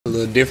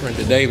little different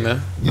today,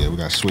 man. Yeah, we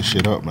gotta switch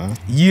shit up, man.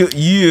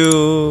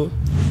 You.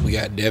 We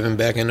got Devin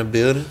back in the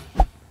building.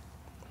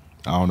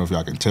 I don't know if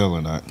y'all can tell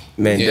or not.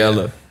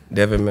 Mandela. Yeah.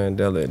 Devin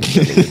Mandela.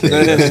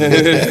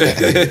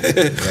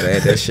 Gotta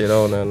add that shit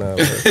on there now,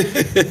 bro.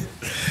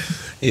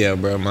 Yeah,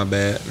 bro, my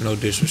bad. No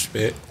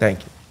disrespect. Thank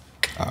you.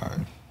 All right.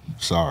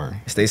 Sorry.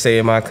 As they say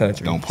in my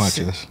country. Don't punch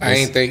us. I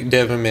ain't think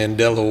Devin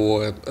Mandela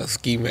wore a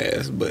ski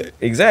mask, but...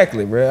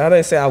 Exactly, bro. I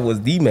didn't say I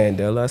was the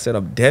Mandela. I said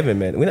I'm Devin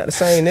Mandela. We're not the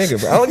same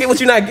nigga, bro. I don't get what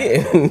you're not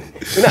getting.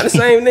 We're not the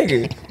same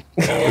nigga.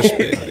 I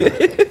respect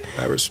it.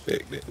 I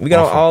respect it. We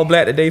got on all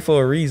black today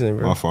for a reason,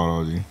 bro. My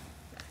fault, OG.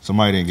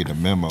 Somebody didn't get the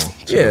memo.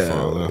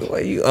 Yeah.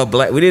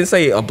 We didn't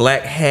say a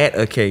black hat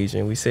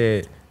occasion. We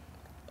said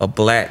a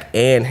black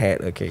and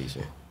hat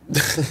occasion.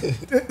 Alright.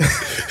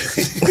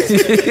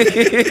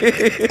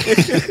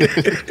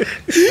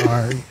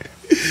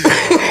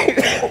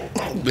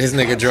 This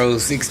nigga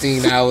drove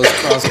 16 hours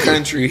cross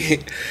country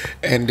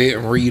and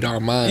didn't read our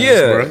minds,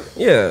 bro.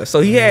 Yeah.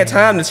 So he had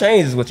time to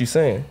change, is what you're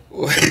saying.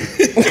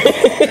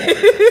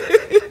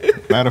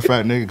 Matter of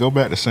fact, nigga, go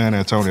back to San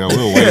Antonio.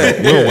 We'll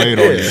wait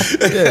on you.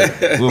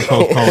 Yeah. We'll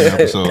postpone the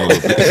episode.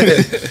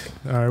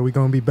 All right, we're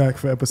gonna be back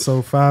for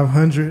episode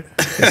 500.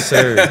 Yes,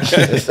 sir.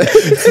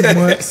 2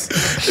 months.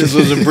 This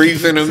was a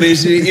brief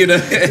intermission, you know.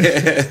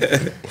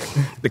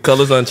 The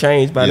colors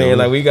unchanged by then.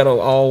 Like we got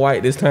all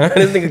white this time.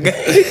 This nigga got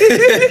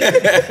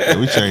yeah,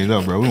 we changed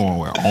up, bro. We want to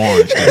wear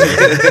orange.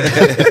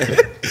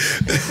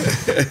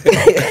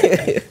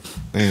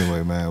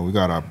 Anyway, man, we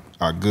got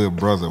our good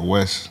brother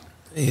Wes.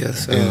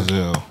 Yes, sir.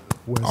 Denzel,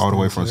 all the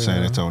way from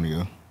San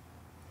Antonio.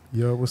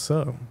 Yo, what's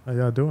up? How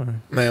y'all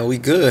doing? Man, we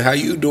good. How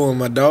you doing,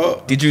 my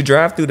dog? Did you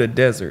drive through the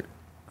desert?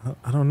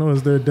 I don't know.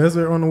 Is there a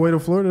desert on the way to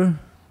Florida?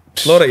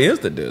 Florida is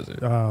the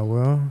desert.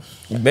 Well.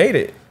 You made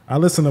it. I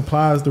listen to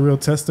Plies, the Real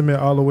Testament,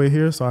 all the way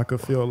here, so I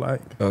could feel like.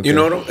 Okay. You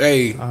know what?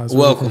 Hey,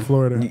 welcome. From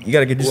Florida. You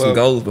got to get you some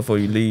goals before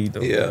you leave, though.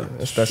 Yeah.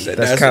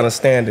 That's kind of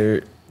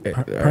standard.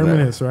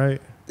 Permanence,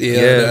 right?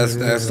 Yeah,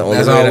 that's all we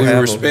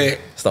respect.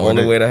 It's the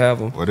only way to have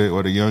them. What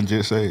the young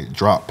jit say?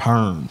 Drop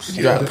perms.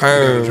 Yeah, drop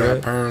perms. Drop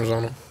perms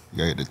on them.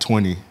 You got the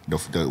 20,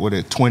 what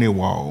that 20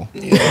 wall.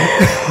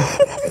 Yeah.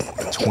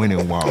 20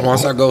 wall.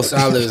 Once I go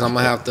solids, I'm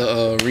gonna have to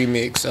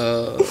remix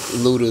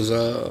Luda's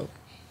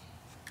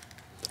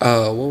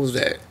what was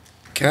that?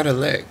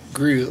 Cadillac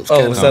Grills.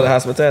 Oh, Southern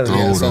Hospitality.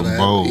 Southern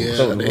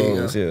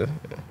Bowls. Yeah.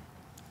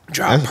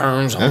 Drop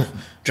perms on them.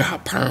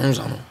 Drop perms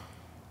on them.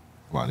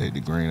 About to hit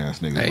the green ass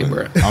nigga. Hey,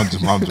 bro. I'm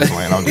just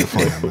playing. I'm just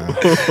playing,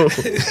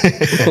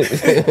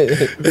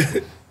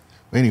 man.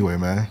 Anyway,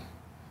 man.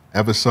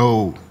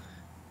 Episode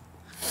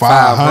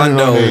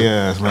 500 on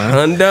their ass, man.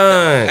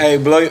 Undone. Hey,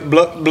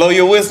 blow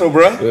your whistle,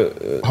 bro.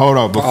 Hold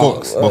on,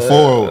 before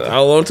I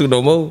don't want to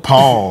no more.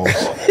 Pause.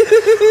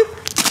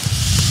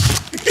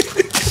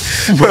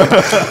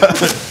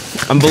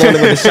 I'm blowing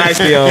it with the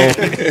shiesty on.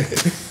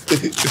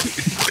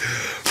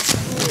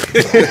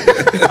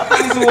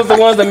 These was the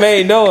ones that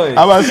made noise.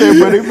 I'm about to say,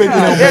 bro, they making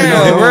them make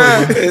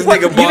noise. This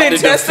nigga bought the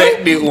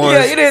defected ones.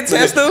 Yeah, you didn't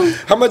test them.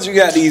 How much you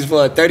got these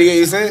for?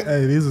 38 cents?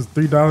 Hey, these is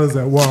 $3 at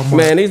Walmart.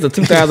 Man, these are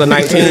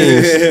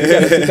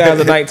 2019s.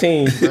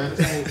 2019.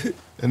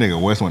 That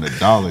nigga West went to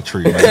Dollar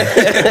Tree, man.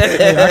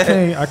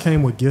 Hey, I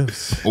came with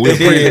gifts. He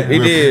did.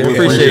 We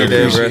appreciate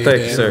that, bro.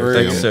 Thank you, sir.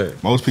 Thank you, sir.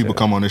 Most people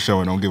come on this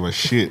show and don't give a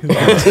shit. Nah,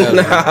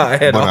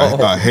 at all.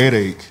 But a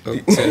headache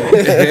and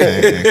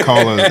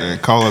call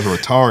us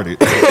retarded.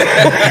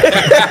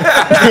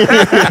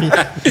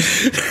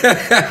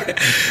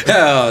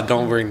 Oh,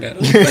 don't bring that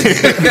up.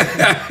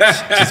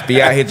 Just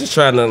be out here just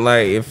trying to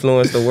like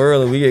influence the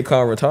world and we get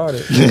called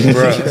retarded.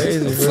 Bro,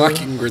 crazy, bro.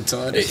 Fucking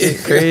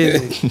retarded.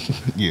 Crazy.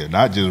 Yeah,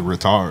 not just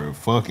retarded.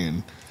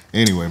 Fucking.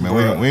 Anyway, man,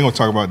 we ain't gonna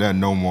talk about that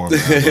no more,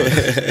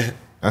 man.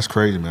 That's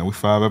crazy, man. We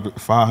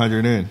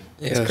 500 in.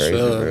 Yes, crazy,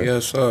 sir. bro.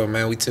 Yes, sir,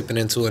 man. We tipping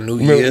into a new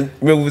year.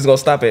 Remember we was gonna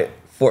stop at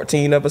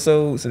 14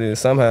 episodes and then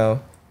somehow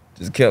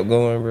just kept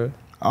going, bro.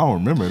 I don't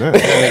remember that.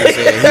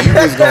 He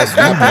was gonna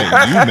stop.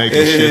 You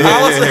making shit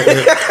up.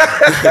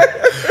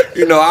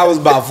 You know, I was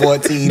about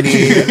 14 in.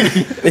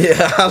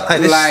 Yeah, I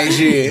like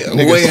shit.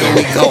 Where are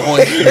we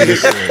going?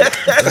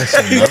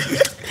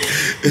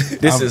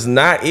 This is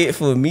not it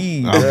for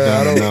me,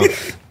 bro.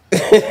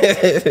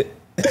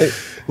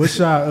 What's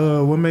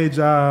y'all? What made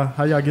y'all?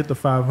 How y'all get to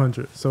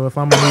 500? So if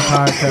I'm a new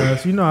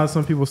podcast, you know how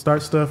some people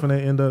start stuff and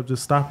they end up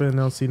just stopping and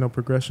don't see no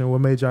progression.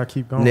 What made y'all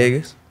keep going?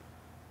 Niggas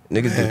do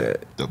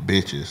that. The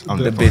bitches.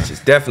 The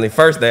bitches. Definitely.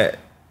 First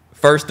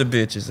the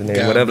bitches and then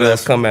God whatever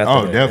else come after.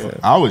 Oh, definitely.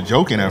 Yeah. I was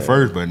joking at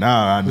first, but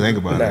now I think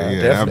about it.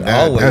 Yeah,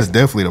 that's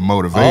definitely the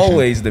motivation.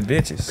 Always the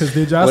bitches. Because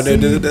did y'all see?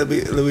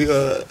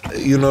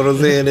 You know what I'm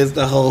saying? It's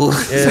the whole.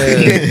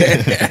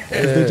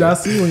 Did y'all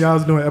see when y'all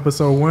was doing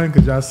episode 1?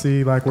 Could y'all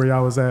see like where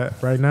y'all was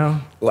at right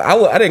now?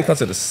 Well, I didn't come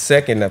to the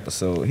second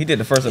episode. He did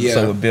the first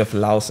episode with Biff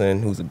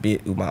Lawson, who's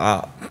my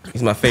op.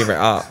 He's my favorite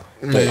op.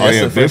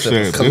 Biff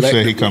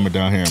said he coming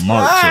down here in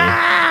March.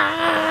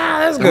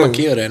 I'm gonna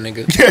kill that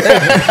nigga.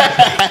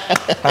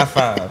 High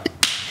five.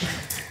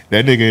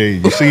 That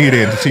nigga, you see it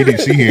in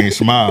CDC, he ain't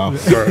smile.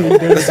 He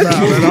didn't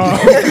smile at all.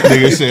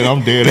 Nigga said,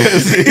 I'm dead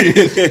ass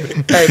serious.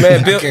 Hey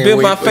man,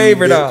 build my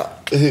favorite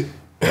out.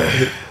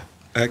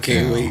 I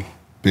can't wait.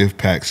 Biff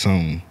pack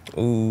soon.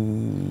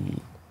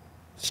 Ooh,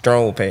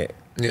 strong pack.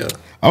 Yeah.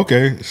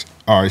 Okay.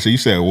 All right. So you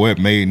said what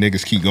made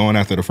niggas keep going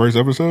after the first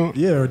episode?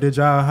 Yeah, or did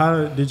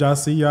y'all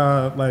see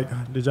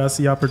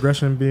y'all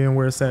progression being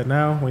where it's at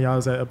now when y'all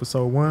was at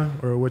episode 1,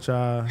 or which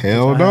y'all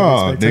Hell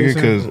no, nigga.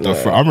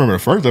 Because I remember the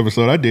first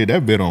episode I did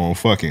that bit on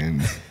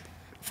fucking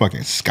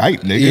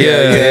Skype,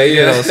 nigga.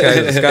 Yeah.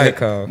 Skype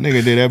call.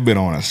 Nigga did that bit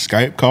on a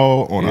Skype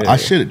call. I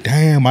should have.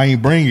 Damn, I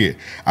ain't bring it.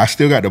 I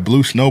still got the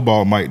blue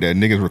snowball mic that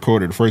niggas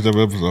recorded the first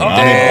episode.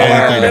 I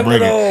didn't think to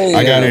bring it.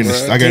 I got it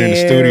in the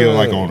studio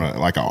like on an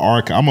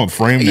archive. I'm gonna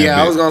frame that. Yeah,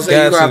 bit. I was gonna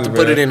say you gonna have to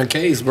put it in a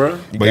case, bro.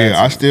 But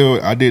yeah,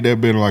 I did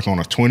that bit like on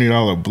a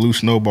 $20 blue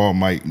snowball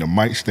mic. The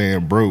mic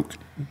stand broke.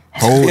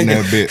 Holding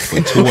that bit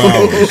for 2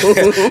 hours.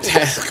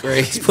 That's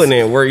crazy. Putting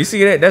in work. You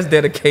see that? That's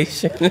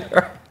dedication.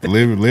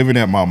 Living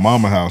at my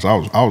mama house, I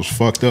was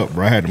fucked up,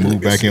 bro. I had to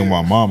move back in with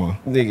my mama.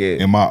 Nigga.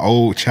 In my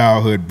old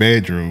childhood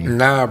bedroom.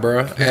 Nah,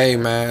 bro. Hey,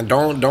 man,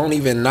 don't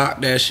even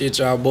knock that shit,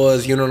 y'all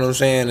boys. You know what I'm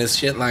saying? It's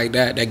shit like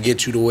that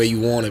get you the way you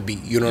want to be.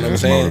 You know what I'm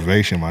saying?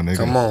 Motivation, my nigga.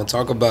 Come on,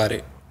 talk about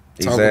it.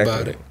 Talk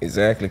about it.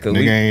 Exactly.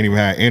 Nigga ain't even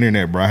had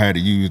internet, bro. I had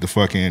to use the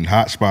fucking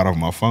hotspot off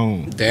my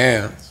phone.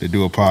 Damn. To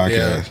do a podcast.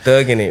 Yeah.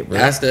 Thugging it, bro.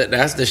 That's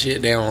the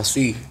shit they don't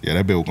see. Yeah,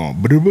 that bit was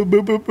going. That bit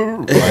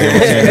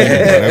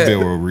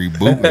will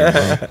reboot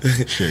it,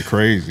 bro. Shit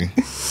crazy.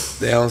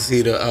 They don't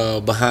see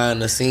the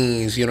behind the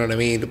scenes, you know what I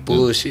mean? The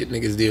bullshit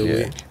niggas deal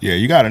with. Yeah,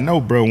 you gotta know,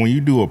 bro, when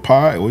you do a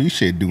pod, well, you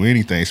should do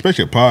anything,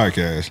 especially a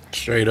podcast.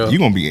 Straight up. You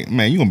gonna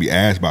be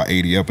asked about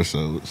 80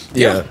 episodes.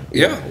 Yeah,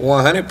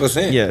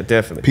 100%. Yeah,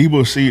 definitely.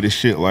 People see the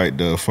shit like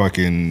the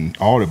fucking,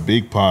 all the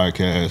big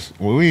podcasts.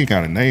 Well, we ain't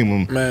gotta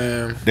name them.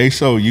 Man. They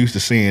so used to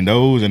seeing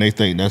those and they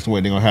think that's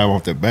what they gonna have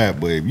off the bat.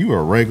 But if you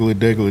a regular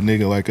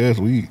nigga like us,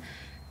 we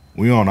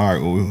on our,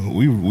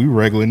 we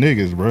regular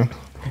niggas, bro.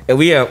 And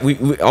we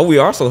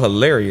are so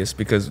hilarious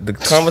because the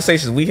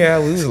conversations we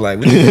have, we was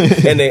like,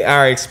 and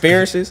our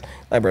experiences,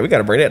 like, bro, we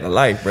gotta bring that to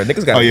life, bro.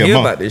 Niggas gotta hear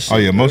about this shit. Oh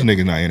yeah, bro. most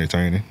niggas not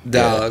entertaining.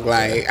 Dog,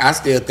 like, I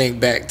still think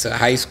back to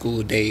high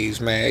school days,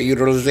 man. You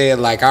know what I'm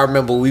saying? Like, I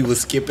remember we was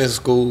skipping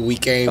school, we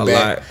came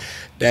back. Lot.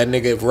 That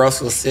nigga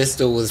Russell's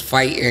sister was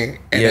fighting,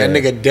 and that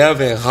nigga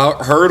Devin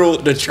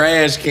hurdled the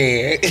trash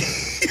can.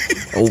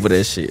 Over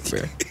that shit, bro.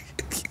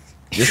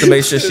 Just to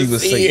make sure she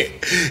was safe.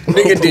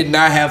 Nigga did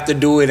not have to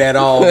do it at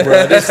all,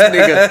 bro. This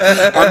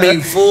nigga, I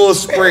mean, full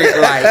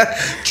sprint, like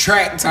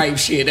track type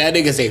shit. That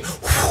nigga say,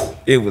 whew.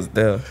 It was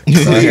there.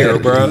 Yeah,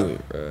 bro.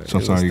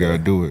 Sometimes you gotta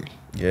do it.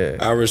 Yeah.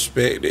 I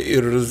respect it,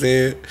 you know what I'm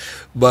saying?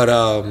 But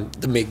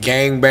the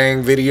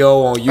McGangbang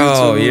video on YouTube.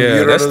 Oh yeah, you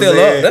know that's what still I'm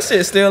saying? up. That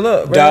shit's still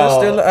up, bro.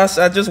 Dog. Still up.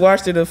 I just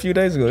watched it a few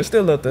days ago. It's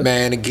still up there.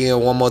 Man, again,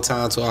 one more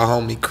time to our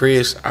homie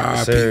Chris,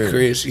 R.I.P. Sir.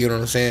 Chris, you know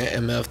what I'm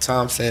saying? MF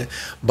Thompson.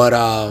 But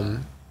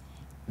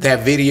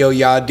that video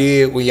y'all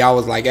did when y'all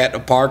was like at the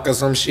park or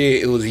some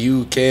shit, it was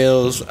you,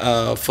 Kels,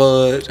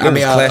 Fudge.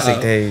 Classic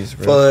days,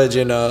 bro. Fudge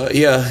and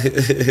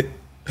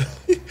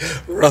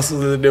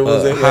Russell and there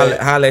was it.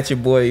 Holla at your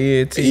boy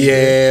ENT.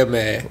 Yeah,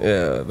 man.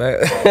 Yeah,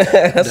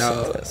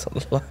 that's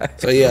a lot.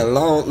 So yeah,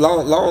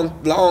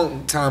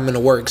 long time in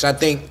the works. I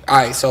think. All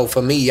right. So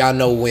for me, y'all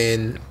know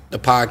when the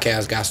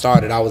podcast got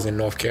started, I was in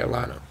North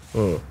Carolina.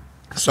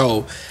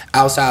 So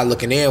outside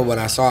looking in, when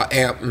I saw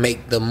Amp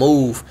make the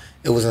move,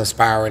 it was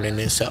inspiring in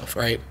itself,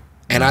 right?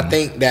 And I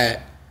think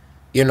that,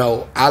 you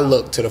know, I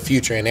look to the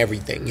future and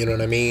everything. You know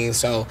what I mean?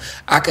 So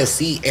I could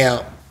see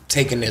Amp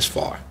taking this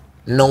far,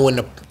 knowing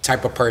the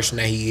type of person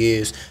that he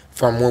is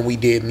from when we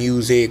did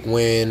music,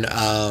 when,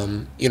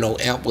 you know,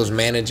 Amp was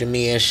managing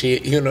me and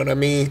shit, you know what I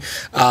mean?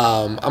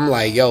 I'm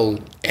like, yo,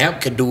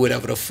 Amp can do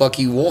whatever the fuck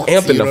he wants.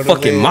 Amp in the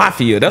fucking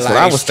mafia. That's like,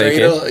 what I was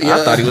thinking.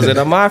 I thought he was in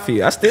the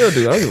mafia. I still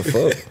do. I don't give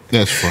a fuck.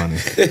 That's funny.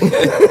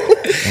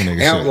 That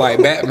Amp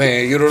like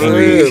Batman, you know what I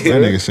mean?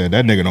 That nigga said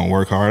that nigga don't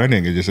work hard. That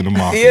nigga just in the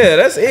mafia. Yeah,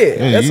 that's it.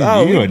 That's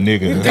all. You a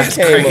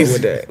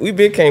nigga. We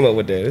been came up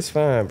with that. It's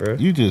fine, bro.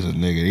 You just a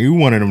nigga. You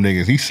one of them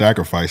niggas. He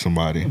sacrificed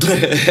somebody.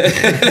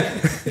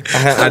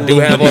 I do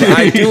have on a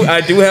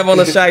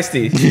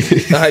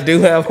shiesty. I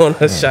do have on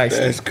a shiesty.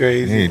 That's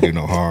crazy. He ain't do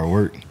no hard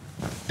work.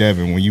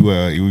 Devin, when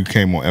you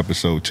came on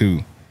episode 2,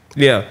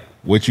 yeah.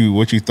 What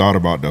you thought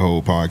about the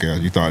whole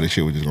podcast? You thought this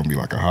shit was just gonna be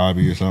like a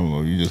hobby or something,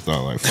 or you just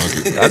thought like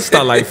fuck it? I just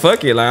thought like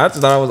fuck it. Like I just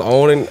thought I was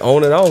on and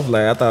off.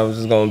 Like I thought it was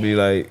just gonna be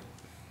like,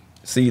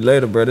 see you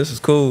later, bro. This is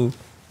cool.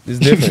 It's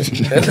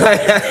different.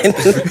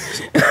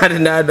 I did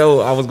not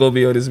know I was gonna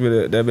be on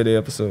that many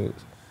episodes.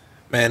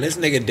 Man, this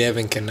nigga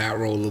Devin cannot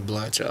roll a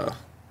blunt, y'all.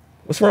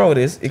 What's wrong with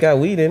this? It got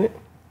weed in it.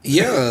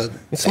 Yeah,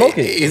 smoke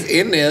it. It's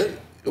in there.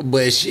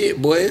 But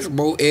shit, boy, it's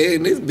more air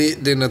in this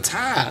bit than a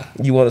tie.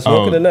 You want to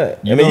smoke it or not?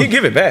 I mean, you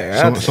give it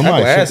back.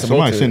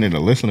 Somebody sent in a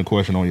listener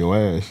question on your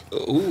ass.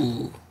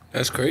 Ooh,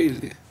 that's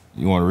crazy.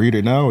 You want to read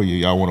it now, or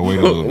y'all want to wait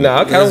a little bit? No,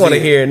 I kind of want to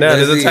hear it now.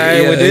 There's a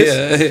time with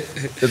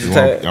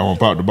this. Y'all want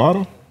to pop the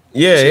bottle?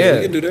 Yeah, shit, yeah.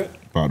 We can do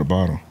that. About the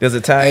bottle. Does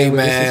it tie Hey in with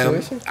man,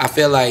 this situation? I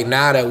feel like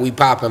now that we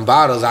popping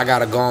bottles, I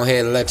gotta go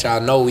ahead and let y'all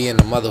know we in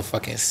the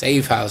motherfucking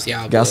safe house,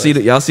 y'all. Y'all see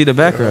the background, You know what I'm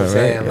right?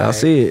 saying? Y'all Like-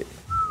 see it.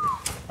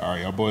 All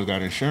right, y'all boys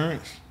got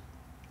insurance?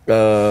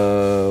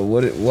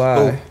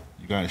 Why?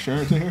 You got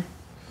insurance in here?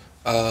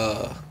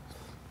 Uh,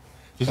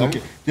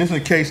 Just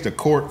in case the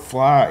cork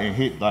fly and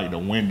hit like the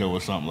window or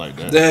something like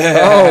that.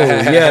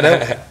 Oh, yeah,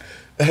 that.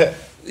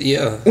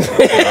 yeah.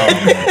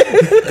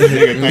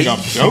 Nigga think I'm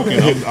joking.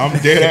 I'm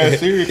dead ass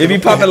serious. It be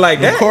popping like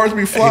The that. corks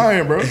be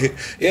flying, bro.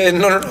 Yeah,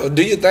 no.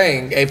 Do your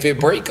thing. If it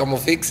break, I'm gonna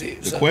fix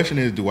it. The So- question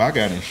is, do I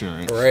got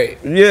insurance? Right,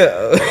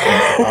 Yeah.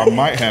 I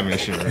might have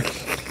insurance.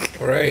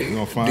 right. We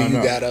gonna find Do you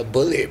out. got a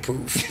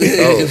bulletproof?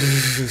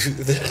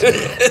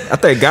 I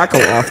think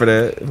Geico offer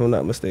that, if I'm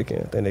not mistaken.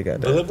 I think they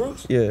got that.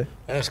 Bulletproof? Yeah.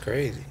 That's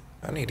crazy.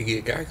 I need to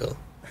get Geico.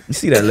 You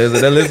see that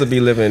lizard? That lizard be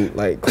living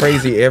like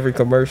crazy every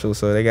commercial,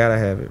 so they gotta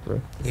have it, bro.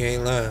 You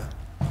ain't lying.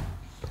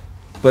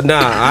 But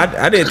nah,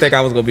 I didn't think I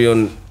was gonna be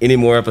on any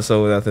more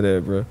episodes after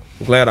that, bro.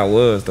 I'm glad I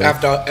was though.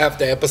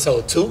 After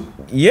episode 2,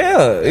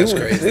 Yeah, That's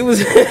crazy. It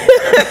was.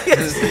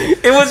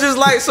 It was just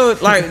like so,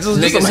 like just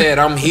nigga some- said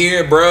I'm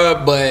here,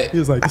 bruh, but He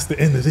was like, "It's the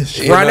end of this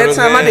shit." You Around know that what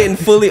I'm time, I saying?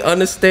 didn't fully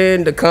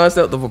understand the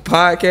concept of a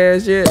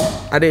podcast yet.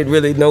 I didn't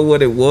really know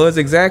what it was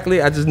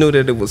exactly. I just knew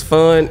that it was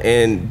fun,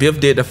 and Biff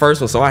did the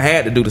first one, so I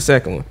had to do the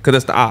second one because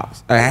it's the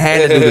ops. I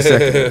had to do the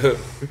second one,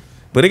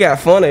 but it got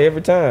funner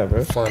every time,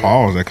 bro.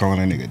 Pause. They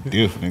calling that nigga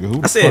Diff, nigga. Who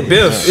the I said, fuck is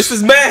Biff, that? it's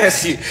his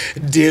mask.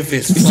 Diff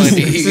is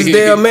funny. It's his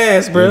damn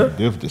mask, bro.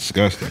 Diff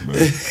disgusting, bro.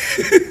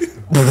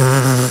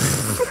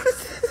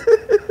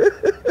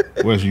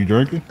 Wes, you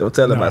drinking? Don't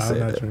tell him Nah, I I'm said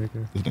not that.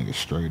 drinking. This nigga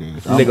straight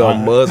ass. Nigga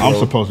on Muslim. I'm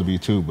supposed to be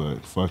too,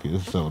 but fuck it.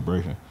 It's a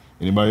celebration.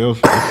 Anybody else?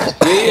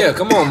 Yeah,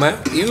 come on,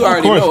 man. You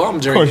already know I'm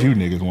Of course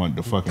drinking. you niggas want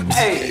the fucking...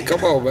 Hey,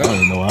 come on, I man.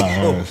 don't know how I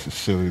asked this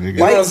silly nigga. You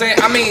know what I'm saying?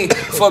 I mean,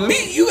 for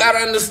me, you gotta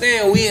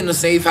understand, we in the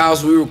safe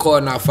house. We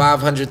recording our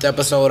 500th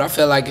episode. I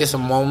feel like it's a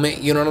moment.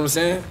 You know what I'm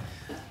saying?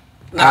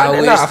 I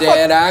wish fuck-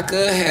 that I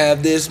could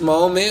have this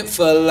moment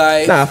for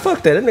life. Nah,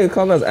 fuck that. That nigga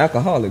calling us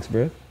alcoholics,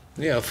 bro.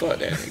 Yeah, fuck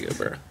that nigga,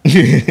 bro.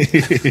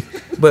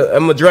 But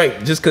I'm gonna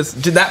drink just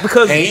not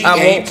because And he I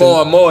ain't want to.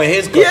 pouring more in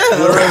his cup. Yeah. You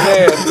know what I'm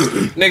saying?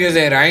 Nigga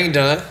said, I ain't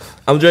done.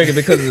 I'm drinking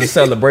because it's a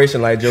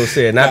celebration, like Joe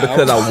said, not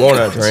because I want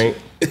to drink.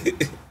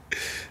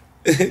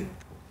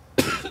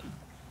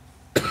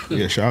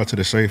 Yeah, shout out to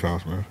the safe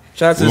house, bro.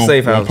 Shout out to the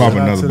safe house. Pop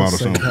man. another Shout out bottle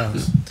to the soon. safe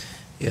house.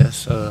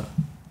 Yes,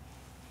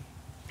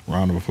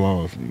 Round of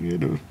applause. Yeah,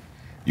 dude.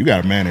 You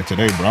got a man in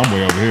today, bro. I'm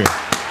way over here.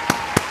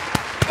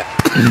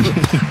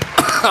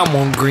 I'm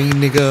on green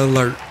nigga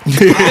alert.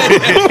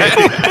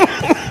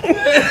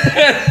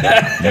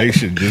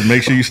 Just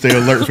make sure you stay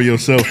alert for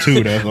yourself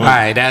too. That's all.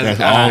 Right, that's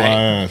all all right.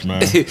 I ask,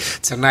 man.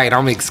 Tonight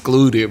I'm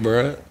excluded,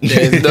 bro.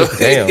 There's no,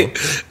 Damn.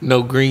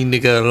 no green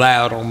nigga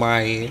allowed on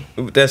my end.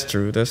 That's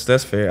true.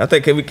 That's fair. I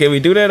think can we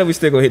do that or we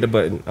still gonna hit the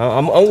button?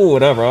 I'm with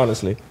whatever,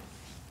 honestly.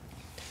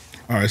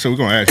 All right, so we're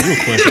gonna ask you a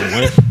question,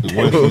 Wes.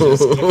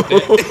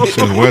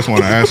 Since Wes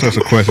want to ask us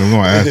a question, we're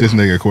gonna ask this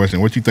nigga a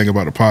question. What you think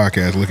about the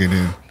podcast? Looking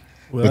in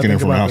Well, I from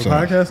think about the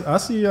outside. podcast. I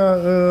see.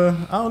 I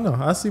don't know.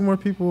 I see more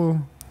people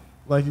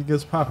like it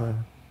gets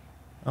popping.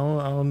 I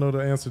don't know the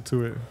answer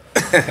to it.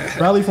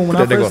 Probably from when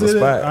I Put that nigga first on the did it,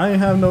 spot. I ain't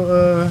have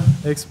no.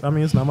 I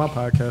mean, it's not my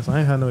podcast. I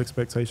ain't had no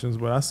expectations,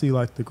 but I see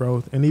like the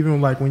growth, and even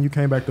like when you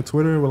came back to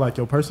Twitter with like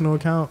your personal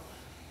account,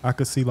 I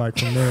could see like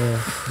from there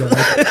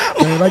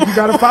that like you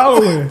got to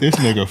follow it. This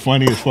nigga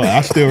funny as fuck.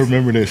 I still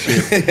remember that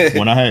shit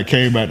when I had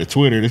came back to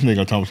Twitter. This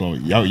nigga told me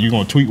something. Yo, you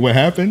gonna tweet what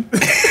happened?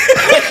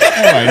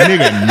 I'm like,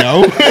 nigga,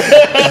 no.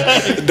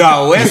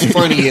 Dog, Wes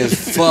funny as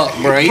fuck,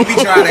 bro. He be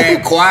trying to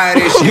act quiet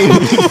and shit.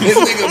 This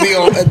nigga be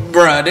on,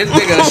 bro. This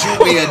nigga shoot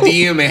me a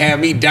DM and have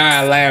me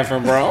dying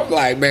laughing, bro. I'm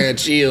like, man,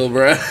 chill,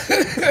 bro.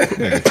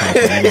 Nigga,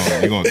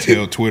 talking, you gonna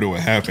tell Twitter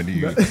what happened to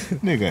you?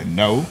 Nigga,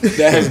 no.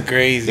 That's They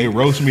crazy.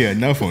 roast me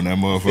enough on that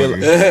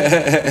motherfucker.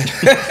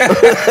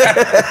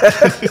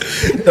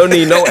 Don't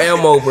need no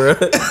ammo, bro.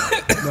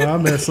 No, I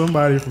met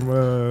somebody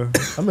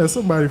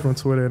from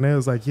Twitter, and they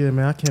was like, "Yeah,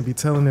 man, I can't be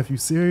telling if you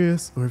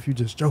serious or if you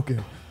just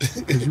joking,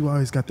 because you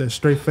always got that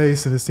straight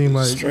face, and it seemed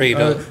like Straight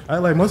up. I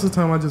like most of the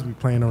time I just be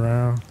playing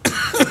around.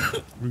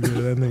 Yeah,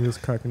 that nigga's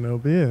cracking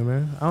up. But yeah,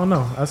 man. I don't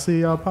know. I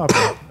see y'all popping.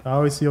 I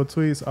always see your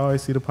tweets. I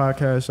always see the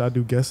podcast. I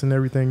do guests and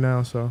everything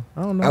now, so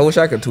I don't know. I wish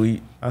I could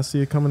tweet. I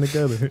see it coming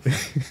together.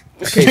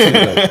 I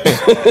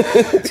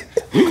can't tweet.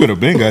 You could have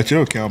been got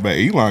your account back.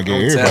 Elon gave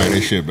I'm everybody telling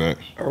this you. shit back.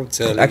 I'm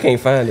telling I you.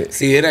 can't find it.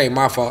 See, it ain't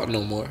my fault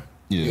no more.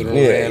 Yeah. You know what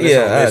I'm saying? It's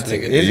Yeah, on I this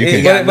take nigga. it. You It-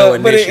 can- got no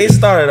but it initiative.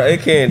 started.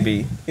 It can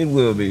be. It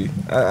will be.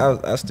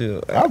 I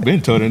still. I've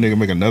been told that nigga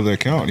make another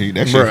account. That shit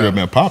Bruh. should have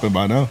been popping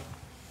by now.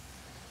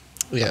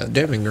 Yeah,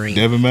 Devin Green.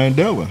 Devin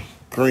Mandela.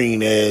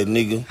 Green ass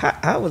nigga.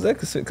 How was that?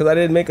 Because I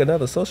didn't make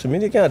another social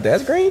media account.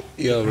 That's green.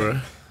 Yeah, bro.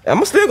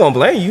 I'm still gonna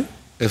blame you.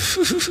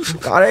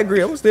 I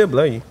agree. I'm still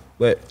blame you.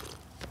 But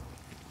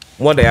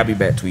one day I'll be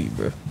back tweeting,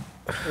 bro.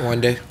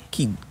 One day.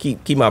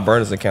 Keep my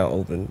burners account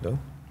open though.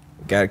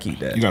 Gotta keep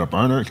that. You got a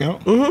burner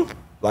account?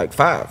 Like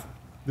 5.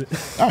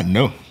 I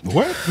know.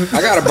 What?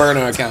 I got a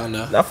burner account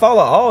now. I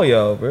follow all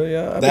y'all, bro.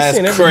 Yeah, That's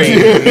crazy.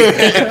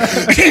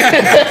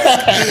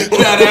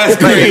 That's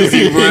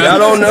crazy, bro. I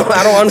don't know.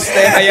 I don't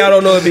understand how y'all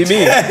don't know it be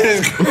me.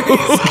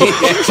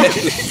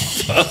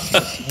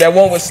 That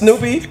one with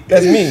Snoopy,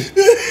 that's me.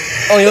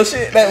 On your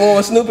shit, that one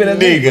with Snoopy, that's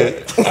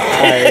Nigga. me.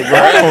 Alright, bro.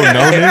 I don't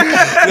know, nigga.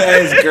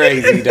 That's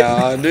crazy,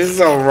 dog. There's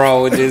something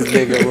wrong with this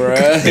nigga, bro.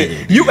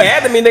 You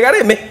mad at me, nigga. I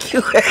didn't make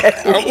you mad.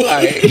 I'm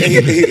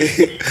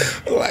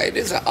like,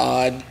 this is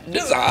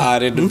an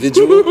odd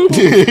individual. Let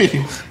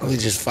me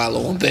just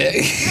follow him back.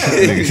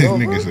 This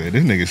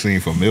nigga seem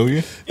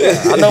familiar.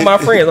 Yeah, I know my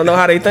friends. I know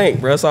how they think,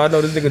 bro. So I know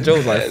this nigga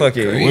Joe's like, fuck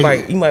it. You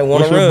might want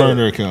What's to your run.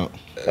 burner account?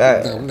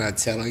 I'm not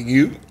telling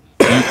you.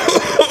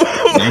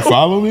 You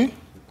follow me?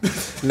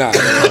 Nah.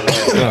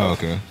 Oh,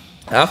 okay.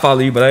 I follow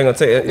you, but I ain't gonna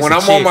tell you. When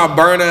I'm on my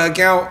burner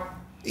account,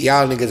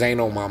 y'all niggas ain't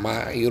on my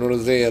mind. You know what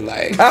I'm saying?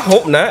 Like, I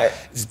hope not.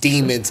 it's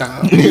demon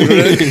time. You know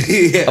what I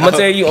mean? I'm gonna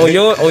tell you on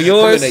yours.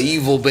 I'm in an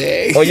evil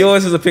bag. On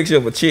yours is a picture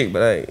of a chick,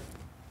 but hey,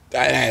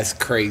 That's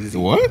crazy.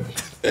 What?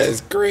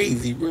 That's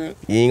crazy, bro.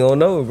 you ain't gonna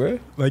know, bro.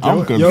 Like I'm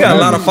yo, confused. You got a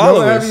lot of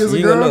followers. Yo, Abby is a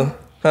You ain't gonna girl. know,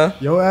 huh?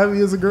 Yo, Abby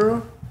is a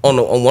girl. On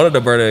one of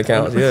the burner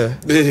accounts, yeah.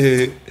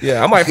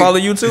 Yeah, I might follow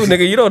you too,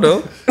 nigga. You don't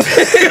know.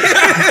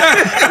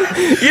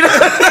 You don't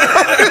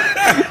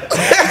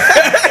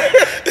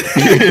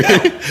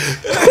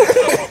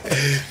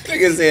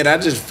Nigga said I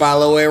just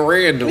follow at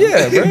random.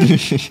 Yeah, bro.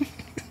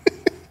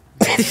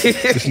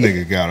 This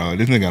nigga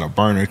got a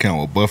burner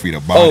account with Buffy the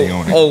body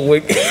on it.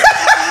 Wait.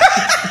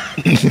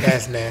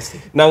 That's nasty.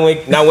 Now when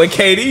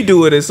KD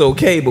do it, it's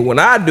okay, but when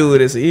I do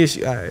it, it's an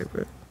issue. All right,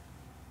 bro.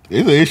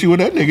 It's an issue when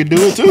that nigga do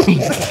it too.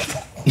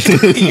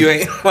 You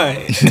ain't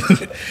lying.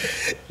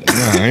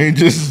 Nah, it ain't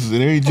just you,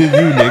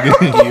 nigga.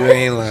 You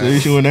ain't The lying.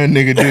 issue when that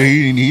nigga do,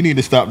 he need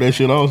to stop that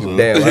shit also.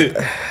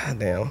 Damn.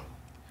 Damn.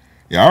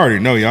 Yeah, I already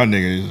know y'all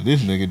niggas.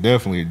 This nigga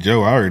definitely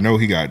Joe. I already know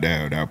he got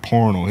that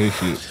porn on his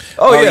shit.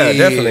 Oh, Oh, yeah, yeah,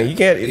 definitely. yeah. You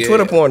can't. Yeah.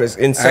 Twitter porn is I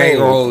ain't insane.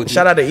 gonna hold you.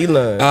 Shout out to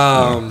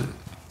Elon.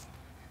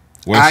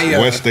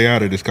 Wes, stay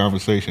out of this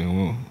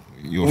conversation.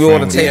 You a We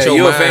want to family taint Yeah, your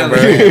you a mind, family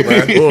bro. man,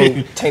 bro. We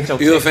wanna taint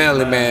your You a taint.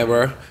 family man,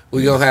 bro.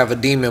 We gonna have a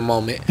demon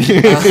moment.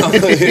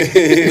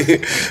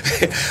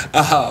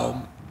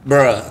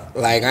 Bruh,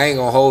 like I ain't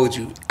gonna hold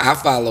you. I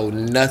follow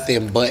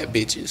nothing but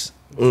bitches.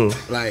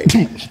 Like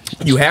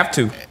You have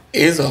to.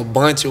 it's a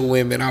bunch of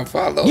women I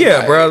follow. Yeah,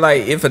 like, bro.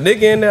 Like if a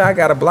nigga in there, I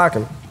gotta block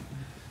him.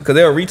 Cause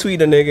they'll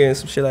retweet a nigga and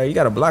some shit like you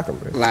gotta block him,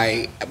 bro.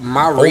 Like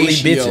my Only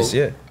ratio, bitches,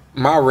 yeah.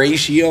 my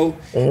ratio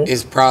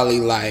is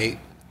probably like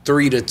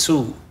 3 to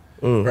 2.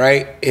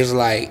 Right? It's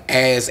like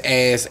ass.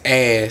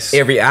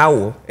 Every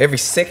hour, every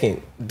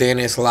second. Then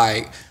it's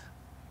like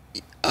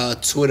a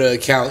Twitter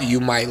account you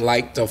might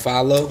like to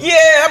follow. Yeah,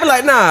 I be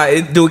like, nah,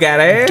 it do got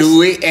ass.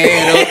 Do it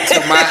add up to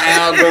my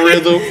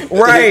algorithm?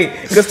 Right,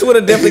 because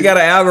Twitter definitely got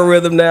an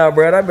algorithm now,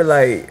 bro. And I be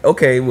like,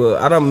 okay, well,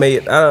 I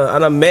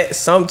done met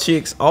some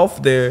chicks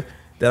off there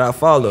that I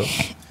follow,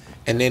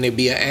 And then it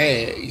be an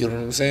ad. You know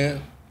what I'm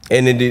saying?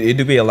 and it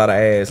do be a lot of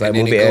ads, like And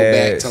then movie it go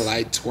back ads, to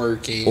like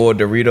twerking. or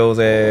Doritos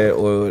ad,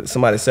 or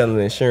somebody selling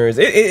insurance.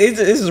 It's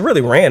just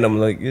really random.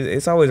 Like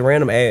it's always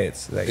random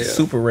ads, like Yeah.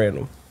 super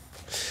random.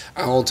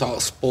 I don't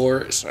talk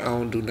sports. I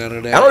don't do none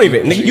of that. I don't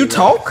even, nigga. You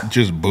talk?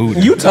 Just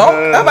booty. You talk?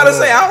 I'm about to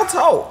say I don't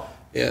talk.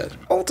 Yeah,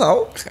 I don't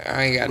talk.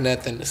 I ain't got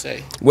nothing to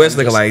say. Wes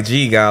looking like,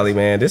 gee, golly,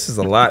 man, this is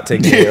a lot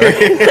taking care.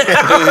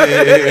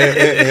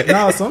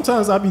 Nah,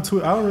 sometimes I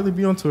don't really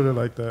be on Twitter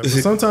like that. But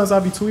sometimes I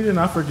be tweeting and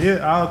I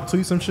forget. I'll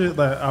tweet some shit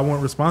that I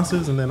want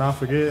responses and then I'll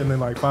forget and then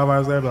like 5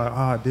 hours later, I'll be like,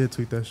 I did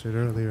tweet that shit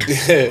earlier.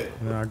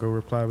 And then I go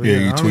reply. But Yeah, I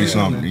you don't tweet really-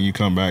 something, and you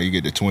come back, you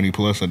get the 20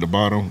 plus at the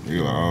bottom.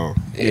 You're like, oh,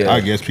 Yeah.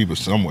 I guess people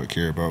somewhat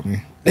care about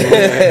me.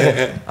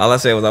 All I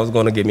said was I was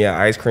going to get me an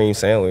ice cream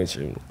sandwich.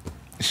 And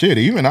Shit,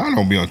 even I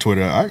don't be on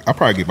Twitter. I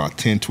probably get about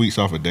 10 tweets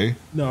off a day.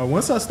 No,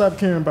 once I stopped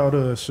caring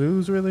about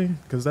shoes, really,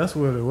 because that's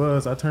what it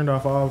was. I turned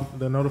off all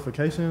the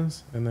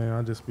notifications, and then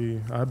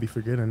I'd be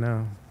forgetting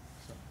now.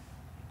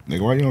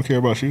 Nigga, why you don't care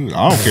about shoes?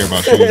 I don't care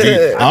about shoes.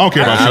 Either. I don't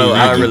care about I shoes. don't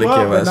either. really care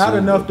Well, about but not shoes,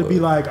 enough to but- be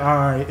like, all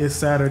right, it's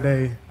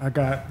Saturday. I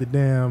got the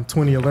damn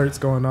 20 alerts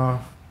going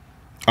off.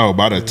 Oh,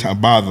 by the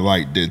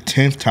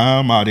 10th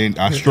time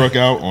I struck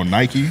out on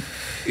Nike.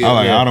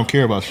 I don't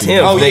care about shoes.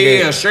 Tim, Oh, nigga,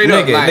 yeah, straight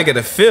up, nigga, like- nigga,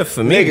 the fifth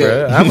for me,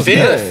 Nigga, bro. I was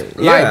fifth?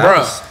 done. Like, I bruh,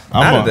 was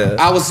I'm out a- of there.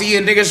 I was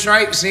seeing niggas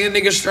strike, seeing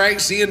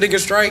niggas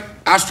strike.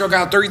 I struck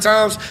out 3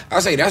 times. I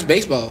say that's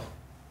baseball.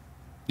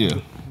 Yeah.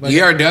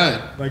 You're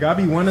done. Like, I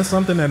be wanting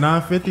something at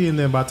 9:50, and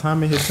then by the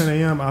time it hit 10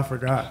 a.m., I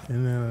forgot.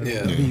 And then Yeah.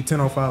 it'd be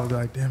 10:05, I'll be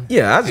like, damn it.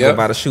 Yeah, I just Yep. go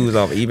buy the shoes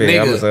off eBay.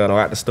 Nigga, I'm just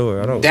at the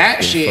store. I don't. That give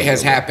a shit fuck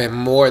has about happened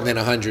more than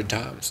 100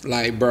 times.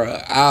 Like,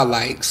 bruh, I'll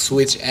like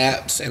switch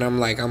apps and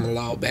I'm like, I'm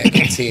allowed back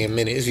in 10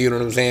 minutes. You know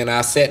what I'm saying?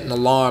 I set an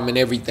alarm and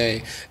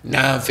everything.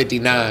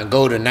 9:59,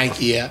 go to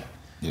Nike app.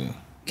 Yeah.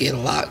 Get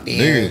locked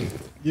in.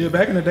 Yeah,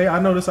 back in the day, I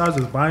noticed I was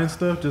just buying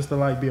stuff just to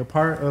like be a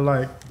part of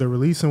like the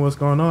release and what's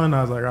going on. And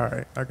I was like, all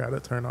right, I gotta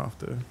turn off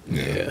the.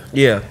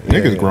 Yeah.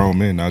 Niggas grown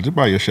men now. Just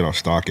buy your shit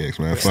off StockX,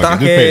 man.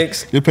 Fuck it.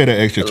 StockX. Just pay that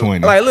extra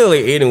 20. Like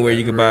literally anywhere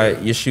you can buy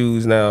your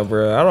shoes now,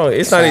 bro. I don't.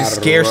 It's not even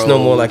scarce no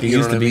more like it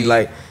used to be.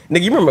 Like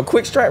nigga, you remember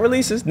Quick Strike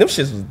releases? Them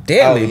shits was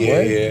deadly,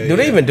 boy. Yeah, do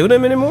they even do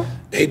them anymore?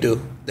 They do.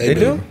 They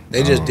do.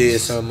 They just did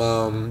some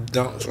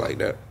dunks like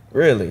that.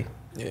 Really?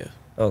 Yeah.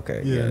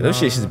 Okay. Yeah, Yeah. Those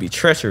shits used to be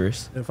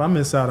treacherous. If I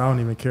miss out, I don't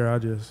even care. I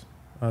just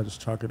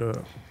chalk it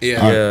up.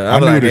 Yeah. Yeah,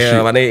 I'm like,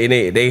 damn,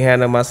 they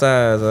handle my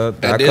size. I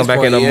come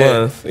back in a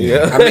month.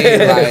 Yeah. I mean,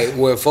 like,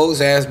 when folks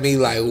ask me,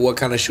 like, what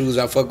kind of shoes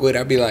I fuck with,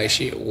 I be like,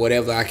 shit,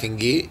 whatever I can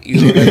get. You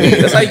know what I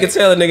mean? That's how you can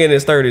tell a nigga in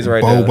his 30s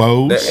right now.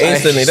 Bobos.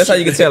 Instantly. That's how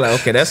you can tell, like,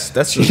 okay, that's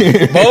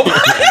Bobos.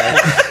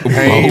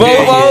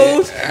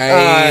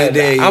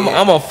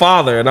 I'm a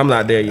father, and I'm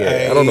not there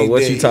yet. I don't know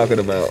what you talking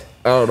about.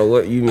 I don't know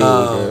what you mean,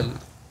 bro.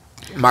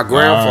 My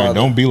grandfather.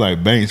 Don't be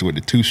like Banks with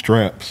the 2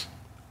 straps.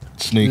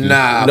 Sneakers.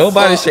 Nah,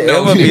 nobody should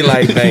ever be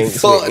like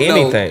Banks with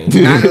anything.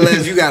 Not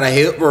unless you got a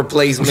hip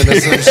replacement or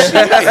some shit.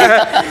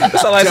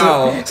 That's like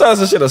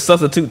some shit a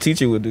substitute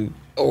teacher would do.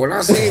 When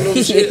I seen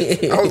them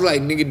shit, I was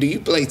like, nigga, do you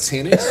play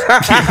tennis?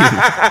 What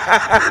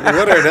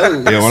are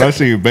those? Yeah, when I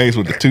see Banks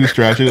with the 2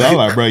 straps, I was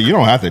like, bro, you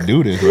don't have to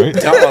do this, right?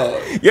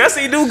 Dog. Yes,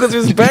 he do, because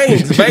it's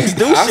Banks. Banks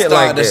do shit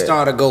like that. I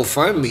started to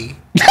GoFundMe.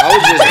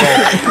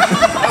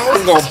 I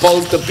was gonna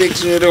post a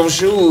picture of them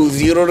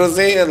shoes, you know what I'm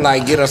saying?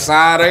 Like, get a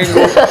side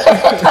angle,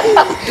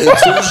 the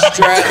 2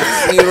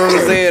 straps, you know what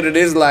I'm saying? And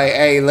it's like,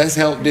 hey, let's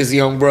help this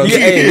young brother.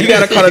 You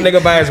gotta call a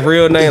nigga by his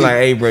real name, like,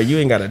 hey, bro, you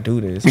ain't gotta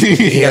do this.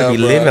 You gotta be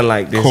living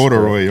like this.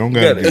 Corduroy, you don't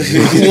gotta do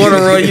this.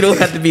 Corduroy, you don't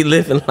have to be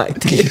living like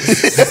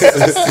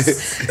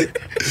this.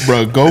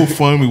 Bro,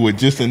 GoFundMe with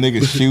just a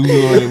nigga's shoes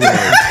on it.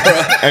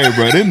 Hey,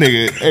 bro, this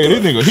nigga,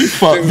 he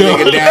fucked up.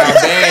 Nigga down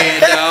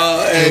bad,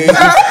 dog.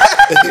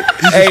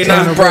 Hey,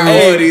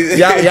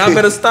 y'all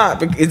better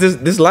stop. Is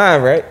this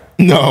live, right?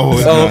 No.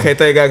 Oh, okay,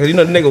 thank God, because you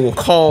know the nigga will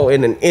call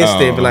in an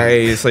instant, be like,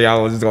 "Hey, so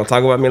y'all was just gonna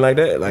talk about me like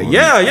that?" Like,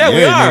 yeah,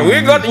 we are.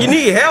 We're going. You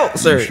need help,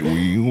 sir.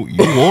 You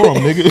want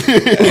them, nigga?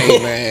 Hey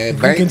man,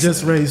 You can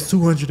just raise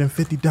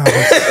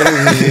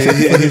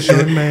 $250 for this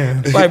young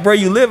man. Like, bro,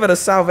 you live at a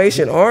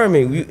Salvation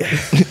Army.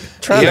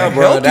 Trying to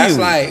bro, help that's you.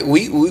 like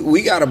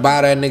we gotta buy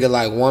that nigga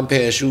like 1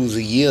 pair of shoes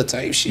a year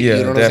type shit. Yeah,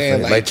 you know what definitely.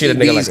 I'm saying? Like, treat a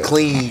keep nigga these like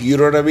clean. You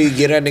know what I mean?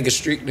 Get that nigga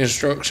strict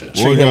instructions.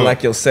 Treat him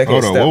like your second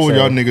Hold on, what would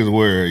y'all stepson. niggas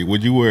wear?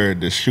 Would you wear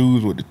the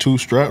shoes with the 2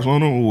 straps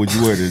on them, or would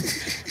you wear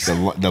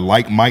the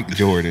like Mike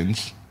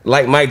Jordans?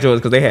 Like Mike Jordan,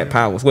 because they had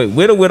powers. Wait,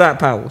 with or without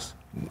powers?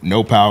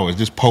 No powers,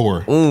 just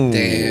power. Ooh.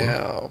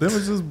 Damn. Them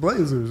was just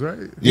Blazers,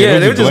 right? Yeah,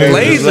 they were just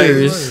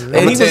blazers.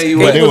 I'ma tell you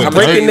what, he was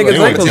breaking niggas'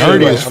 ankles.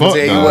 dirty as I'ma fuck.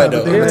 tell you what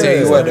though. I'ma tell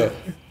you what though.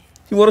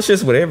 He wore the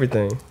shits with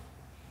everything.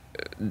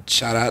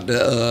 Shout out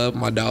to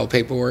my dog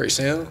Paperwork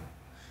Sam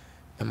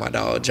and my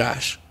dog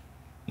Josh.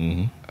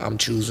 I'm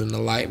choosing the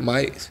light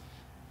mics,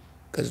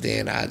 cause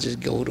then I just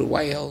go to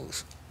white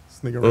hoes. This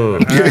nigga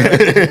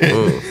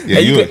Yeah,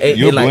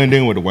 you'll blend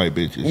in with the white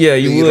bitches. Yeah,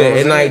 you would.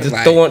 And like just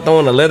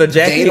throwing a leather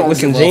jacket with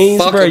some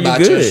jeans, bro. You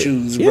good? Your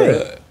shoes,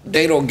 bro.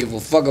 They don't give a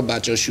fuck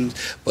about your shoes,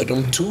 but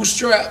them 2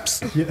 straps,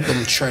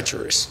 them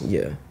treacherous.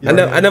 Yeah.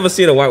 I never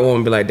seen a white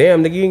woman be like,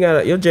 damn, nigga, you ain't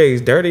got your J's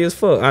dirty as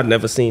fuck. I've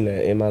never seen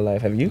that in my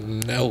life. Have you?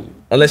 No.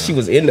 Unless she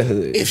was in the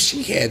hood. If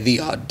she had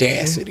the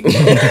audacity.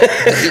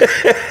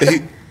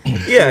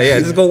 Yeah.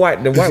 Just go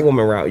the white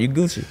woman route. You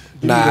Gucci.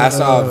 Nah, I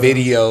saw a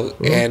video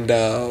and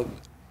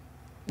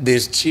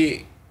this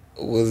chick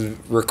was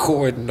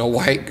recording a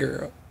white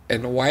girl,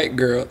 and the white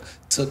girl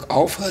took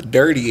off her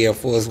dirty Air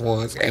Force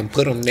Ones and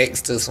put them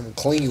next to some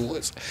clean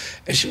ones.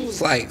 And she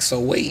was like, so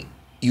wait,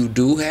 you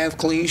do have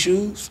clean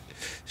shoes?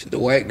 The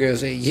white girl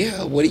said,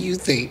 yeah, what do you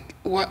think?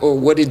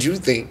 What did you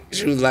think?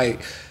 She was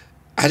like,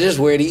 I just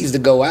wear these to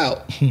go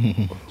out.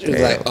 She was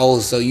like, oh,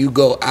 so you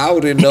go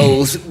out in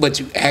those,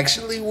 but you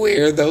actually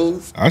wear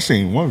those? I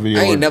seen one video.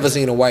 I ain't never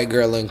seen a white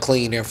girl in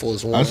clean Air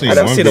Force Ones. I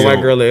never seen a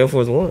white girl in Air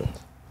Force One.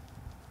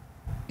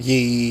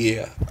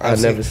 Yeah.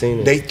 I've never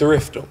seen it. They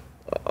thrift them.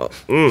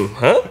 Nah, I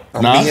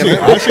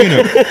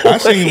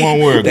seen one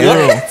where a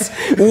girl.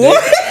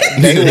 What?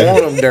 They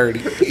want them dirty.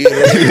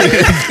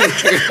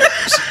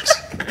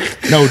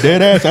 No,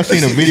 dead ass. I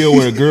seen a video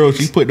where a girl,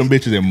 she put them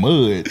bitches in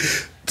mud.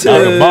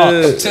 Out of the box.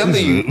 I'm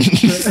telling you.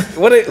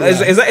 What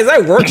is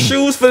that work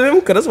shoes for them?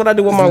 Because that's what I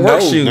do with my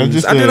work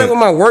shoes. I do that with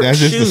my work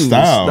shoes. That's just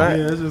the style.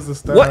 Yeah, it's just a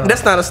style. What?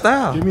 That's not a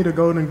style. Give me the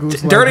golden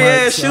goose. Dirty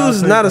ass shoes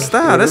is not a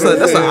style. That's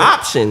an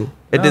option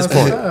at this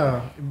point.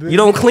 You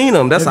don't clean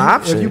them. That's an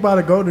option. If you buy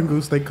the golden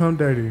goose, they come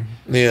dirty.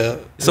 Yeah.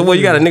 So what?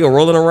 You got a nigga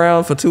rolling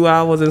around for 2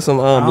 hours in some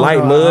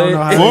light mud,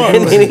 how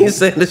and then he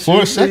said the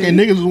For a second,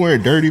 niggas was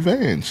wearing dirty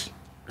Vans.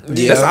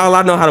 Yeah. That's all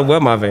I know how to wear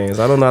my Vans.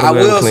 I don't know how to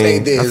wear them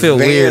clean. I feel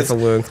weird for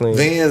wearing clean.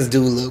 Vans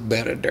do look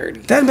better dirty.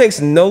 That makes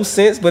no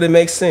sense, but it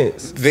makes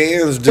sense.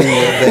 Vans do look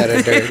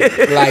better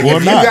dirty. Like,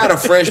 if you got a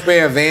fresh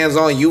pair of Vans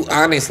on, you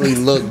honestly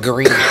look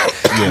green.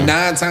 9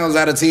 times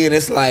out of 10,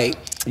 it's like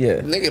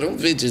Yeah. Nigga, them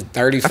bitches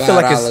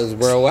 $35,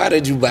 bro. Why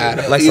did you buy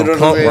them? Like you some know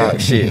punk what I'm rock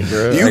shit,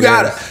 bro. You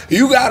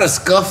gotta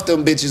scuff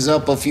them bitches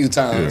up a few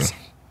times.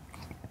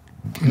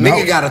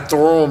 Nigga gotta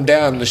throw them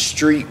down the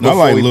street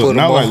before we put them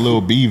not on. like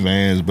little B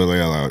Vans, but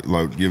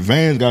like your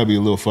Vans gotta be a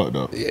little fucked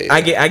up. Yeah.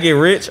 I get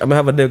rich. I'm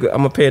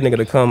gonna pay a nigga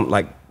to come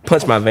like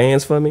punch my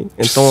Vans for me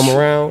and throw them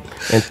around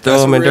and throw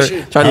them in dirt.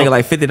 shit. Charge nigga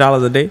like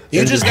 $50 a day.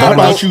 You just How gotta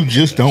about go. you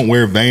just don't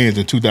wear Vans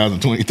in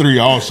 2023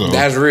 also?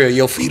 That's real.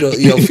 Your feet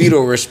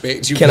will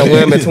respect you. Can I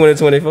wear them in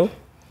 2024?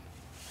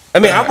 I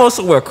mean, I'm supposed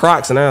to wear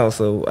Crocs now,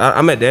 so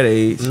I'm at that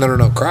age.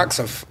 No. Crocs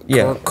are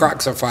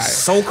Crocs are fire.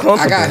 So comfortable.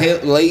 I got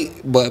hit late,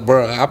 but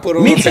bro, I put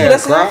on Me a too. pair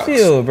That's of how I Crocs.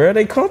 feel, bro.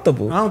 They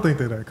comfortable. I don't think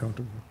they're that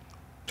comfortable.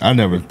 I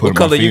never put What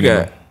color you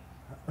got?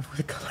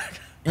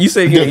 You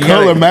say The you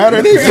color got matter?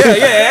 Yeah,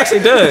 it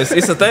actually does.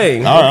 It's a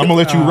thing. All right, I'm gonna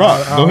let you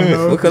rock. I Go don't ahead.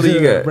 know. What color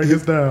you got? Break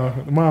this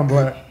down. Mine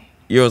black.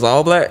 Yours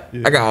all black?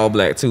 Yeah. I got all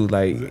black too.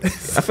 Like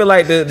I feel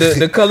like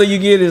the color you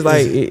get is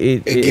like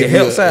it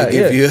helps out.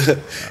 Yeah.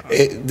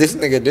 This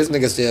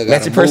nigga still got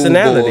That's a your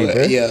personality, mood board.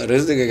 bro. Yeah,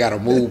 this nigga got a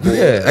mood board.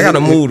 Yeah, I got a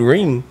mood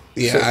ring.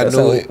 Yeah, So I that's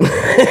knew all. it.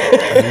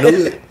 I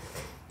knew it.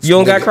 You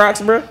don't got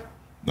Crocs, bro?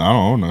 I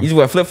don't know. You just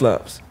wear flip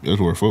flops. That's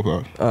where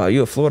football. Oh,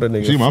 you a Florida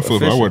nigga? See my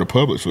football. I wear the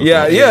public football.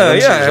 Yeah.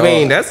 shit's I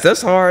mean, hard.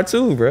 that's hard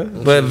too, bro.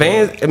 But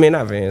Vans, I mean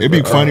not Vans. It'd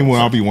be but, funny when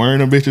I'll be wearing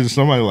them bitches and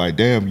somebody like,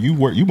 damn, you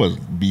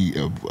must be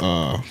a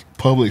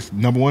Publix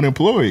 #1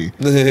 employee.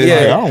 Yeah. Like,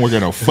 I don't work at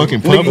no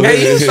fucking Nigga,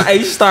 Publix. hey,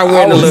 you start I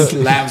wearing the was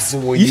little.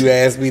 laughing when you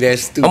asked me that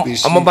stupid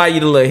shit. I'm gonna buy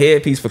you the little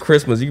headpiece for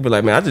Christmas. You can be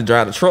like, man, I just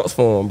drive the trucks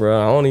for them, bro.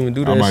 I don't even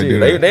do that might shit. do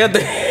They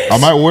that. I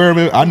might wear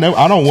them. I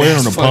don't wear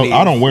them. That's funny.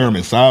 I don't wear them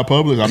inside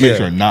Publix. I make Yeah.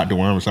 sure not to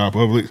wear them inside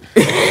Publix.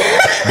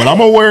 But I'm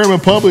gonna wear them in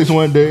Publix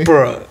one day.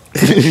 Bruh.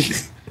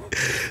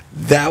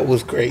 That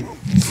was great.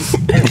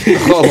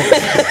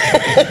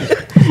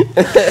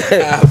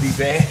 I'll be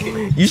back.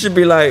 You should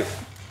be like,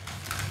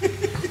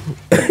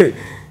 I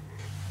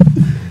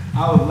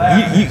was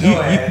laughing at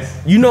your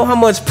ass. you know how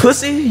much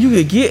pussy you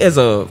could get as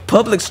a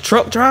Publix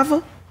truck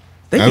driver?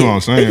 That's what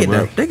I'm saying,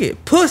 bro. They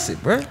get pussy,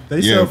 bro. They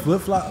Yeah. sell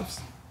flip flops.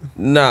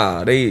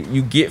 Nah,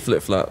 you get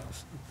flip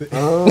flops.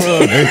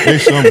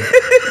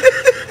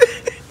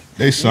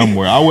 They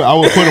somewhere. I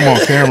would put them on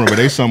camera, but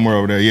they somewhere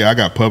over there. Yeah, I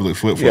got Publix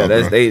flip Yeah, flop.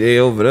 that's they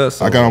over there.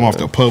 I got them off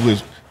the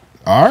Publix.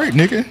 All right,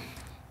 nigga.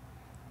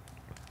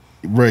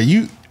 Bro,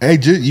 you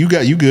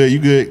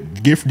good.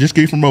 Just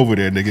get from over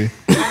there, nigga.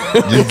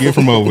 Just get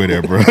from over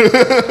there, bro.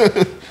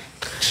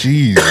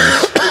 Jesus.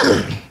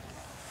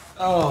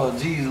 Oh,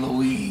 geez,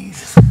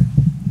 Louise.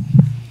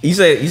 You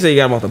say you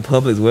got them off the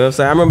Publix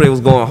website. I remember they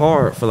was going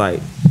hard for like.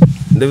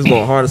 They was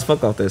going hard as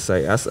fuck off that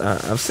site.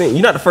 I've seen.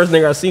 You're not the first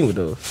nigga I've seen with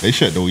those. They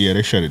shut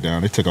it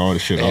down. They took all the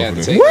shit off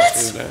of there.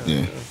 What?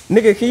 Yeah.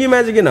 Nigga, can you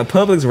imagine getting a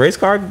Publix race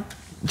car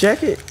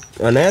jacket,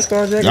 a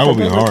NASCAR jacket? That would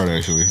be from Publix? hard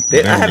actually.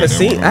 They, But I haven't got that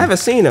seen. one I haven't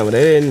seen them.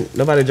 They didn't.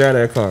 Nobody drive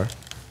that car. on.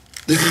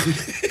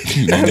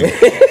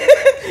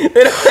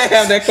 They don't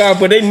have that car,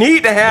 but they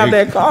need to have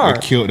that car. They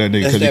killed that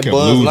nigga That's because he that kept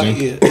Buzz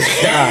losing.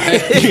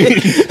 Lightyear.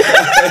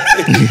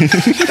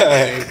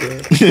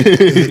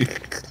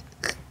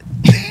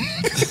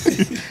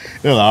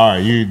 They're like, all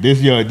right,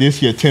 this your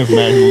 10th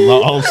match you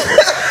lost.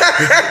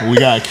 We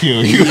gotta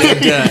kill you.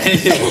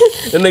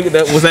 The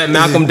nigga was that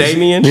Malcolm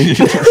Damien.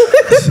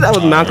 That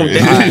was Malcolm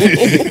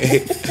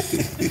Damien.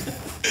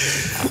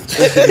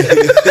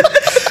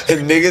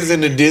 Niggas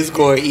in the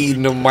Discord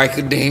eating them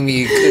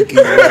macadamia cookies.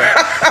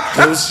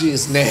 Bro. Those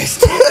shit's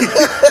nasty.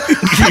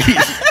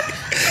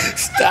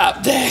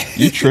 Stop that.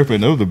 You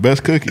tripping? Those are the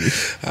best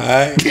cookies. All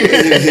right.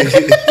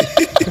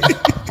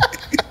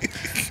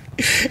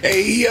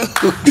 Hey, yo.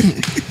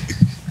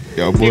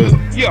 Yo, boy.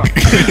 Yeah.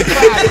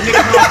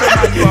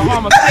 You a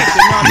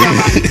homosexual.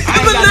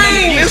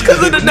 It's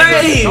because of the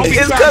name.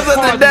 It's because of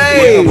the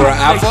name. Bro,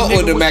 I fuck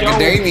with the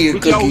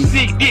macadamia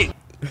cookies.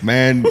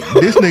 Man,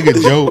 this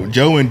nigga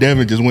Joe and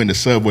Devin just went to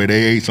Subway.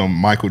 They ate some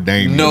Michael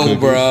Damien. No, cookies.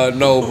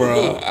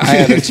 bro. I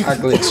had a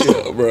chocolate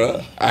chip, bro.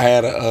 I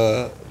had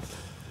a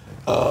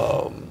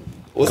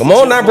Come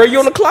on now, bro. You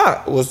on the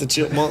clock. What's the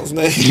chipmunk's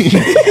name?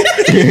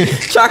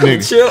 Chocolate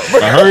Nigga. chip, bro.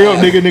 Hurry up,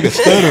 nigga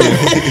stuttering.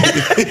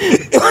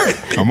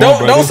 Come on,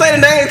 bro. Don't say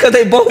the name because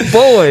they both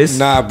boys.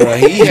 Nah, bro.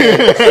 He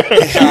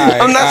had.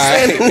 I'm not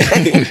saying the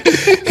name.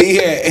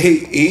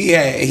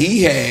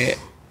 He had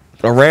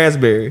A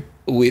raspberry.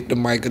 with the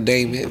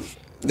macadamia.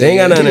 They ain't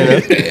got nothing in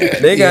there.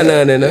 They ain't got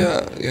nothing in there.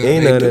 Yeah,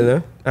 Ain't they nothing do. in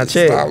there. I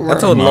checked. Stop I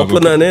told them don't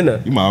put nothing in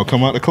there. You might well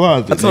come out the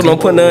closet. I told them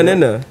don't put nothing in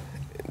there.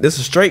 This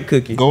is a straight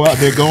cookie. Go out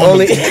there, go on.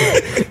 Only,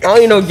 I don't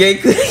even know gay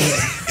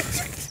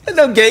cookies.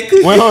 No gay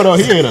cookies. Wait, hold on.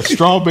 He had a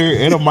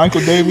strawberry and a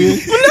Michael Damien.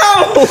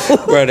 No.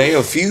 Bro, they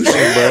a fusion,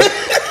 bro.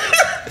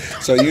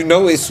 So you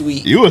know it's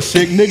sweet. You a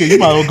sick nigga. You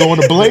might well go on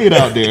the blade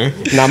out there.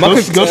 Nah, my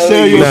cookies. Go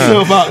sell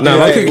yourself out there.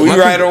 my Hey, cookies. we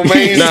right on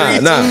Main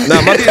Street.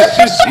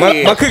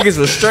 My cookies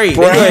were straight. They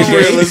Brown wasn't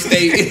real gay.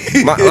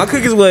 estate. My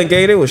cookies wasn't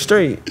gay. They were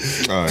straight.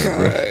 All right,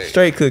 bro.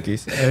 Straight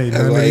cookies. Hey,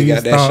 That's none why of you these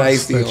got that thoughts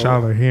shiesty that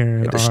on. y'all are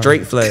hearing The are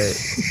straight flag.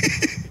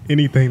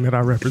 anything that I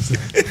represent.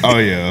 Oh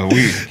yeah,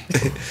 we.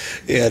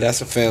 Yeah,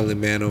 that's a family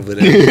man over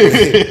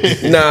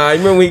there. Nah, you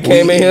remember when he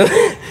came in here?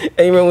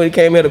 Hey, you remember when he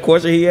came here? The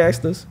question he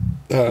asked us.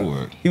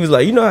 What? He was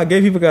like, you know how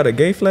gay people got a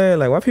gay flag?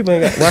 Like, why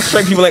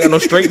straight people ain't got no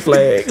straight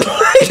flag?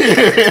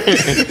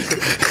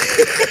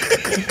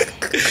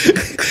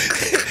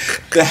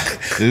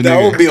 That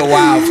would be a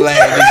wild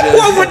flag.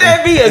 What would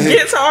that be? A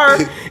guitar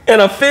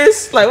and a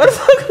fist? Like, what the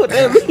fuck would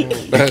that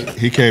be?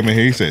 He came in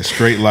here. He said,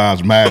 "Straight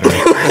lives matter."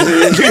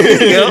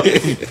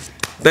 Yep.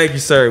 Thank you,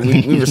 sir.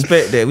 We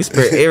respect that. We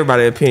respect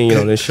everybody's opinion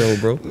on this show,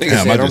 bro.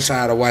 Nigga said, I'm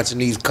tired of watching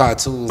these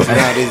cartoons and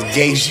all this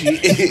gay shit.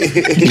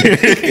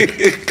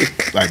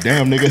 Like,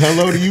 damn, nigga,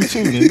 hello to you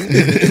too, nigga.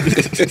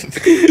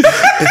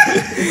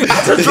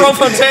 I just drove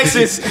from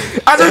Texas.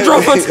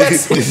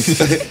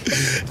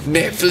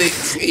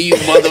 Netflix, you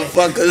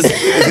motherfuckers.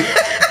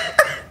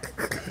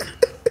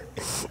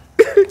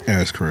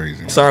 That's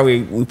crazy.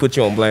 Sorry we put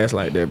you on blast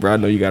like that, bro. I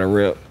know you got a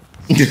rep.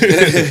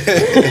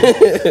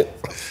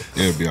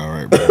 It'll be all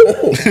right, bro.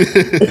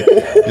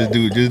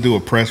 just do a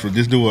press.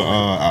 Just do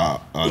a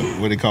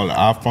what they call it,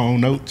 iPhone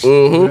notes.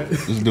 Mm-hmm.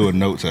 Just do a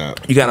notes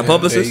app. You got a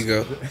publicist? There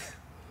you go.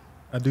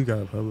 I do got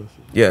a publicist.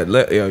 Yeah,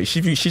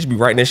 she should be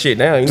writing that shit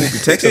down. You need to be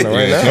texting her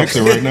right now. Text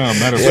her right now.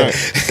 Matter of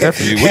fact,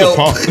 Definitely.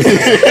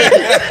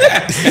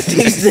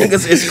 These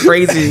niggas is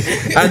crazy.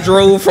 I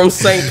drove from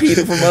St.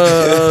 Peter from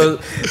where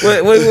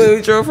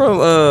we drove from?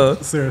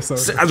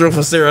 Sarasota. I drove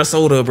from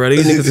Sarasota, bro.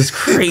 These niggas is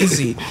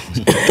crazy.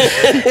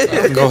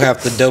 I'm gonna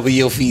have to double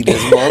your fee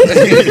this month.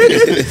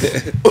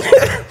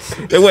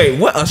 Wait,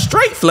 what? A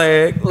straight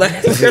flag?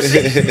 Like, did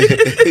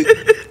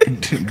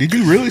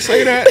you really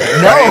say that?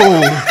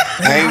 No.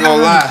 I ain't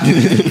gonna lie.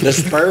 The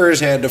Spurs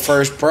had the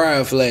first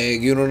pride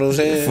flag. You know what I'm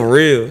saying? For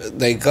real.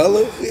 They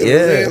color. You know what I'm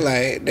saying?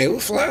 Like they were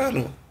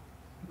flying them.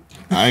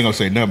 I ain't gonna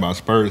say nothing about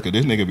Spurs because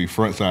this nigga be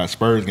front side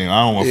Spurs game.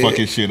 I don't want to fuck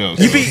his shit up.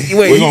 So Wait,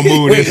 we're gonna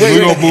move this.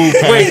 We're gonna move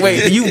past.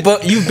 Wait. You've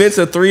been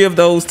to 3 of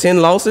those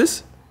 10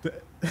 losses?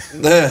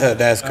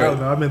 That's I don't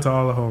crazy. know. I've been to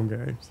all the home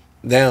games.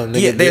 Damn,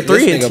 nigga. Yeah, they're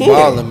this 3 and nigga 10.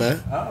 balling,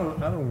 man. I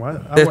don't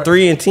want. They're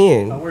 3 and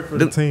 10. I work for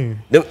the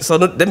team. So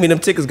that mean them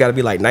tickets got to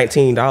be like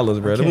 $19,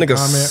 bro. Them Can't niggas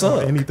comment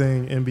suck. on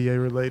anything NBA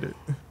related.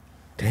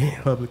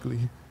 Damn.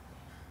 Publicly.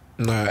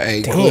 Nah,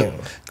 hey, Damn.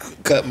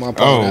 cut my part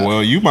Oh out.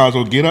 well, you might as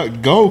well get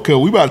up, go, cause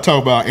we about to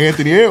talk about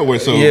Anthony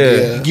Edwards. So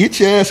Yeah. get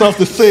your ass off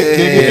the set,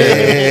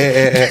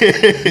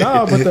 nigga.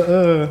 No,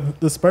 but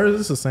the Spurs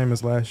is the same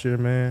as last year,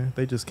 man.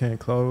 They just can't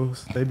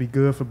close. They be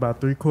good for about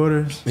 3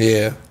 quarters.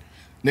 Yeah.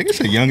 Nigga, it's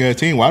a young ass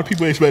team. Why do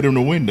people expect them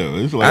to win though?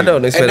 It's like, I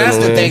don't expect And that's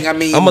them to the win. thing, I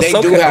mean, I'm a they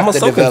Soaking, do have I'm a to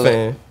Soaking develop.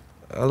 fan.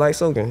 I like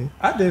Soaking.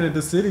 I did it.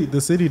 The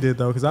city did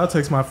though, because I'll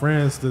text my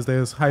friends that they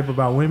was hype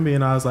about Wemby,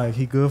 and I was like,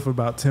 he good for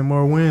about 10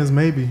 more wins,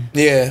 maybe.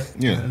 Yeah.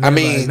 Yeah. And I they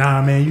was mean, like,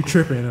 nah, man, you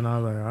tripping, and I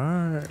was like,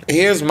 all right.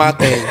 here's my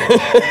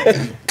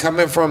thing.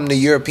 Coming from the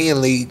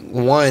European League,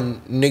 one,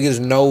 niggas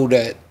know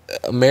that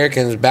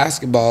Americans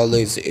basketball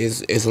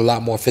is a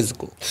lot more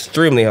physical.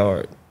 Extremely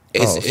hard.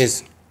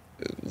 It's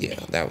yeah,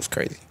 that was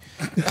crazy.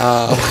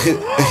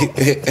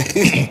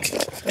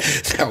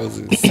 That was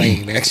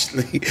insane,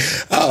 actually.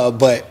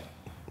 But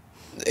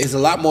it's a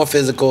lot more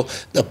physical.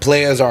 The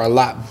players are a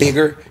lot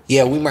bigger.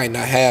 Yeah, we might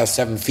not have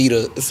 7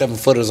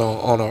 footers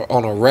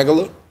on a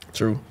regular,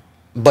 True.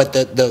 but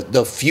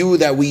the few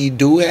that we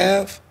do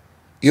have,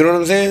 you know what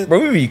I'm saying? Bro,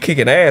 we be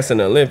kicking ass in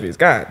the Olympics.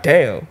 God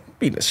damn.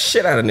 Beating the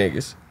shit out of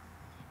niggas.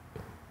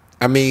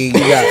 I mean, you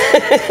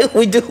got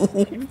We do.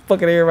 We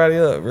fucking everybody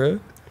up, bro.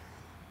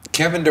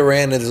 Kevin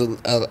Durant is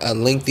a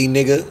lengthy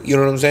nigga. You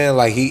know what I'm saying?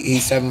 Like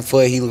he's 7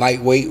 foot. He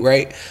lightweight,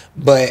 right?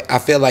 But I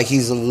feel like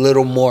he's a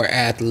little more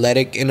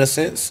athletic in a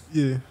sense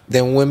Yeah.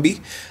 than Wemby.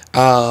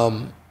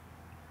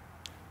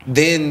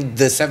 Then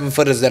the 7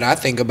 footers that I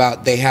think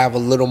about, they have a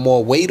little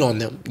more weight on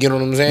them. You know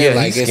what I'm saying? Yeah,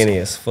 like he's skinny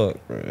as fuck,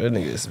 bro. That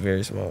nigga is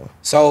very small.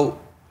 So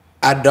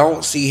I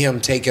don't see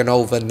him taking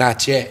over.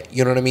 Not yet.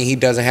 You know what I mean? He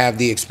doesn't have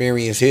the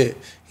experience here.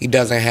 He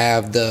doesn't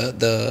have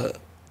the.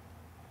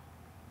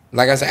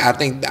 Like I said, I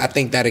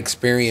think that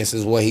experience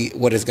is what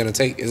it's gonna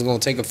take. It's gonna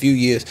take a few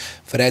years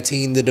for that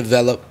team to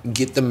develop,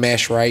 get the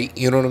mesh right.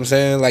 You know what I'm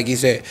saying? Like you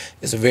said,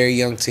 it's a very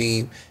young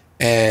team,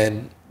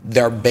 and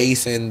they're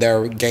basing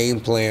their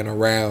game plan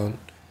around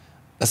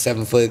a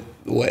 7 foot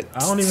I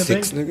don't even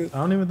six think nigga. I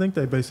don't even think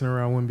they basing it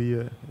around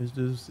Wemby yet.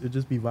 It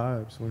just be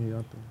vibes when he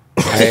out there.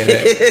 Hey,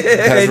 It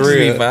that's just be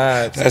real.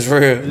 vibes. That's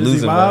real. Is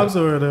Losing he vibes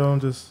or they don't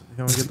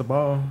get the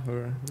ball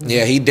or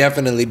Yeah, he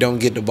definitely don't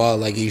get the ball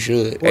like he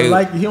should. Or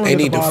like he don't They get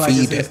the need to ball like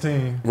feed it's his it.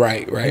 team.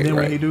 Right, And then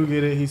when he right. do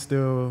get it, he's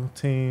still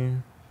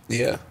team.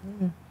 Yeah.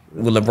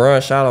 When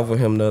LeBron shot off with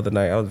him the other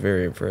night, I was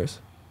very impressed.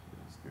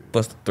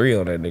 Bust a 3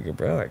 on that nigga,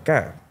 bro. Like,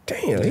 God damn,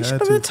 he had should have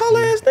to. been a tall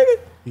ass nigga.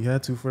 He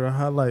had to for the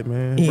highlight,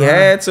 man. He Brian,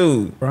 had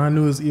to. Brian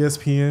knew his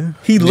ESPN.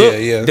 He looked.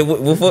 yeah.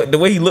 The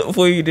way he looked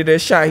before he did that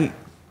shot, he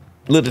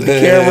looked at the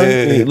camera,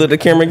 and he looked at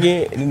the camera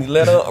again, and then he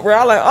let up. Bro, I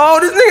was like, oh,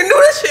 this nigga knew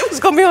that shit was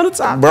gonna be on the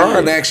top.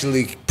 Bron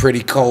actually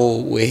pretty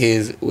cold with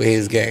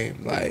his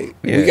game. Like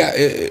we Yeah. got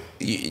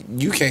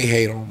you can't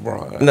hate on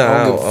Bron. Nah,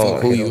 I don't give a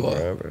fuck who hate you on are.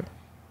 Bron, bro.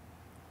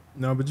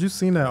 No, but you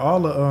seen that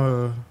all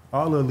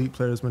all the elite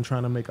players been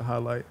trying to make a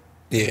highlight.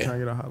 Yeah. Trying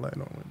to get a highlight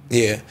on it.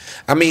 Yeah.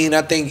 I mean,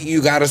 I think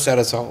you got to set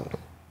a tone.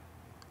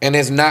 And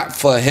it's not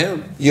for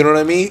him. You know what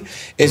I mean?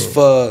 It's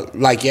for,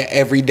 like, your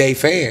everyday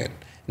fan.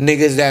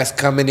 Niggas that's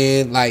coming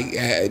in, like,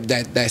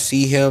 that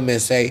see him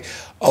and say,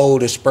 oh,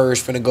 the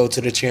Spurs finna go to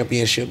the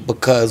championship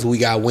because we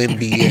got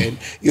Wemby. And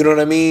you know what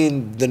I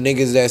mean? The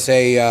niggas that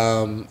say,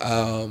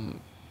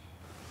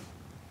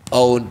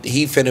 oh,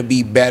 he finna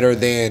be better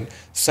than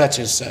such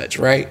and such,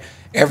 right?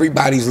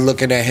 Everybody's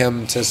looking at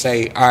him to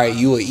say, all right,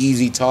 you an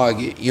easy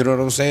target. You know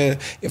what I'm saying?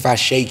 If I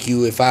shake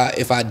you, if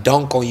I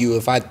dunk on you,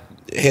 if I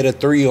hit a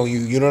three on you,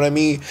 you know what I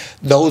mean?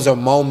 Those are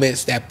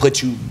moments that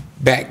put you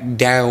back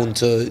down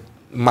to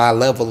my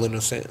level in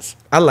a sense.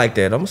 I like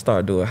that. I'm gonna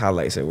start doing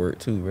highlights at work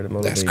too,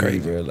 bro. That's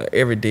crazy, bro. Like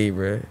every day,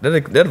 bro.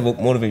 That'll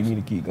motivate me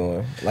to keep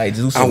going. Like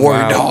do some I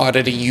worked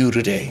harder than you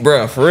today,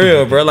 bro. For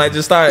real, bro. Like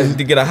just start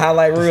to get a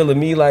highlight reel of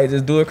me, like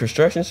just doing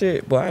construction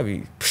shit. Boy, I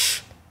be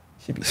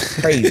should be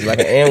crazy, like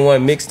an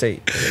N1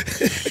 mixtape.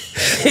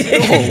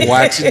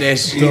 Watching that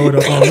shit. Throw it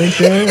up on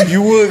LinkedIn.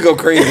 You would go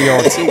crazy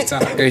on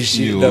TikTok and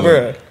shit, though.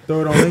 Bro.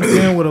 Throw it on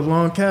LinkedIn with a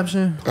long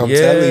caption. I'm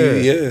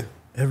telling you, yeah.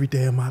 Every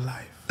day of my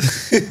life.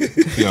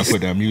 You gotta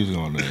put that music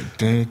on there.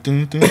 Dun,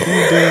 dun, dun, dun,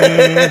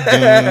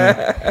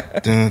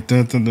 dun,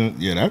 dun, dun, dun.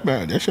 Yeah,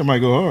 that shit might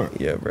go hard.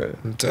 Yeah, bro.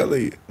 I'm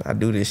telling you. I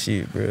do this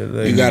shit, bro.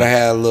 Like, You gotta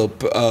have a little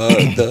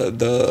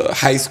the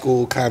high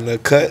school kind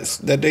of cuts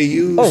that they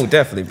use. Oh,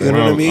 definitely, bro. You know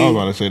what I I was mean?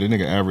 about to say the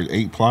nigga average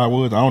 8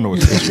 plywoods. I don't know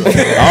what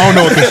construction. I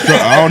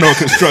don't know what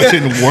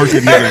construction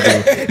working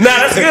niggas do. Nah,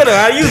 that's good though.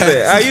 I use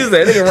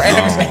that. Nigga,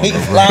 average 8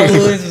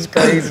 flywoods is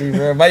crazy,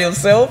 bro. By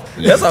yourself?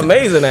 That's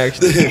amazing,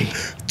 actually.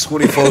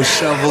 24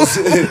 shovels,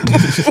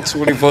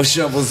 24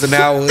 shovels an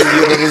hour. You know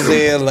what I'm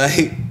saying?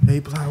 Like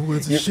 8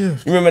 plywoods a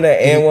shift. You remember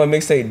that N1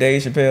 mixtape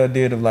Dave Chappelle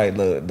did of like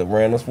the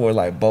random sport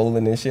like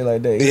bowling and shit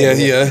like that? Yeah,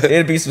 yeah.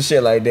 It'd be some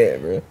shit like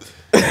that, bro.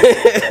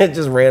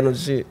 Just random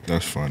shit.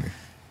 That's funny.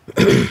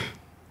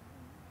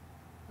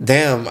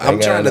 damn, I'm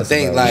trying to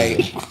think. Like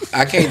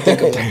I can't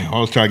think of. Damn, I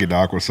was trying to get the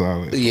awkward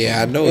silence.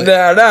 Yeah, I know it.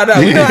 Nah.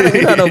 We know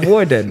how to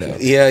avoid that now.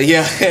 Yeah.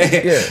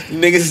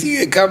 Niggas see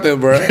it coming,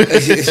 bro.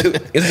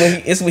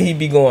 It's when he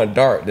be going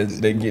dark that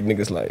they get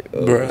niggas like,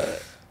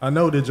 Bruh. I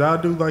know. Did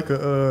y'all do like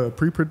a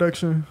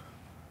pre-production?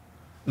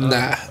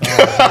 Nah.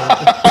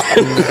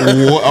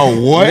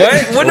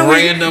 What? What do we?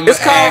 Random It's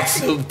called.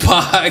 acts of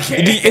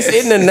podcast. It's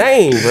in the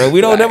name, bro.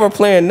 We don't never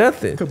plan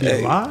nothing. Could be a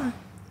lie.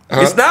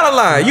 It's not a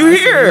lie. You Yeah,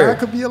 here? it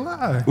could be a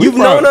lie. You've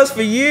known us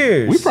for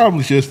years. We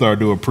probably should start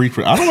doing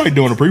I don't like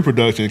doing a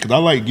pre-production because I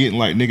like getting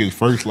like niggas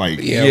first like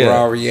Yeah,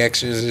 raw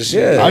reactions and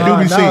shit. Yeah. I do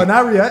be seeing.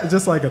 not react.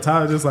 Just like a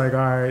time. Just like all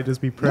right.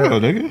 Just be prepped.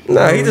 No, nigga.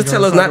 Nah, he just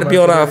tell us not to be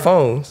on our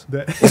phones.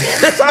 That-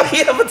 That's all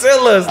he ever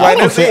tell us. I Like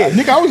don't that's say, it.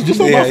 nigga, I was just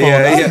on my phone. Yeah,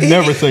 I yeah. would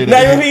never say Nah,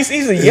 that. he used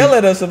to yell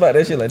at us about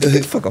that shit. Like,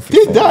 "Nigga, fuck off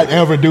your Did phone." not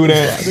ever do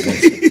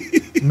that.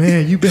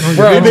 Man, you been on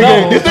Bro, your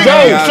Joe, This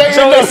nigga ain't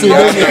saying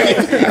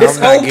nothing. It's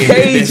I'm not okay,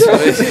 getting this Joe.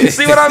 one.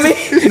 See what I mean?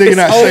 This nigga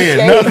not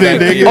saying nothing,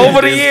 nigga.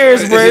 Over the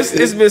years, bro,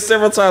 it's been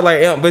several times.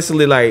 Like,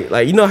 basically, like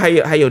you know how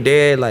your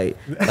dad like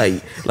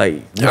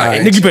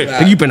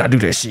nigga, you better not do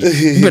that shit.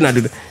 You better not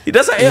do that.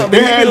 That's how Amp.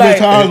 There He has be been like,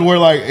 times where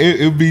like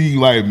it'd be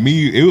like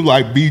me, it would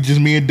like be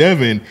just me and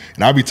Devin,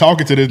 and I'd be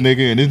talking to this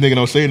nigga, and this nigga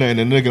don't say nothing,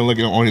 and the nigga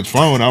looking on his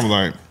phone. I'm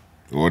like,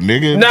 well,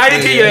 nigga, nah,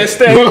 he give you that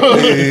step.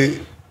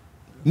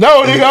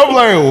 no, nigga. I'm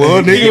like,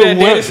 well, Give you that nigga,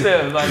 daddy what?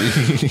 step. Like,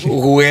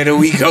 Where do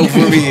we go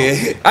from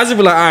here? I just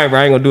be like, all right, bro,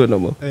 I ain't gonna do it no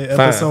more. Hey, Fine,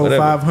 episode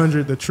whatever.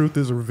 500, the truth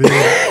is revealed.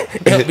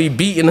 Amp be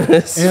beating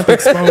us. Amp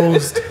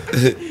exposed.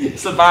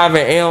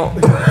 Surviving Amp.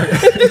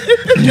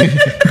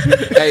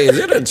 Hey, is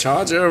it a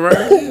charger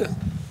around here?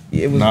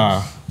 Yeah, it was,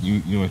 Nah,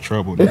 you in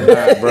trouble,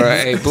 nigga. Nah, bro.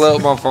 Hey,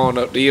 plug my phone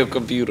up to your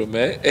computer,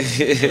 man.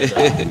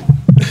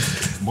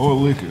 More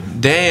liquor.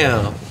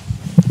 Damn.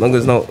 long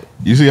as no.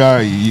 You see how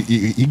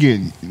you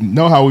get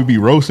know how we be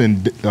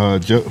roasting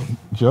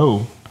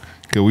Joe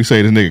because we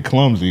say this nigga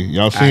clumsy.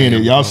 Y'all seeing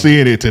it? Y'all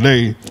seeing it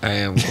today? I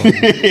am.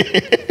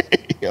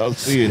 Y'all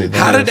seeing it?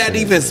 How did that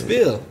even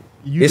spill?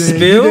 You It didn't,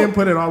 spilled? you didn't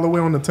put it all the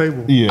way on the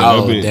table. Yeah,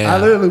 Oh, that bitch. damn. I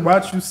literally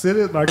watched you sit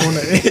it like on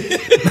the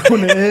edge,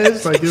 on the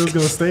edge, like it was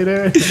gonna stay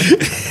there.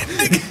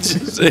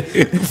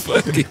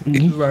 Fucking.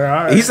 He's like, all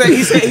right. He said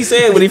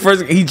when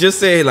he just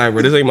said like,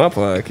 bro, this ain't my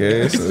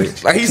podcast.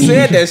 So, like he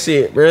said that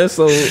shit, bro.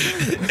 So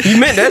he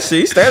meant that shit.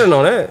 He's standing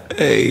on that.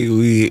 Hey,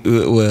 we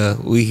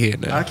here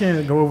now. I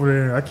can't go over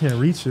there. I can't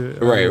reach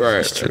it. Right.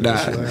 Nah.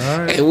 Like, all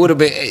right. It would have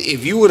been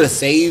if you would have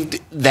saved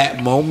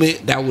that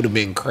moment. That would have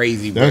been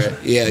crazy, bro.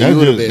 That's, Yeah, that's you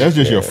would have just, been. that's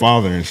just your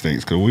father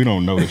instincts because we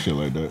don't know this shit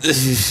like that. We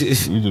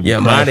just be Yeah,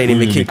 mine crashing- ain't we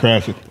even just be kick-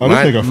 crashing. Oh,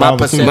 my- this nigga my father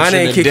too. perception- Mine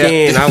ain't of kick depth.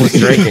 in. I was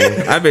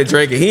drinking. I've been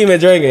drinking. He been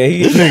drinking.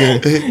 He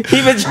been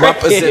drinking. My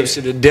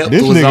perception of depth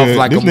This was off nigga,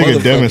 like a this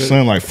nigga Devin's motherfucker.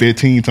 son like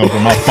 15 talking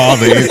about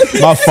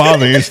my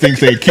father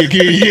instincts ain't kick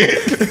in yet.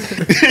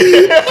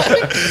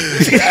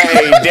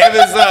 Hey,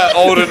 Devin's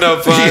old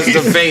enough for us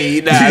to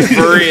fade. Nah,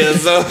 for real.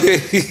 So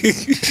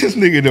This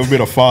nigga done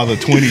been a father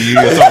 20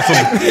 years.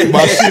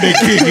 My shit ain't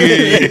kick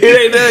in. It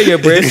ain't done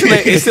yet, bro.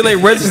 It still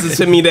ain't registered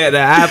to me that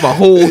I have a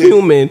whole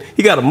human.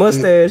 He got a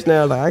mustache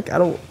now. Like I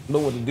don't know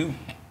what to do.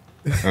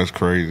 That's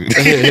crazy.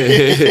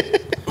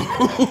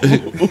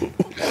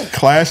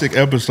 Classic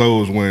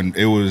episodes when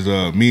it was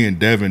me and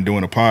Devin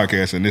doing a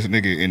podcast and this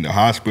nigga in the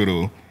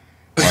hospital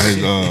while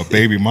his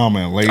baby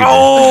mama in labor.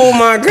 Oh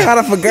my god,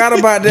 I forgot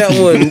about that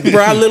one,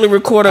 bro. I literally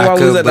recorded while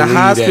I was at the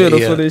hospital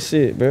for this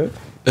shit, bro.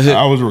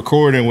 I was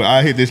recording when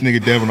I hit this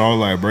nigga Devin. I was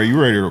like, bro,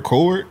 you ready to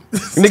record?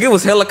 Nigga, it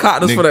was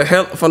helicopters from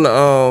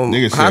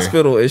the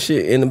hospital and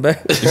shit in the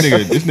back.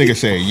 This nigga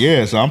said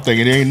yeah, so I'm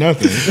thinking it ain't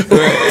nothing. So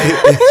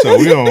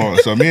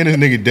me and this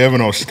nigga Devin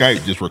on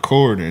Skype just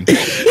recording,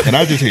 and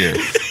I just hear.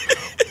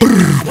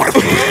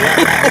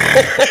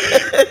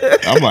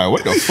 I'm like,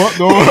 what the fuck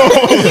going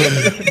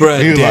on? bro,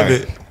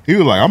 He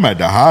was like, I'm at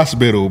the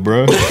hospital,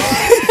 bro.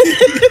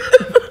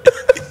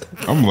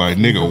 I'm like,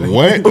 nigga,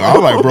 what? I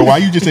was like, bro, why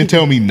you just didn't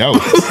tell me no? He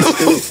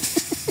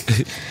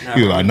was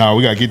like, nah,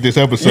 we gotta get this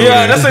episode.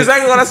 Yeah, that's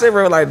exactly what I said,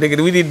 bro. Like,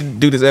 nigga, we need to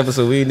do this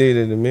episode. We need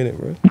it in a minute,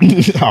 bro. I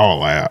was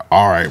like,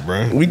 all right,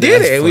 bro. We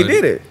did it. We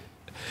did it.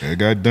 It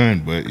got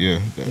done, but yeah.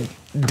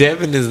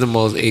 Devin is the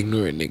most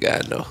ignorant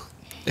nigga I know,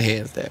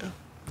 hands down.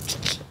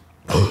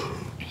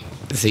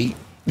 See.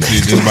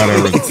 Just about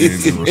a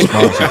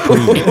response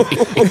improvement.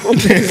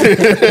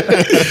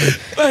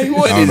 Like,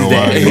 what I don't know is why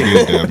that? he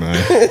did that, man.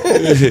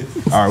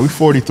 All right, we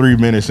 43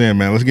 minutes in,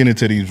 man. Let's get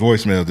into these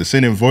voicemails. To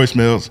send in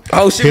voicemails.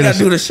 Oh shit, we gotta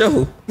do the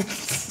show.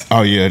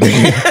 Oh yeah,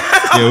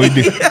 yeah, we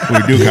do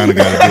kind of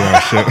gotta do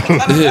our show.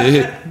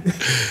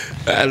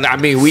 I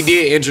mean, we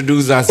did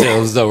introduce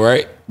ourselves though,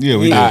 right? Yeah,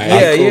 we did.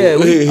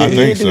 Yeah, I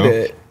think so.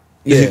 That.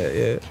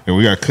 Yeah. And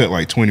we got cut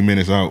like 20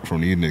 minutes out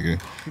from these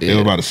nigga. They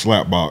were about to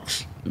slap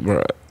box.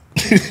 Bro.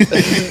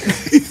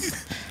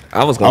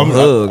 I was gonna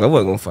hug. I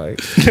wasn't gonna fight.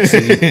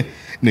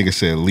 Nigga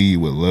said lead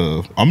with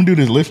love. I'm gonna do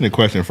this listening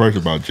question first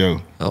about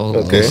Joe. Oh,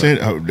 okay.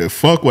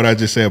 Fuck what I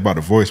just said about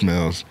the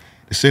voicemails.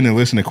 The send and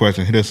listening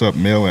question, hit us up,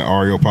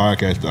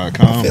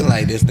 mail@ariopodcast.com. I feel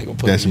like this nigga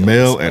put That's me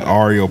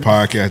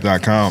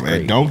mail@ariopodcast.com.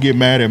 And don't get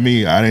mad at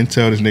me. I didn't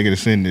tell this nigga to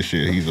send this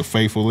shit. He's a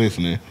faithful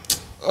listener.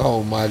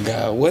 Oh my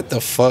god, what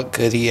the fuck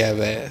could he have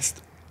asked?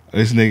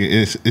 This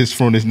nigga it's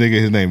from this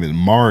nigga. His name is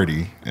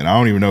Marty, and I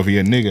don't even know if he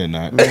a nigga or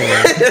not.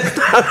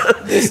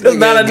 This That's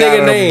not a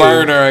nigga name.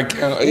 Burner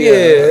account.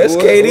 Yeah, that's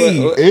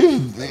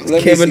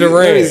KD. Kevin Durant.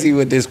 Let me see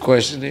what this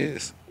question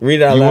is.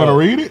 Read it out You loud. want to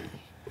read it?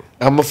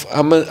 I'm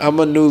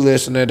a new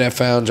listener that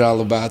found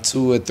y'all about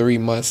 2 or 3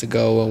 months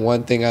ago, and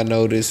one thing I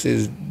noticed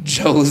is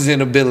Joe's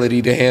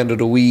inability to handle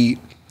the weed.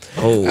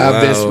 Oh,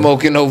 I've been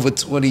smoking over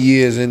 20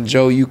 years, and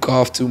Joe, you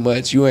cough too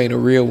much. You ain't a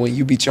real one.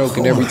 You be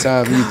choking every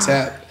time you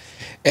tap.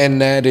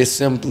 And that is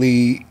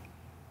simply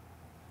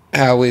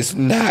how it's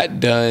not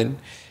done.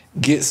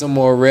 Get some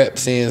more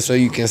reps in so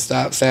you can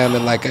stop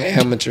sounding like an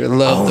amateur.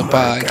 Love the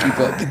pod. Keep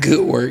up the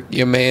good work.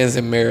 Your man's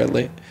in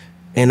Maryland.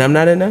 And I'm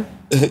not in there?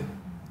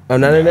 I'm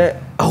not in that?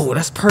 Oh,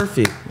 that's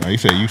perfect. Now, you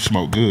said you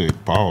smoke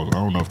good. Pause. I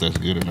don't know if that's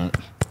good or not.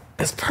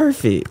 That's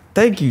perfect.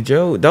 Thank you,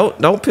 Joe.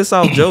 Don't piss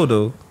off Joe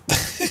though.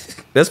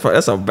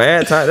 That's a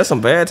bad time. That's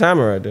some bad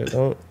timing right there.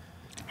 Don't.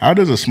 How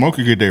does a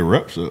smoker get their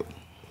reps up?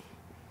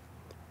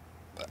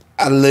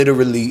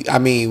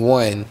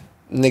 one,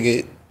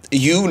 nigga,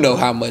 you know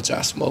how much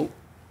I smoke,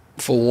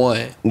 for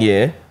one.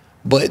 Yeah.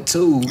 But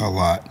two, A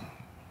lot.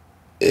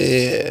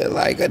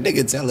 like a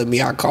nigga telling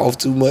me I cough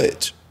too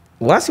much.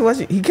 Watch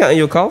he counting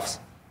your coughs?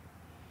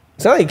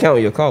 Sound like he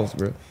counting your coughs,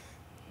 bro.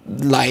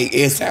 Like,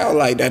 it sound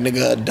like that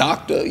nigga a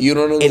doctor. You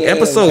know what I'm In saying?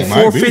 episode Like,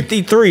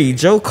 453,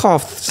 Joe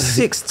coughed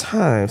 6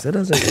 times. That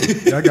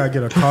doesn't. I gotta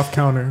get a cough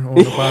counter on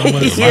the bottom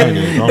of the Yeah,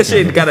 that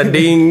shit got a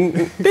ding,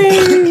 ding,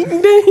 ding.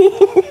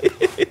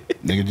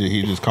 Nigga,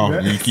 he just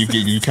coughed.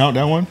 You count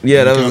that one? Yeah,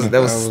 You that count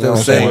was it? still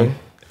saying.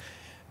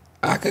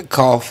 I could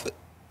cough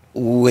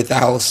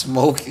without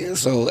smoking.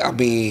 So, I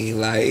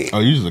mean, like, Oh,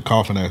 you just a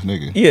coughing ass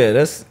nigga.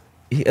 Yeah,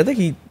 I think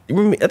he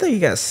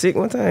got sick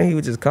one time. He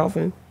was just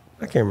coughing.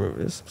 I can't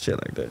remember this shit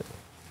like that.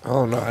 I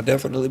don't know. I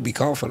definitely be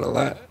coughing a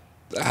lot.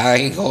 I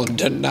ain't gonna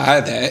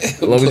deny that.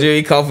 As long as you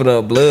ain't coughing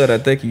up blood, I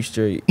think you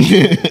straight.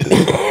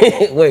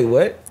 Wait,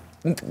 what?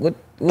 What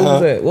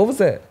was that? What was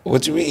that?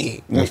 What you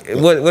mean?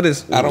 What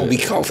is? I don't be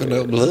coughing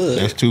up blood.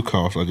 That's 2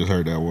 coughs. I just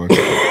heard that one.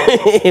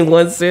 in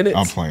one sentence.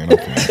 I'm playing.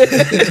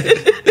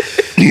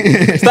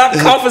 Stop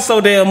coughing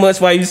so damn much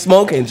while you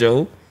smoking,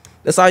 Joe.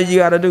 That's all you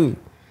gotta do.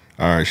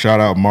 All right, shout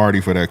out Marty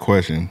for that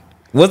question.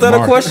 Was that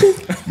a question?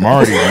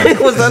 Marty, man.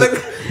 Was that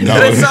a? No,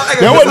 They sound like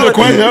that wasn't a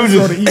question. That was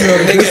Go to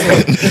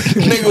just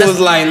email. Nigga was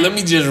like, let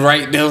me just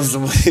write them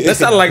some. That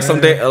sounded like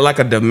like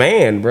a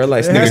demand, bro.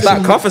 Like, nigga,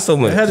 stop coughing so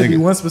much. It had to be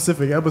one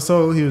specific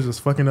episode. He was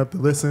just fucking up to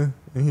listen,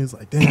 and he was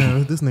like,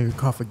 "Damn, this nigga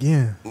cough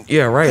again."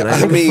 Yeah, right.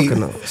 Like, I mean,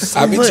 fucking up so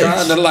I be much.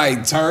 trying to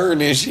like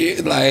turn and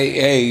shit. Like,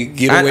 hey,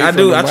 get away I from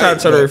do. the I try to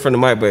mic, turn but away from the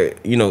mic,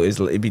 but you know,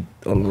 it be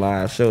on the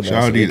live show.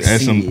 shout out these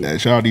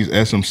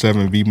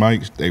SM7V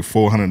mics. They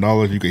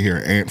 $400. You can hear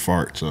an ant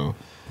fart. So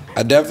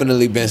I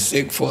definitely been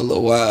sick for a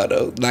little while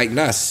though. Like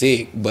not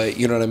sick, but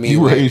you know what I mean.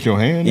 you Like, raised your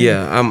hand. Nigga?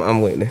 Yeah,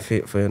 I'm waiting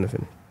for him to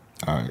finish.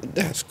 All right.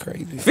 that's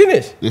crazy.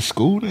 Finish. This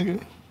school,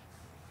 nigga.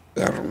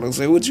 I don't know.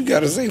 Say what you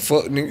gotta say,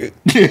 fuck nigga.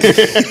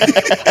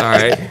 All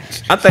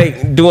right. I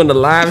think doing the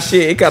live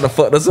shit, it kind of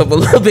fucked us up a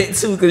little bit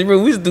too, because we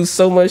used to do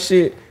so much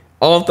shit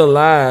off the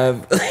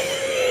live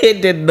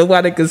that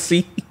nobody could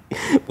see.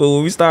 But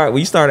when we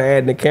started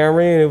adding the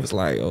camera in, it was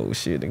like, oh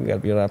shit, we gotta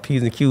be on our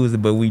P's and Q's,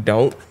 but we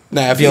don't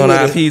Nah, if be you on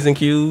our would've- P's and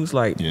Q's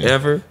like Yeah.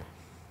 ever.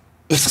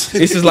 It's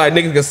just like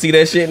niggas can see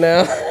that shit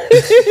now.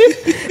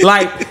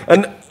 like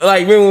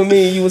remember when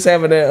me and you was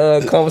having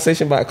that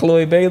conversation about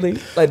Chloe Bailey,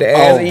 like the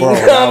ass eating bro,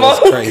 that combo? was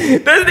crazy.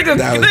 That nigga,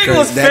 That was nigga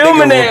was crazy. That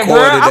filming nigga that, bro.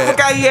 recorded I that.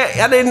 forgot.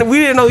 We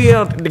didn't know he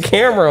had the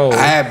camera on. I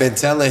had been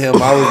telling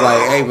him, I was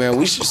like, hey man,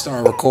 we should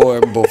start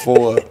recording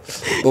before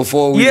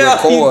we Yeah,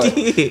 record.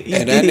 he did. He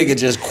And that did. nigga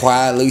just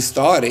quietly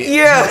started.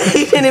 Yeah,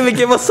 he didn't even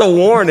give us a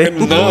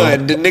warning.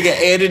 None. The nigga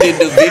edited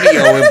the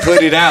video and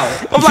put it out.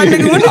 I'm like,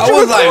 nigga, when did I you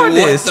was record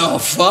like, this? what the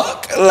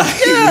fuck? Like,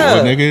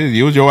 Well, nigga,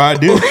 it was your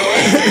idea.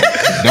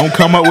 Don't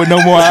come up with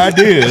no more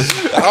ideas.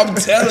 I'm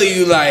telling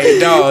you, like,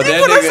 dog, He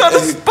put us on the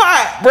that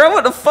spot, bro.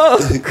 What the fuck?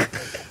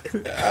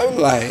 nigga, I'm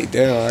like,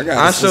 damn, I got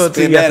I'll to show it to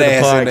suspend you that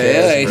after ass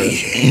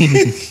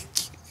the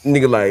in the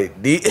podcast, Nigga,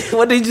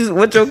 like,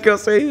 what your girl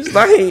say? He was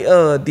like,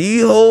 do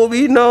you hold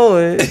me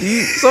knowing?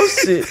 Some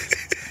shit.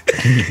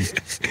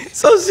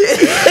 Some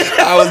shit.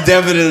 I was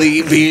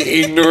definitely being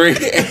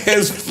ignorant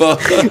as fuck.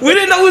 We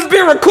didn't know it was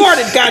being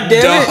recorded,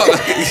 goddammit. Dog.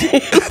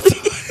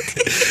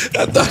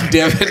 I thought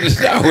Devin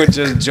and I were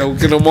just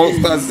joking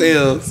amongst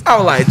ourselves. I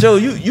was like, Joe,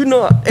 you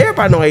know,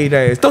 everybody know 8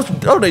 days.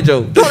 Don't they,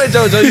 Joe? Don't they,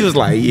 Joe? Joe, he was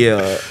like,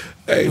 yeah.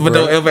 Hey, But bro.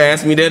 don't ever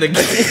ask me that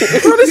again.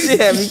 Bro, this shit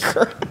had me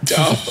crying.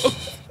 Dog,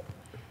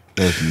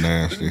 That's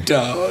nasty.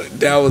 dog,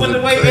 that was But a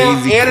the way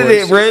crazy they edited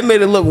it, question. bro, it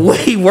made it look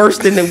way worse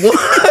than it was.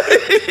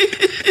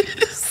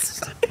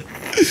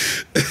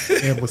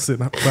 And was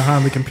sitting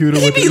behind the computer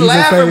He with the be evil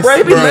laughing, face. bro.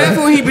 He be Bruh.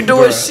 laughing when he be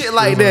doing Bruh. shit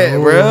like that,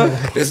 bro.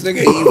 This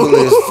nigga evil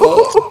as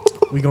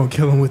fuck. We gonna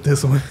kill him with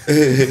this one.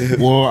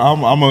 Well,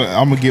 I'm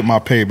gonna get my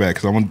payback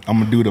because I'm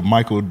gonna do the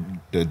Michael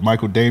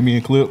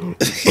Damian clip. I'm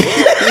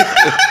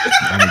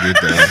gonna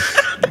get that.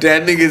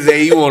 That nigga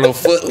say he want a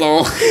foot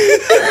long.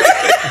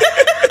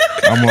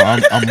 I'm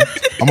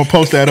gonna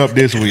post that up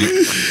this week.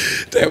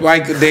 That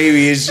Michael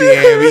Davies shit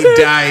had me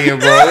dying,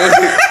 bro.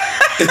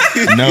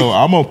 No,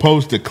 I'm gonna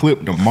post the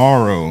clip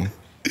tomorrow.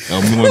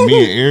 When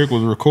me and Eric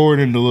was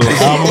recording the little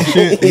album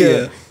shit,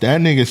 Yeah. that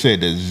nigga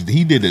said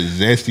he did the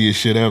zestiest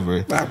shit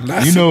ever. I'm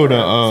not You know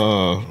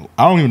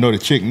I don't even know the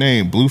chick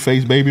name,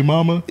 Blueface Baby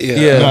Mama. Yeah. Yeah.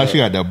 You know how she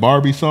got that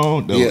Barbie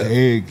song, the Yeah.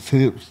 eggs,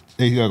 hips,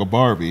 they got a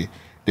Barbie.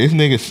 This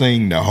nigga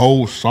sang the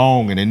whole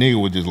song, and the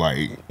nigga was just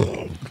like,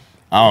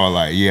 I was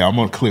like, yeah, I'm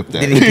gonna clip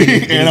that,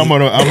 and I'm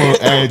gonna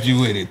add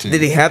you in it too.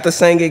 Did he have to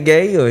sing it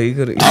gay or he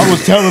could have? I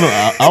was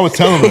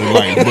telling him,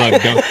 like, bro,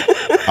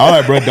 I was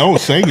like, bro, don't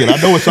sing it. I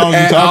know what song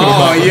you talking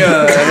about.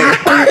 Yeah.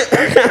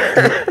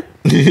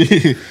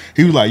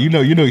 He was like, he was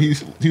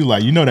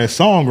like, you know that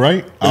song,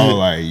 right? I was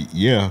like,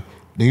 yeah.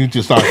 Then he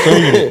just started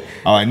singing it.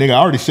 I was like, nigga, I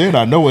already said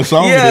I know what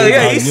song it is. Yeah, You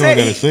he don't said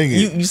gotta sing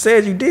it. You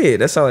said you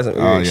did. That sounds like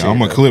some Oh Eric yeah, shit. I'm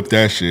gonna though. clip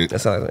that shit. That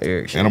sounds like some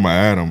Eric shit. And I'm gonna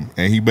add him,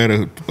 and he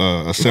better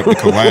accept the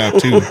collab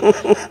too.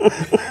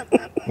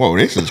 Whoa,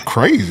 this is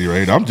crazy,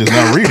 right? I'm just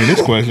not reading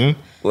this question.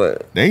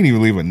 What? They ain't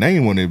even leave a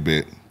name on that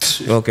bit.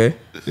 Okay.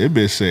 That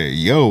bitch said,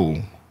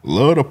 "Yo,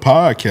 love the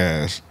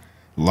podcast,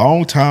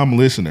 long time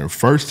listener,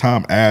 first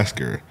time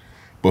asker.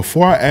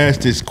 Before I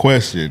ask this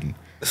question,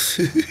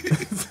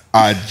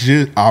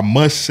 I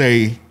must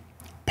say,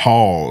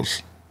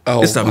 pause.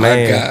 Oh It's a my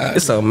man. God.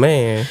 It's a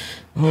man.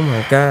 Oh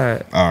my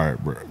God. All right,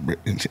 bro.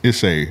 It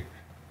say,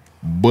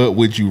 but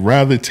would you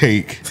rather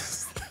take?"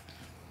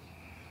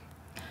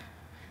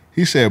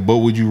 He said, "But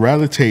would you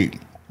rather take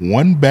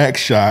one back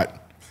shot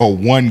or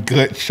one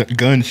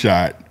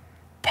gunshot?"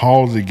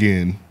 Pause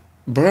again.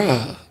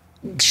 Bruh,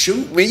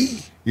 shoot me.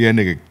 Yeah,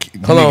 nigga.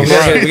 Hold on,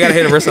 nigga, we gotta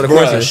hear the rest of the Bruh,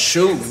 question.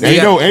 shoot me.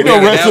 Ain't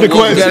no rest of the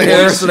question. We gotta hear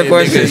the rest of the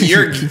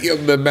question. You're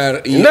the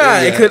matter. Nah,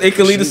 it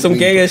could lead to some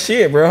gay ass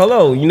shit, bro.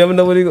 Hello, you never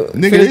know what he go.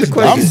 Nigga, Finish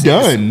the I'm question.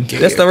 done.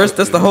 That's the rest.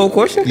 That's the whole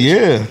question.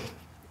 Yeah,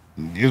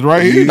 it's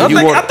right here. I'm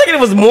thinking it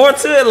was more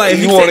to it. Like,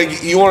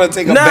 if You want to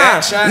take a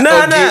back shot or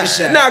get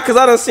shot? nah. Because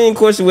I done seen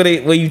questions where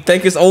you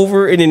think it's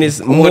over and then it's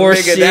more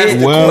nigga, shit. that's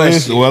the Well,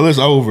 question. it's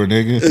over,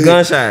 nigga.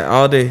 Gunshot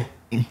all day.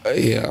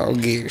 Yeah, I'm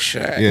getting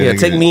shot. Yeah, nigga,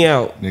 take me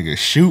out. Nigga,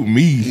 shoot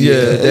me.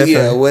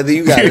 Yeah, whether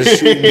you gotta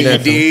shoot me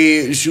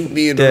dead, shoot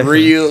me in the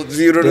ribs,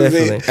 you know what I'm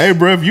saying? Hey,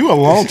 bro, if you a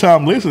long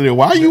time listener,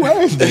 why you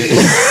ask that?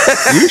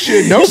 You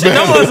should know better.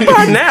 Know us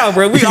by now,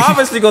 bro. We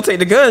obviously gonna take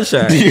the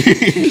gunshot.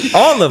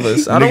 All of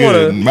us. I don't Nigga, want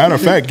to. Matter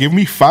of fact, give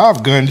me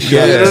 5 gunshots. You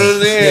know what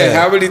I'm saying?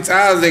 How many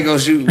times they gonna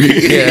shoot me?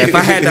 Yeah, if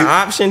I had the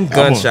option,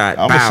 gunshot.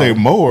 I'm gonna say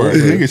more.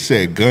 Nigga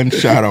said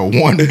gunshot or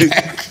one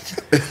back.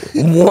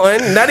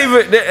 One, not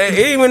even. It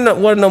ain't even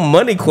one of no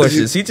money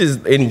questions. He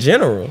just in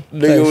general.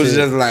 Nigga was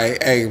just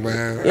like, hey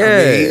man, Yeah.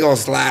 I mean, he gonna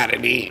slide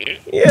it in.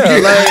 Yeah,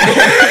 like.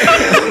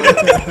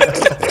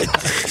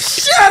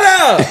 Shut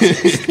up!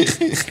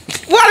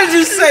 Why did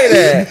you say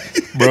that?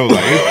 Bro,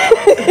 like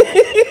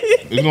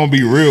it's gonna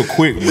be real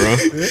quick, bro. No,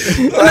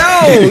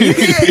 you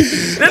can't.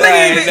 The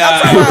nigga even,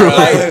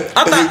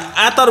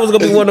 I thought it was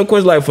gonna be one of the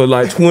questions like for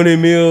like 20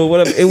 mil,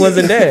 whatever. It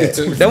wasn't that.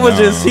 That was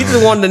just he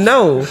just wanted to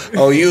know.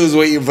 Oh, you was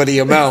waiting for the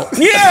amount.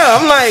 Yeah,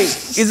 I'm like,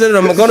 is it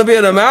gonna be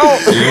an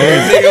amount?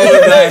 That nigga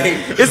was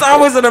like, It's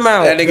always an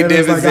amount. that nigga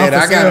Devin said,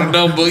 I got a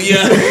number,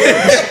 yeah.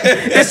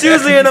 It's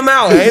usually an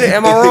amount. Ain't it?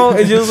 Am I wrong?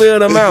 It's usually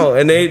an amount,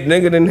 and they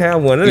nigga didn't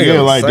have one. That nigga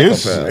Yeah, was like a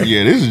this. psychopath.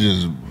 Yeah, this is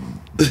just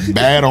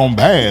bad on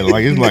bad.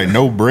 Like it's like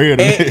no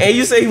bread. And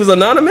you say he was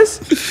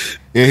anonymous?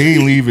 Yeah, he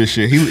ain't leave his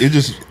shit.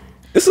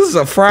 This is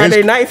a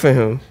Friday night for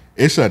him.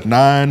 It's a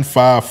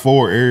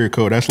 954 area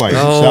code. That's like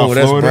Oh, South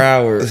that's Florida.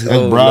 Broward. That's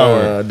Broward.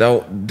 Broward.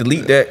 Don't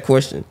delete that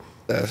question.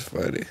 That's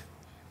funny.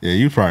 Yeah,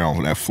 you probably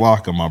on that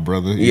flocker, my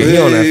brother. Yeah, he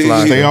on that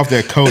flocker. Stay off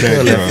that Kodak He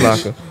on that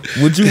drugs.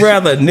 flocker. Would you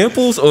rather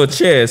nipples or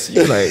chest?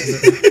 You like,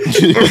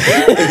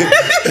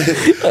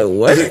 like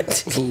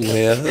what?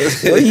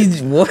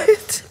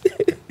 What?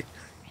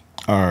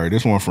 All right,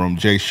 this one from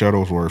Jay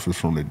Shuttlesworth is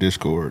from the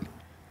Discord.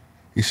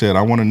 He said,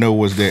 I want to know,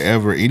 was there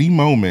ever any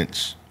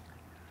moments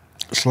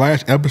 /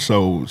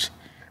 episodes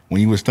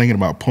when you was thinking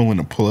about pulling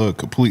the plug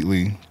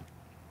completely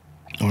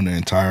on the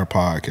entire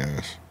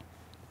podcast?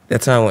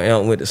 That time when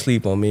Elton went to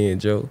sleep on me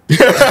and Joe.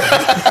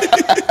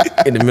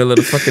 In the middle of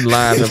the fucking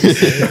live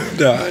episode.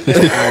 Nah,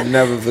 I'll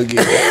never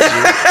forget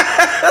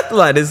that.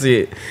 Like, this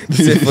it.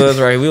 This it for us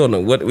right. We don't know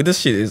what this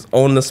shit is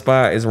on the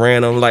spot, is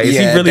random. Like, is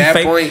he really at that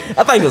fake? point,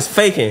 I thought he was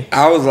faking.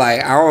 I was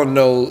like, I don't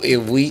know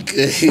if we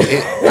could.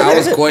 I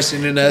was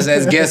questioning us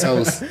as guest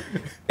hosts.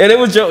 And it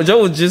was Joe.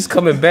 Joe was just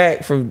coming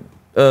back from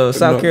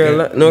North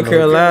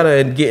Carolina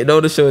and getting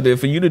on the show there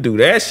for you to do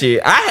that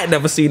shit. I had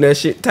never seen that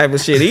shit type of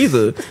shit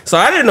either. So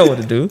I didn't know what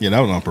to do. Yeah, that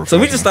was unprofessional. So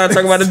we just started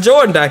talking about the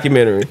Jordan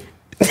documentary.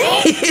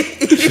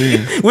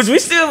 Which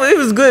it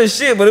was good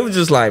shit, but it was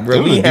just like,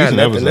 bro, we ain't had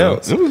nothing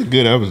else. It was a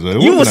good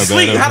episode. You was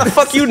asleep. How the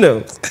fuck you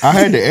know? I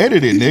had to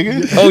edit it,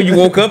 nigga. Oh, you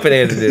woke up and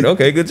edited it.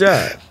 Okay, good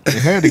job.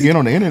 It had to get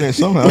on the internet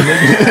somehow,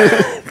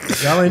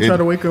 nigga. Y'all ain't try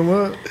to wake him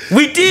up?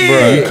 We did.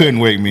 Bro, you couldn't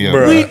wake me up.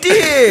 Bro. We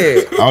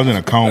did. I was in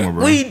a coma,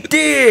 bro. We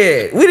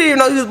did. We didn't even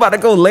know he was about to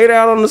go lay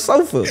down on the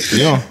sofa.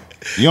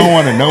 You don't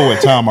want to know what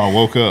time I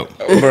woke up.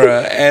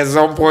 Bruh, at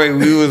some point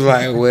we was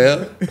like,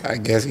 well, I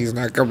guess he's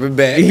not coming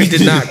back. He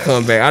did not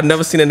come back. I've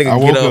never seen a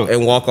nigga get up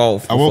and walk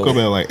off. I woke up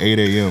at like 8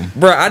 a.m.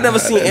 Bro, I never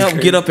seen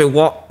Amp get up and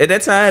walk. At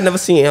that time, I never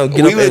seen Amp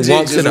get up and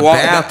walk to the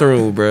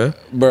bathroom, bro.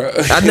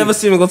 I never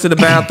seen him go to the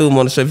bathroom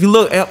on the show. If you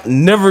look, Amp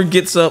never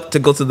gets up to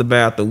go to the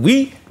bathroom.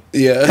 We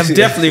have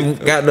definitely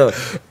gotten up.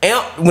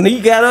 Amp, when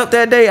he got up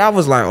that day, I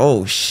was like,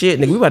 oh shit,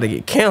 nigga, we about to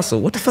get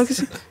canceled. What the fuck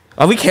is it?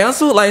 Are we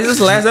canceled? Like, is this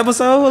the last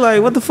episode?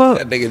 Like, what the fuck?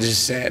 That nigga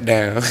just sat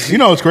down. You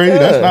know what's crazy?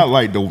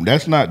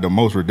 That's not the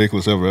most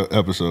ridiculous ever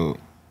episode.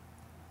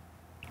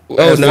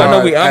 Oh no, I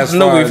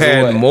know we've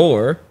had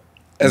more.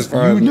 As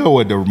far you know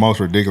what the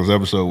most ridiculous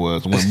episode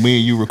was when me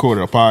and you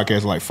recorded a podcast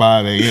at like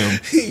 5 a.m.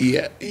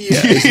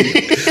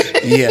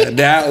 Yeah,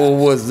 that one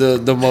was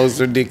the most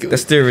ridiculous.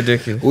 That's still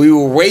ridiculous. We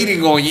were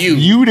waiting on you.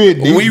 You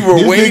didn't. We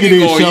were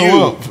waiting on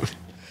you. Up.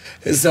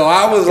 So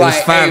I was like,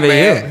 was 5 hey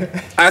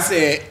man, I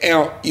said,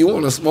 you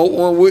want to smoke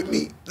one with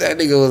me? That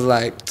nigga was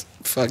like,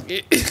 fuck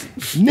it.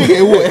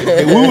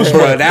 Nigga, we was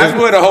bro, that's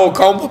where the whole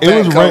coma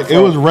pack come from. It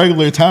was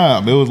regular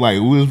time. It was like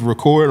we was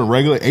recording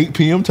regular 8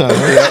 p.m. time.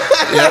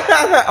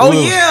 Oh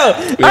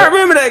yeah, I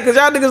remember that because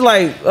y'all niggas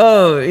like,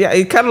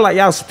 it kind of like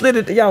y'all split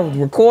it. Y'all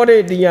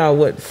recorded, then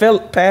y'all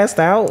passed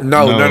out.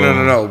 No,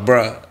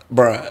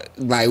 bruh.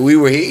 Like we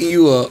were hitting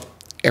you up,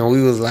 and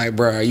we was like,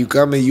 bruh, are you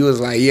coming? You was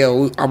like,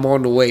 yeah, I'm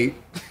on the way.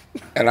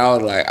 And I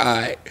was like, all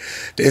right,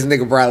 this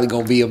nigga probably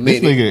gonna be a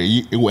minute.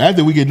 This nigga,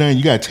 after we get done,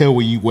 you gotta tell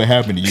what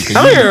happened to you.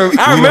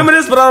 I remember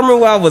this, but I don't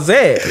remember where I was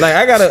at. Like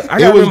I gotta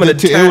remember the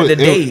time, the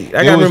date.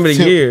 I gotta remember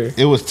the year.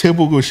 It was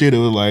typical shit. It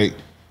was like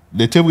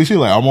the typical shit.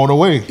 Like I'm on the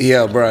way.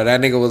 Yeah, bro.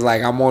 That nigga was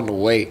like, I'm on the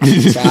way.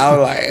 So I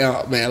was like,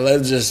 oh man,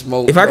 let's just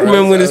smoke. If I can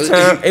remember when this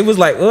time, it was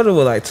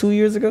like 2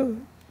 years ago.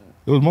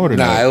 It was more than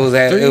that. It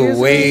was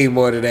way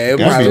more than that. It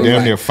probably was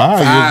damn near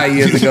 5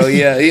 years ago.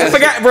 Yeah. I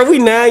forgot, bro. We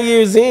 9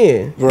 years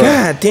in. Bro.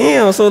 God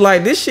damn. So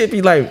like this shit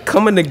be like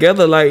coming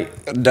together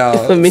like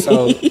dog.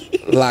 So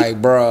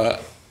like, bro,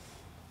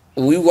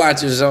 we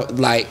watching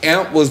like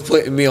Amp was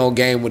putting me on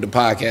game with the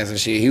podcast and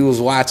shit. He was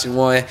watching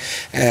one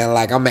and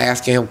like I'm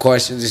asking him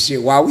questions and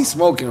shit while we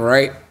smoking,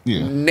 right?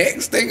 Yeah.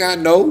 Next thing I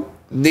know,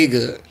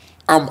 nigga,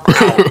 I'm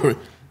out.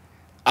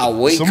 I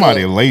wake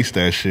Somebody up, laced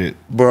that shit,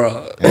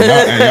 bruh.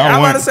 I'm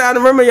about to say, I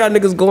remember y'all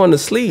niggas going to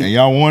sleep. And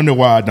y'all wonder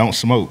why I don't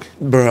smoke.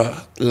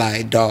 Bruh,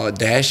 like, dog,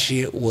 that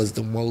shit was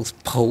the most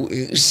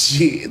potent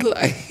shit.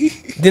 Like,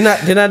 Did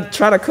I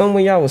try to come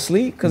when y'all was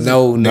asleep?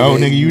 No,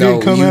 nigga, you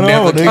didn't come at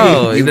all, nigga.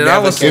 Oh, then I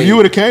was if you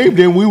would have came,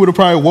 then we would have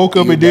probably woke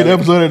up and did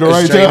episode at the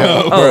right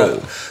time. Oh,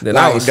 then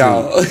I was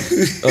dog.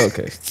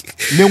 Okay.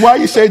 Then why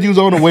you said you was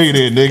on the way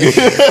then,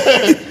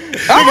 nigga?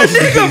 I'm a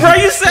nigga, bro.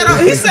 He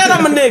said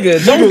I'm a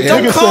nigga.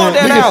 Don't call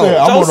that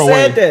out. Don't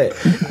say that.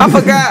 I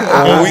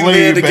forgot. When we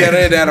lived together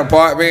in that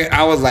apartment,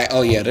 I was like,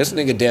 oh yeah, this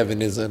nigga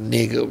Devin is a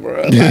nigga,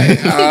 bro.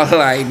 Like, I was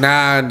like, nah,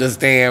 I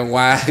understand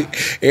why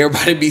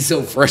everybody be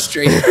so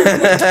frustrated.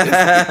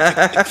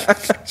 I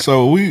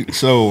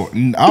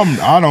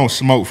don't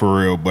smoke for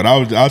real, but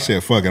I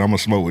said fuck it, I'm gonna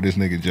smoke with this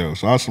nigga Joe.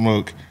 So I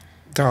smoke.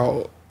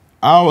 Dog.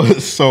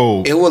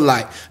 It was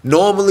like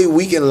normally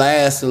we can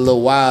last a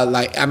little while.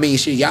 Like I mean,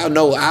 shit, y'all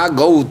know I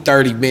go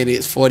 30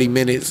 minutes, 40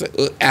 minutes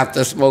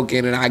after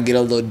smoking, and I get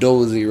a little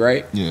dozy,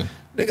 right? Yeah.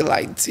 Nigga,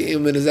 like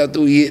 10 minutes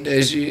after we hit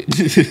that shit.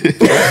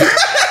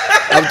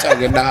 I'm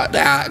talking about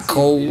that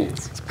cold.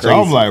 So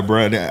I'm like,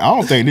 bro, I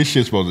don't think this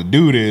shit's supposed to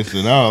do this,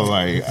 and I was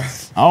like,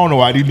 I don't know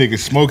why these niggas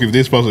smoke if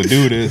they're supposed to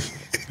do this.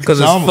 Because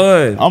it's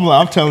fun.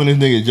 I'm telling this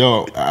nigga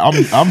Joe,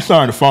 I'm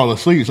starting to fall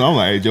asleep. So I'm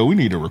like, hey Joe, we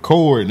need to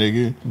record,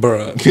 nigga.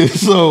 Bruh.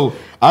 So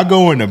I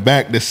go in the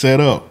back to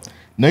set up.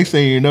 Next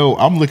thing you know,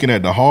 I'm looking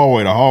at the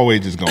hallway. The hallway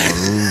just going, and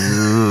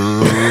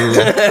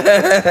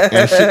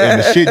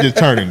the shit just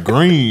turning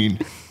green.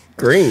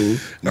 Green.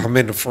 I'm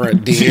in the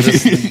front dead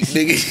asleep,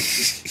 nigga.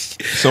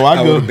 So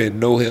I would have been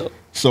no help.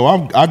 So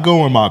I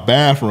go in my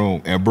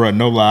bathroom and bruh,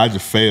 no lie, I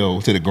just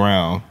fell to the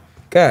ground.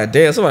 God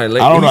damn, somebody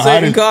laced. I don't know how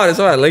you called it.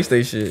 Somebody laced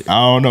their shit. I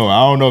don't know.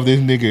 I don't know if this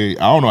nigga.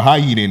 I don't know how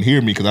he didn't hear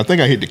me because I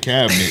think I hit the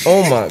cabinet.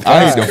 Oh my god!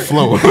 I hit the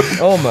floor.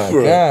 Oh my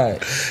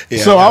god!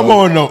 Yeah, so I'm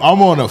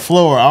on the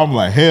floor. I'm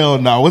like, hell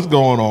no, what's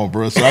going on,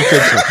 bro? So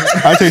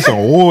I take some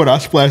water. I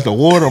splashed the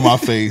water on my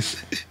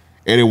face,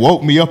 and it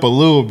woke me up a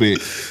little bit.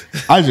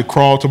 I just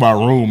crawled to my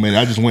room and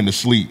I just went to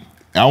sleep.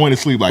 I went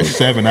to sleep like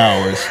 7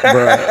 hours.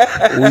 Bro,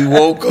 we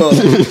woke up.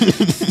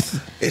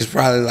 It's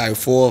probably like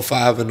 4 or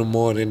 5 in the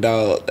morning,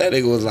 dog. That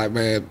nigga was like,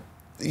 man,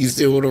 you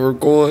still want to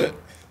record?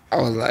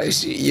 I was like,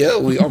 shit, yeah,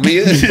 I'm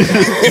here.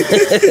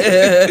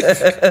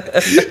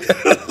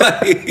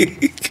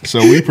 So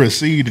we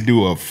proceed to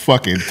do a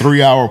fucking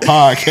 3-hour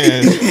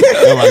podcast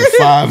at like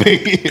 5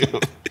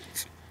 a.m.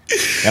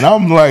 And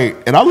I'm like,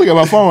 and I look at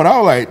my phone, I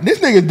was like, this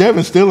nigga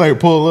Devin still ain't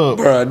pull up.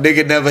 Bro,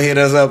 nigga never hit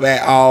us up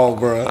at all,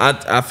 bro.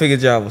 I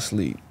figured y'all was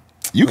asleep.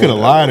 You could have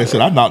lied and said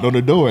I knocked on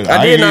the door.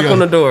 I did knock on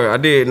the door. I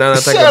did. Now that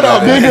I think Shut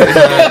about up, it.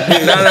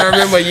 nigga. Now that I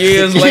remember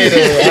years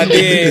later, I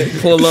did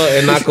pull up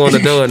and knock on the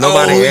door.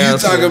 Nobody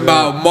answered. You talking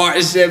about March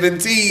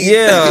 17th?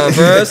 Yeah,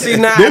 bro. See,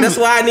 now that's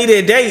why I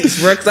needed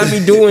dates, bro. Cause I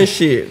be doing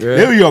shit, bro.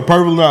 Then you a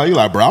purple now. You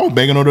like, bro, I was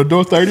banging on the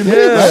door 30 minutes.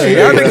 Yeah,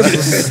 y'all niggas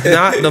was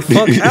not the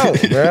fuck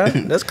out, bro.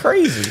 That's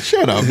crazy.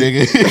 Shut up,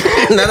 nigga.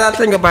 Now that I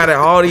think about it,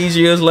 all these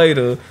years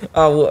later,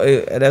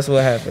 that's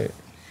what happened.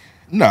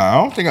 Nah, I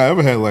don't think I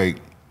ever had like.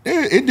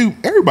 It do.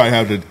 Everybody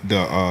have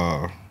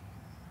the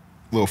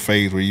little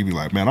phase where you be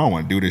like, man, I don't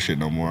want to do this shit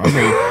no more. I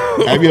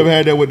mean, have you ever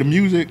had that with the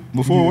music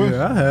before?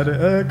 Yeah, I had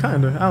it.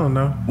 Kind of. I don't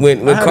know.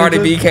 When Cardi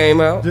B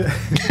came out,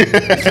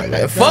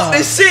 fuck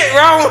this shit,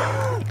 bro.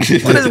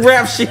 What is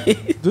rap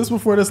shit? Just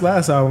before this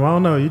last album, I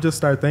don't know. You just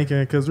start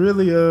thinking, because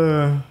really,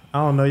 I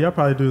don't know. Y'all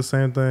probably do the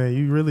same thing.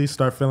 You really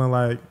start feeling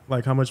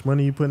like how much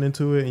money you putting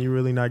into it, and you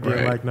really not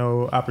getting like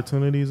no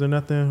opportunities or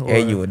nothing. Or,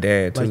 and you a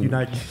dad too. Like you're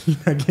not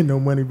getting no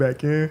money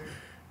back in.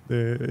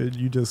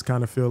 You just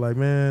kind of feel like,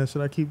 man,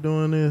 should I keep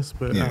doing this?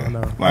 But I don't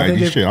know. Like,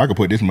 I could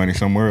put this money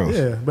somewhere else.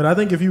 Yeah, but I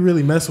think if you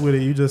really mess with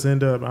it, you just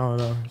end up, I don't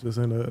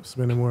know,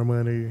 spending more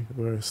money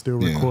or still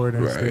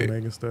recording, still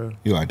making stuff.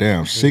 You're like,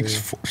 damn, six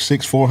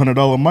 $400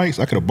 mics?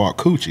 I could have bought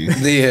coochie.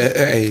 Yeah,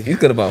 hey. You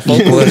could have bought 4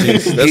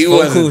 coochies. He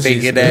wasn't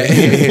thinking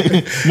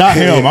that. Not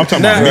him. I'm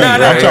talking about me.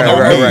 I'm talking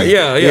about me.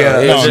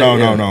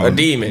 Yeah. No. A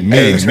demon. Me.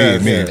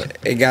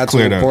 It got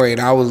Clear to a that. point.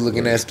 I was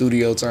looking at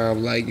studio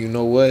time like, you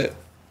know what?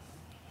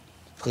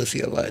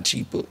 Pussy a lot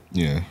cheaper.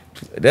 Yeah.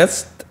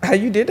 That's how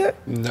you did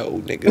that? No,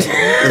 nigga.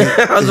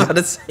 I was about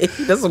to say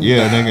that's some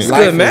nigga.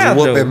 Life good math,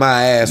 was whooping though.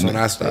 my ass when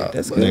I stopped.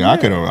 That's but- good.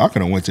 Nigga, I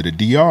could have went to the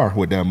DR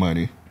with that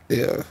money.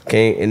 Yeah.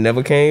 It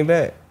never came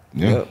back.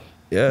 Yeah. Yep.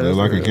 Yeah. It's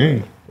like a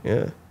game.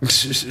 Yeah.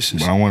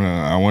 But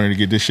I wanted to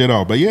get this shit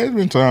off. But yeah, it's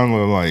been time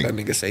where like That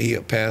nigga say he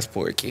a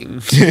passport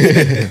king.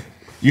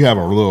 you have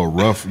a little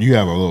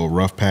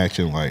rough patch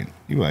and like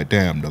you like,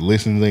 damn, the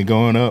listens ain't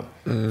going up.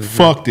 Mm-hmm.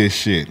 Fuck this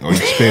shit. Or you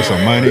spend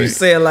some money. You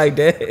say it like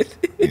that.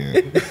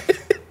 Yeah.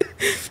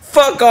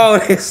 Fuck all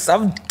this.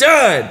 I'm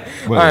done.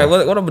 Well, all right,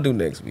 what I'm gonna do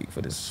next week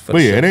for this?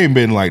 But yeah, it ain't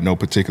been like no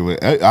particular.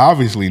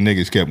 Obviously,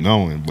 niggas kept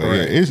going, but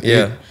Right.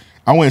 yeah,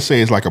 I wouldn't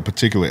say it's like a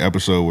particular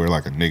episode where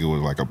like a nigga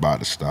was like about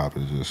to stop.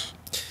 It's just.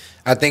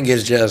 I think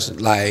it's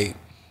just like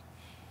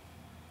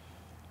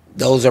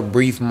those are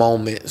brief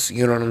moments,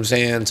 you know what I'm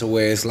saying, to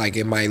where it's like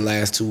it might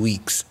last 2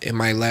 weeks, it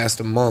might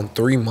last a month,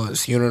 3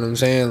 months, you know what I'm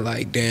saying?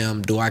 Like,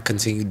 damn, do I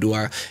continue?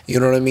 You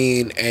know what I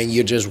mean? And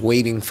you're just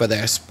waiting for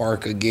that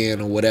spark again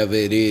or whatever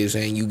it is,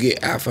 and you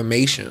get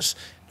affirmations.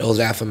 Those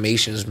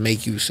affirmations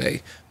make you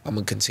say, I'm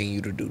going to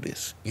continue to do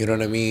this. You know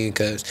what I mean?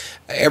 Because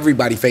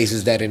everybody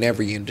faces that in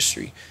every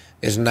industry.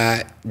 It's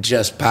not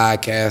just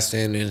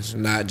podcasting. It's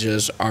not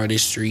just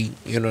artistry.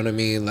 You know what I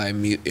mean? Like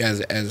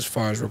as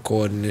far as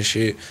recording and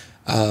shit.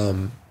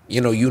 You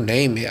know, you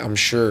name it. I'm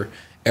sure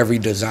every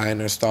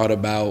designer's thought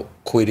about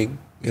quitting.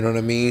 You know what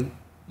I mean?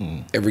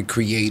 Every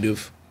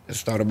creative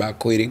has thought about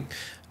quitting.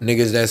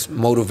 Niggas that's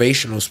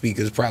motivational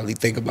speakers probably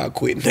think about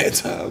quitting at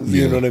times.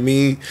 You know what I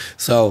mean?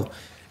 So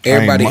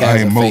everybody has a phase.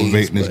 I ain't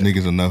motivating these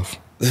niggas enough.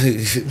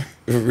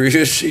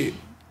 Real shit.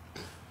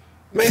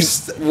 Man,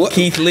 what?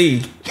 Keith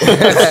Lee.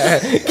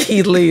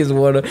 Keith Lee is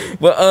one of.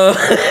 But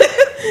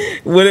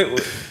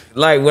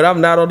when I'm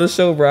not on the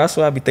show, bro, I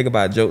swear I be thinking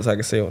about jokes I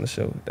can say on the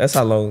show. That's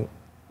how long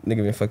nigga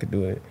been fucking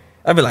doing it.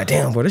 I be like,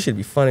 damn, bro, this should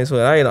be funny as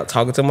well. I ain't not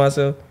talking to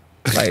myself.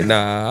 Like,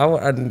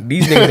 nah,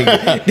 these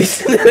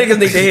niggas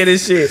need to hear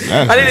this shit.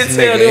 I didn't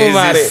tell them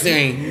about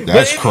it.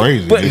 That's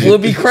crazy. But it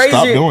would be crazy.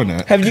 Stop doing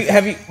that. Have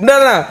you?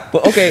 No.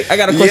 But okay, I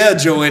got a question. Yeah,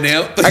 join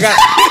out. I got.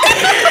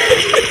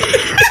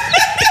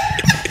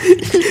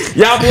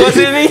 Y'all boys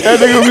hear me? That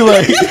nigga be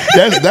like,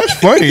 that's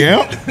funny,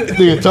 Amp.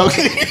 Nigga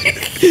talking.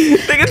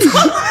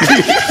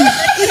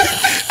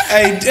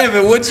 Hey,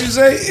 Devin, what you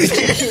say?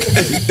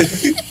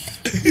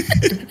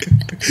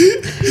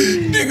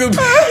 nigga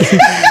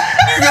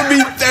be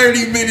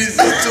 30 minutes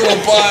into a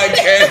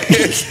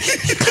podcast.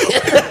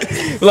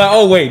 Like,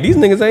 oh wait, these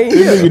niggas ain't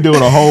here. This nigga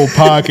doing a whole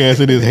podcast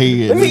in his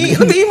head. Let me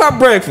eat my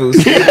breakfast.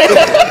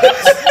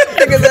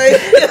 Niggas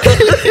ain't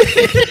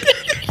here.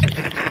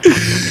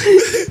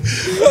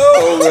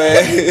 Oh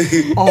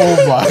man.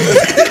 Oh my.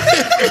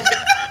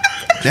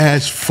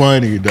 That's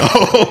funny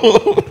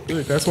though.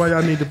 That's why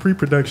y'all need the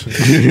pre-production.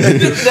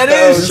 That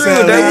is true.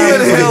 That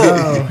would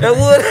help. That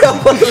would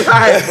help a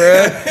lot, bro.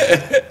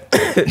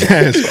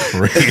 That's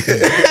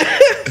crazy.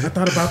 I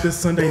thought about this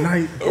Sunday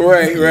night.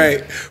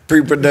 Right.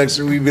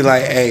 Pre-production, we be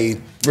like, hey,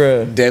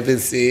 Bruh. Devin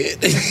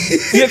said.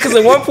 Yeah, because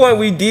at one point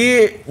we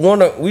did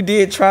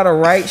try to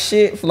write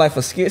shit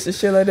for skits and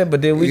shit like that,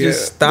 but then we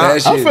just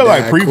stopped. I feel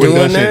like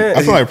pre-production. that.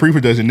 I feel like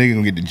pre-production nigga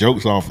gonna get the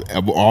jokes off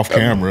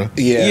camera.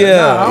 Yeah.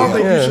 No, I don't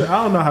think you should.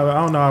 I don't know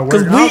how it works.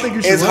 I don't think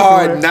you should. It's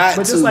hard not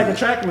but to. just like a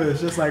track list,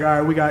 just like, all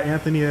right, we got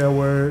Anthony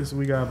Edwards,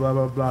 we got blah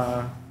blah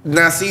blah.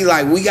 Now see,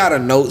 like we got a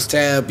notes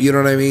tab. You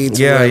know what I mean?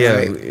 Yeah.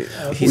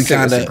 Like,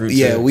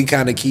 we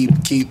kind of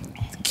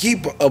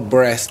keep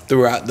abreast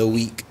throughout the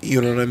week. You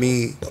know what I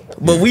mean?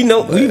 But we've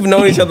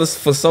known each other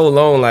for so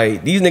long.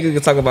 Like these niggas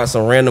can talk about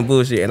some random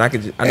bullshit, and I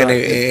could come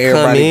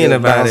in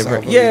about it, bro.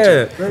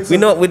 Yeah, we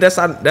know. I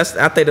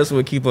think that's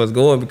what keep us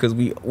going because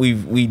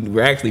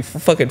we're actually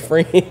fucking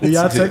friends. Do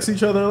y'all text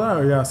each other a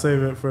lot, or y'all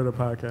save it for the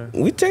podcast?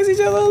 We text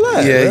each other a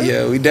lot.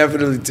 Yeah, we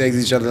definitely text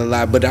each other a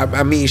lot. But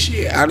I mean,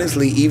 shit.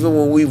 Honestly, even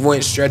when we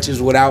went stretches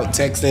without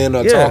texting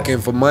or talking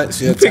for months,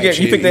 you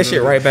pick that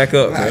shit right back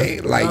up,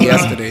 like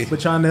yesterday.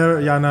 But y'all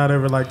not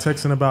ever like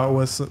texting about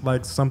what's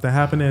like something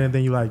happening, and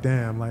then you like,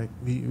 damn, like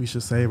we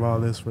should save all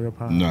this for the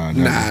podcast.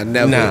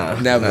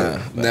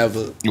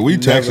 Never. We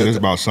texting it's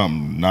about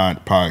something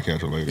not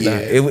podcast related. Yeah,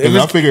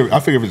 I figure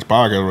if it's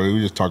podcast related,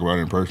 we just talk about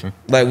it in person.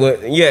 Like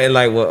what? Yeah, and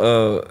like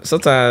what?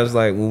 Sometimes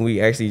like when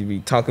we actually be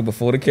talking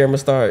before the camera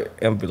start,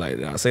 and be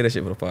like, I'll say that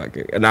shit for the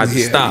podcast, and I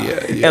just stop.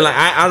 Yeah. And like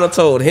I done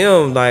told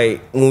him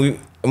like when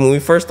we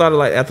first started,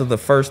 like after the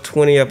first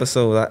 20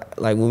 episodes,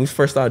 like when we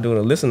first started doing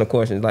the listener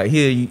questions, like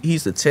he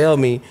used to tell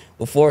me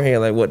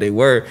beforehand like what they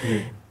were,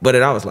 but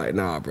then I was like,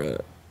 nah, bro,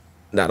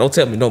 don't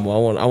tell me no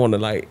more. I want to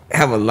like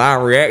have a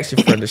live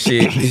reaction for the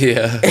shit.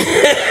 Yeah,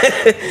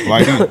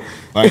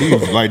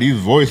 like these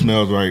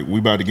voicemails, right? We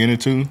about to get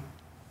into.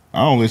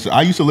 I don't listen.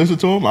 I used to listen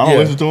to them. I don't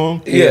listen to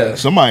them. Yeah.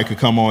 Somebody could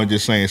come on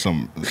just saying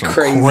some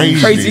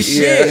crazy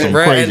shit, some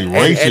bro. crazy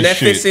racist shit. And that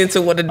fits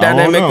into what the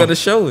dynamic of the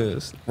show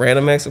is.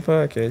 Random acts of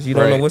podcast. You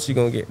don't know what you're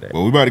going to get there.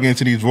 Well, we about to get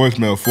into these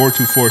voicemail.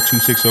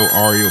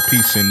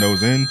 424-260-REOP. Send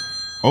those in.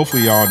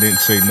 Hopefully y'all didn't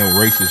say no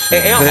racist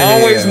shit. And I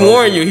always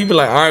warn you. He be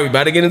like, all right, we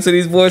about to get into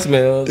these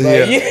voicemails.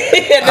 Like,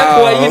 at that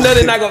point, you know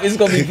it's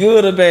going to be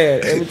good or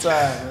bad every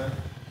time, man.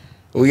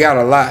 We got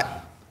a lot.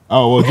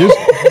 Oh, well,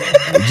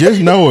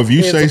 just know if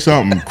you say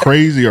something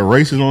crazy or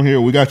racist on here,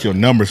 we got your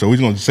number, so we're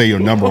gonna say your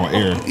number on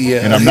air.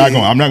 Yeah. And I'm not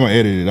gonna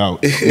edit it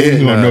out. You're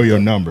gonna know your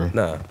number.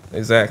 Nah,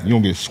 exactly. You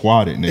gonna get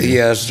swatted, nigga.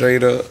 Yeah,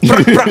 straight up.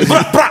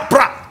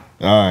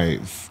 All right,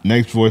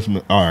 next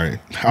voicemail. All right,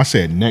 I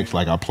said next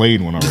like I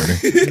played one already.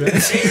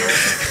 Let's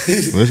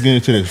get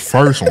into this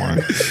first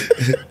one.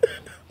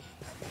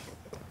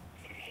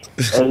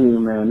 Hey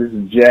man, this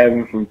is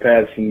Javin from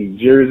Patterson, New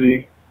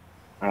Jersey.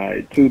 All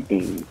right, two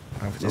things.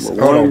 Hold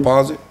on,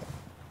 pause it.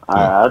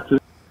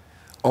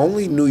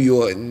 only New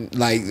York,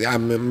 like I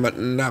mean,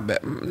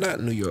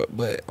 not New York,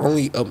 but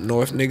only up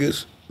north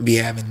niggas be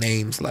having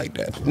names like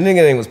that. Nigga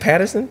name was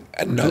Patterson?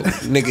 No,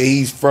 nigga,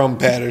 he's from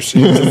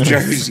Patterson, New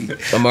Jersey.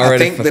 I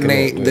think the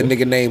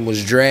nigga name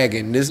was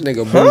Dragon. This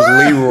nigga Bruce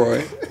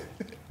Leroy.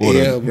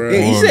 Yeah, bro.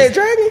 He said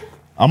Dragon?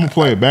 I'm gonna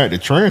play it back. The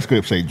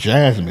transcript say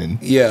Jasmine.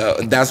 Yeah,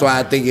 that's why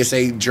I think it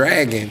say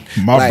Dragon.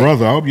 My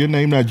brother, I hope your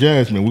name not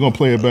Jasmine. We're gonna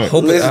play it back.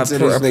 Listen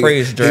to this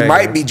nigga. It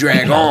might be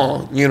Dragon.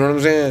 You know what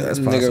I'm saying? That's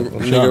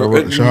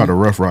nigga, shout out to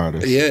Rough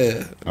Riders.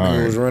 Yeah,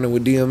 I was running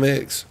with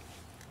DMX.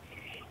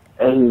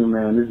 Hey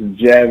man, this is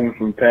Javin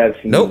from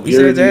Pasadena. Nope, he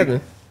said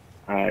Jasmine.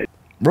 Alright.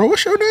 Bro,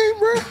 what's your name,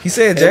 bro? He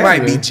said It Jasmine.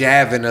 might be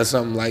Javin or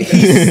something like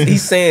that.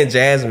 He's saying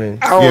Jasmine.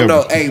 I don't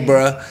know. Hey,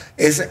 bro,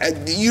 it's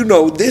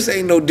this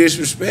ain't no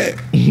disrespect,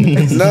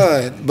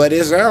 none. But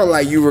it sounds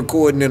like you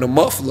recording in a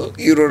muffler.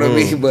 You know what I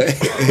mean?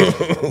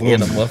 But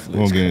In a muffler.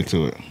 We'll get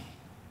into it.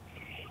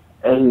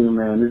 Hey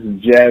man, this is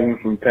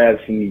Javin from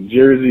Pasadena, New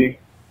Jersey.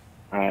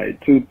 Alright,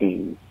 two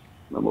things.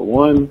 Number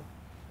one,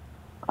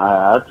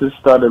 I just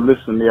started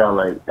listening to y'all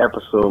like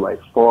episode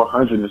like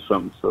 400 or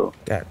something. So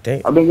God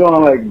damn. I've been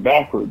going like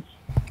backwards.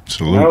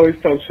 Salute. I always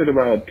talk shit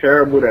about how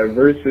terrible that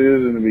verse is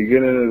in the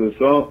beginning of the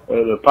song,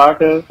 the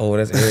podcast. Oh,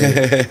 that's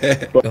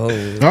Eric.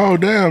 Oh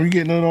damn, you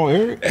getting it on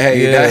Eric?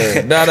 hey,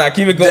 Yeah. Nah,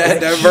 keep it going.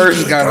 that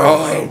verse got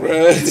hard, bro.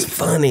 It's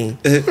funny.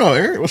 No,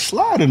 Eric was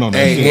sliding on that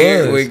Hey, shit.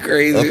 Eric went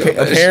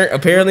crazy.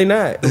 Apparently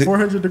not.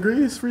 400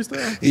 degrees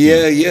freestyle.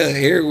 Yeah,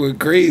 Eric went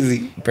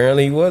crazy.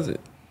 Apparently he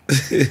wasn't.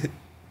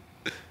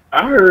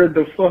 I heard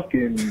the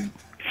fucking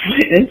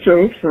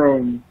intro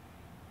from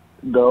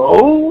the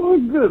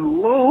good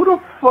lord, who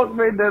the fuck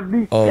made that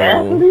beat?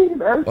 Cassidy?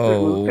 That shit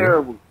was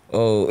terrible.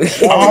 Oh. Oh.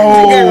 He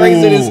got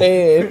raising his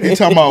hand. You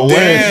talking about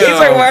Wes? He's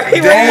like, why he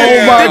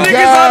Oh my the nigga's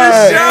God. on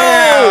the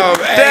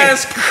show. Damn,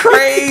 That's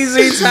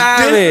crazy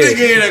timing. This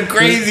nigga in a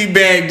crazy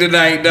bag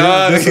tonight,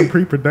 dog. There's some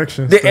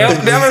pre-production. The stuff.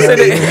 L never said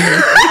it.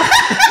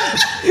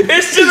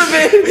 It should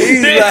have been.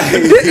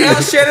 Did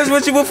L share this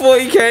with you before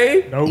he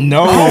came? Nope.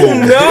 No. Oh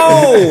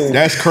no.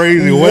 That's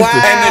crazy. What's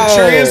Wow. And the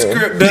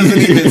transcript doesn't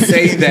even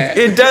say that.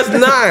 It does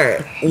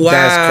not. Wow.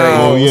 That's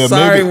crazy. Oh yeah,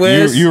 Sorry, maybe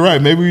Wes. you're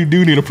right. Maybe we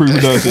do need a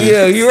pre-production.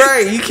 Yeah, you're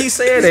right. You keep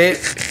saying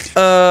it.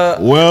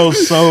 Well,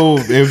 so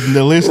if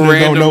the listeners don't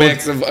Random know,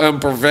 acts of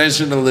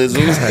unprofessionalism.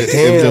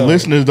 if the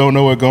listeners don't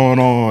know what's going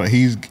on,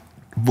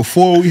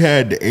 before we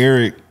had the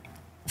Eric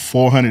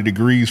 400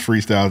 Degreez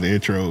freestyle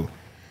intro.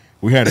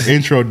 We had an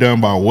intro done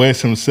by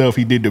Wes himself.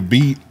 He did the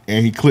beat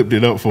and he clipped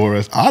it up for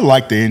us. I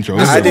like the intro.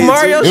 The I Super did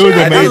Mario too. shit. It was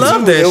I amazing.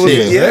 love that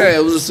shit. Yeah,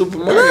 it was a Super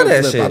Mario that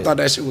flip. shit. I thought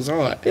that shit was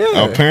hard.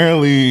 Yeah.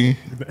 Apparently,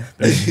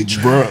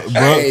 bro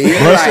Hey,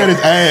 you're said his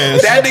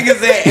ass. That nigga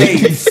said, "Hey,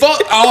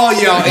 fuck all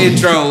y'all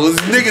intros,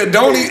 nigga.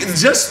 Don't even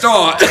just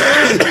start."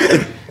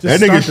 That Start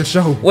nigga the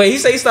show. Wait, he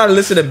said he started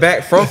listening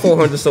back from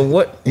 400. So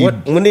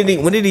when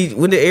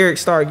did Eric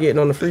start getting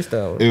on the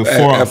freestyle? It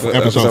was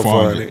episode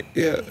 400.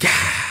 Yeah.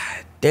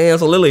 Damn,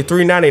 so literally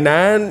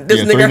 $3.99. This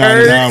Yeah, nigga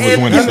heard. $3.99 was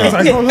when it It's like,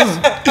 stopped. hold on.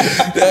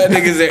 That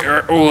nigga said,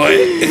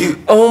 "What?"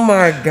 Oh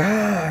my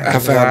god! I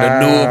found a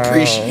new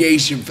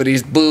appreciation for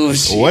this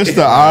bullshit. What's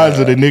the odds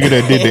of the nigga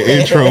that did the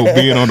intro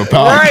being on the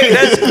podcast? Right,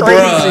 that's crazy.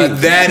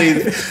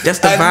 Bruh, That's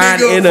a divine nigga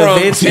from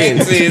intervention.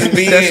 Texas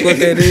being- That's what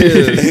that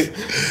is.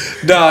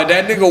 Dog,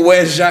 that nigga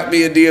Wes shot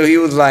me a deal. He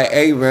was like,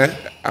 "Hey man,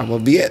 I'm gonna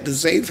be at the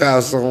safe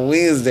house on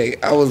Wednesday."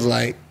 I was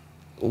like,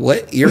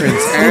 "What? You're in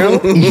town?"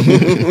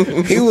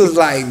 He was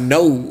like,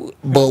 "No,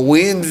 but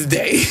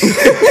Wednesday."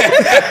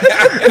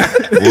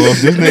 Well,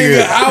 if this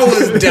Nigga, nigga, I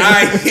was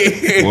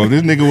dying. well, if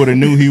this nigga would have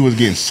knew he was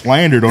getting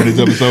slandered on this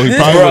episode, he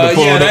probably would have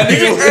pulled that up.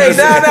 nigga Hey,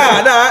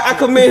 nah. I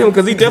commend him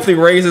because he definitely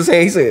raised his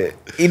hand. He said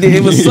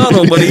it was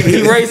subtle, but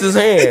he raised his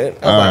hand.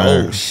 I was like,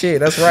 oh shit,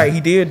 that's right. He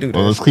did do that.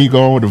 Well, let's keep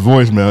going with the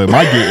voicemail.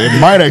 It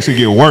might actually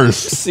get worse.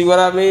 See what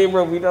I mean,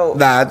 bro? We don't.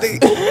 Nah, I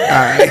think. All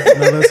right.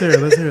 No, let's hear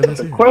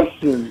it.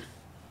 Question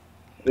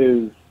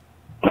is,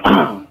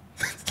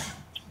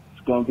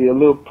 it's gonna be a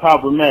little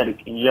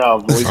problematic in y'all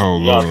voice. Oh,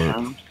 y'all Lord.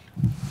 terms.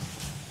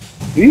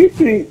 Do you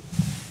think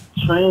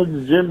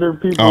transgender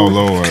people Oh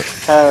Lord,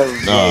 have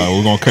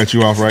we're gonna cut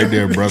you off right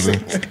there, brother.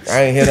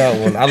 I ain't hear that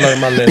one. I learned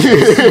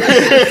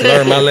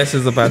my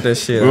lessons about that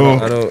shit. I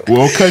don't.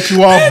 We'll cut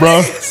you off,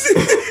 bro.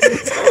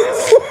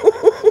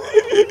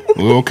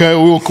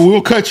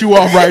 We'll cut you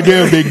off right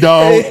there, big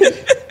dog.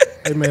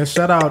 Hey man,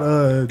 shout out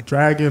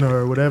Dragon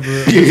or whatever.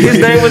 His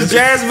name was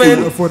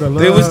Jasmine. For the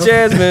love. It was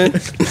Jasmine.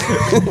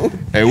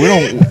 Hey, we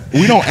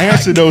don't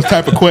answer those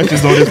type of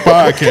questions on this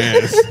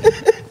podcast.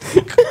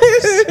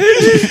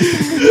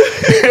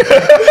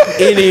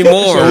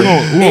 Anymore. So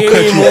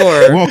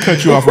we're gonna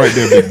cut you off right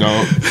there, big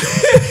dog.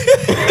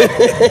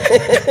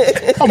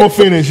 I'm gonna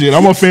finish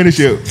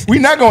it. We're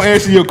not gonna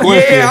answer your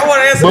question. Yeah, I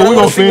want to answer. but But we're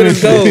gonna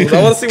finish it.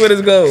 I want to see where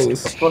this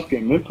goes.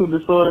 fucking mental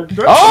disorder?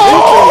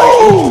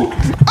 Oh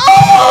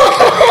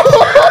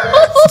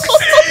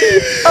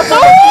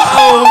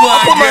my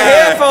Put my god.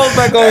 headphones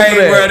back on.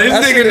 Hey, bro, this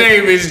nigga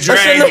name is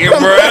Dragon,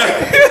 bro.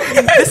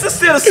 This is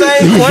still the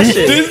same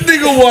question. This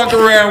nigga walk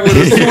around with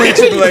a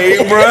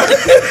switchblade, bro.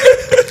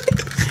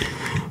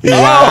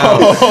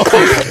 Wow.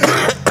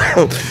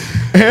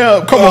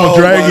 Hell, come on,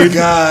 Dragon. Oh,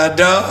 God,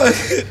 dog.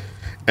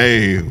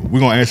 Hey, we're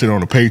gonna answer it on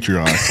the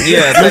Patreon.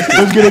 Yeah,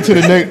 Let's get into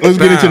the next. Let's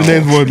get into the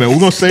next one, man. We're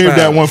gonna save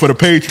that one for the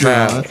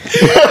Patreon.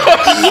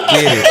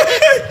 Get it.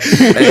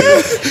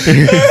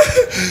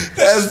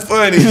 That's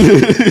funny.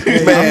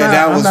 Man,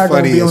 that was I'm not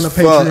funny gonna be on as the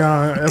fuck.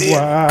 Patreon,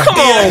 FYI. Come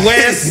on,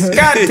 Wes.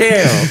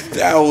 Goddamn.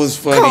 That was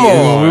funny. Come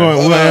on. We're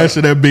gonna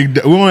answer that big.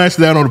 We're gonna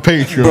answer that on the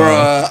Patreon,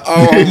 Bruh.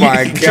 Oh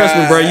my God. Trust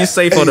me, bro. You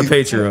safe on the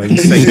Patreon. You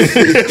safe.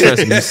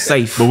 Trust me, you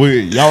safe. But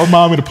y'all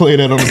remind me to play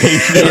that on the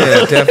Patreon.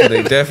 Yeah,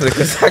 definitely,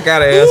 because I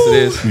gotta answer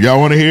this. Y'all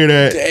want to hear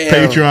that?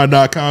 Damn.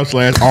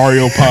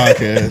 Patreon.com/Ario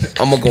Podcast.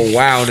 I'm gonna go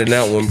wild in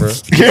that one, bro.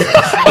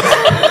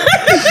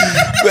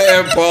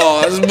 Man,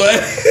 pause, but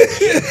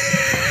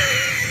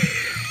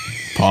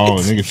Paul,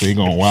 nigga say he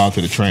going wild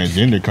to the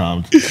transgender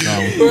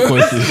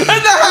questions. That's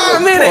not how I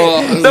meant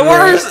it. The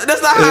words.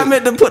 That's not how I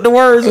meant to put the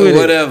words with it.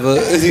 whatever. All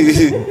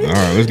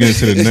right, let's get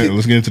into the next.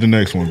 Let's get into the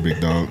next one, big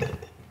dog.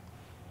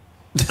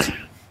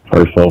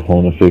 First off, I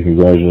want to say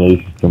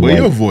congratulations to Well, Mike.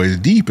 your voice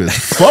deep as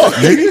fuck,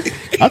 nigga.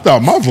 I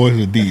thought my voice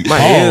was deep. My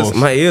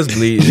ears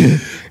bleeding.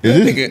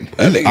 Is this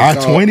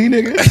I-20,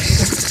 nigga?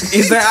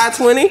 Is that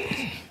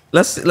I-20?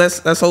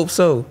 Let's hope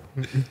so.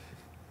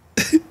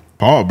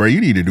 Paul, bro,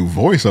 you need to do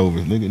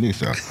voiceovers, nigga.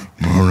 Nigga,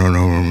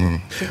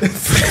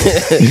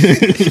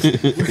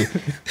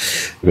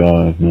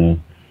 Guys,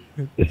 man,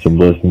 it's a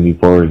blessing to be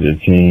part of the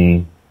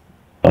team.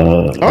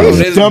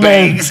 this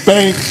dumbass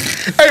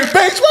Banks. Hey,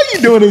 Banks, why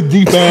you doing this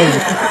deep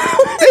ass?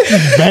 This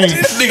is Banks.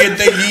 This nigga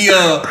think he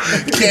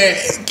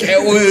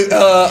can't with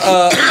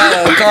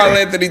Carl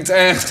Anthony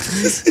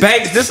Towns.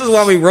 Banks, this is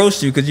why we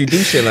roast you, because you do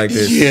shit like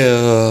this.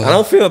 Yeah. I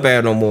don't feel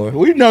bad no more.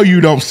 We know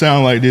you don't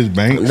sound like this,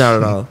 Banks. Not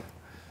at all.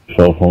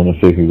 So I want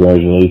to say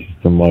congratulations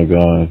to my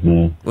guys,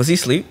 man. Was he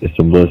asleep? It's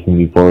a blessing to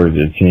be part of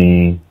the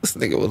team. This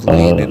nigga was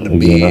laying in the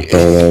Again, I bed.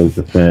 started out as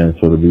a fan,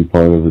 so to be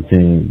part of the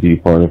team, be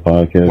part of the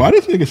podcast. Why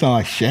does nigga sound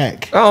like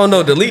Shaq? I don't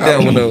know. Delete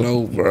that one, though.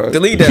 No, bro.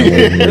 Delete that one.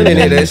 We didn't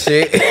hear that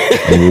shit.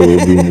 And where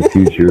we'll be in the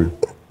future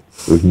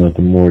was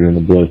nothing more than a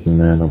blessing,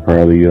 man. I'm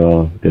proud of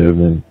y'all,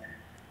 Devin,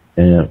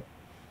 Amp,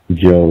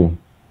 Joe.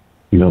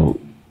 You know,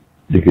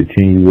 the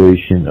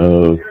continuation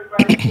of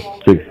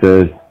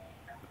success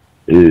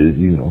is,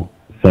 you know,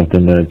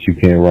 something that you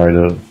can't write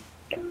up.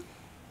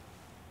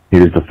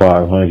 Here's the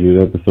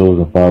 500 episodes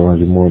and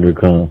 500 more to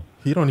come.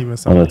 He don't even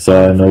sound On a like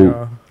side something, note,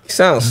 y'all. He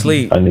sounds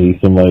asleep. I need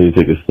somebody to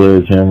take a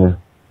sledgehammer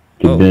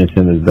to bench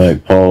in his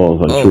back paws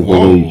like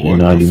Triple H in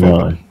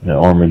 '99 and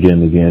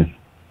Armageddon against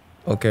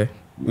Okay.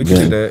 We can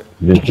do that.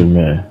 Vince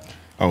McMahon.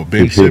 Oh,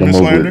 big Just hit him Simmons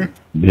over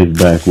slander? his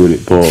back with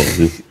it, pause.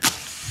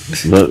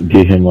 Just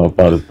get him up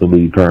out of the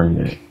league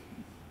tournament.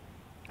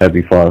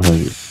 Happy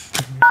 500.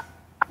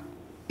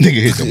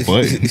 Nigga hit the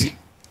button.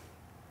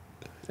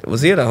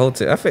 Was he at a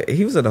hotel? I feel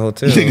he was at a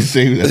hotel. Nigga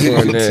say he was at the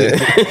Yeah, hotel.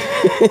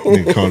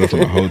 Nigga called up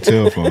from a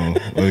hotel phone.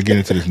 Let's get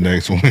into this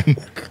next one.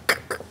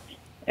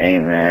 Hey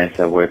man,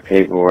 so we're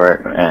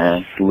paperwork,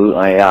 man. Salute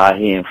on y'all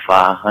hitting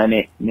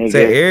 500, nigga.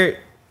 Say Eric.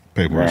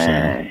 Paperwork saying.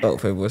 Man, Oh,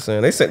 people were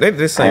saying they said they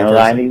the I same know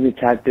I person. need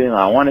to tapped in.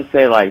 I want to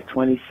say like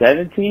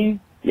 2017.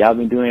 Y'all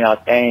been doing y'all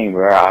thing,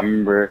 bro. I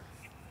remember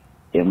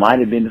it might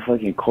have been the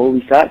fucking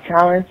Kobe shot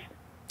challenge.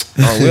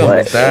 Oh, we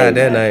almost But, died hey,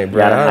 that man, night,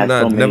 bro. y'all done I'll had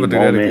not so never many do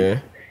that moments.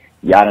 again.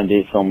 Y'all done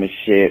did so much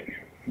shit.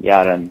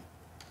 Y'all done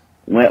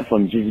went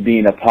from just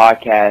being a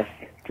podcast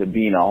to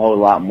being a whole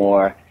lot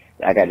more.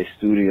 I got a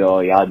studio.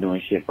 Y'all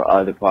doing shit for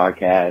other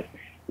podcasts.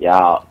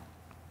 Y'all,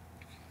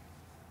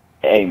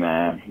 hey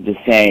man, just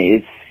saying,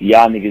 it's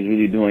y'all niggas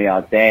really doing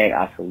y'all thing.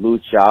 I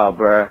salute y'all,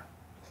 bruh.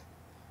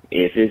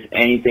 If it's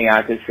anything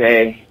I could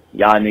say,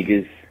 y'all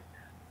niggas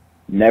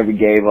never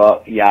gave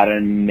up. Y'all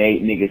done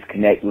made niggas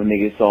connect with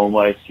niggas so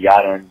much.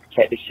 Y'all done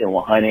kept this shit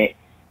 100.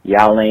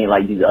 Y'all ain't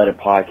like these other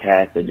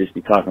podcasts that just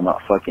be talking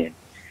about fucking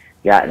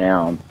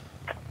goddamn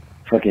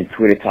fucking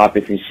Twitter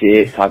topics and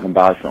shit, talking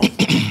about some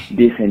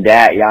this and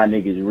that. Y'all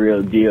niggas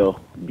real deal.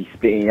 Be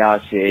spitting y'all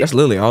shit. That's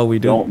literally all we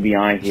do. Don't be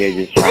on here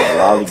just trying to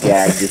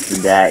lollygag this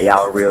and that.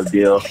 Y'all real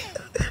deal.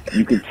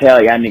 You can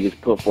tell y'all niggas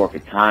put forth a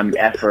time and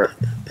effort.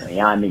 When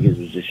y'all niggas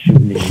was just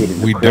shooting this shit in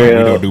the crib.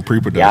 We don't do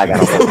pre-production. Y'all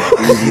got a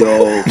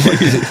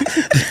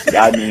studio.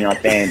 Y'all doing y'all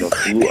thing. Though.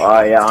 Salute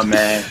all y'all,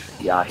 man.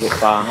 Y'all hit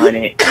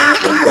 500.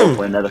 Let's go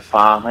for another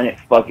 500.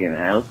 Fuck it,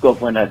 man. Let's go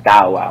for another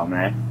Thou Wow,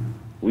 man.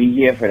 We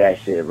here for that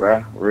shit,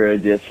 bro. Real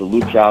just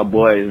salute y'all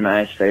boys,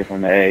 man. Straight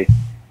from the A.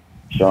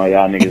 Showing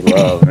y'all niggas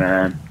love,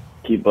 man.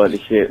 Keep up the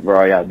shit,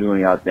 bro. Y'all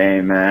doing y'all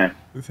thing, man.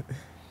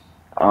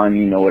 I don't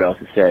even know what else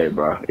to say,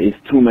 bro. It's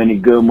too many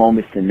good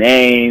moments to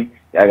name.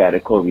 Y'all got the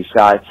Kobe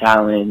shot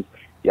challenge.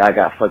 Y'all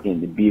got fucking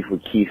the beef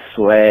with Keith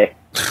Sweat.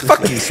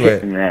 Fuck Keith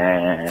Sweat.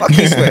 Man. Fuck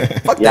Keith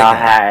Sweat. Fuck Y'all that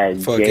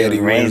had Fuck Eddie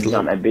Jalen Ramsey Winslow.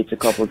 on that bitch a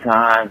couple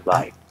times.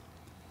 Like,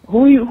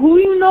 who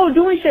you know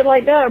doing shit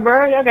like that,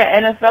 bro? Y'all got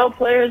NFL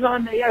players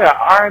on there. Y'all got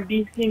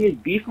R&B singers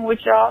beefing with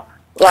y'all.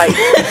 Like,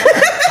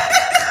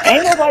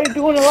 ain't nobody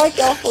doing it like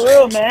y'all for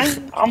real,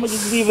 man. I'ma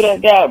just leave it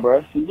at that,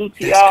 bro. Salute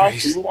to y'all.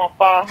 Salute on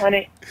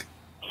 500.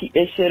 Keep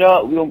this shit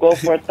up. We gonna go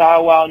for a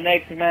Thou Wow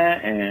next,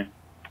 man. And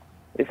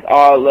It's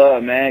all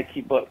love, man.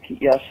 Keep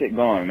y'all shit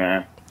going,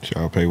 man.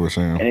 Y'all pay with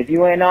Sam. And if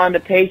you ain't on the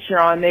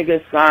Patreon,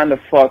 nigga, sign the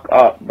fuck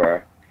up, bro.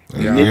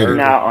 You're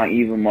missing out on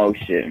even more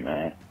shit,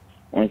 man.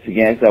 Once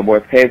again, it's that boy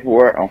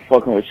Paperwork. I'm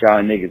fucking with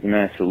y'all niggas,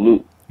 man.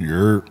 Salute.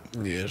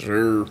 Yes,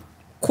 sir.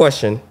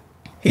 Question.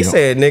 He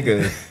said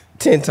nigga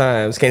 10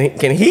 times. Can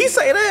he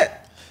say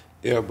that?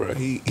 Yeah, bro.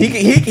 He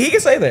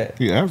can say that.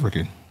 He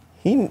African.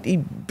 He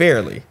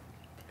barely.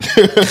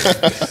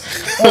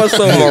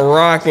 Also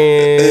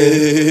Moroccan,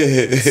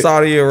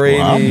 Saudi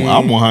Arabia. Well,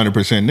 I'm 100%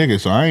 nigga,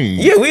 so I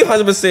ain't. Yeah, we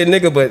 100%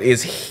 nigga, but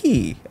is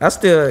he? I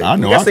still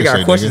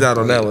got questions out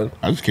on that one.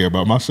 I just care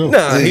about myself.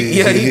 Nah, but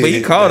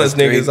he called us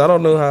niggas. I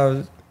don't know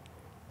how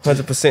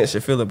 100%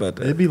 should feel about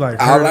that. It'd be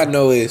like all I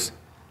know is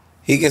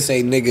he can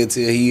say nigga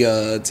till he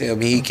tell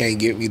me he can't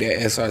get me that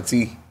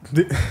SRT.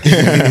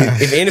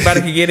 If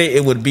anybody could get it,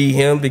 it would be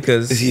him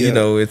because you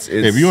know it's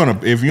if you on the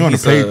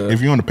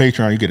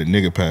Patreon, you get a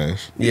nigga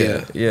pass.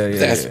 Yeah.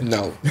 That's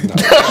no.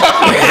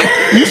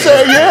 You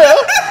said yeah.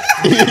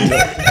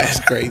 That's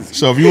crazy.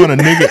 So if you want a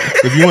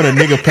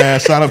nigga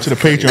pass, sign up to the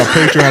Patreon,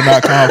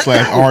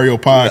 patreon.com/Ario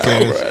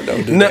Podcast.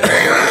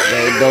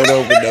 Don't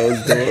open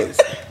those doors.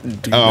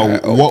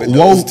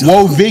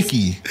 Whoa,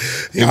 Vicky.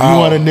 If you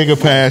want a nigga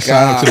pass,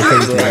 sign up to the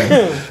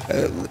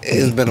Patreon.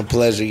 It's been a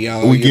pleasure,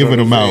 y'all. We giving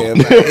them out.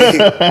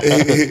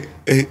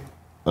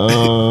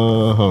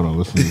 Hold on,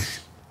 let's see.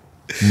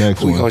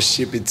 Next one. We gonna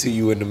ship it to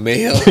you in the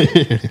mail.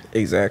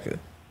 Exactly.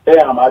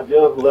 Damn, I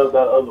just left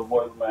that other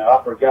voice, man.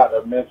 I forgot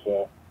to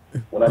mention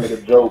when that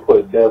nigga Joe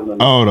put Devin in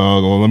the Hold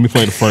on, well, let me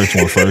play the first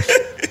one first.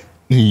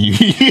 Don't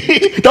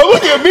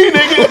look at me,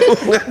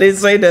 nigga. I didn't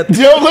say nothing.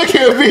 Don't look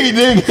at me,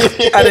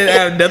 nigga. I didn't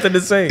have nothing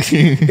to say.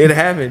 It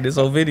happened. This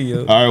whole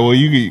video. All right, well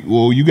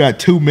you got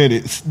 2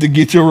 minutes to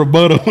get your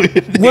rebuttal.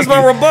 What's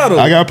my rebuttal?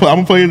 I'm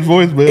gonna play his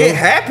voice, man. It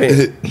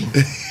happened.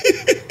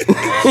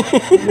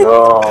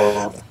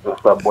 Yo,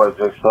 that's that boy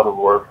Jay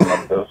Shuttleworth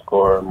from the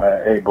Discord,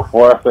 man. Hey,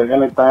 before I say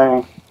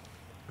anything,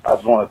 I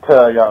just want to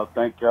tell y'all,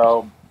 thank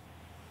y'all.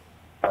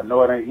 I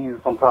know it ain't easy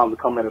sometimes to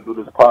come in and do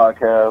this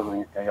podcast,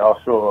 and y'all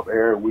show up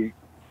every week,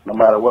 no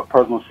matter what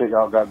personal shit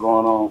y'all got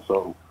going on.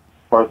 So,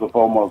 first and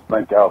foremost,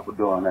 thank y'all for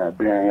doing that,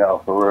 being y'all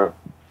for real.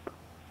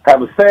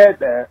 Having said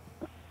that,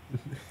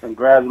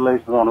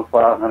 congratulations on the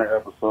 500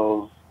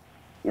 episodes.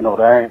 You know,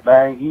 that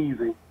ain't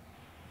easy,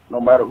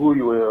 no matter who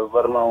you is,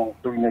 let alone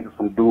 3 niggas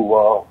from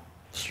Duval.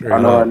 Straight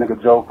I know up. that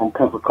nigga Joe from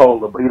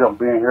Pensacola, but he done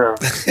been here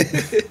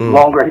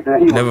longer than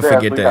he Never was there.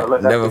 forget that.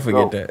 Never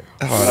forget that.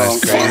 Oh, that's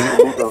crazy.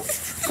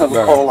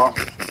 Pensacola.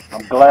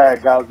 I'm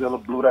glad Godzilla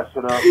blew that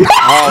shit up.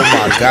 Oh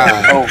my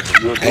god.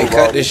 Hey,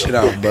 cut this shit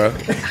out, bro.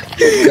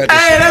 Hey,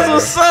 that's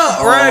what's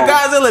up, right?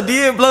 Godzilla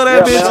did blow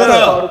that bitch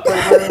up.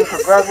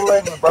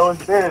 Congratulations, bro.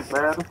 It's this,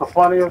 man. It's the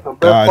funniest and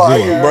best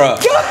podcast bro.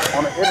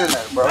 on the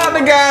internet, bro. Not the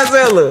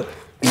Godzilla.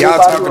 Y'all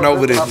talking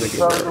over this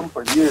nigga. I've been nigga,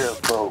 for years,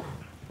 so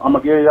I'm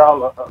gonna give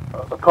y'all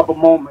a couple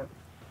moments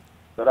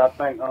that I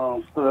think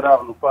stood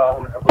out in the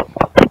 500 episodes.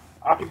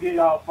 I could give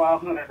y'all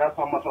 500. That's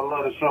how much I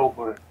love the show,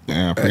 but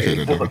Damn, I appreciate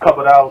it. just a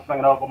couple that I was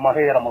thinking off of my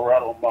head, I'm gonna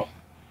rattle them up.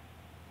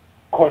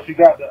 Of course, you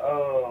got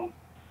the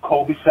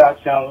Kobe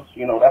shot challenge.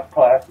 You know, that's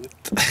classic.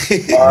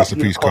 Rest in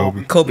peace,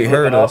 Kobe. Kobe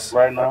heard us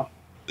right now.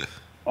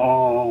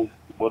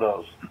 What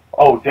else?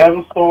 Oh,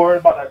 Devin's story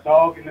about that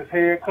dog getting his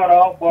head cut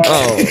off. Boy.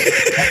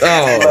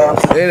 Oh,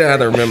 they didn't have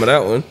to remember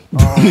that one.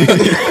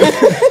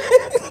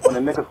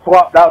 When the nigga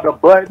swapped out the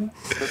button,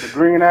 the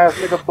green ass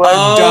nigga button.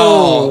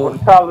 Oh, with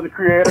the Tyler the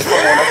Creator. Come on,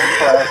 that's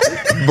classic.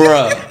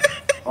 bruh.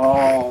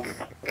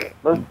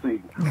 Let's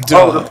see.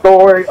 Oh, the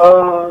story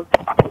the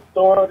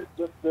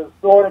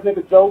story the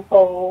nigga Joe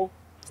told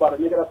about a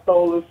nigga that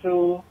stole his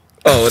shoes.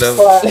 Oh, that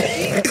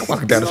was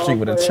walking down the street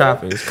with a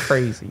chopper. It's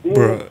crazy,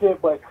 bro.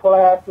 Shit, but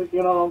classic.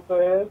 You know what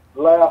I'm saying?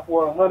 Laugh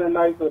for 100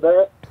 nights of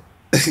that.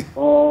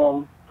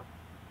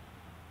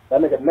 That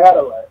nigga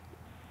Natalie.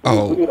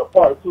 Oh, we need a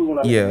part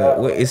 2. Yeah,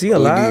 wait, is he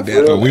alive?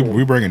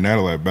 We bringing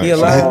Natalie back. He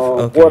alive?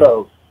 Okay. What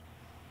else?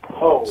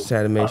 Oh,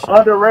 Satimation.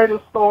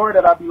 Underrated story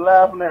that I be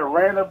laughing at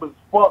random as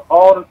fuck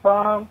all the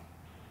time.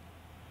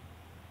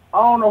 I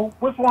don't know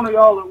which one of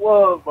y'all it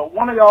was, but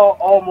one of y'all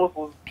almost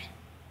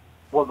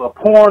was a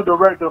porn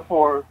director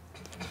for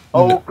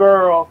old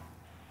girl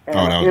and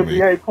an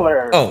NBA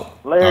player. Oh,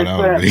 Larry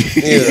Sanders.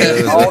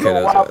 Yeah, I don't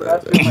know why,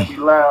 but that shit make me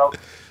laugh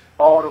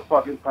all the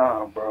fucking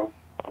time, bro.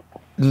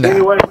 nah.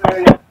 Anyway,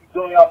 man, y'all keep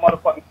doing y'all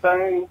motherfucking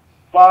thing.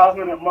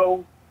 500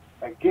 more.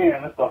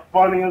 Again, it's the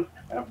funniest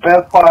and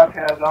best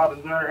podcast. Y'all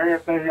deserve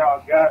everything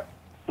y'all got.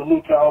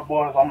 Salute y'all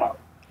boys. I'm out.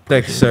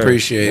 Thank you, sir.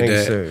 Appreciate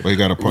that. Sir. Well, you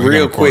got a part,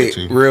 Real got a part quick,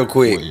 two. real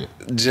quick. Oh, yeah.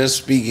 Just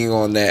speaking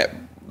on that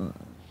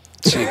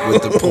chick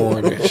with the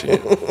porn and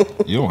shit.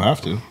 You don't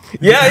have to.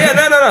 Yeah,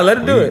 no. Let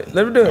her do it.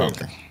 Let her do it.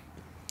 Okay.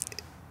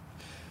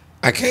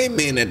 I came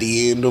in at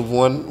the end of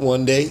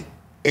one day,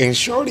 and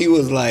Shorty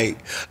was like,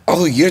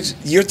 "Oh, you're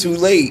too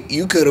late.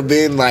 You could have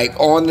been like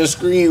on the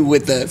screen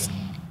with us."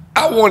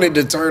 I wanted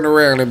to turn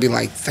around and be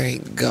like,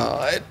 "Thank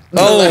God."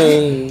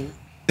 Oh,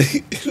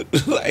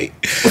 Like,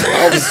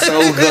 I'm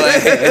so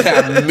glad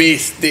I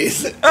missed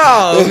this.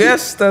 Oh,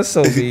 that's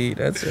so big.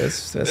 That's big.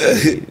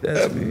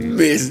 That's I big.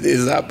 missed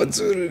this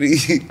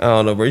opportunity. I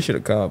don't know, bro. You should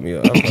have called me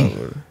up. I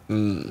probably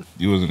would've.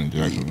 You wasn't in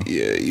Jacksonville.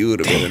 Yeah, you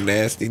would have been a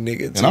nasty nigga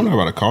too. And I'm not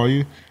about to call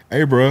you.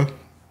 Hey, bro,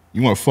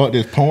 you want to fuck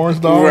this porn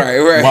star?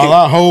 Right. While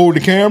I hold the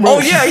camera? Oh,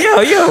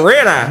 yeah.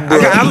 Red eye.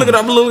 I look at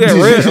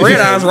red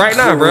eyes right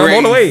now, bro. I'm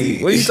on the way.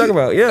 What are you talking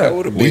about? Yeah.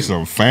 We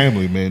some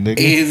family, man, nigga.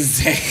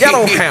 Exactly. Y'all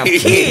don't have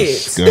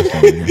kids.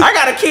 Disgusting. I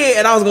got a kid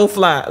and I was going to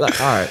fly. Like,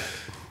 all right.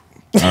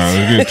 All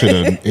right, let's get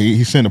to the.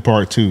 He sent a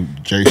part 2,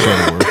 Jay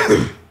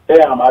Shuttleworth.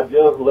 Damn, I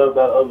just left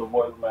that other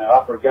voice, man.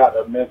 I forgot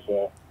to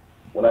mention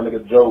when that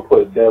nigga Joe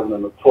put Devin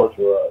in the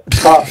torture rod.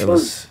 Top three.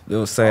 It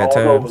was sad I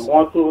don't know if times. it's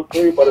 1, 2, or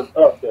 3, but it's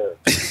up there.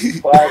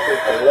 Classic,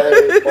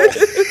 hilarious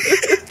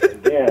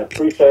moment. Again,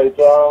 appreciate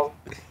y'all.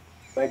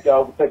 Thank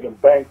y'all for taking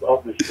Banks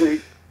off the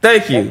street.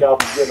 Thank you. Thank y'all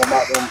for getting him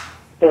out them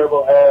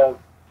terrible ass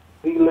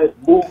D-list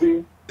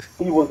movie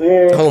he was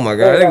in. Oh my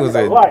God, I think it was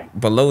a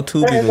below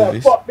Tubi Man, that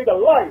movies. fuck nigga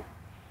life.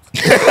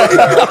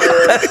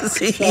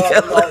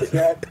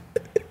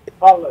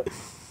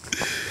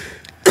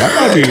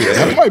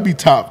 That might be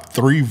top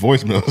 3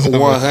 voicemails.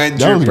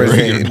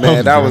 100%,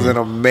 man. That was an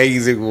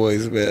amazing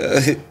voice,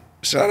 man.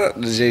 Shout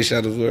out to Jay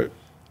Shuttlesworth.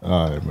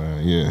 All right,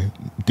 man. Yeah,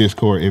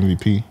 Discord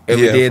MVP. And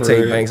we did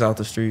take Banks off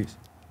the streets.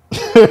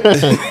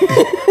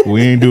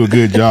 We ain't do a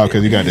good job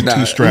because he got the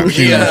 2 strap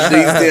shoes. Yeah,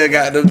 he still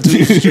got them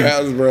 2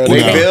 straps, bro.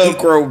 They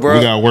Velcro, bro.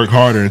 We gotta work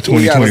harder in 2024.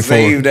 We gotta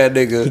save that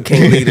nigga. He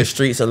can't leave the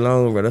streets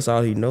alone, bro. That's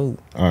all he know.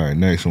 All right,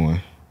 next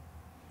one.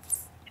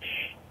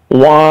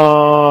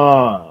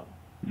 Wow.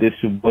 This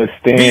your boy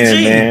Stan,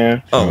 BG.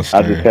 man. Oh,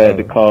 I just had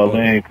to call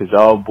in because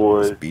y'all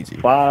boys, BG.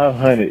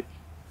 500.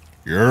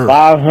 Yeah.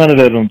 500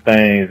 of them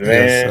things, man.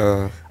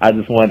 Yes, I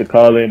just wanted to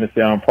call in and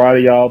say I'm proud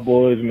of y'all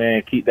boys,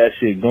 man. Keep that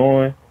shit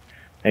going.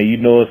 And you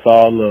know it's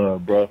all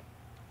love, bro.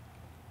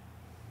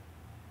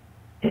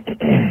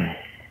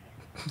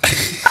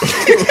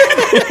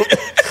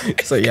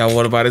 So y'all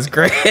what about his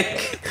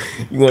crack?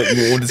 You want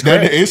his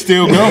crack? It's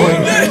still going.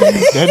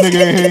 That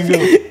nigga ain't hang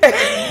up.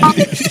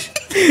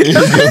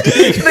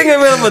 Nigga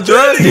made up a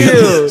drug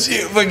deal.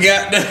 Shit,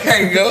 forgot to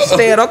hang up.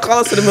 Stan, don't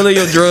call us in the middle of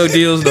your drug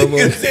deals no more.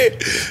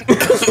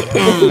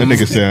 That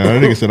nigga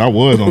said I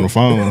was on the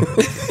phone.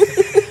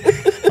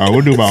 All right,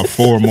 we'll do about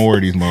 4 more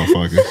of these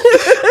motherfuckers.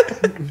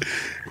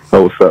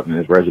 So what's up, man?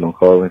 It's Reginald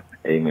calling.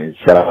 Hey, man,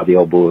 shout out to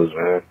y'all boys,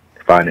 man.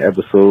 Find the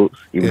episodes,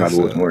 even though it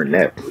was more than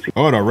that.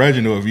 Hold on,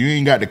 Reginald, if you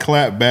ain't got the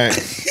clap back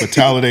for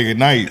Talladega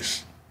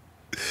Nights,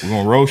 we're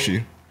gonna roast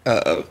you.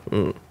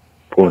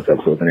 Pulling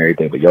episodes and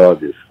everything, but y'all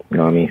just, you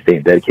know what I mean,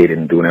 staying dedicated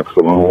and doing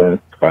episodes on, man.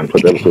 Finding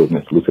plus episodes,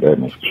 man. Salute to that,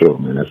 man, for sure,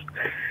 man. That's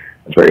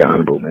very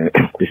honorable, man.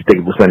 Just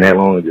sticking with something that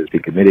long and just be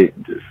committed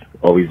and just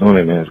always doing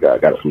it, man. Got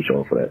to switch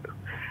on for that.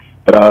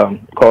 But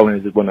calling,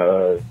 just want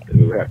to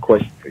have a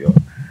question for y'all.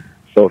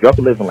 So if y'all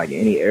could live in like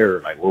any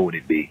era, like what would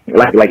it be?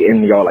 Like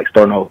in y'all like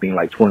starting off being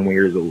like 21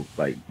 years old,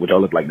 like would y'all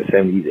look like the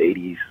 70s,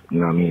 80s, you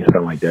know what I mean,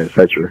 something like that,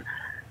 etc.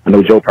 I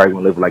know Joe probably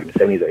gonna live like the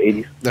 70s or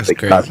 80s. That's like,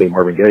 crazy. Not say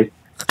Marvin Gaye.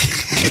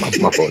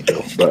 My fault,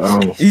 Joe.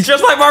 But He's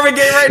just like Marvin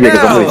Gaye right yeah,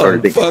 now. I'm really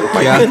starting to think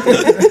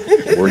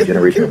like, we're a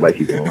generation of black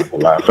people. I'm not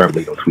gonna lie. I started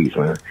making tweets,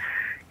 man.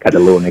 Got the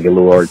little nigga,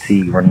 little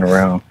RT running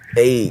around.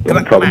 Hey,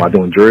 talking about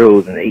doing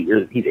drills, and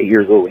he's 8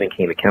 years old and then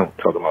came to count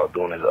talking about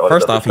doing his.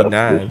 First off, he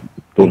 9.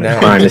 Doing his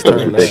crime and stuff.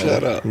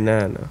 Shut up.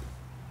 Nah.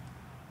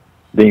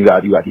 Then you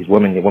got these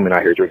women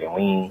out here drinking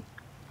lean.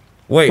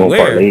 Wait, doing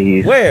where?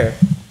 parlays. Where?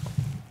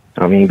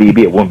 I mean,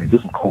 be a woman, do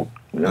some coke.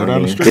 You know what I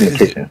mean? Get in the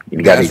kitchen.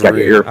 You got your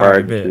air fryer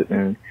and shit,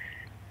 man.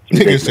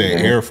 Niggas say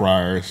air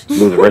fryers.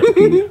 Losing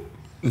recipes.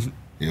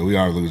 Yeah, we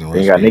are losing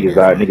Then recipes. you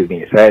got niggas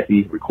being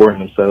sassy, recording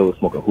themselves,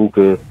 smoking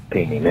hookah,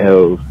 painting their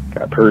nails,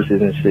 got purses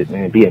and shit,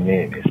 man. Be a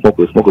man, man. Smoke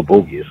a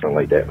bogey or something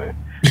like that, man.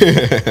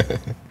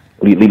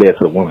 Leave that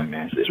to the woman,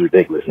 man. It's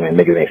ridiculous, man.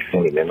 Niggas ain't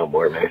funny, man, no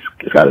more, man.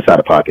 It's out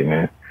of pocket,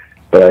 man.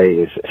 But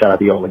hey, shout out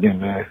to y'all again,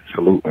 man.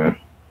 Salute, man.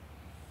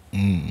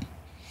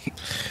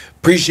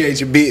 Appreciate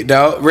your beat,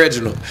 dog.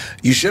 Reginald,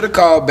 you should have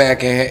called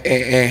back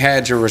and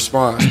had your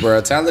response, bro.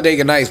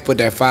 Talladega Nights put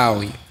that file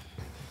on you.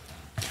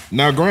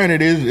 Now,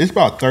 granted, it's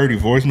about 30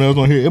 voicemails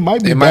on here. It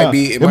might be It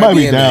down, might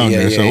be down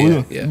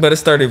there. Yeah. But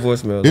it's 30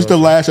 voicemails. It's the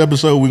last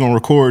episode we're gonna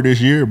record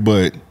this year,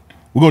 but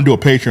we're gonna do a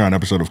Patreon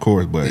episode, of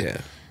course. But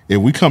if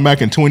we come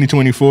back in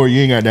 2024,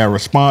 you ain't got that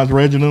response,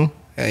 Reginald.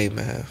 Hey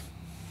man.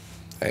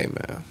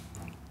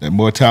 That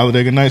boy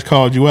Talladega Nights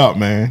called you out,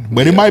 man.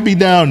 But it might be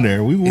down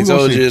there. We He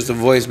told you it's the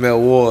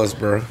voicemail wars,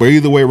 bro. But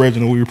either way,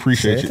 Reginald, we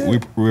appreciate you.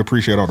 We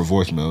appreciate all the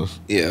voicemails.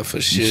 Yeah, for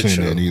You shit.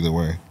 send that either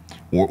way.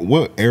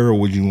 What era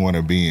would you want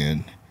to be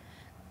in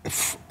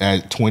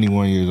at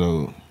 21 years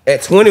old?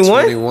 At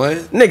 21? 21?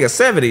 Nigga,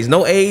 70s.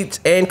 No AIDS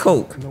and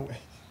coke.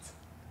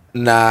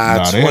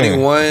 Nah,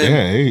 21.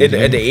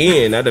 At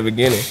the end, not the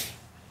beginning.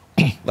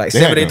 Like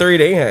 73,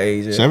 they ain't had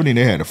AIDS. Yeah. 70,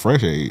 they had the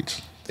fresh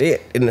AIDS. Yeah,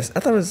 I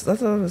thought it was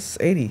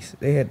 80s.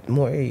 They had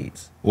more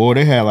AIDS. Well,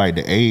 they had like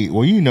the AIDS.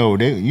 Well,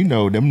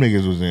 them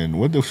niggas was in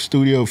what the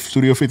Studio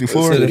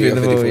 54. Studio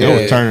 54, They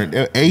were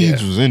turning.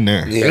 AIDS was in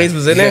there. Yeah. AIDS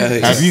was in there.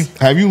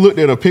 Have you looked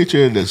at a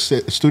picture of the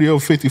Studio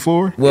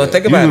 54? Well,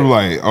 think about you it.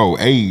 Like, oh,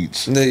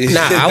 AIDS. Nah,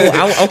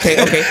 okay.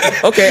 AIDS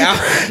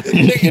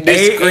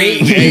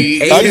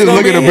I just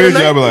look at the picture.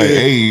 I I be like,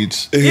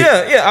 AIDS.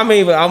 Yeah. I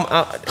mean, but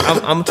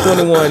I'm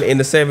 21 in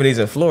the 70s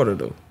in Florida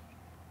though.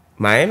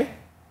 Miami.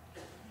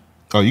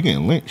 Oh, you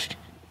getting lynched?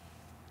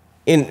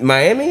 In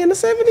Miami in the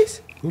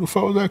 70s? Who the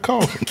fuck was that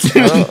calling?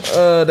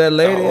 That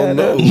lady. I don't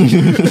know.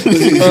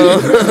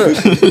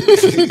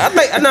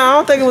 I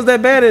don't think it was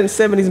that bad in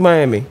 70s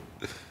Miami.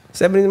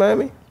 70s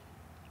Miami?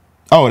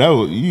 Oh, that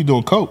was you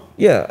doing coke?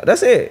 Yeah,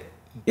 that's it.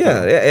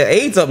 Yeah,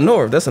 AIDS up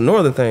north. That's a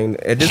northern thing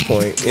at this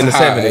point in the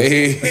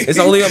 70s. It's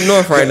only up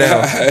north right now.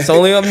 It's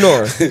only up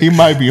north. He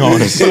might be on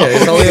it. Yeah,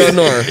 it's only up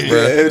north,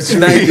 bro. It's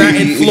not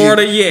in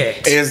Florida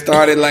yet. It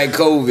started like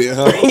COVID,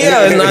 huh?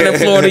 Yeah, it's not in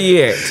Florida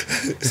yet.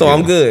 So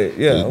I'm good.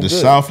 Yeah, The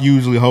South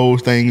usually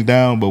holds things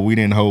down, but we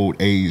didn't hold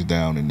AIDS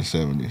down in the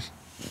 70s.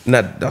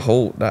 Not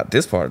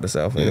this part of the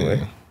South anyway.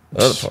 Yeah.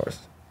 Other parts.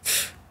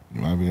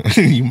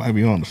 You might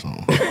be on to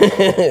something.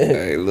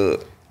 Hey,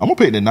 look. I'm gonna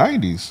pick the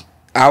 90s.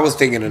 I was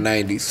thinking the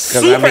 90s.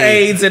 Super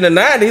AIDS in the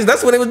 90s.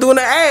 That's when they was doing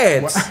the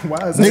ads.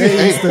 Why is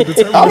AIDS the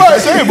determinant? I'm about to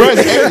say, bro.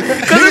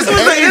 This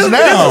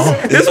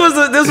was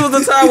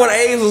the time when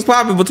AIDS was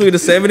popping between the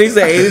 70s,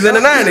 the 80s, and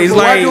the 90s.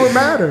 Why do it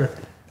matter?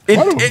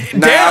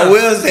 I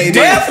will say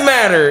death this.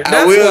 mattered.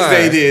 I will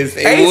say this.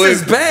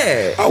 AIDS is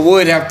bad. I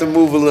would have to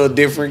move a little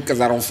different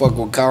because I don't fuck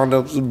with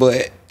condoms,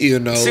 but you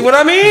know. See what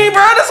I mean,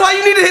 bro? That's why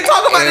you need to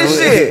talk about this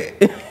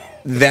shit.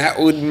 That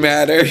wouldn't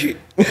matter.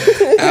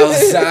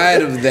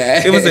 Outside of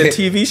that, it was in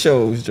TV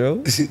shows,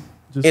 Joe.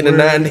 In the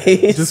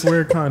 90s, just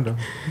wear a condom.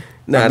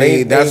 Nah, I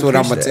mean, that's what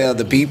I'm gonna tell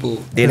the people.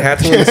 Didn't have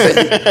to.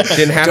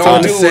 Didn't have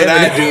Don't to. do what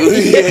I do.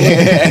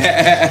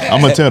 I'm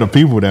gonna tell the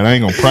people that I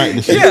ain't gonna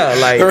practice it. Yeah,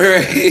 like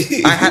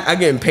I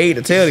getting paid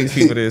to tell these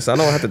people this. I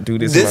don't have to do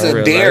this. This in is my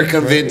a real dare life,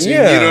 convention.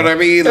 Yeah. You know what I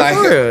mean? Yeah, Like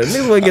for real.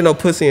 Niggas wouldn't get no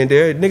pussy in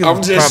there. Niggas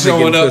I'm just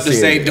showing up to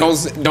say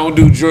don't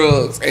do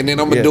drugs, and then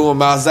I'm gonna do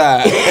them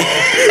outside.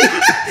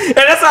 And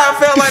that's how I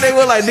felt like they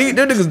were like, them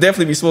niggas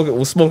definitely be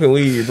smoking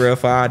weed, bro,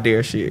 for our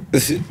dare shit.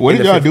 What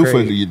did y'all do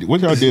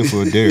what y'all did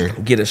for a dare?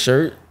 Get a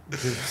shirt.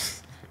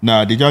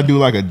 Nah, did y'all do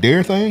like a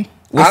dare thing?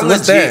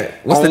 What's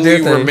that? What's the dare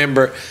thing?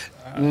 Remember,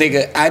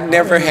 nigga, I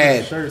never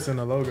had shirts and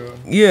a logo.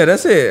 Yeah,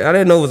 that's it. I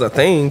didn't know it was a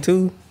thing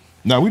too.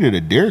 No, we did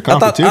a dare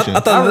competition.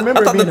 I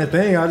remember it being a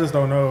thing. I just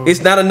don't know.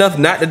 It's not enough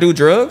not to do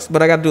drugs,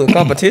 but I got to do a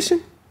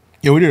competition.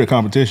 Yeah, we did a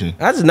competition.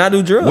 I just not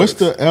do drugs. What's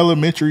the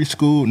elementary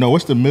school? No,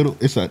 what's the middle?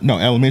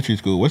 Elementary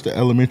school. What's the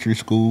elementary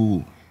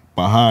school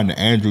behind the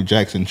Andrew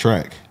Jackson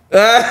track? You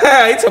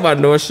talking about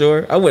North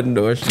Shore? I wasn't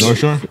North Shore. North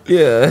Shore?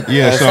 Yeah.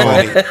 Yeah,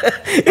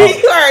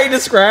 You already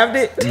described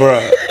it.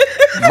 Bruh.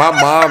 My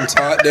mom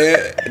taught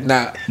there.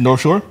 Nah.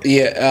 North Shore?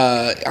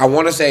 Yeah, I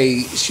want to say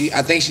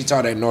I think she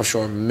taught at North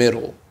Shore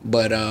Middle,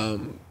 but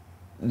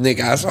nigga,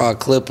 I saw a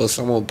clip of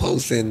someone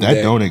posting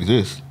that don't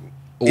exist.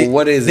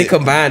 What is they it?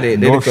 Combined it.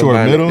 North Shore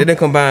Middle? They didn't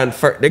combine.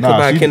 They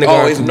combined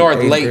kindergarten. Oh, it's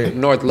North Lake.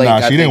 North Lake. Nah,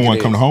 she didn't want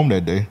to come home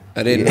that day.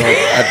 I didn't know.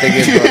 I think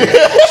it's North.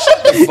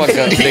 Shut the fuck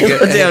up, nigga.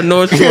 Damn,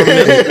 North Shore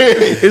Middle.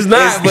 It's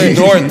not, but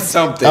North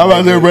something. I'm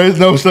about to say, bro, there's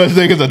no such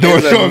thing as a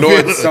North Shore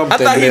Middle. Something I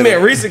thought he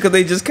meant recent because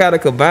they just kind of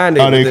combined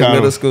it with the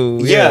middle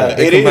school. Yeah,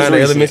 they it is combined the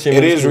recent. elementary.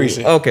 It is school.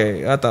 recent.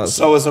 Okay, I thought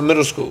so. It's a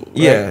middle school.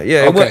 Right?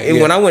 Yeah. Okay,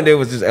 When I went there, it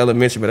was just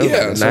elementary, but it was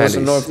like the so 90s. it's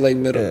a North Lake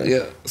Middle.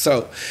 Yeah.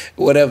 So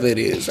whatever it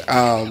is,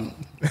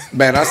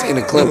 man, I seen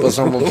a clip of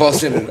someone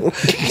posting it.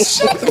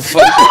 Shut the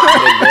fuck up,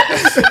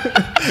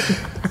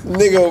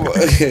 nigga.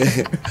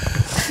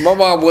 My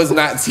mom was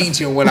not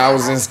teaching when I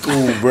was in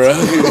school, bro.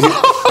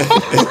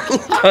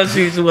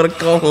 She just want to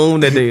go home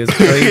that day. It's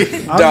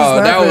crazy.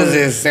 Dog, that was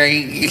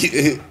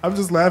insane. I'm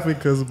just laughing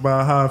because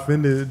by how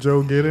offended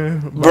Joe getting.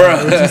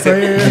 Bruh. What you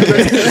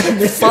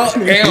saying? Fuck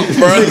him,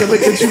 bro. Nigga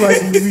look at you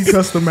like we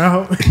cussed him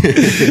out.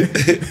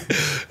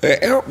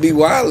 Elk be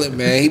wildin',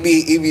 man. He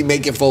be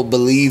making folk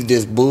believe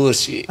this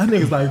bullshit. That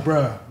nigga's like,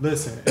 bruh,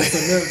 listen,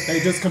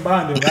 they just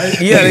combined it, right?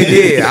 Yeah, they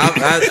did.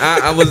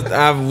 I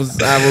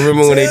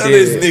remember when they Tell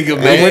did. this nigga,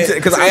 man.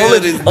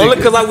 Only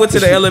because I went to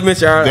the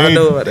elementary. I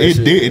know about that it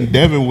shit. didn't.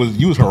 Devin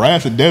was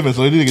harassing Devin,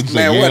 so they didn't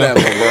say, Man, whatever,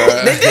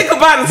 bro. They did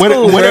combine the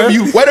school,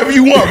 whatever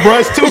you want, bro.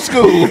 It's two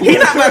schools. He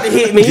not about to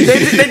hit me.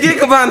 They did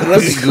combine the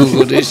Let me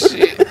Google this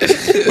shit.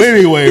 But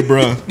anyway,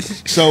 bro.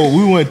 So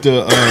we went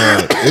to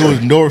it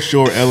was North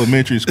Shore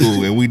Elementary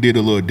School, and we did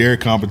a little dare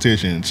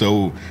competition.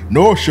 So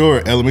North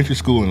Shore Elementary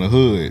School in the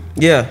hood.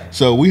 Yeah.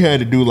 So we had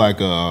to do like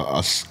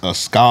a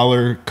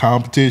scholar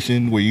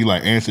competition where you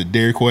like answer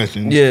dare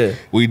questions. Yeah.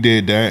 We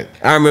did that.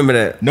 I remember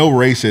that. No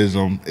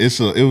racism.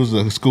 It was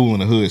a school in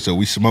the hood, so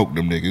we smoked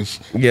them niggas.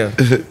 Yeah.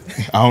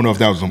 I don't know if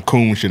that was some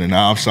coon shit or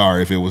not. I'm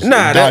sorry if it was.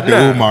 Nah, Dr.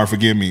 Umar,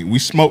 forgive me. We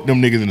smoked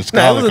them niggas in the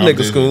scholar it was a nigga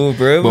competition. school,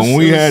 bro. But when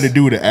we had to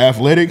do the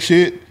athletic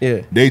shit,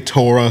 they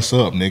tore us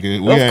up, nigga.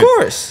 Of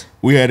course.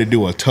 We had to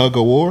do a tug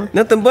of war.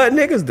 Nothing but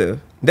niggas do.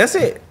 That's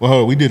it.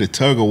 Well, we did a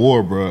tug of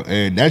war, bro,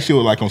 and that shit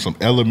was like on some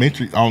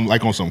elementary,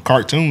 on some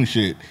cartoon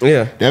shit.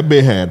 Yeah. That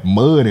bit had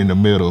mud in the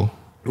middle.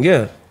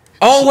 Yeah.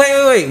 Oh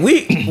wait.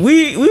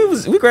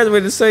 We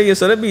graduated the same year,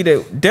 so that'd be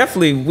that.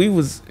 Definitely,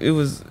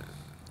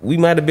 we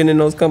might have been in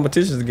those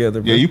competitions together,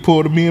 bro. Yeah, you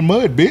pulled me in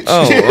mud, bitch.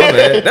 Oh, my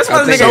bad. That's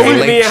why this nigga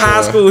hated me in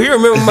high school. He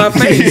remember my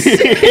face.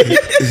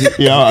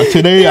 Yeah,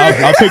 today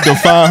I picked a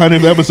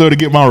 500th episode to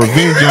get my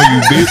revenge on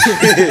you,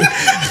 bitch.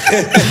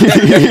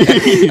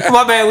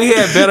 My bad. We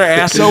had better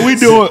athletes.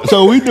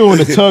 So we doing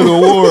a tug of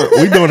war.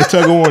 We doing a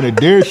tug of war in the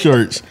dare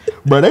shirts,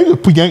 bro. They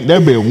just yanked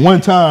that bit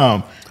one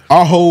time.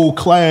 Our whole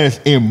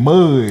class in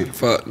mud.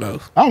 Fuck no.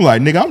 I'm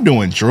like, nigga, I'm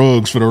doing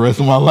drugs for the rest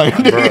of my life.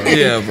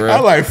 Yeah, bro.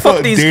 I'm like,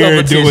 fuck these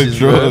dare doing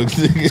drugs.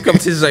 These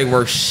competitions ain't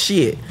worth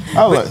shit.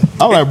 I'm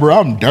like, bro,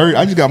 I'm dirty.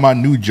 I just got my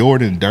new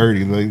Jordan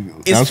dirty. Like,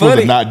 I'm supposed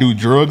to not do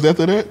drugs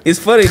after that. It's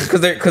funny because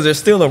they're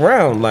still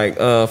around. Like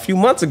a few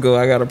months ago,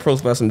 I got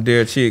approached by some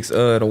dare chicks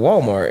at a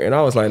Walmart, and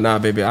I was like, nah,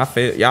 baby, I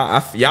failed.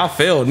 Y'all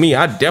failed me.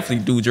 I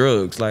definitely do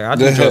drugs. Like I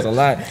do drugs a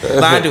lot.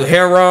 Like I do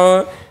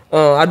heroin.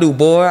 I do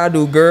boy, I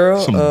do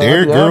girl. Some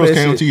dare girls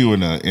came to you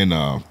in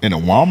a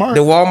Walmart.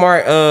 The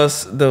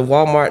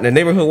Walmart, the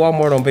neighborhood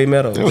Walmart on Bay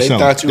Meadow. They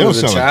thought you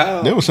was a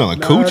child. They were selling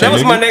coochie. That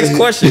was my next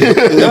question.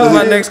 That was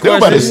my next question.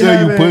 They about to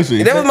sell you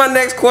pussy. That was my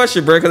next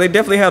question, bro. Because they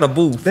definitely had a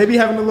booth. They be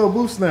having a little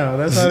booths now.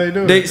 That's how they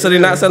do it. So they're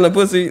not selling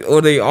pussy, or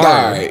they are.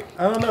 Right.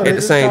 I don't know. At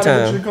the same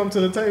time, you come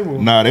to the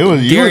table. Nah, they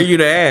was dare you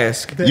to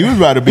ask. You was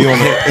about to be on.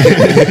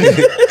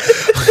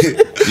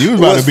 You was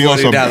about to be on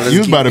some. You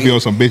was about to be on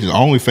some bitches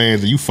OnlyFans,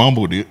 and you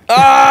fumbled it.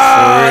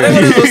 That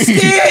was a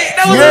skit.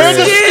 That was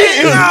a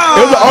skit. It was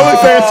an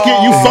OnlyFans skit.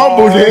 You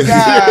fumbled it.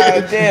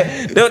 God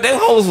damn. Them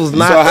hoes was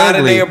not. So how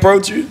did they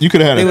approach you? You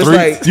could have had a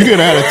three. You could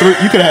have had a three.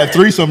 You could have had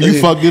threesome. You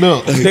fucked it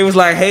up. They was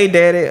like, "Hey,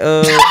 daddy."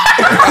 All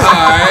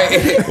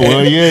right.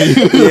 Well, yeah.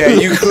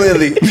 You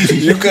clearly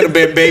you could have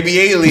been baby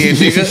alien,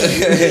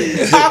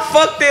 nigga. I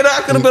fucked it up.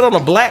 I could have been on a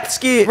black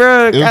skit,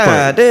 bro.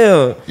 God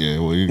damn. Yeah.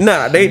 Well,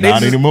 nah, they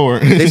not just, anymore.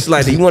 They just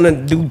like, do you want to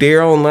do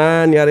dare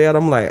online? Yada yada.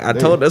 I'm like,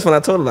 that's when I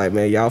told her, like,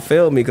 man, y'all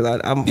failed me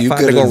because I'm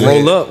finally gonna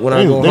roll up when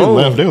I go home.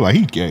 Left. They were like,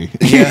 he gay.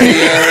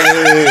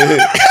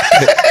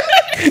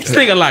 This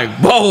nigga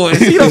like, boys,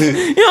 you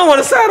don't want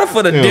to sign up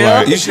for the deal.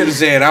 Like, you should have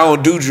said, I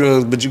don't do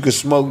drugs, but you can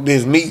smoke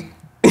this meat.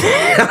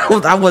 I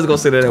wasn't gonna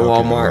say that at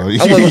Walmart.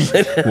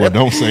 Well,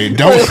 don't say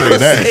that.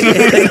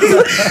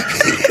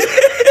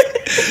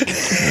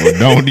 Well,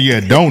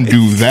 don't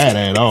do that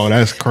at all.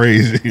 That's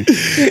crazy.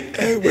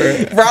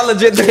 Bro, I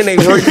legit think they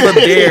work for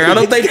Dare. I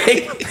don't think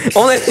they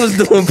only was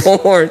doing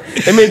porn.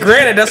 I mean,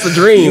 granted, that's a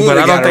dream, but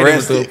I don't think they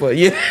was doing porn.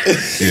 Yeah,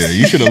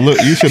 you should have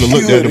looked. You should have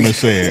looked at them and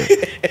said,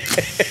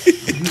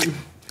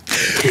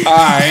 "All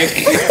right."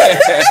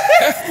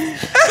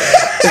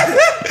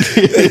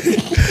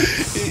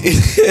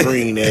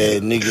 Green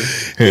ass nigga.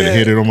 Had to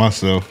hit it on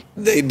myself.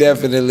 They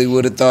definitely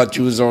would have thought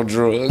you was on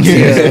drugs.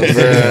 Yeah,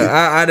 bro.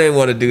 I didn't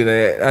want to do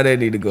that. I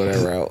didn't need to go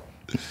that route.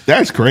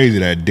 That's crazy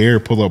that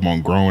Dare pull up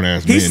on grown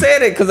ass men. He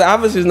said it because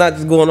obviously it's not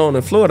just going on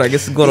in Florida. I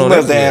guess it's going on. You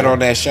must have had on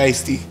that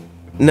shiesty.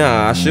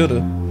 Nah, I should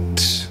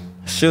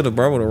have,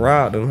 bro. I would have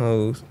robbed them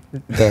hoes.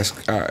 That's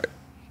all right.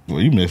 Well,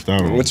 you missed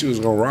out on what you was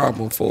gonna rob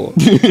them for?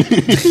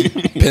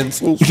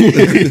 Pencils.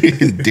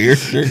 Dare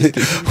shirt.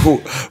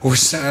 We're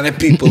signing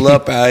people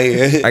up out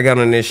here. I got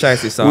on this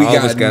shiesty, so we I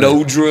always got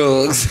no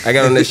drugs. I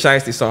got on this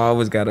shiesty, so I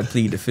always got to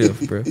plead the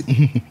fifth, bro.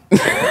 Nigga,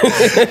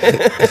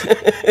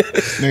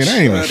 that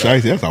ain't even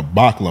shiesty. That's a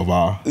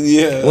baklava.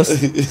 Yeah.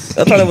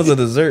 I thought it was a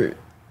dessert.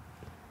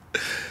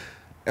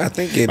 I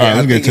think it. Right,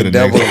 let's get to the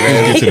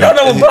next. You don't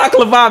know what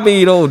baklava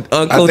mean, old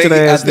uncultured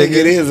ass nigga. I think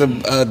it is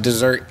a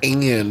dessert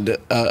and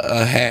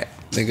a hat,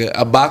 nigga.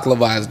 A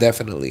baklava is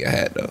definitely a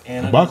hat though.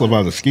 A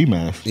baklava is a ski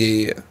mask.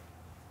 Yeah.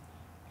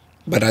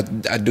 But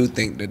I do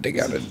think that they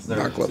got a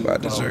baklava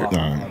dessert.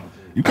 Right.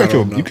 You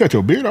cut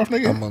your beard off,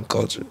 nigga. I'm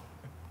uncultured.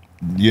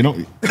 You know,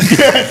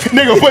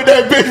 nigga, put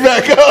that bitch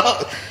back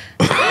up.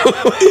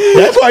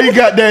 That's why you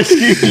got that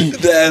skin.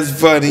 That's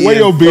funny. Where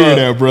your beard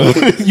at, bro?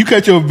 You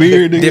cut your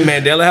beard, nigga. Did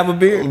Mandela have a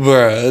beard?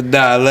 Bro,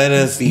 nah, let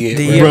us see it.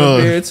 Did he have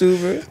a beard too,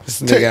 bro?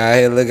 This nigga out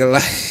here looking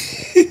like.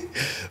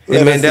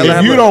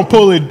 If you don't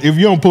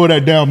pull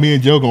that down, me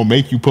and Joe gonna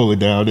make you pull it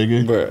down,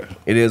 nigga. Bro,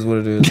 it is what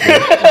it is.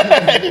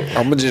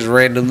 I'm gonna just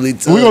randomly. We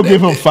gonna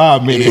give him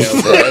 5 minutes.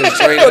 Yeah,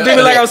 bro, you gonna do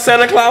me like I'm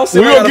Santa Claus?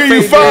 We gonna give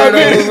you 5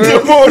 minutes to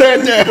pull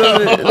that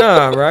down.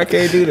 Nah, bro, I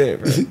can't do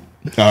that, bro.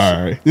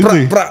 All right, this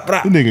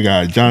nigga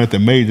got a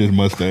Jonathan Majors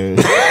mustache.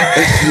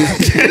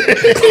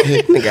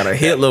 He got a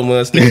Hitler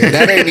mustache.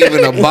 That ain't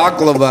even a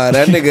baklava.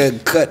 That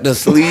nigga cut the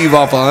sleeve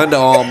off an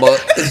underarm up.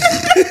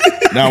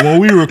 Now, when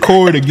we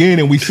record again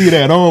and we see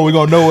that on, we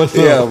gonna know what's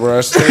up. Yeah,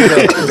 bro, straight up.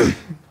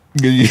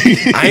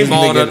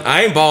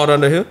 I ain't bald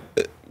under here.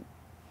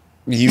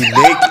 You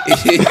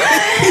naked.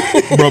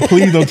 Bro,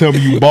 please don't tell me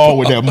you bald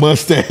with that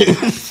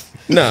mustache.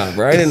 Nah,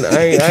 bro.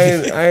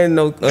 I ain't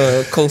no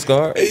Coast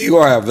Guard. You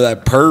gonna have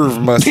that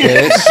perv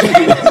mustache.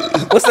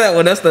 What's that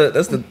one? That's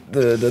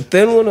the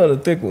thin one or the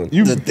thick one?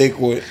 The thick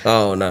one.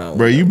 Oh no,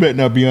 Bro, you better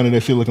not be under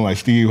that shit looking like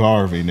Steve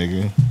Harvey,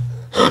 nigga.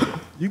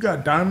 You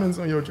got diamonds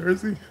on your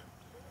jersey?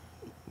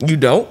 You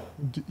don't?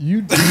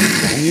 You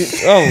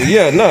oh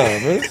yeah, nah,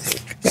 bro.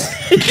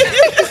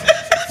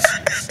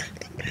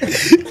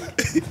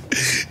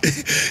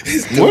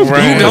 What's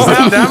You don't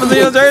have diamonds in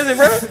your jersey,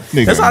 bro?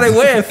 Nigga. That's how they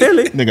wear in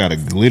Philly. They got a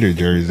glitter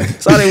jersey.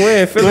 That's how they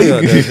wear in Philly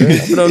out there, bro.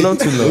 I've been on there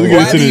too long.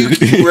 Why do you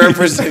keep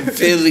referencing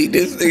Philly?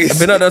 This nigga. I've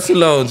been out there too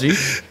long, G.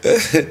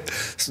 This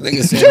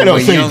nigga said, They don't "I'm a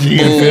say young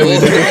G in bull."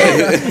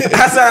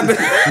 That's how I've been.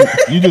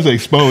 You just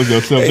expose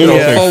yourself. They don't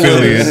Yeah. say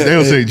Philly. They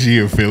don't say G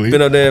in Philly.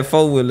 Been up there in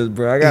 4-wheelers,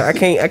 bro. I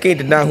can't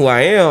deny who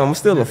I am. I'm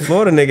still a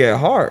Florida nigga at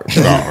heart.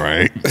 All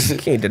right.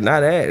 Can't deny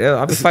that.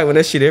 I've been fighting with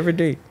that shit every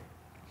day.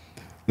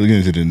 Let's get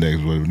into the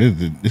next one.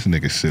 This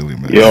nigga's silly,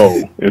 man.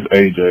 Yo, it's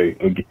AJ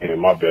again.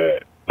 My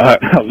bad. I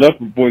left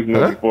the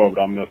voicemail before,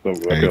 but I messed up.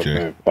 I kept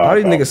saying All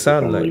these 5,000 niggas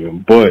sound for some like.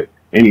 reason. But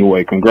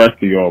anyway, congrats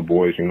to y'all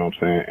boys. You know what I'm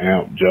saying?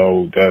 Amp,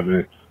 Joe,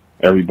 Devin,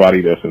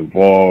 everybody that's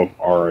involved.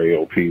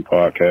 RAOP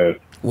podcast.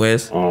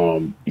 Wes.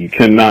 You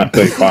cannot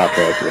say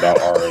podcast without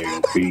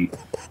RAOP.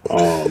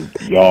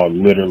 Y'all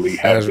literally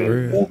have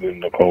been moving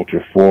the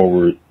culture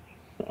forward.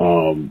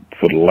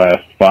 For the last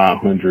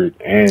 500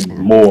 and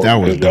more. That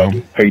was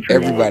dumb. Patreon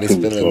Everybody's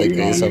too, feeling so, like you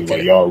know this. what I mean? Okay.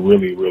 Like, y'all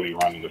really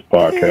running this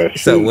podcast.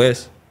 What's up,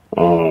 Wes?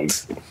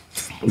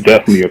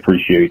 Definitely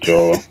appreciate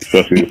y'all,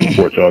 especially the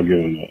support y'all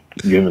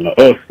giving to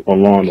us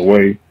along the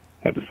way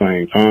at the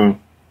same time.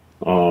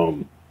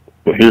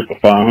 But here's the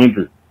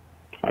 500.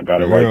 I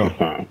got it right this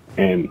time,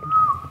 and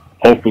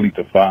hopefully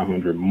to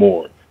 500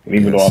 more. And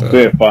even though I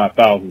said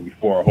 5,000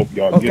 before, I hope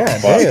y'all get to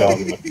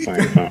 5,000 at the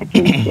same time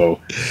too. So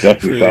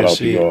definitely shout out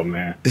to y'all,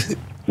 man.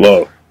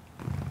 Love.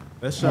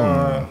 That's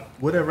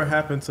whatever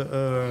happened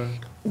to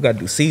We gotta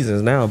do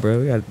seasons now, bro.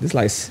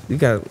 We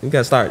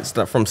gotta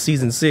start from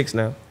season 6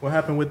 now. what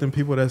happened with them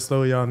people that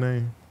stole y'all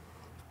name?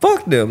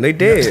 Fuck them, they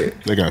dead.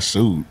 They got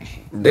sued.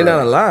 They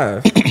not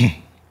alive.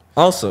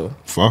 Also,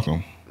 Fuck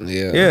them.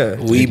 yeah,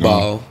 We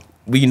ball.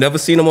 we never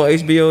seen them on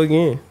HBO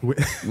again.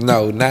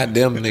 No, not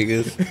them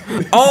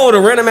niggas. Oh, the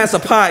Random Master Oh,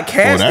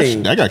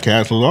 Podcasting. that got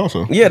canceled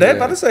also. Yeah, that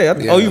about to say.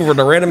 Oh, you were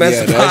the Random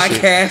Master that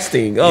shit.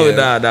 Podcasting. Oh,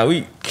 Yeah. nah,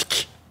 we.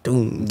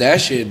 Doom.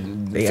 That shit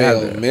out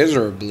failed there.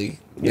 miserably.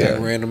 Yeah.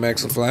 That random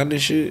acts of flying and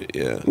shit.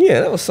 Yeah.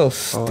 Yeah, that was so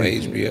stupid.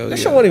 HBO, That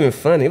yeah. show wasn't even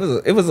funny. It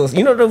was a,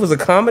 you know, there was a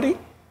comedy.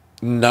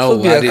 No,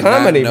 Supposed to be I a did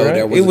comedy, not know bro.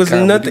 that was It was a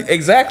comedy. nothing.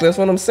 Exactly, that's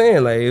what I'm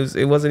saying. Like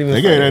it wasn't even.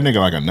 They funny. gave that nigga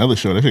like another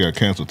show. That shit got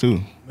canceled too.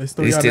 They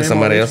stole They y'all steal name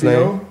somebody on else's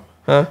HBO? name?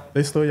 Huh?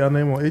 They stole y'all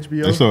name on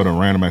HBO? They stole the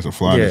random acts of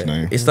Flyn's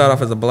name. It started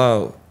off as a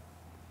blog.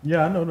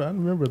 Yeah, I know that. I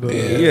remember the.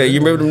 Yeah, you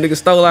remember them niggas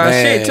stole our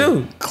shit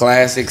too.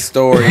 Classic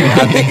story.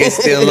 I think it's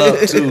still up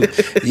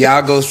too.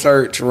 Y'all go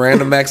search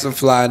random acts of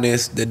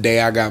flyness the day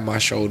I got my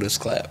shoulders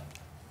clapped.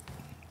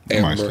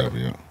 That might Bro. stop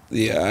you.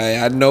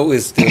 Yeah, I know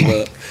it's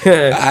still up.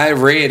 I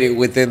read it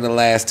within the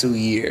last 2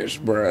 years,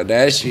 bro.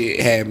 That shit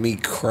had me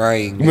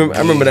crying. I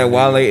remember that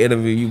Wale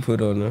interview you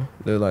put on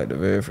there. Like the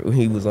very when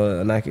he was on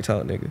a Nike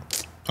Talk nigga.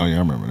 Oh yeah, I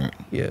remember that.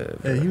 Yeah.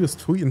 Hey, he was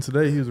tweeting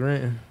today. He was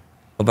ranting.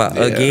 About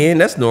Yeah. again,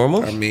 that's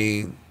normal. I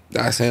mean,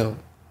 that's him.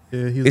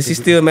 Yeah, Is he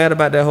still mad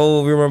about that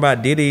whole rumor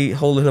about Diddy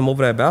holding him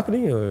over that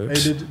balcony? Or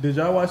Hey, did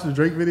y'all watch the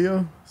Drake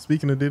video?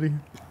 Speaking of Diddy,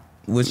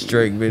 which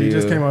Drake video? he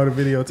just came out with a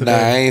video today. Nah,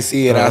 I ain't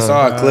see it. I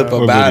saw a clip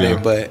What about video?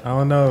 it, but I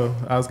don't know.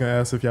 I was gonna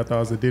ask if y'all thought it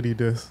was a Diddy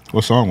diss.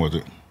 What song was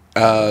it?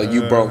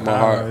 you broke my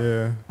heart.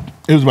 Yeah,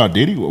 It was about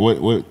Diddy.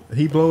 What?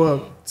 he blow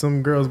up.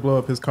 Some girls blow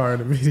up his car in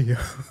the video.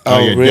 Oh,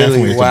 Definitely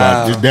really? it's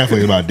Wow. It's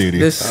definitely about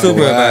Diddy. It's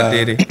super wow. about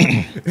Diddy.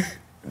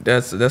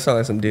 That sounds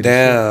like some Diddy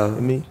Damn. shit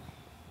to me.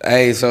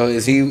 Hey, so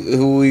is he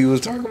who he was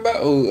talking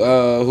about?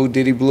 Who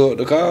did he blow up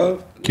the car?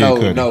 Kid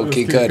Cudi. No,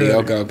 Kid Kid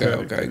Cudi.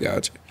 Cudi. Okay,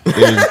 gotcha.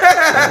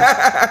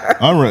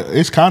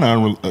 It's kind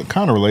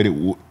of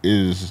related.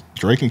 Is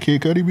Drake and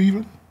Kid Cudi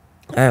beefing?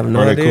 I have no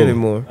Are they idea cool?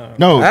 anymore.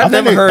 No, I've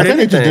never heard I think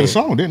they just did anything. a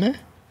song, didn't they?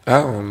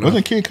 I don't know.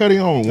 Wasn't Kid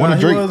Cudi on one Nah,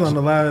 of he Drake's? was on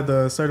the line of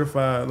the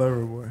Certified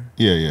Lover Boy.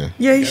 Yeah.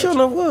 Yeah, he sure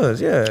enough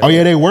was. Yeah. Oh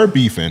yeah, they were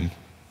beefing.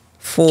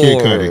 For Kid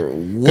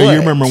Cudi. what? You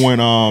remember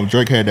when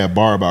Drake had that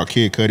bar about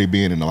Kid Cudi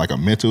being in like a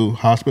mental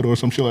hospital or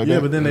some shit like Yeah,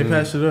 that? but then they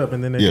patched it up,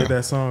 and then they Yeah. did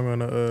that song on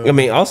the. I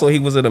mean, also he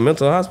was in a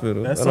mental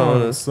hospital. that I don't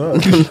know. song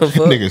sucked. The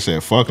fuck? Nigga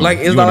said, "Fuck him." Like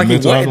You it's in not a like he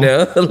mental went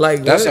hospital? there.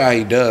 Like That's what? how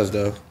he does,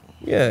 though.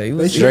 Yeah, he They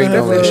was. Drake shouldn't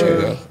don't have. let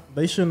shit go.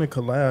 They shouldn't have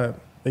collabed.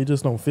 They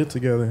just don't fit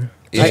together.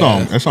 That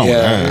song was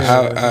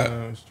ass.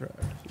 It's trash.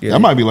 Yeah. That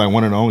might be like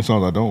one of the only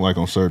songs I don't like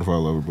on Certified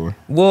Lover Boy.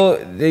 Well,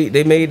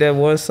 they made that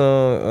one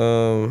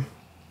song,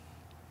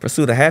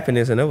 "Pursuit of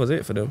Happiness," and that was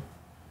it for them.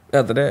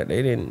 After that,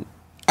 they didn't.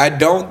 I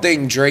don't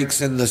think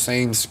Drake's in the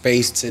same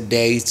space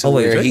today to Oh,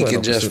 wait, where Drake he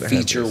wasn't can on just Pursuit of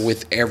feature Happiness.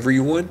 with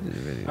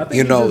everyone. I think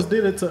You he know, just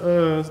did it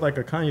to it's like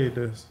a Kanye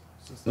diss.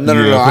 No,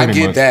 Yeah, I pretty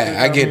get much. that.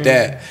 I get mean-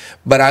 that.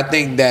 But I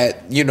think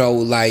that,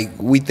 like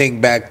we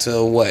think back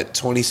to what,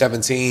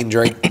 2017,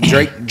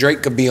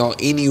 Drake could be on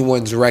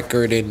anyone's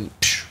record and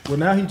Well,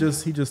 now he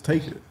just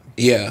take it.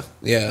 Yeah.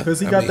 Because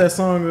he got that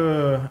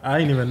song. I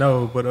didn't even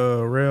know, but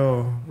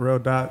Real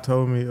Dot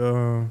told me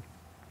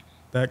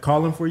that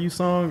 "Calling for You"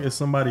 song is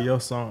somebody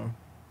else's song.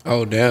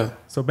 Oh damn!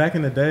 So back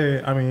in the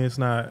day, I mean, it's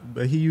not,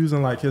 but he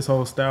using like his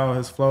whole style,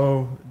 his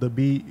flow, the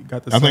beat,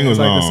 got the. I think it was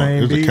like the same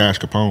it was beat. a Cash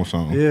Capone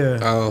song. Yeah.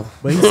 Oh.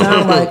 But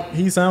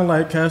he sound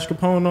like Cash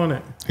Capone on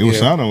it. He was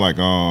sounding like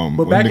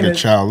nigga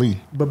Chow Lee.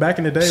 But back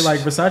in the day,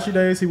 like Versace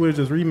days, he would have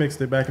just remixed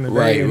it back in the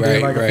day and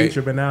did like a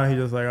feature. But now he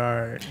just like,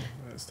 all right,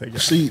 let's take it.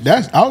 See,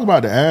 I was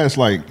about to ask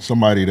like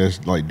somebody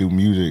that's like do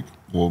music.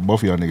 Well,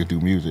 both of y'all niggas do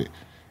music.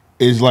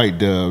 Is like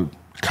the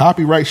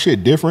copyright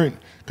shit different?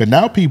 Cause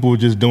now people are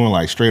just doing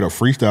like straight up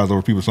freestyles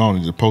over people's songs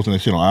and just posting that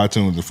shit on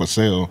iTunes for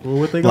sale. Well,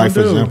 what they gonna like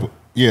for do? example,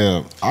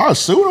 yeah, I'll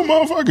sue them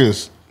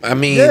motherfuckers. I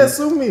mean, yeah,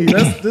 sue me.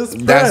 That's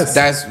press.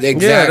 That's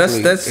exactly. Yeah,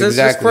 that's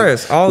exactly.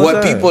 press. All the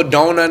what time. people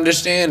don't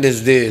understand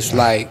is this: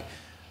 like,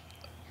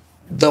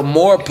 the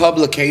more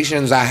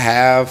publications I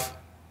have,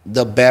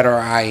 the better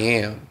I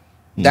am.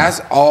 That's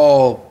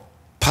all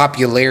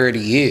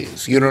popularity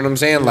is. You know what I'm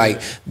saying?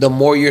 Like, the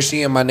more you're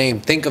seeing my name,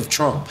 think of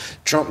Trump.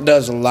 Trump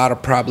does a lot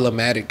of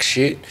problematic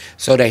shit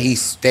so that he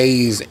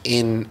stays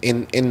in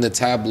the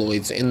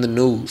tabloids, in the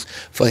news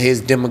for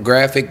his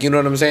demographic. You know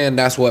what I'm saying?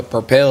 That's what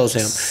propels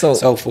him.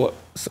 So for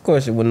it's a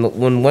question.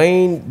 When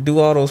Wayne do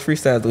all those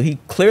freestyles, do he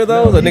clear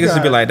those, or niggas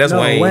just be like, "That's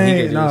Wayne"?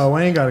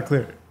 Wayne got to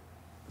clear it.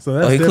 So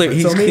that's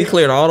he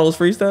cleared all those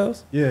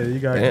freestyles. Yeah, you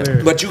got to clear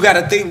it. But you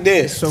got to think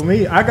this. So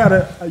me, I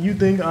gotta. You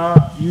think I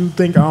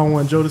don't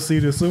want Jodeci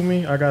to sue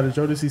me? I got a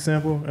Jodeci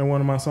sample in one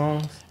of my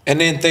songs.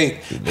 And then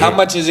think, how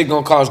much is it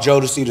gonna cost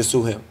Jodeci to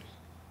sue him?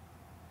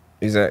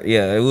 Exactly.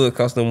 Yeah, it would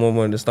cost them more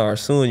money to start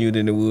suing you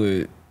than it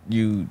would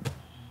you.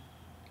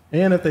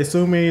 And if they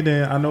sue me,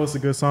 then I know it's a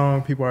good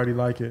song. People already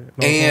like it.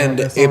 And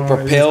it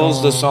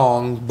propels the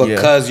song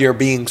because you're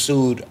being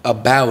sued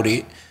about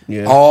it.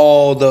 Yeah.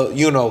 All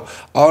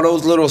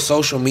those little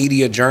social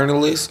media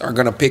journalists are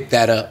gonna pick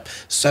that up.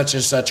 Such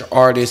and such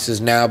artist is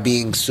now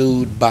being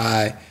sued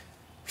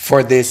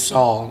for this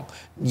song.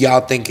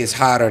 Y'all think it's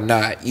hot or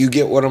not? You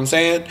get what I'm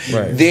saying?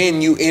 Right.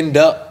 Then you end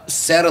up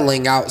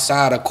settling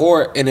outside of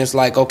court, and it's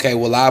like, okay,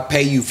 well, I'll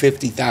pay you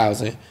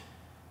 $50,000.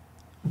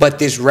 But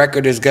this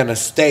record is gonna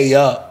stay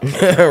up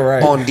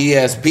right. on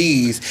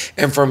DSPs,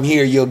 and from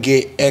here you'll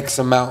get X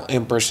amount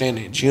in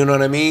percentage. You know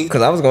what I mean?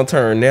 Because I was gonna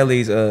turn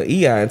Nelly's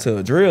EI into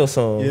a drill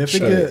song. Yeah,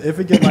 if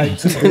it get like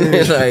too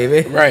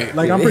big, right?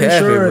 Like I'm pretty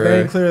sure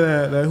they ain't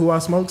clear that "Who I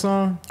Smoke"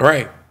 song.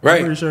 Right.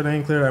 I'm pretty sure they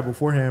ain't clear that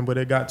beforehand, but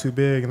it got too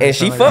big. And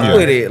she fucked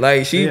with it.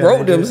 Like she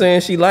wrote them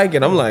saying she like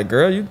it. I'm like,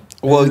 girl, you.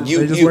 Well,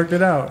 they just worked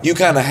it out. You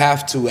kind of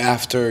have to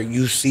after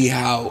you see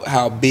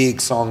how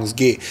big songs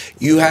get.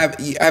 Have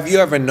you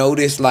ever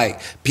noticed like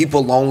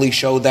people only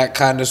show that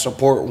kind of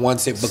support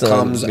once it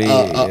becomes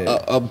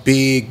a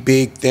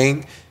big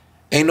thing?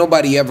 Ain't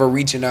nobody ever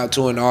reaching out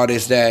to an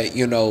artist that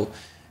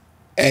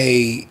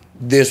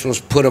this was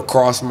put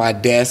across my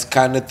desk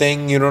kind of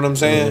thing. You know what I'm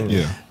saying?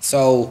 Yeah.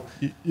 So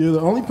you're the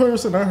only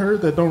person I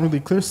heard that don't really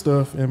clear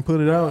stuff and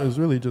put it out is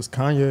really just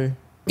Kanye.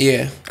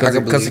 Yeah,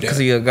 because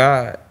he a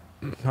god.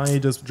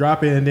 Kanye just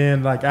drop it and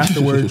then like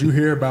afterwards you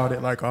hear about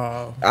it like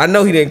I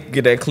know he didn't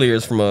get that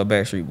clearance from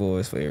Backstreet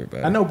Boys for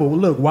everybody. I know, but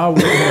look, why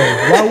would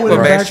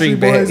Backstreet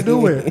Boys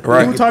do it?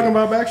 Right. We were talking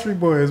about Backstreet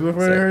Boys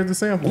before they heard the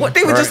sample. What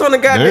they were just on the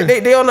guy?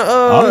 They on the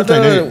I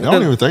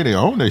don't even think they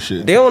own that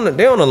shit. They on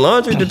a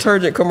laundry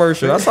detergent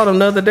commercial. I saw them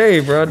the other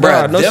day, bro.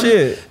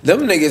 Shit.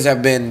 Them niggas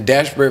have been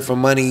desperate for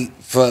money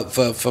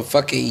for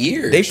fucking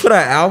years. They put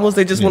out albums.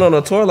 They just went on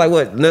a tour like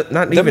what?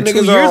 Not even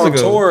 2 years ago.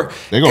 Tour.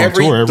 They go on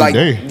tour every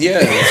day. Yeah,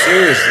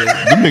 seriously.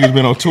 Them niggas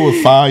been on tour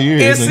 5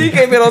 years.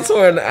 NSYNC been on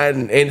tour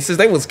and since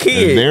they was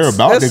kids. They're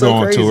about to go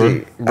on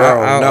tour.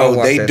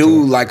 Bro, they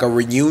do like a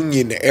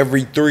reunion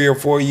every 3 or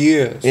 4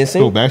 years.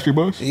 NSYNC? Backstreet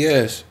Boys?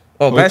 Yes.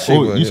 Oh,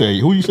 Backstreet Boys.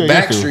 Who you say?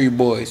 Backstreet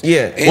Boys.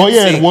 Yeah.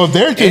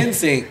 They're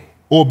just NSYNC.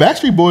 Well,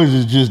 Backstreet Boys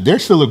is they're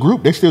still a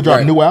group. They still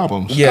drop new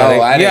albums. Yeah,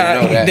 I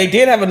didn't know that. They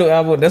did have a new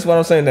album. That's what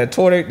I'm saying. That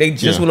tour, they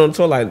just went on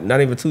tour like not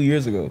even 2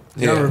 years ago.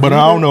 Yeah. But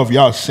I don't know if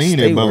y'all seen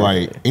it, but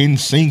like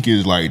NSYNC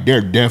is like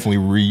they're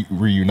definitely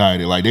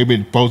reunited. Like they've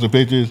been posting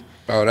pictures.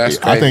 Oh, that's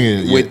crazy. I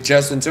think with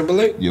Justin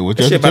Timberlake? Yeah, with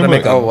Justin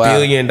Timberlake. About to make $1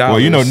 billion. Well,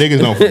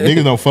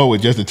 niggas don't fuck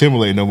with Justin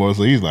Timberlake no more,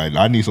 so he's like,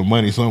 I need some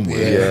money somewhere.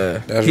 Yeah,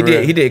 that's he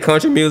real. He did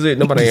country music.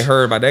 Nobody ain't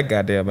heard about that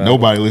goddamn album.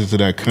 Nobody listens to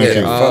that country.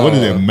 Yeah. What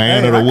is it,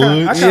 Man of the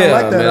Woods? I kind of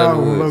like that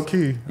album, low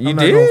key. You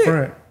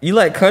did? You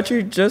like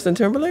country Justin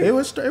Timberlake? It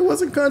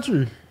wasn't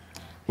country.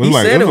 It was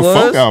a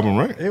folk album,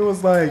 right?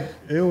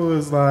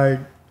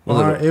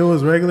 It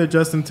was regular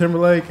Justin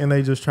Timberlake, and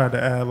they just tried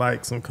to add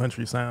like some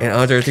country sound. And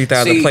Andre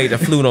 3000 played the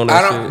flute on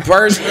that shit.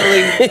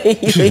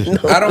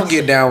 Personally, I don't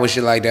get down with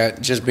shit like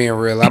that. Just being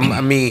real.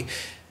 I mean,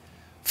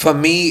 for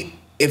me,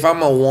 if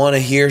I'm gonna want to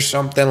hear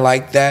something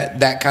like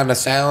that kind of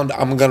sound,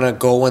 I'm gonna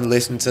go and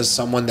listen to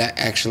someone that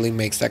actually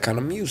makes that kind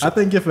of music. I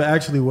think if it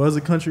actually was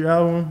a country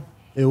album,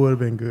 it would have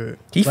been good.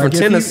 He from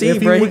Tennessee,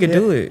 bro. He could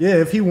do it. Yeah,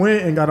 if he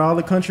went and got all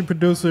the country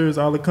producers,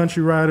 all the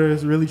country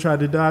writers, really tried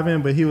to dive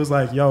in, but he was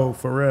like, "Yo,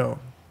 Pharrell."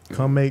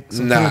 come make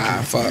some Nah,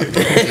 country. fuck.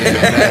 Yeah,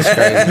 that's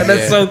crazy.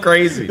 That's so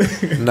crazy.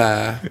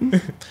 Nah.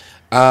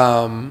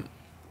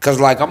 Cause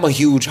like I'm a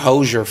huge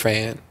Hozier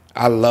fan.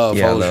 I love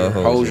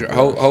Hozier.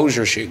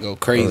 Hozier shit go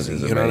crazy.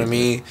 Hozier's You know what I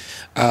mean?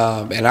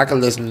 And I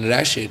can listen to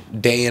that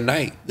shit day and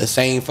night. The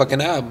same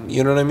fucking album.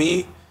 You know what I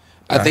mean?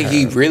 I think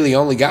he really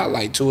only got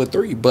like 2 or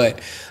 3. But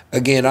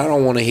again, I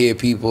don't want to hear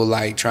people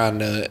like trying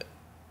to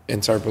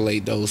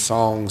interpolate those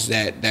songs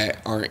that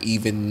aren't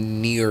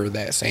even near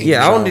that same. Yeah,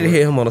 I genre. don't need to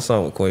hear him on a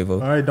song with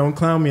Quavo. All right, don't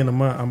clown me in a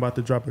month. I'm about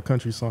to drop a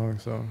country song,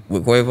 so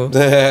With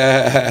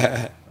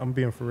Quavo? I'm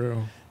being for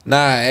real.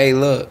 Nah, hey,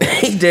 look.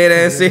 He dead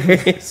ass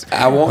serious.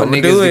 I want I'ma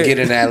niggas do to it. get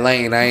in that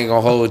lane. I ain't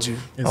gonna hold you.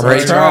 It's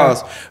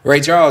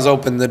Ray Charles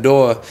opened the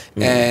door,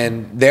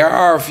 and there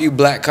are a few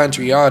black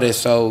country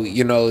artists, so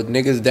you know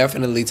niggas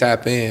definitely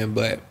tap in.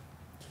 But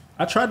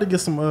I tried to get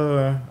some.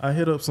 I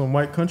hit up some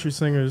white country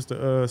singers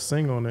to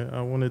sing on it.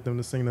 I wanted them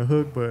to sing the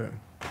hook, but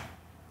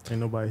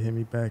ain't nobody hit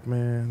me back,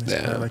 man. They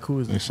said, like,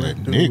 who is They this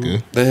said black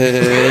dude?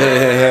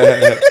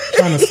 nigga.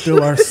 Trying to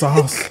steal our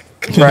sauce.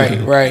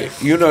 right.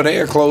 You know they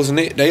are closing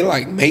it. They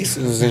like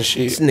Masons and This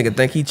shit. nigga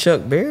think he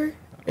Chuck Berry?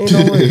 Ain't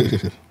no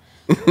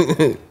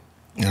way.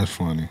 That's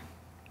funny.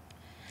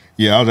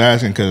 Yeah, I was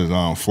asking because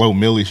Flo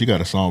Milli, she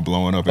got a song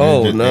blowing up. And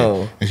Oh, just,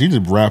 no. And she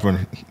just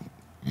rapping.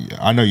 Yeah,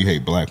 I know you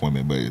hate black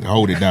women, but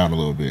hold it down a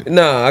little bit.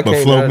 Nah, I But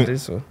can't Flo do Mi-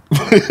 this one.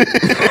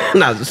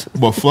 Nah, just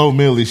But Flo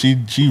Milli,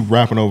 she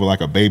rapping over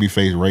like a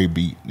babyface Ray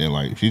beat, and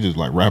like she just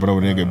like rapping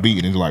over the nigga beat,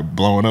 and it's like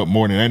blowing up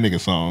more than that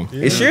nigga song.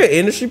 Yeah. Is she an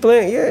industry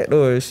plant yet,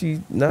 or is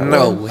she not?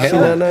 No, She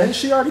hell not now? And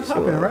she already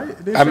popping, right?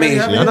 Didn't I she mean,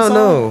 already I have don't a song?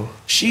 know.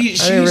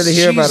 She's I didn't really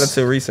hear about it she's-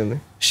 till recently.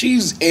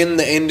 She's in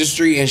the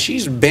industry and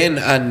she's been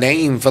a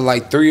name for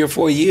like 3 or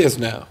 4 years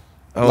now.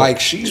 Oh.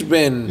 Like she's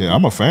been. Yeah,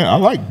 I'm a fan. I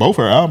like both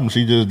her albums.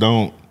 She just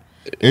don't.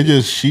 It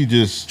just she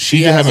just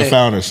haven't hasn't-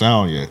 found her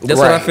sound yet. That's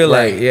what I Right, feel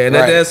like. right, Yeah, and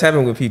that right. does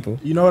happen with people.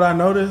 You know what I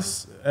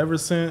noticed ever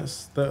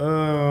since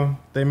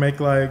they make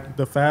like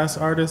the fast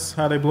artists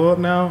how they blow up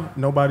now?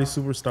 Nobody's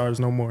superstars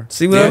no more.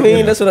 See what I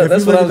mean? That's what I If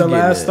that's you what I look was at the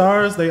getting last at.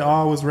 stars, they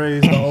always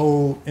raised the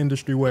old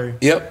industry way.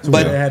 Yep, So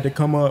but they had to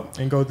come up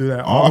and go through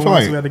that. I All the feel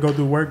ones like- who had to go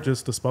through work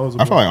just disposable.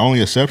 I feel like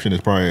only exception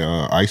is probably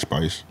Ice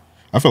Spice.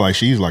 I feel like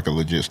she's like a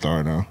legit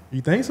star now.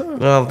 You think so? I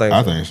don't think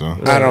I so. think so.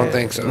 I don't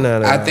think so.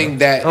 No. I think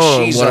that I don't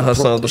know she's one of her a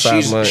songs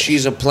besides mine.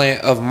 she's a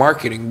plant of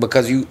marketing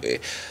because you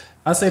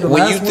I say the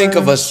when last you think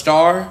one, of a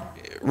star,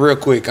 real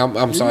quick,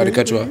 I'm sorry to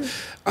cut you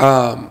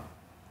off.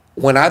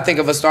 When I think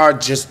of a star,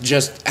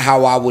 just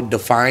how I would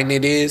define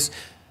it is,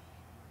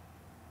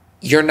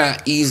 you're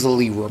not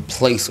easily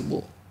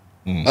replaceable.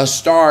 A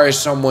star is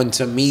someone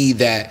to me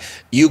that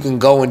you can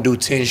go and do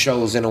 10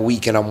 shows in a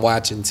week and I'm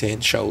watching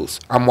 10 shows.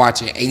 I'm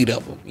watching 8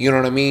 of them. You know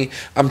what I mean?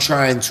 I'm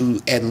trying to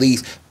at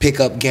least pick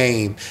up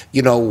game,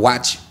 you know,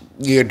 watch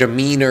your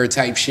demeanor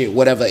type shit,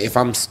 whatever. If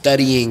I'm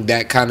studying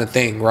that kind of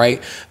thing,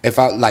 right? If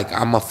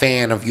I'm a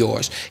fan of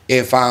yours.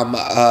 If I'm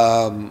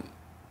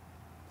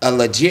a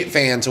legit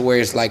fan to where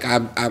it's like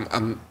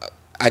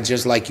I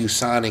just like you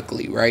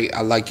sonically, right?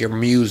 I like your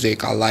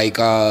music. I like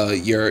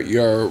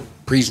your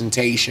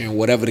presentation,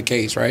 whatever the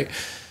case, right?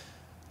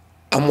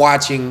 I'm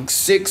watching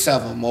 6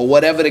 of them or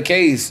whatever the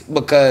case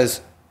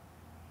because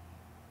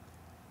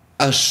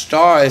a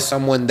star is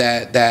someone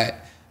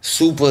that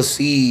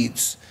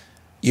supersedes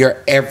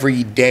your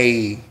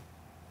everyday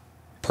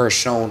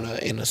persona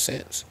in a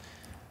sense.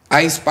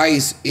 Ice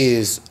Spice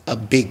is a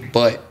big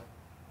butt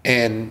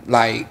and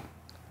like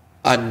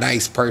a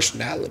nice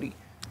personality.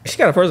 She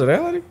got a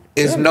personality?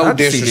 It's Yeah, no I see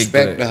big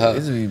disrespect butt. to her.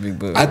 It's a big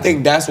butt. I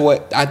think that's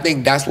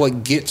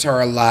what gets her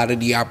a lot of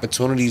the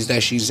opportunities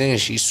that she's in.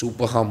 She's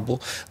super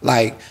humble.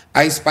 Like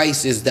Ice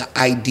Spice is the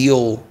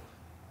ideal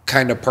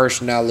kind of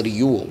personality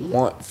you would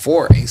want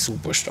for a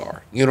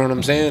superstar. You know what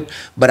I'm saying?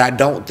 But I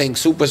don't think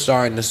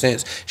superstar in the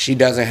sense she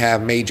doesn't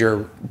have major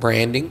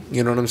branding.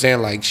 You know what I'm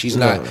saying? Like she's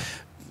not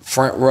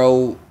front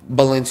row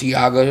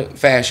Balenciaga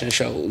fashion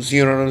shows.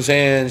 You know what I'm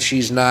saying?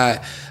 She's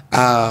not.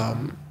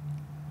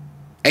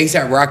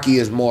 A$AP Rocky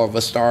is more of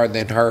a star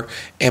than her,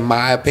 in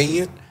my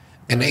opinion.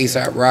 And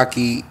A$AP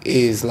Rocky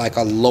is like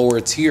a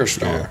lower tier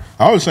star. Yeah.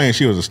 I was saying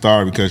she was a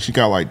star because she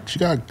got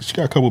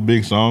a couple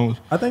big songs.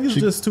 I think it's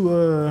just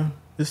too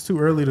it's too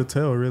early to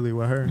tell really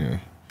with her.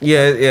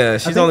 Yeah. Yeah.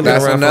 She's think only been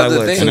that's around for like another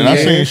what, thing. 2 And then I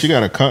years? seen she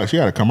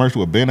got a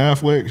commercial with Ben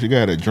Affleck. She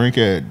got a drink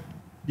at.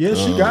 Yeah,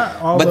 she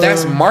got all But the,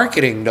 that's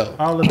marketing though.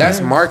 all the That's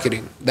things.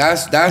 marketing.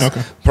 That's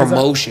Okay.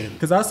 promotion.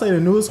 Because I say the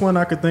newest one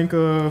I could think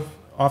of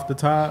off the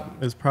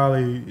top is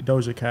probably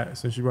Doja Cat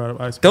since you brought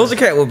up Ice Spice. Doja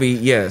Cat will be,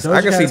 yes.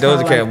 I can see Cat's Doja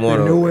probably Cat like more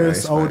the than newest,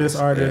 Ice Spice. oldest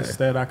artist Yeah.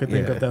 that I could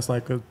think Yeah. of that's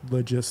like a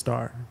legit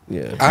star.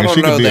 Yeah. I And don't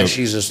she could know be that a-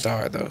 she's a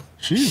star though.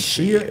 You've been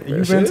she to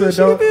could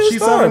dope. be a She's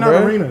star, selling out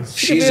bro. arenas.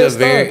 She could She's be a a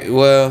very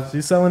well.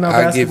 She's selling out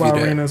I'll give you basketball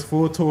that. arenas,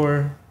 full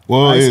tour.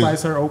 Well, Ice is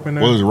Spice her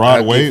opener. was I'll Rod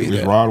give Wave? you Is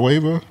that. Rod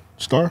Wave a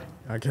star?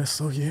 I guess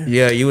so. Yeah.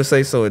 Yeah, you would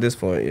say so at this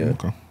point, yeah.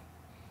 Okay.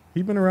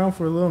 He been around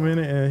for a little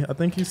minute, and I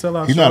think he sell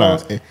out He's shows.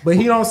 not a- but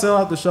he don't sell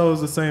out the shows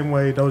the same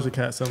way Doja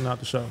Cat selling out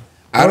the show.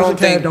 I don't Doja Cat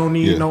think don't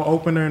need no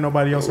opener and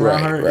nobody else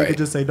around her. You could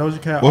just say Doja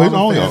Cat. Well,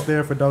 all the fans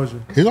there for Doja.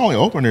 His only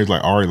opener is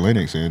like Ari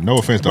Lennox, and no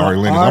offense to But Ari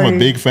Lennox, I'm a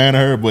big fan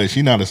of her, but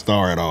she's not a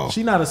star at all.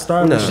 She not a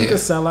star, but she could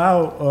sell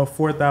out a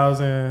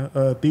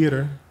 4,000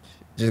 theater.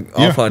 Just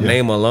off her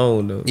name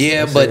alone, though.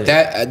 Yeah, That's but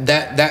it.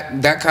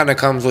 that kind of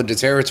comes with the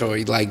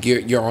territory. Like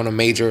you're on a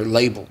major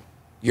label,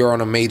 you're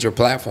on a major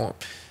platform.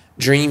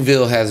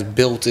 Dreamville has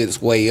built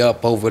its way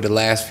up over the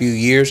last few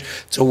years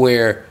to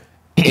where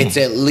it's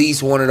at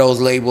least one of those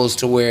labels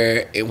to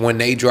where when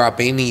they drop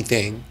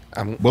anything,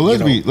 But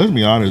let's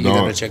be honest, you're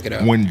dog. gonna check it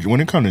out.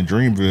 When it comes to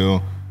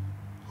Dreamville,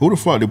 who the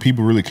fuck do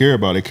people really care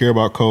about? They care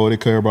about Cole. They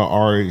care about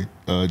Ari,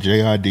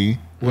 JID.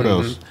 What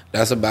else?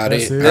 That's about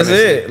it. That's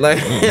it. Like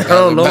I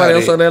don't know nobody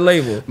else on that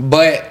label.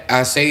 But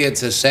I say it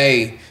to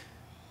say,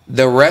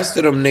 the rest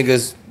of them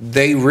niggas,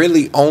 they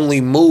really only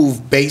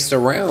move based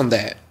around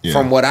that. Yeah.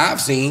 From what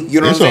I've seen,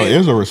 you know what I'm saying?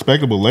 It's a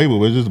respectable label,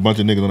 but it's just a bunch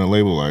of niggas on that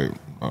label. Like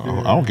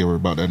I don't care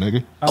about that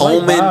nigga. I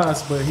like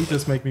Boz, but he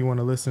just make me want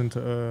to listen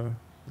to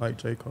like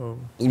J. Cole.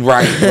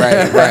 Right.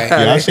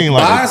 Yeah, I seen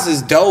like Boz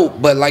is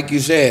dope, but like you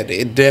said,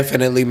 it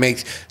definitely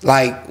makes,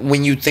 like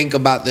when you think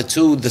about the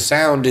two, the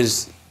sound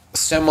is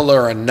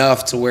similar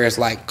enough to where it's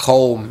like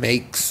Cole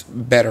makes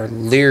better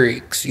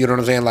lyrics. You know what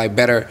I'm saying? Like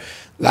better.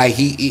 Like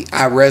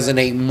I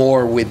resonate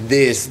more with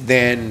this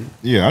than.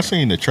 Yeah, I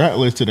seen the track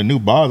list to the new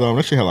Boz album.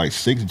 That shit had like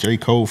 6 J.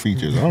 Cole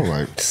features. I was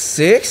like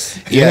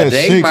 6? Yeah,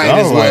 they 6. might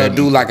as well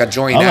do like a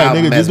joint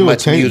album nigga, as do a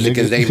much tape, music nigga.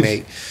 as they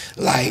make.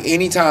 Like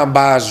anytime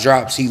Boz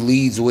drops, he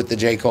leads with the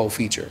J. Cole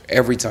feature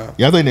every time.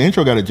 Yeah, I think the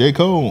intro got a J.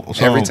 Cole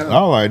song. Every time.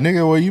 I was like,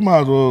 nigga, well, you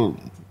might as well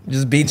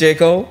just beat J.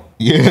 Cole.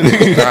 Yeah,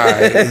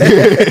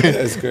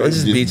 That's good. Or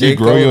just beat J. Just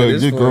grow Cole. at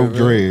this just grow point,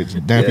 dreads,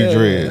 dampy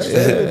dreads,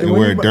 and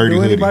wear a dirty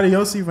Do hoodie. anybody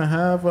else even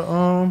have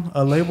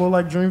a label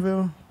like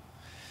Dreamville?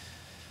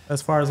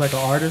 As far as like an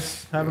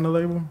artist having a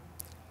label?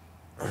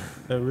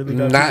 That really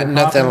got Not people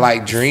nothing popping?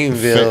 like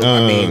Dreamville.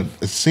 I mean,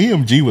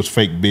 CMG was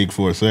fake big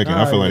for a second.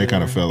 I feel like they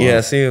kind of fell Yeah,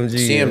 off.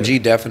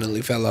 CMG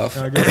definitely fell off,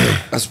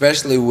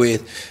 especially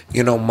with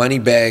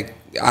Moneybagg.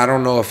 I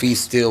don't know if he's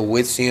still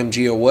with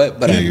CMG or what,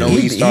 but I know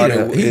he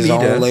started his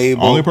own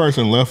label. Only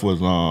person left was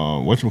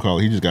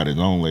whatchamacallit. He just got his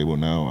own label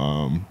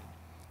now.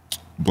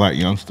 Black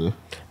Youngster.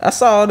 I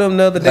saw them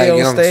the other day Black on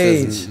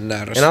Youngster's stage,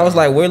 not a and I was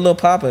like, "Where Lil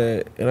Papa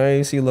at?" And I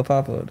didn't see Lil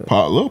Papa.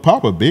 Lil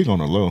Papa big on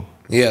the low.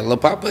 Yeah, Lil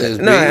Papa is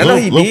big. No, I know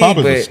he Lil big,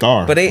 Papa's but a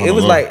star but on it the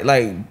was low. like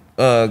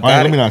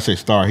Let me not say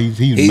star. He's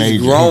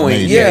major. growing.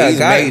 He's major. yeah, he's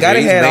Gotti major.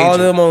 He's had all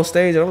major. of them on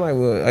stage. And I'm like,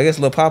 well, I guess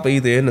Lil Papa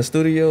either in the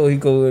studio or he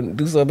go and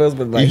do something else.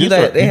 But like, He just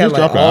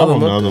dropped an album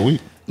the other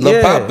week.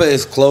 Lil Papa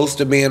is close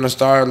to being a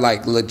star,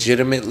 like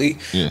legitimately.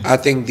 Yeah. I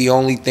think the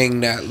only thing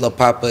that Lil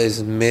Papa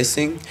is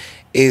missing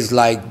is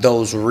like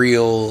those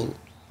real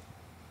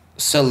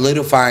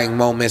solidifying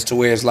moments to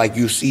where it's like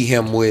you see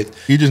him with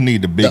He just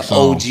need the big the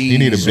song. OGs. He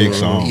need a big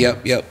song.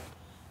 Yep. He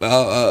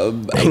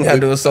gotta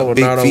do a song with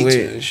big Nardo feature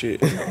Wick. and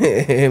shit.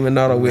 Him and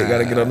Nardo Wick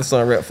gotta get on the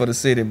song rap for the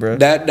city, bro.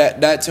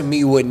 That to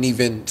me wouldn't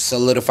even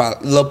solidify.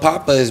 Lil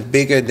Papa is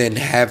bigger than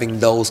having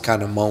those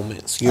kind of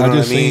moments. You know I what I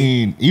just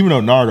mean? seen, even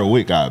though Nardo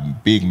Wick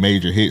got big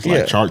major hits, Yeah.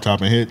 like chart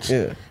topping hits,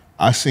 Yeah.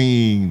 I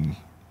seen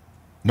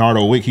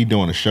Nardo Wick, he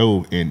doing a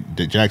show in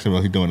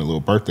Jacksonville, he doing a little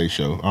birthday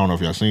show. I don't know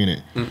if y'all seen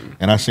it.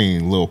 And I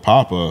seen Lil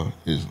Papa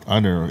is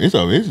under, he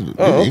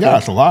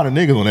got a lot of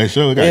niggas on that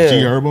show. He got G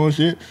Herbo and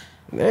shit.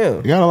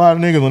 Damn. He got a lot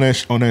of niggas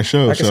on that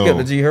show. I can skip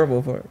the G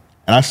Herbo part.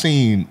 And I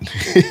seen,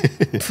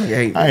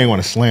 I ain't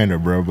want to slander,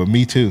 bro, but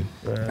me too.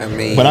 I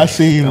mean, But I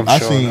seen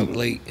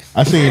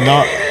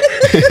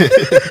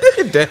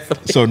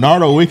So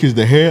Nardo Wick is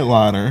the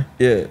headliner.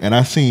 Yeah. And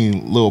I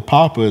seen Lil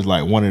Papa is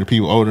like one of the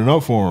people opening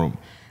up for him.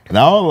 And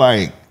I was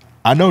like,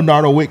 I know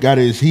Nardo Wick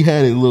he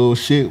had a little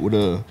shit with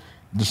Who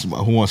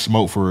Wants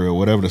Smoke For Real,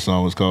 whatever the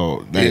song was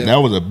called. That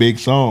was a big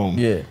song.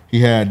 Yeah.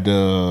 He had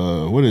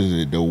what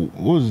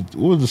was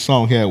the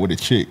song he had with the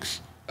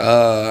chicks?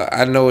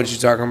 I know what you're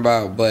talking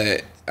about,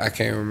 but I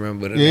can't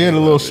remember the Yeah, he had name a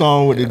little of it.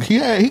 song with it.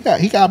 He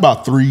got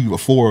about 3 or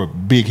 4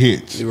 big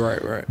hits.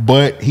 Right.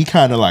 But he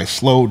kind of like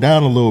slowed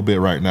down a little bit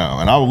right now.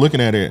 And I was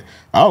looking at it.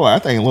 I was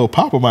like, I think Lil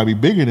Papa might be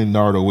bigger than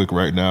Nardo Wick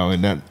right now.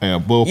 And that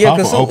Lil Yeah, Papa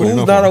because opening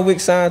who's up. Nardo Wick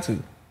signed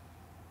to?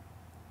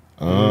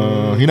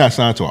 He not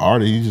signed to an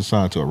artist. He just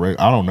signed to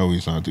I don't know who he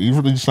signed to. He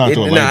really just signed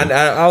to a label.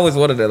 I always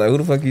wondered that. Like, who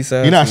the fuck he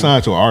signed? He not to?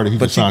 signed to an artist. He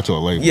But just signed to a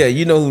label. Yeah,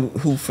 you know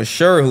who for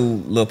sure who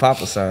Lil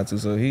Papa signed to.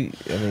 So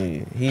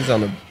he's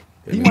on the.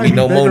 He might be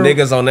more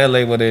bigger- niggas on that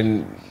label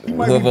than He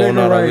might be whoever on bigger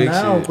Nardo right Wick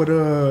now,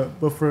 shit.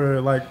 but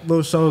for like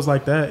little shows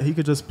like that, he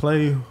could just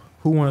play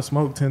Who Want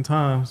Smoke 10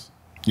 times.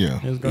 Yeah.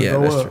 It's gonna Yeah,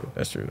 go that's up. true.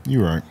 That's true.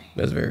 You're right.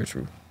 That's very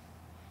true.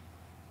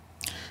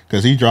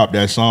 Because he dropped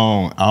that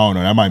song. I don't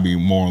know. That might be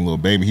more on Lil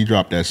Baby. He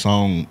dropped that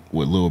song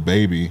with Lil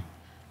Baby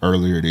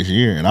earlier this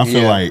year, and I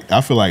feel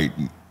like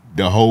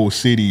the whole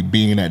city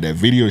being at that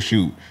video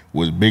shoot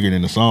was bigger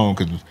than the song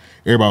because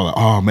everybody was like,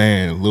 oh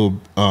man,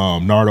 Lil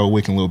Nardo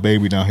Wick and Lil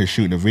Baby down here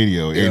shooting a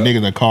video. And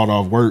niggas that called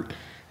off work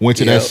went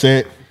to that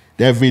set.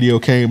 that video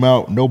came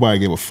out, nobody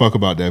gave a fuck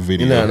about that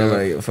video. No,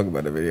 nobody give a fuck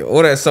about the video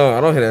or that song.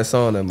 I don't hear that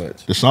song that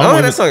much. The song I don't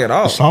hear that song at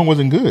all. The song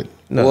wasn't good.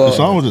 No, the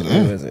song was just.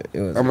 It wasn't.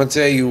 I'm gonna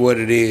tell you what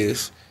it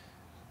is.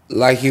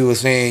 Like he was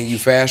saying, you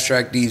fast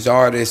track these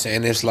artists,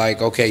 and it's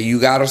like, okay, you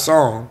got a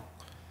song,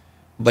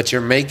 but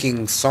you're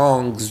making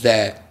songs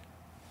that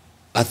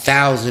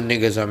 1,000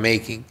 niggas are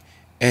making,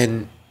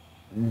 and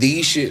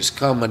these shits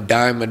come a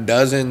dime a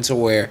dozen to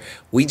where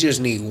we just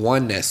need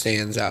one that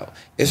stands out.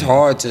 It's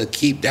hard to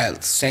keep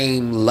that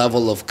same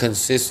level of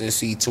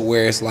consistency to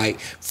where it's like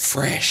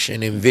fresh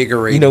and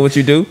invigorating. You know what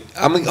you do?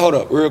 Hold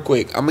up real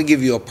quick. I'm gonna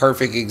give you a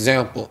perfect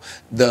example.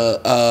 The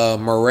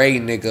Murray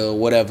nigga,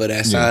 whatever,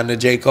 that signed to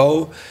J.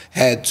 Cole,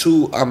 had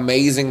 2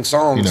 amazing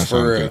songs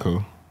for J.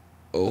 Cole.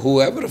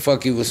 Whoever the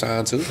fuck he was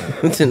signed to.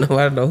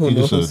 Nobody know who He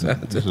knows just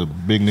signed to. a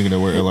big nigga that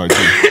wear LRT.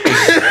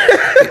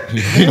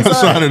 He not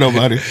signing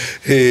nobody.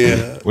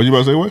 Yeah. What you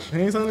about to say? What? He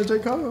ain't signed to J.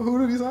 Cole. Who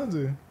did he sign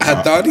to? I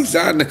thought he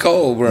signed to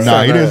Cole, bro.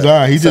 Nah, he didn't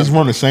sign. He just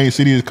from the same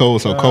city as Cole,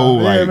 so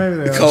Cole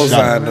Cole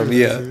signed him.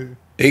 Yeah.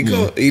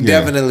 He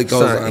definitely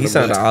co-signed him. He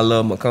signed to I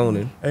Love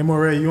McConan. Hey,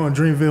 Moray, you on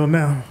Dreamville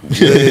now?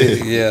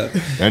 Yeah.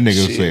 That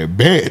nigga said,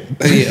 bet.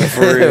 Yeah,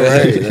 for real.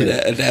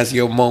 Right? That's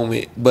your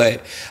moment.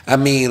 But, I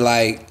mean,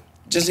 like,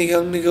 just a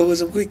young nigga with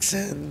some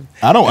quicksand.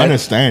 I don't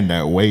understand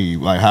that wave,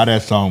 like how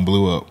that song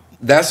blew up.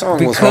 That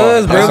song was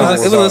hard. Because, bro,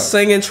 it was a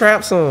singing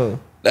trap song.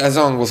 That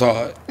song was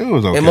hard. It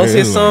was okay. And most of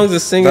his songs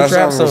is singing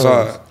trap songs.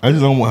 I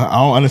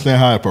don't understand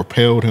how it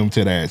propelled him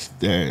to that.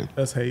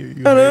 That's hate.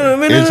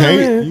 It's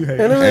hate. You hate.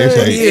 It's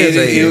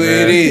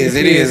hate.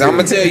 It is. I'm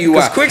gonna tell you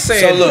why.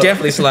 Quicksand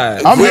definitely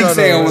slide.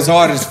 Quicksand was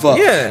hard as fuck.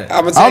 Yeah.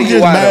 I'm gonna tell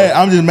you why.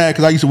 I'm just mad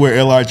because I used to wear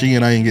LRG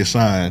and I didn't get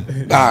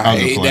signed.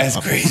 Alright, that's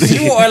crazy.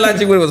 He wore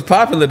LRG when it was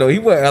popular though. He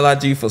wore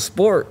LRG for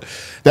sport.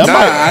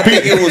 I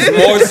think it was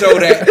more so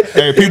that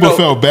hey, people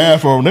felt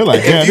bad for him. They're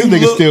like, damn, this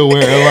nigga still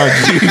wear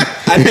LRG.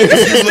 I think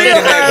if you look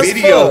at that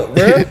video,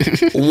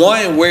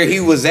 one where he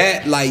was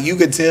at, like you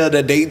could tell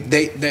that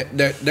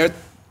their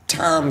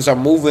times are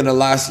moving a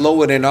lot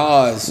slower than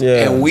ours,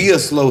 and we a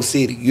slow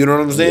city. You know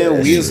what I'm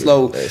saying? We a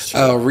slow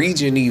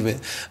region even.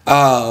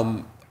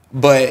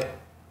 But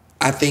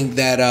I think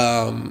that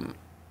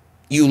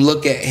you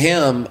look at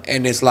him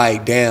and it's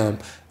like, damn,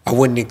 I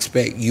wouldn't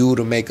expect you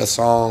to make a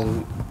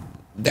song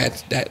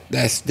that's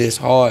this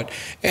hard.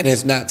 And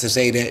it's not to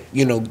say that,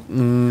 you know,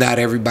 not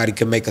everybody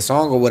can make a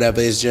song or whatever.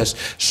 It's just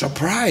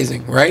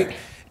surprising, right?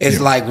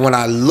 It's like when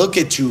I look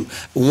at you,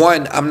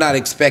 one, I'm not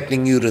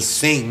expecting you to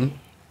sing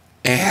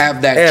and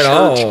have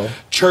that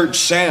church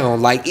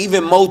sound. Like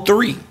even Mo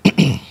 3.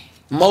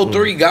 Mo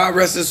 3, God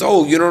rest his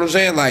soul. You know what I'm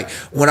saying? Like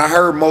when I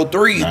heard Mo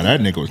 3. Nah, that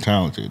nigga was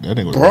talented. That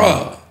nigga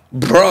was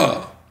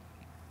bruh.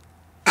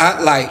 I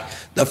like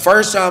the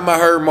first time I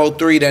heard Mo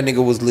 3, that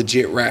nigga was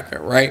legit rapping,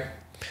 right?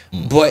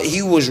 But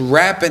he was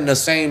rapping the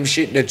same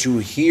shit that you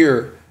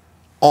hear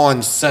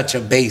on such a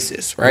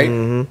basis,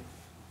 right?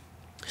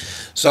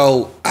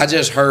 So I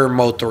just heard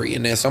Mo 3,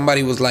 and then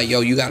somebody was like, yo,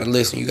 you gotta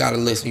listen, you gotta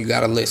listen, you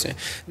gotta listen.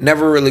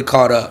 Never really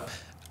caught up.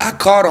 I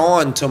caught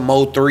on to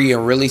Mo 3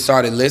 and really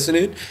started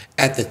listening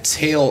at the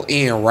tail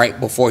end right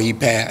before he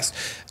passed.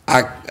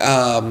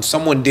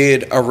 Someone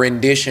did a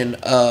rendition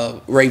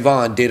of,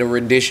 Rayvon did a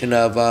rendition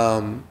of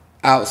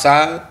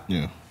Outside.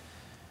 Yeah.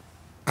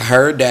 I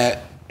heard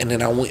that. And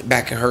then I went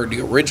back and heard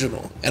the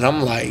original. And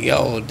I'm like,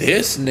 yo,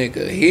 this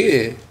nigga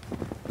here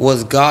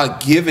was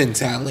God-given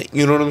talent.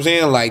 You know what I'm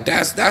saying? Like,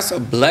 that's a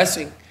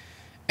blessing.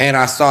 And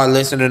I started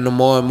listening to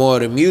more and more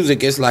of the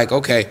music. It's like,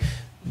 okay,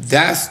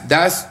 that's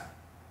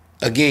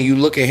again, you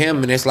look at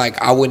him and it's like,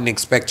 I wouldn't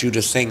expect you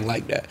to sing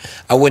like that.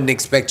 I wouldn't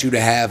expect you to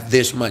have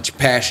this much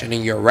passion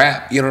in your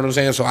rap. You know what I'm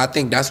saying? So I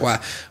think that's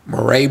why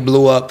Murray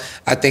blew up.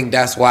 I think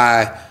that's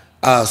why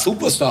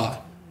Superstar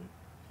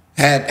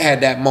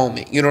had that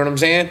moment, you know what I'm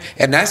saying?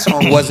 And that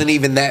song wasn't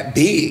even that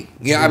big.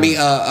 You know what I mean?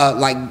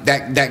 Like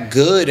that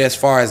good as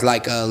far as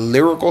like a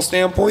lyrical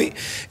standpoint.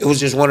 It was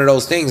just one of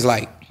those things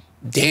like,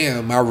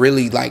 damn, I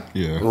really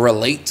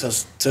relate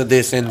to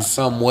this in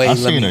some way. I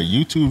seen a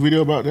YouTube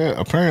video about that.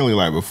 Apparently,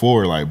 like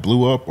before, like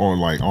blew up on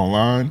like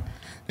online.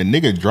 The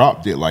nigga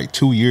dropped it like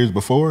 2 years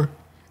before,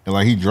 and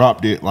like he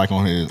dropped it like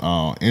on his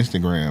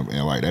Instagram,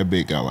 and like that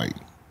bit got like,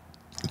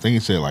 I think he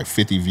said like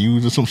 50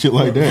 views or some shit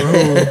like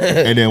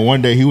that. And then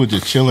one day he was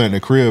just chilling in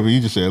the crib and he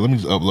just said, let me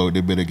just upload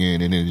this bit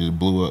again, and then it just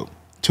blew up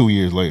 2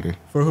 years later.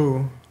 For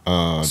who?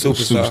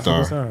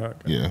 Superstar.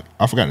 Yeah,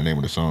 I forgot the name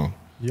of the song.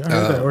 Yeah, I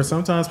heard that. Or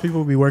sometimes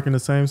people be working the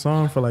same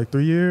song for like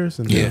 3 years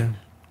and then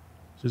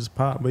just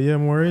pop. But yeah,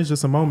 more it's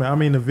just a moment. I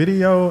mean, the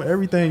video,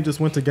 everything just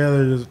went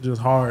together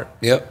just hard.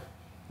 Yep.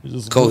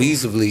 Just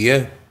cohesively,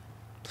 yeah.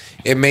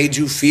 It made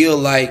you feel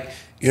like,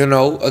 you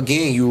know,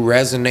 again, you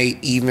resonate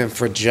even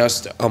for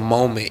just a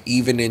moment,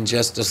 even in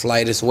just the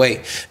slightest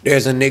way.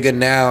 There's a nigga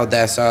now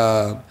that's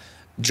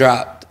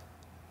dropped.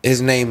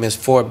 His name is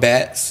 4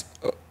 Bats,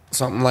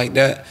 something like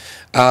that.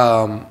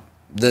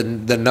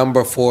 The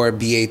number 4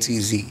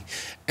 BATZ.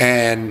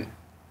 And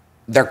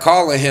they're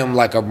calling him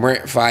like a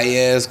Brent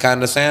Faiyaz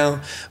kind of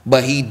sound,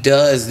 but he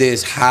does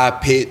this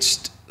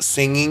high-pitched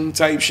singing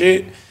type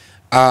shit.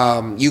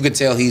 You could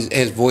tell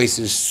his voice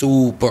is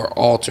super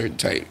altered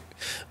type,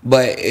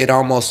 but it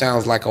almost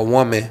sounds like a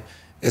woman.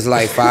 It's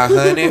like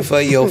 500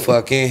 for your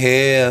fucking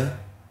hair,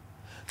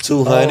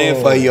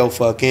 200 for your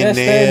fucking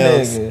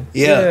nails.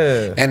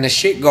 Yeah, and the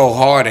shit go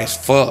hard as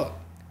fuck.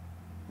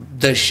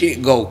 The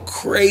shit go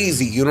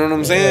crazy. You know what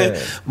I'm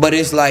saying? But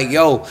it's like,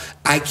 yo,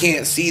 I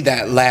can't see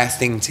that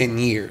lasting 10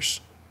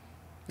 years.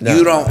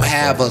 You don't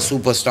have a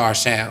superstar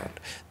sound.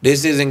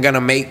 This isn't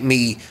gonna make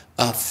me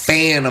a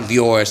fan of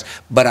yours,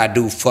 but I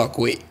do fuck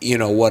with,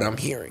 what I'm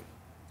hearing.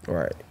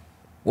 Right.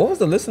 What was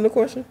the listener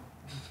question?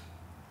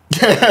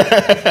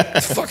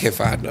 Fuck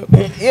if I know.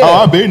 Yeah.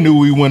 Oh, I been knew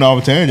we went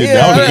off a tangent.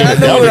 Yeah,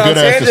 that was a good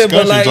ass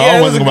discussion, like, so I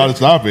wasn't about to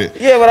stop it.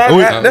 Yeah,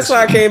 but that's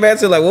why I came back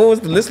to like, what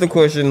was the listener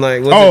question?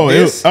 Like,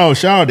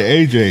 shout out to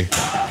AJ.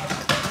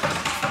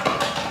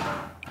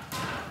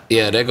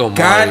 Yeah, there go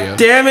Mario. God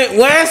damn it,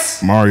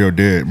 Wes. Mario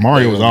dead.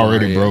 Mario was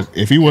already broke.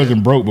 If he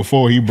wasn't broke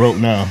before, he broke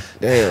now.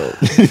 Damn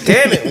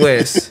it,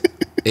 Wes.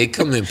 It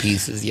come in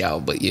pieces, y'all,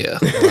 but yeah.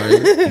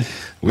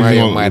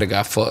 Mario might have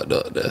got fucked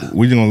up there.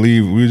 We're just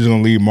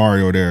gonna leave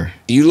Mario there.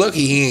 You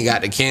lucky he ain't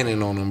got the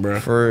cannon on him, bro.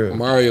 For real.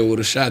 Mario would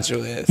have shot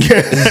your ass.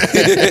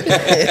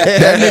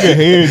 That nigga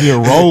head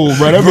just rolled,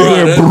 bro.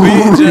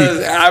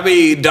 I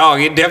mean, dog,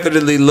 it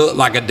definitely looked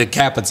like a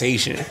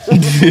decapitation.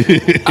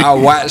 I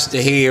watched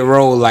the head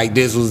roll like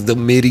this was the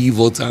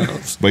medieval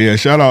times. But yeah,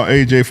 shout out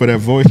AJ for that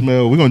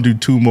voicemail. We're gonna do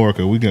 2 more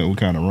because we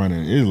kind of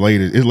running. It's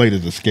late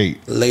as escape.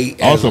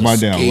 Also, my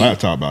damn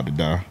laptop about to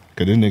die.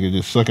 Cause this nigga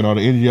just sucking all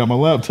the energy out my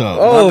laptop.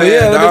 Oh, my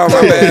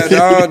bad,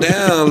 dog.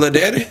 Down, little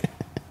daddy.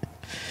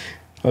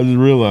 I just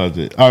realized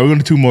it. All right, we're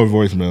gonna do 2 more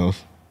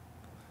voicemails.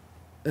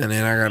 And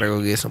then I gotta go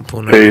get some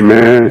puna. Hey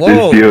man,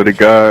 this Deal the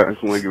guy. I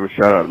just want to give a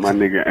shout out to my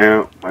nigga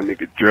Amp, my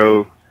nigga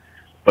Joe,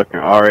 fucking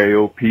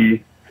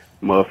RAOP,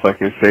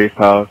 motherfucking Safe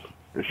House,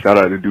 and shout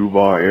out to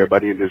Duval,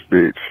 everybody in this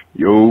bitch.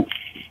 Yo.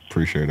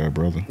 Appreciate that,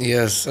 brother.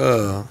 Yes,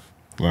 sir.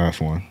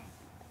 Last one.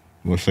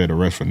 We'll say the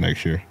rest for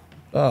next year.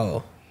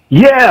 Oh.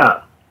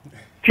 Yeah.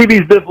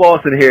 TV's Biff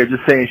Lawson here,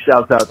 just saying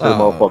shouts out to the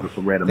motherfuckers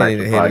from Random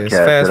Action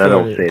Podcast. And I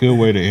don't say good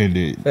way to end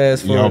it.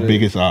 Y'all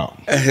biggest out.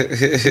 But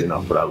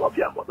I love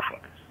y'all motherfuckers.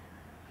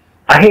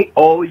 I hate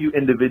all of you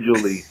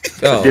individually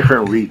for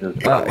different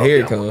reasons. But I love here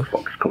y'all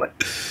motherfuckers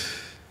collectively.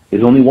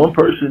 There's only one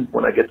person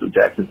when I get to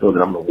Jacksonville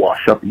that I'm gonna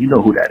wash up, and you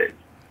know who that is.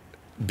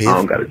 Biff. I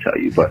don't gotta tell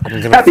you, but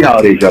happy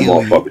holidays, y'all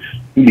motherfuckers.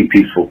 You be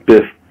peaceful.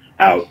 Biff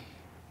out.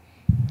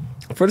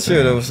 I'm pretty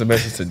sure that was a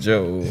message to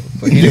Joe,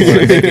 but he didn't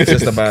want to make it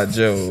just about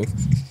Joe.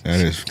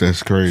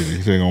 That's crazy.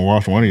 He's gonna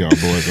wash one of y'all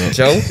boys up.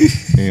 Joe?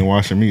 He ain't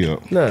washing me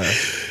up. Nah.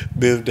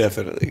 Biff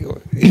definitely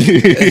going.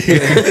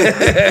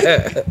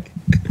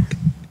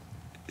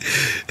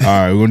 All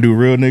right, we're gonna do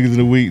real niggas of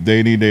the week.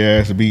 They need their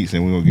ass beats,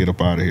 and we're gonna get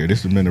up out of here.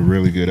 This has been a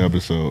really good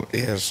episode.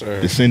 Yes,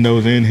 sir. To send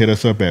those in, hit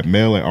us up at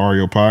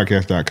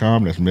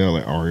mail@ariopodcast.com. That's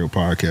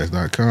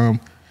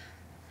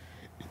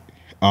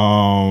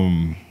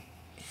mail@ariopodcast.com.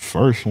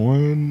 First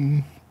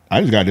one,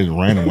 I just got this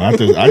random one. I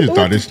just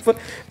thought this. The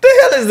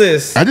hell is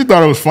this? I just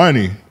thought it was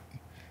funny.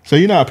 So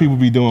you know how people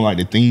be doing like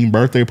the themed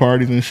birthday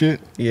parties and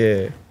shit?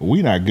 Yeah.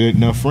 We not good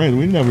enough friends.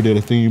 We never did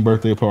a themed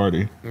birthday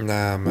party.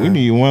 Nah, man. We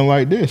need one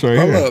like this right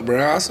here. Hold up,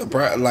 bro. I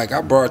surprised. Like I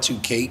brought you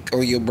cake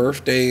on your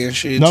birthday and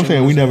shit. No, I'm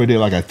saying we never did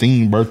like a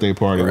themed birthday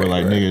party where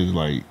like niggas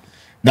like.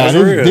 Nah,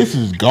 this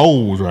is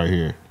goals right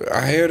here.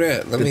 I hear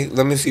that.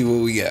 Let me see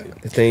what we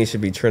got. The thing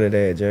should be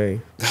Trinidad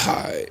J. All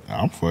right.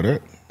 I'm for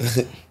that.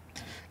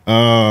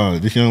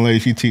 This young lady,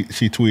 she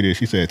tweeted.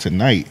 She said,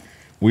 "Tonight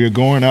we are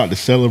going out to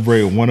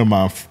celebrate one of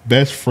my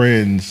best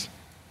friends.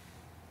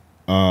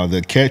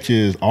 The catch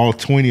is all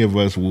 20 of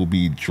us will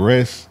be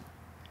dressed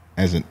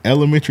as an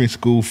elementary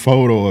school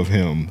photo of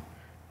him,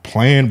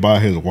 planned by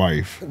his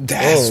wife."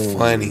 That's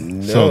funny.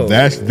 No. So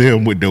that's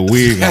them with the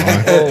wig on.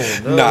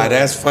 No. Nah,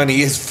 that's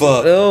funny as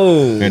fuck.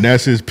 No. And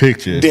that's his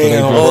picture.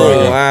 Damn.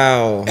 Oh,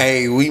 wow.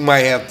 Hey, we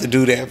might have to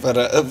do that for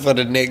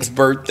the next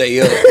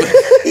birthday up.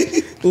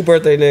 Who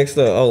birthday next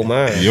up? Oh,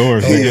 mine.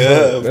 Yours.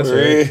 Yeah, that's for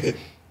right. real.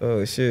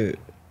 Oh, shit.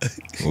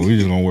 Well, we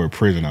just gonna wear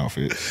prison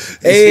outfits.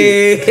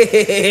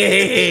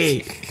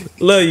 Hey,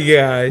 love you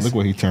guys. Look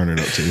what he turned it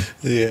up to.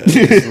 Yeah.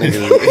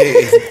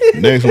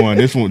 Next one.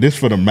 This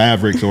for the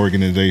Mavericks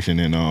organization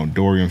and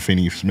Dorian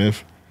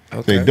Finney-Smith.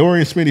 Okay. Say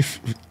Dorian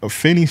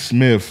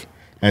Finney-Smith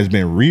has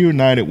been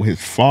reunited with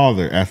his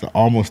father after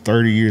almost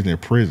 30 years in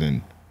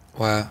prison.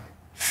 Wow.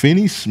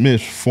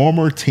 Finney-Smith's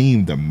former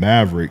team, the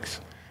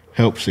Mavericks,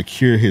 helped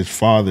secure his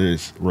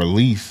father's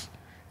release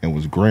and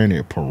was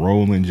granted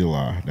parole in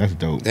July. That's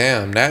dope.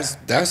 Damn, that's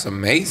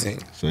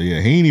amazing. So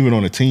yeah, he ain't even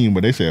on the team,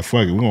 but they said,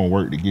 "Fuck it, we're gonna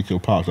work to get your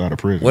pops out of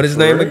prison." What is his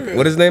name?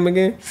 What is his name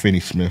again?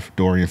 Finney-Smith,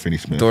 Dorian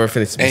Finney-Smith. Dorian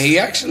Finney-Smith. And he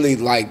actually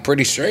like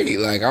pretty straight.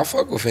 Like I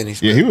fuck with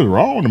Finney-Smith. Yeah, he was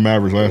wrong on the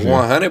Mavericks last year.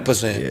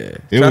 100%. Yeah.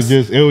 It was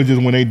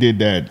just when they did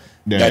that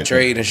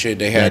trade and shit.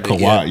 They had that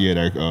Kawhi,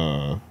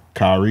 that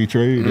Kyrie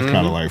trade. It's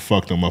kind of like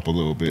fucked them up a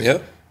little bit.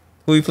 Yep.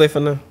 Who he play for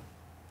now?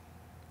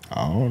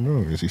 I don't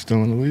know. Is he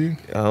still in the league?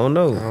 I don't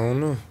know. I don't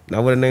know.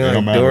 Not with a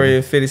name like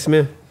Dorian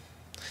Finney-Smith.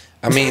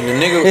 I mean, the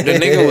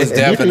nigga was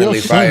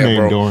definitely fire,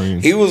 bro.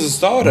 Dorian. He was a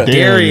starter.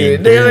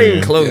 Darian. They're not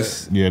even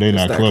close. Yeah, they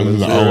not close.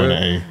 It's an O and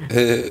an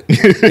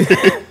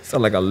A.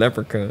 Sound like a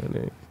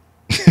leprechaun.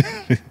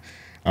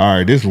 All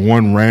right, this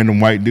one random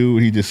white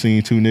dude, he just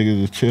seen two niggas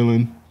just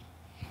chilling.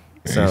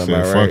 And Sound he said,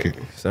 about fuck right.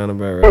 it. Sound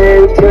about right. I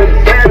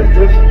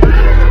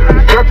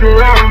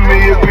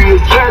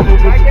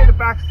get the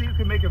back seat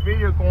to make a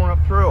video going up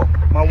trail.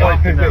 My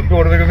wife can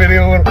go to make a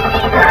video.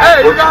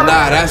 Hey, you got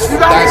that's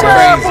crazy.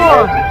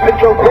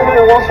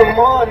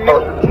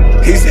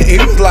 He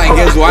was like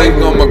his wife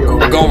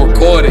gonna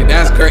record it.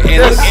 That's crazy.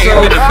 That's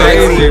so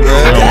crazy, bro.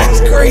 That's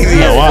crazy.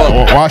 No,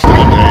 watch the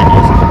other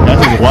angles.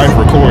 That's his wife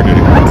recorded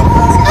it.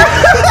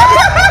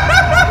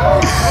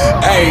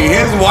 Hey,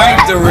 his wife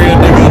the real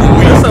nigga of the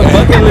week. That's a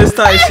bucket list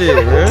type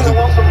shit, bro.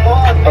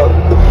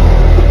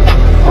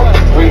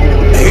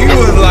 He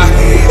was like,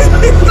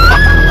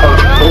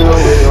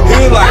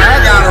 I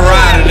gotta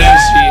ride in that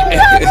shit.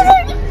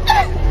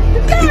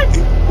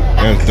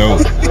 That's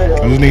dope.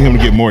 I just need him to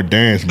get more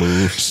dance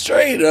moves.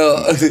 Straight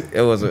up.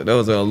 That was an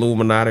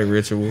Illuminati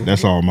ritual.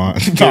 That's all mine.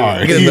 Get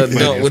a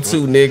dunk with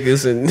two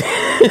niggas and.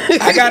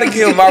 I gotta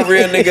give my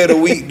real nigga of the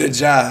week to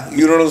Ja.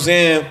 You know what I'm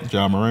saying?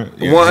 Ja Morant.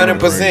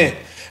 100%.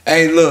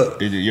 Hey, look,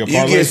 Did you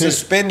parlay get hit?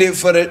 suspended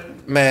for the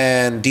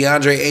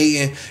DeAndre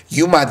Ayton.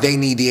 They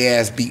need the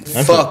ass beat.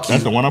 That's Fuck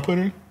That's you. the one I put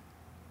in?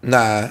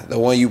 Nah, the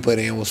one you put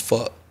in was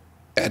fuck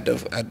at the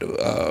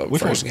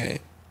first game.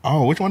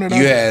 Oh, which one did I?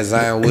 You had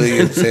Zion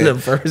Williamson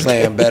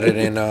playing better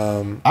than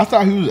I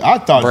thought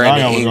Brandon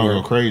Zion was gonna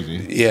Ingram. go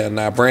crazy.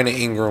 Yeah, Brandon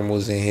Ingram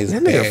was in his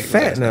That nigga bag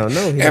fat now.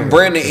 No, and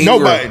Brandon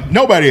Ingram.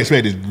 Nobody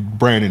expected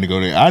Brandon to go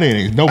there. I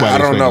don't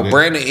know. That.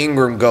 Brandon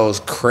Ingram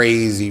goes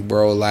crazy,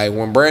 bro. Like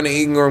when Brandon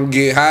Ingram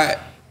get hot,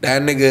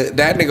 that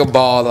nigga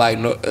ball like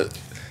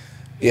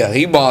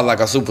he balled like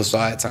a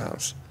superstar at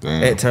times.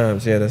 Damn. At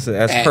times, yeah, that's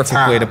a perfect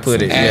times. way to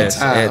put it. At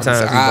times.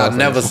 I'll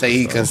never say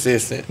he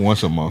consistent.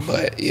 Once a month.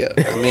 But yeah,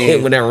 I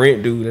mean when that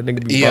rent dude, that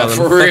nigga be balling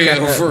for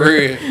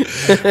real.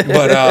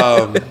 But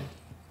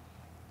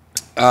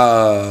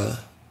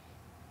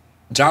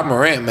Ja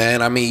Morant,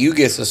 man, I mean you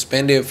get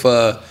suspended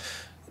for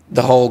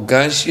the whole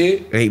gun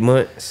shit. 8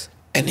 months.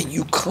 And then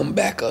you come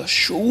back a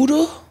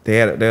shooter? They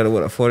had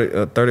what, a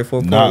 34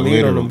 point Not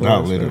lead on them boys.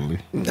 Not literally.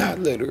 Not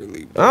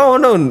literally. I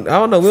don't know.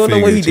 We don't know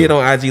what he did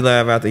on IG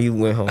Live after he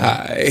went home.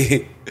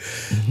 That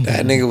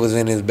nigga was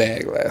in his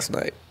bag last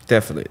night.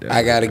 Definitely.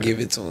 I gotta give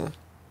it to him.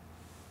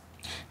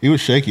 He was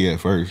shaky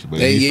at first, but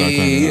he started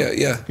turning up.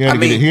 Yeah.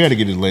 He had to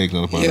get his legs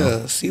on the phone.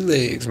 Yeah, sea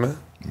legs, man.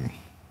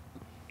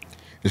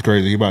 It's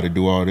crazy. He about to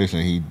do all this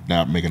and he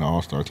not making an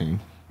all-star team.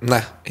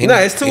 Nah,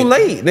 it's too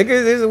late. Nigga,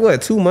 this is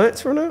what, 2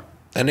 months from now?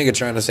 That nigga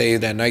trying to save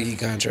that Nike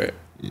contract.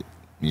 Yeah.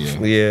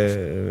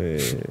 Yeah.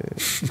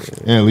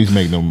 And at least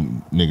make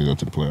them niggas up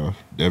to the playoffs.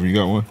 Devin, you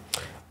got one?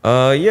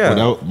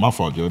 Yeah. My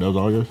fault, Joe. That was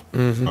all yours?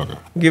 Mm-hmm. Okay.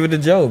 Give it to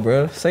Joe,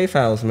 bro. Safe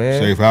house,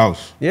 man. Safe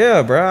house.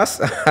 Yeah, bro.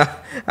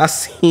 I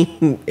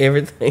seen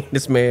everything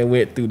this man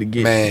went through to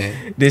get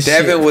this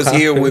Devin shit was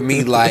here popping. with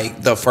me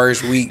like the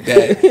first week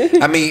that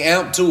I mean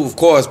Amp too, of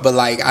course, but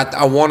like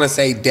I want to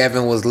say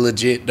Devin was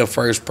legit the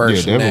first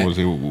person. Yeah, Devin was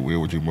here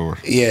with you more.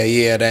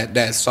 Yeah,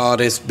 that saw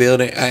this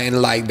building and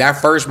like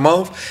that first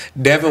month,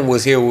 Devin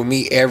was here with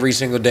me every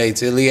single day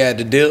till he had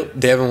to dip.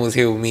 Devin was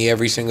here with me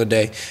every single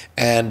day,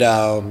 and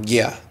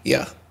yeah.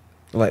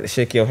 I like to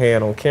shake your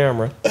hand on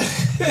camera.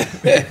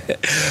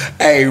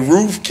 Hey,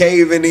 roof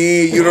caving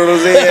in, you know what I'm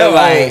saying?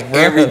 Like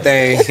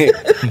everything.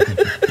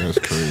 That's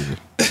crazy.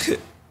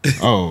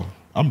 Oh,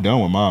 I'm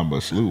done with mine,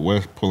 but salute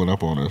West pulling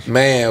up on us.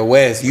 Man,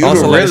 West, you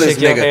Also the like to realest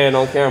shake your nigga. hand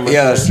on camera,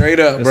 Yeah, sir.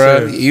 straight up, Yes,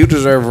 bro. sir. You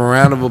deserve a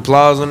round of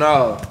applause and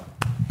all.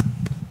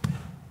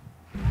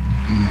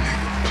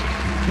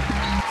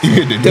 You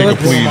hit the nigga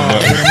please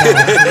button.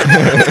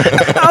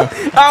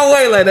 Oh,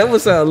 wait, like that would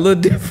sound a little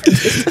different.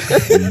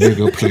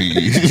 Nigga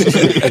please.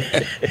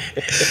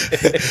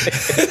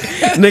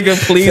 Nigga,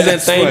 please That's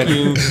and thank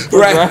funny. you for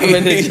Right.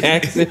 driving to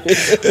Jackson.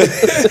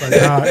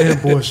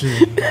 And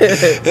bullshit.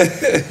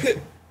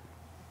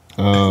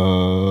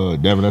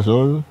 Devin, that's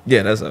yours?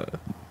 Yeah, that's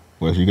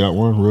Wes, you got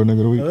one? Real nigga of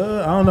the week?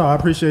 I don't know. I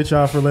appreciate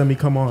y'all for letting me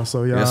come on.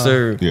 So y'all. Yes,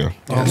 sir. Yeah.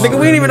 Nigga,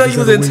 we didn't even know you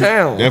was in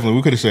town. Definitely,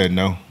 we could have said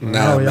no.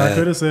 No, y'all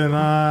could have said,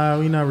 nah,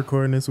 we not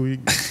recording this week.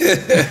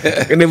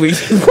 And then we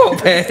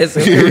walk past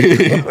and we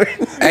record.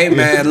 Hey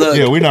man, look.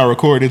 Yeah, we not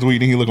recording this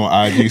week. Then he look on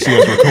IG, see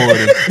us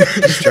recording.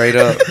 Straight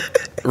up.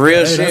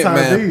 Real Hey, shit, that's how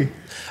it man. be.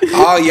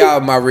 All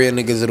y'all my real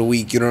niggas of the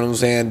week, you know what I'm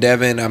saying?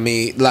 Devin, I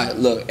mean, like,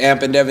 look,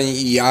 Amp and Devin,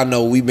 y'all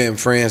know we've been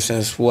friends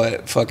since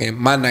fucking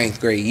my 9th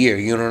grade year,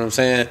 you know what I'm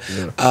saying?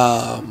 Yeah.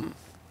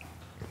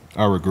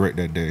 I regret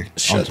that day.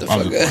 Shut the fuck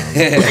up.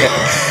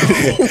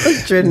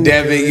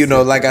 Devin, you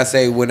know, like I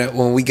say,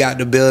 when we got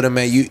the building,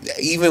 man,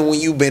 even when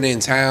you been in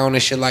town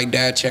and shit like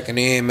that, checking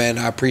in, man,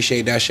 I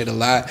appreciate that shit a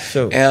lot.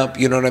 Sure. Amp,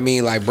 you know what I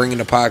mean? Like bringing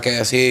the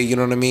podcast here, you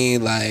know what I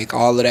mean? Like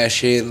all of that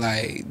shit,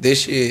 like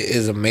this shit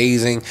is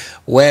amazing.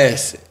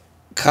 Wes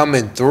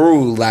coming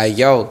through, like,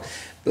 yo,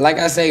 like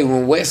I say,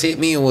 when Wes hit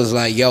me and was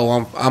like, "Yo,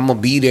 I'm gonna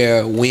be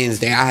there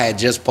Wednesday," I had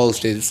just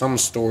posted some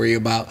story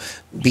about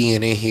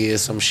being in here,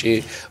 some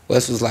shit.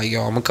 Wes was like,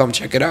 "Yo, I'm gonna come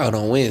check it out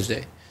on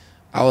Wednesday."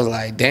 I was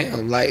like,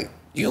 "Damn, like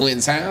you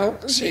in town?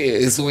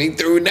 Shit, swing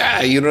through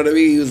now." You know what I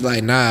mean? He was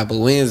like, "Nah, but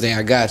Wednesday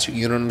I got you."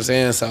 You know what I'm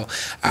saying? So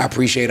I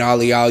appreciate all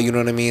of y'all. You know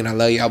what I mean? I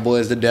love y'all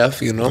boys to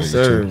death. You know, yes,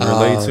 sir.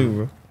 Relate too,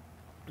 bro.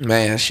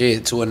 Man,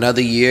 shit, to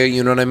another year.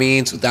 You know what I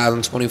mean?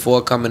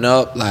 2024 coming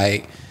up,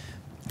 like.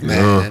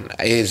 Man,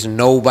 it's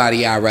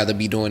nobody I'd rather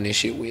be doing this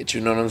shit with.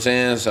 You know what I'm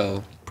saying?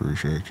 So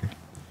appreciate you.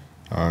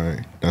 All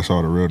right, that's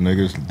all the real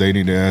niggas. They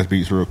need the ass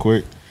beats real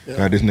quick.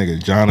 Got this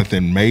nigga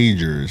Jonathan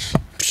Majors.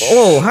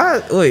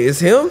 Oh, wait,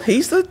 it's him?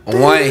 He's the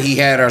one. He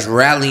had us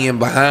rallying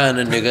behind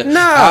the nigga. Nah,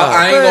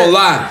 I ain't gonna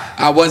lie.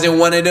 I wasn't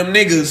one of them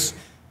niggas.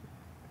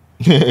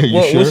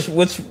 You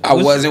sure? I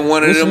wasn't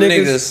one of them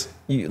niggas.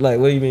 You, like,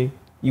 what do you mean?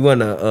 You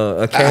wasn't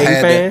a Kane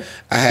fan?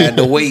 I had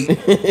to wait.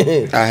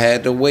 I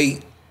had to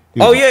wait.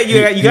 Oh yeah,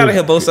 you gotta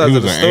hear both sides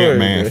of the story.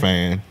 Ant-Man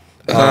fan.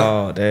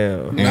 Oh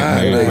damn!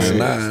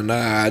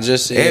 Nah. I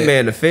just said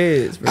Ant-Man the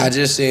Feds. Bro. I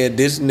just said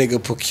this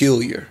nigga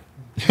peculiar.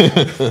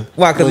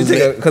 Why?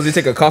 Because he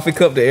take a coffee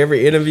cup to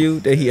every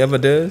interview that he ever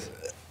does.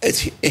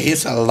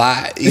 It's a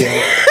lot, you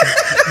know.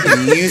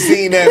 You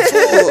seen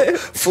that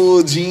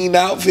full jean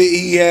outfit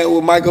he had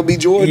with Michael B.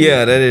 Jordan?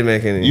 Yeah, that didn't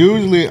make any.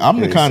 Usually,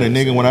 I'm the kind of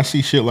nigga when I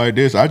see shit like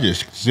this, I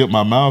just zip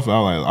my mouth.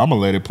 I'm gonna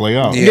let it play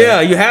out.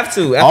 Yeah, you have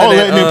to. All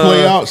letting it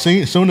play out.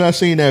 Soon as I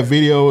seen that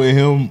video of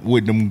him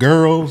with them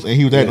girls, and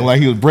he was acting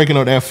like he was breaking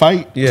up that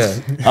fight. Yeah,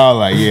 I was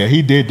like, yeah,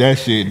 he did that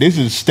shit. This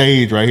is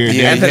stage right here.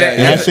 Yeah,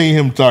 and I seen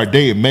him start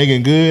dating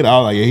Megan Good. I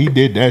was like, yeah, he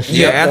did that shit.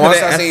 Yeah,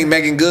 once I seen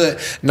Megan Good,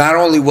 not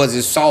only was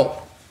it salt.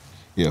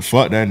 Yeah,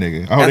 fuck that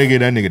nigga. I hope they get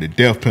that nigga the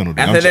death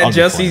penalty. I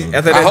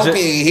hope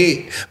he ain't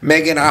hit.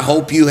 Megan, I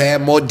hope you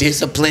had more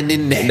discipline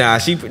than that. Nah,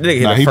 he hit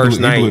the first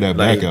night. He blew that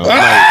back out.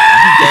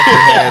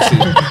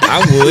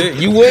 I would.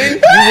 You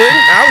wouldn't.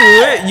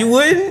 I would. You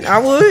wouldn't. I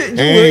would. You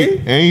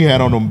wouldn't. And he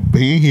had on them.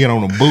 He had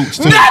on them boots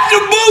too. Not the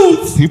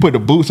boots. He put the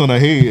boots on her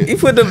head. He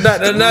put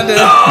not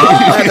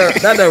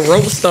the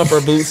rope stumper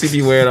boots he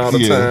be wearing all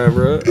the time,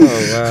 bro.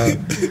 Oh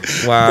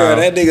wow. Bro,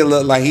 that nigga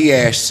look like he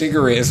had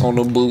cigarettes on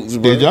the boots,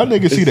 bro. Did y'all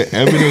niggas see the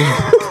evidence?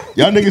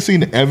 Y'all niggas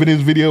seen the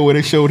evidence video where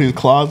they showed his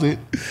closet?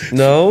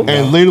 No.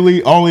 And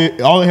literally all it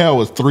had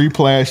was 3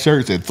 plaid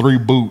shirts and 3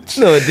 boots.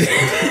 No,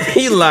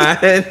 he lied.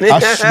 I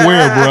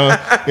swear, bro.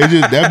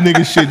 That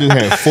nigga shit just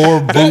had 4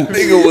 boots. That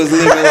nigga was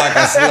living like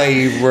a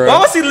slave, bro. Why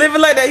was he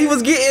living like that? He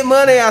was getting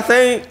money, I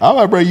think. I'm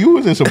like, bro, you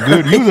was in some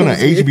good. You was in an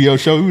HBO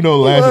show. You know,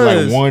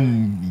 lasted like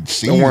one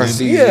season.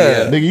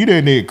 Yeah. Nigga, you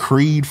did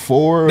Creed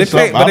 4 or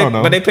something. I don't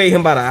know. But they paid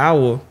him by the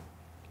hour.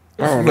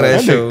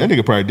 That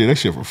nigga probably did that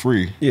shit for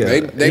free. Yeah,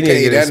 they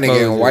paid that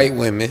nigga in white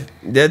women.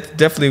 That's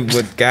definitely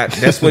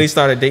that's when he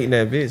started dating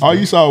that bitch. All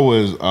you saw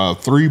was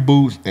 3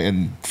 boots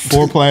and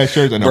 4 plaid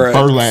shirts and a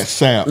burlap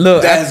sack.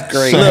 Look, that's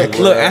great.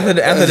 Look,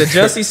 after the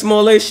Jussie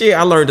Smollett shit,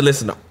 I learned to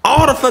listen to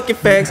all the fucking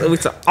facts and we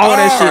took all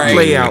that shit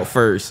play out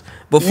first.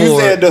 Before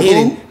you said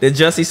the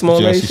Jussie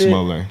Smollett shit.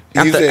 Smollett.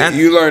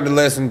 You learned to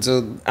listen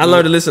to. I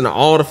learned to listen to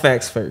all the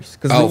facts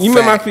first because you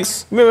remember my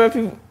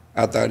people.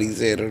 I thought he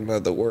said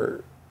another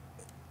word.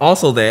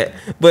 Also that,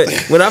 but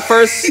when I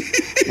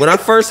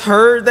first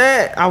heard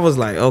that, I was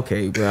like,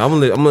 okay, bro, I'm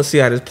gonna see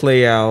how this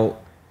play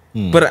out.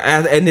 But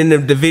and then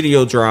the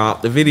video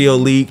dropped, the video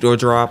leaked or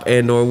dropped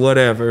or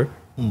whatever,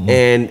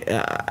 and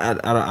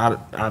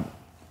I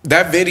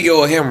that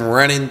video of him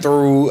running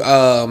through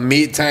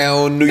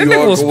Midtown New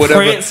York was or whatever,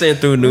 prancing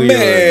through New York.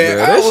 Man,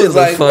 Bro. I That shit was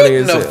like,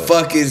 funny what the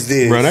fuck is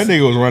this? Bro, that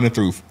nigga was running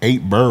through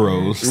 8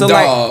 boroughs. So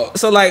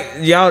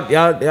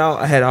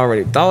y'all had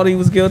already thought he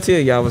was guilty. Or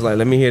y'all was like,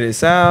 let me hear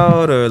this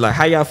out, or like,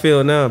 how y'all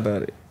feel now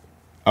about it?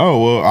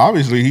 Oh well,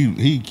 obviously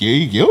he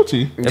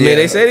guilty. I mean,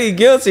 they said he's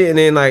guilty, and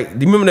then like,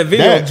 do you remember the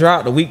video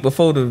dropped the week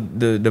before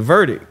the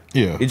verdict?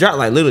 Yeah, it dropped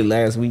like literally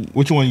last week.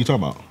 Which one you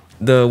talking about?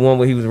 The one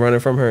where he was running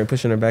from her and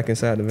pushing her back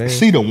inside the van.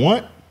 See the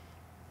one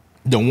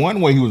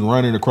where he was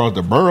running across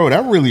the borough,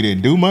 that really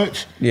didn't do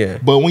much. Yeah.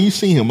 But when you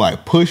see him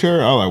like push her,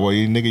 I was like, well,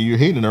 you nigga, you're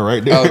hitting her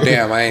right there. Oh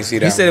damn, I ain't see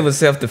that. He said it was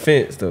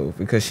self-defense though,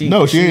 because she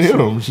ain't hit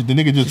him. The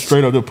nigga just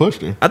straight up just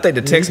pushed her. I think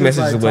the text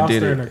messages is what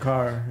did it. In the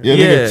car. Yeah,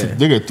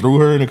 nigga threw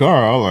her in the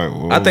car. I was like,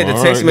 well, I think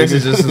the text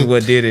messages is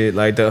what did it.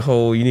 Like the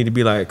whole, you need to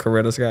be like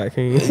Coretta Scott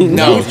King.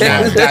 No,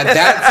 that's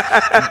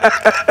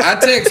I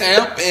text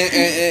Amp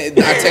and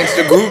I text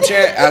the group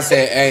chat. I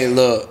said, hey,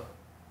 look,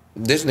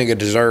 this nigga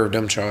deserved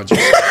them charges.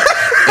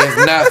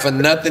 If not for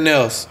nothing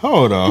else.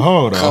 Hold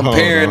on.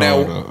 Comparing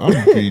I'm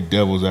gonna be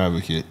devil's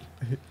advocate.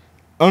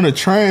 On the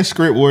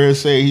transcript where it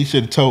say he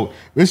should have told,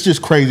 it's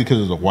just crazy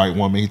because it's a white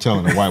woman. He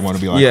telling a white woman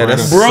to be like, yeah,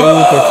 that's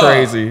super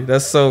crazy.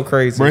 That's so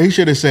crazy. Bro, he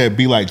should have said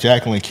be like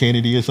Jacqueline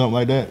Kennedy or something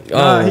like that.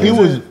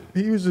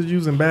 He was just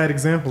using bad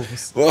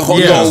examples. Well,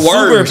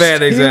 super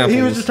bad examples.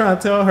 He was just trying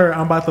to tell her,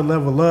 I'm about to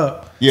level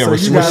up. Yeah, so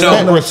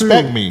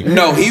respect me.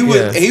 No,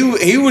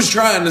 he was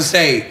trying to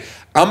say,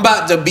 I'm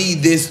about to be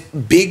this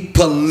big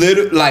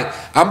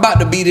I'm about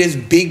to be this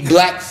big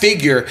black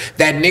figure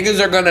that niggas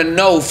are gonna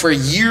know for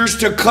years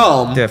to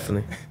come.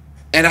 Definitely.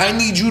 And I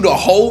need you to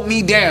hold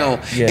me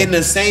down in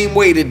the same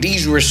way that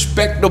these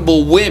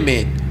respectable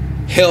women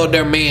held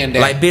their man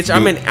down. Like, bitch,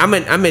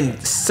 I'm in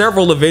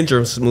several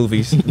Avengers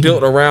movies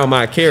built around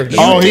my character.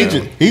 Oh,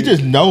 he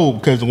just know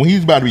because when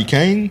he's about to be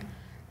king,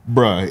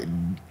 bruh,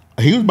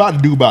 he was about to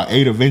do about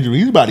 8 Avengers.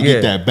 He's about to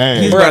get that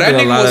bag. Bro, that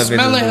nigga was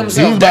smelling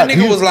himself. That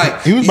nigga was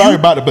like, he was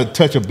about to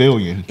touch $1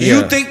 billion.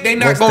 You think they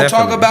not gonna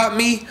talk about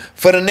me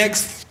for the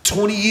next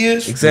 20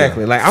 years?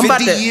 Exactly. Like I'm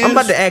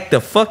about to act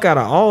the fuck out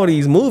of all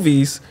these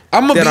movies.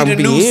 I'm gonna be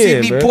the new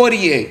Sidney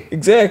Poitier.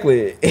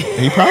 Exactly.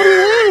 He probably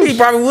was. He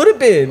probably would have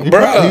been,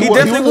 bro. He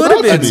definitely would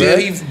have been. Until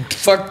he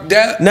fucked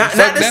that. Not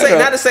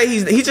to say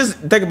he just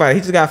think about it. He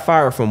just got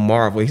fired from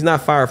Marvel. He's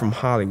not fired from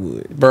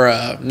Hollywood,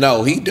 bruh.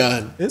 No, he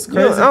done. It's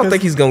crazy. I don't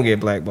think he's gonna get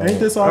blackballed. Ain't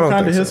this all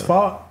kind of his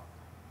fault?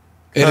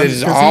 It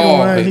is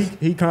all.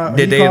 He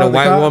date a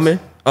white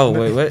woman? Oh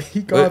wait,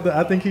 what?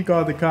 I think he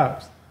called the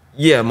cops.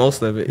 Yeah,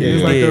 most of it. It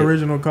was like the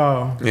original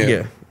call.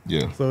 Yeah.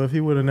 So if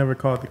he would have never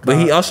called the cops, but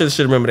he also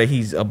should remember that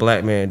he's a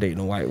black man dating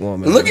a white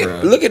woman. Look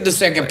at the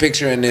second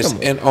picture in this.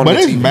 But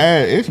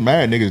it's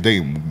mad niggas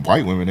dating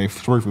white women. They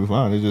perfectly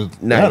fine. It's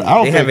just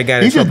they haven't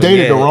got. He just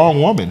dated the wrong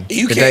woman.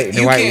 You can't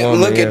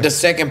look at the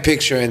second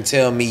picture and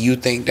tell me you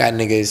think that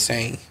nigga is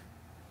sane.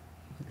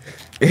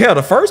 Yeah,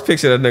 the first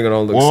picture that nigga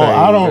don't look sane.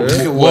 I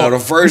don't. Well, the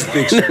first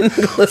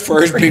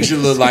picture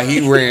looked like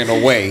he ran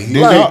away.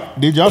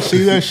 Did y'all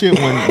see that shit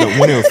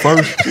when it was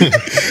first?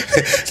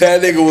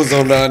 That nigga was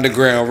on the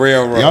Underground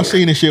Railroad. Y'all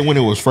seen this shit when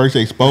it was first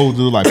exposed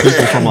to like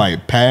people from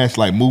like past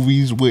like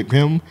movies with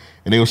him,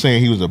 and they were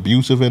saying he was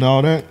abusive and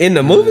all that in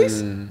the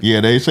movies.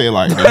 Yeah, they say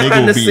like the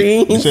nigga would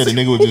be. They said the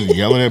nigga was just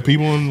yelling at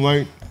people and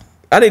like.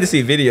 I need to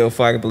see video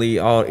before I can believe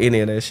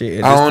any of that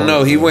shit. I don't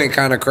know. He went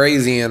kind of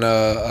crazy in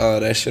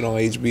that shit on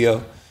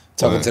HBO,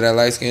 talking to that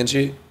light skinned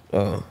chick.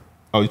 Oh,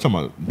 you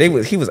talking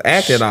about? He was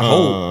acting. I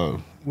hope,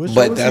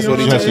 but that's what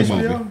he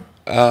movie.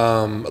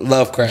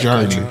 Lovecraft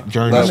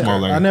Journey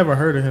Smollett. I never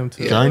heard of him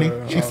too. Journey,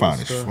 she fine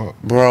as fuck,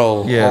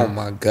 bro. Yeah. Oh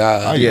my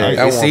god.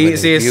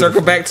 See,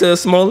 circle back to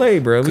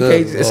Smollett, bro. We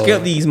can't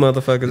skip these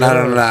motherfuckers. No.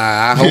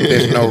 I hope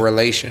there's no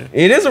relation.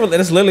 It's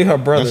literally her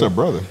brother. That's her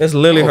brother. It's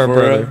literally her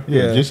brother.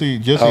 Yeah, just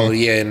oh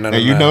yeah, no.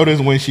 And you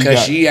notice when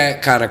she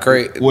act kind of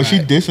crazy. Well, she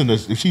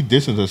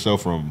dissing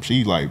herself from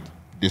she like.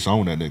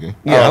 Disown that nigga.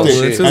 Yeah, I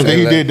think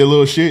he did the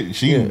little shit.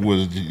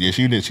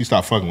 She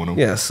stopped fucking with him.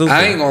 Yeah, super.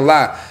 I ain't gonna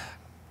lie,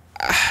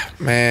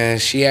 man.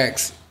 She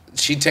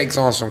takes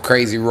on some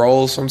crazy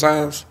roles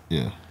sometimes.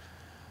 Yeah.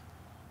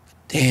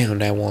 Damn,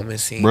 that woman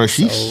seems. Bro,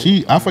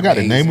 I forgot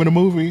the name of the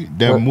movie.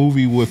 That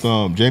movie with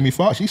Jamie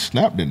Foxx. She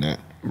snapped in that.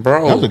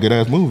 Bro, that was a good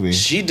ass movie.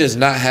 She does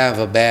not have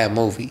a bad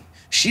movie.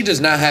 She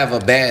does not have a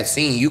bad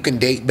scene. You can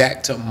date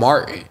back to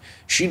Martin.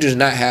 She does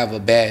not have a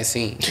bad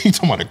scene. You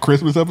talking about the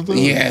Christmas episode?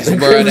 Yes,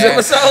 bro.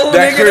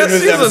 That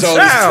Christmas episode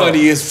is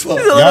funny as fuck.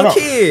 She's a little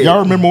kid.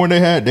 Y'all remember when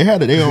they had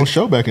their own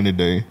show back in the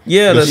day?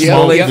 Yeah, the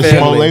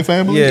Smollett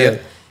family.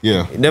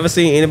 Yeah. Never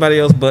seen anybody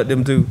else but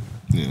them two.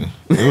 Yeah.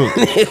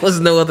 It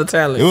was no other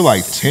talent. It was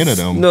like 10 of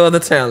them. No other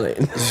talent.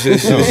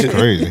 That was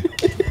crazy.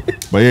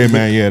 But yeah,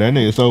 man, that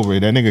nigga's over.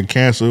 That nigga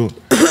canceled.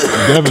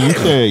 Devin, you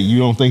said you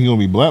don't think he's gonna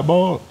be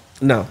blackballed?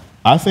 No.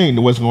 I think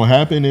what's gonna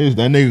happen is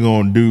that nigga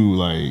gonna do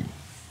like.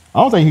 I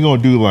don't think he's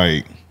gonna do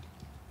like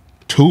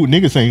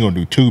niggas saying he gonna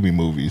do Tubi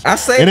movies. I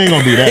say it ain't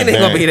gonna be that bad. It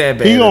ain't gonna be that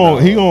bad.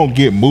 He gonna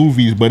get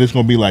movies, but it's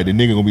gonna be like the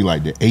nigga gonna be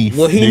like the 8th.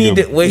 What he need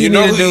to do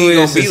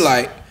is gonna be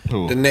like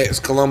the next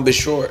Columbus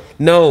Short.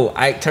 No,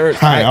 Ike Turner.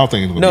 I don't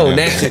think it's gonna be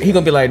that. He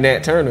gonna be like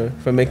Nat Turner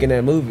for making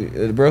that movie.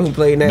 The bro who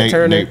played Nat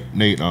Turner.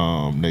 Nate.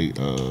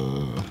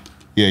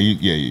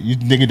 You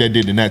nigga that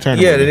did the Nat Turner.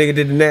 Yeah, the nigga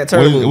did the Nat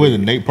Turner. Was it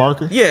Nate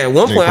Parker? Yeah, at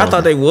one point I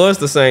thought they was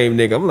the same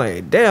nigga. I'm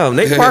like, damn,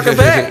 Nate Parker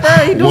back.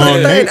 Bro, he doing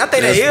anything. I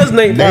think that is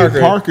Nate Parker.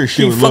 Nate Parker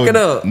shit was fucking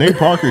up. Nate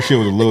Parker shit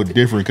was a little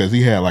different because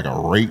he had like a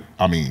rape.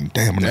 I mean,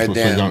 damn, he had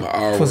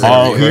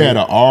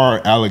an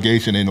R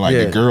allegation and like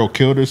the girl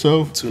killed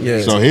herself. So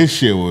his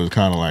shit was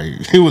kind of like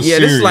it was. Yeah,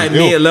 serious. this is like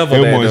mid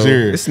level. It was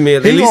serious.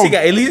 At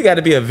least he got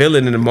to be a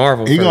villain in the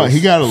Marvel. He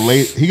got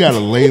to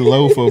lay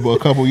low for a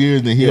couple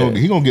years, then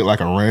he gonna get like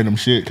a random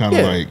shit kind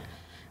of like.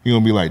 He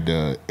gonna be like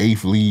the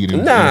 8th lead. He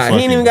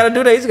ain't even got to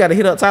do that. He's got to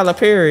hit up Tyler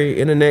Perry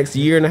in the next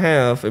year and a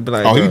half. And be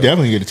like, he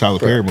definitely get the Tyler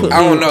Perry movie. I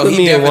don't know.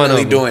 He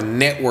definitely doing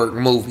network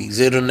movies.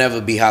 It'll never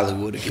be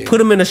Hollywood again.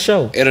 Put him in a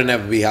show. It'll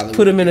never be Hollywood.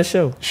 Put him in a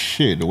show.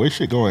 Shit, the way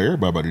shit going,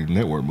 everybody about to do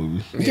network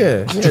movies.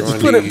 Yeah.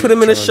 Just put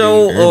him in a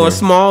show or a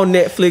small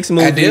Netflix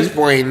movie. At this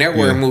point,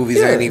 network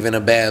movies ain't even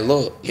a bad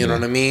look. You know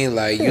what I mean?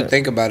 Like you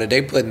think about it,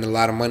 they putting a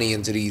lot of money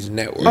into these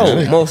networks.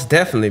 Oh, most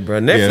definitely,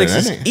 bro. Netflix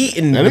is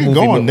eating the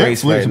movie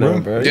race right now,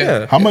 bro.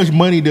 Yeah. How much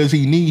money does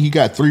he need? He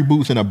got 3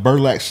 boots and a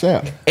burlap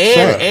sack.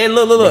 And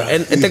look,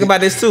 and think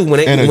about this too.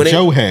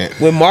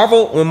 When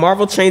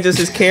Marvel changes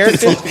his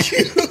character,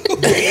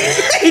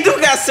 he do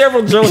got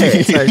several Joe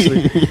hats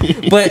actually.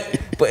 But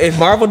But if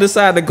Marvel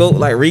decide to go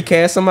like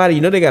recast somebody,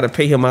 you know they got to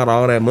pay him out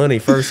all that money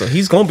first, so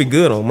he's gonna be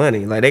good on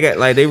money. Like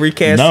they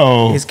recast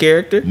his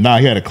character. Nah,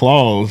 he had a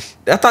clause.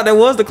 I thought that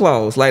was the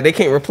clause. Like they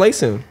can't replace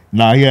him.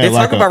 Nah, he had they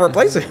like talk about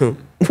replacing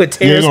him with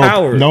Terrence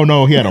Howard.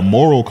 No, he had a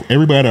moral.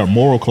 Everybody had a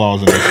moral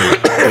clause in that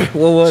shit.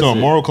 What was so it? a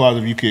moral clause?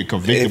 If you get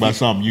convicted by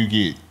something, you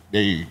get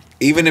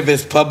even if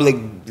it's public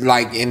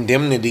like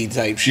indemnity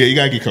type shit. Yeah, you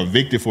gotta get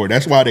convicted for it.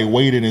 That's why they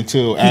waited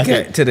until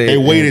after they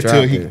waited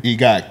till he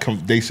got.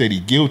 They said he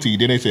guilty.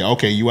 Then they said,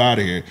 okay, you out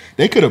of here.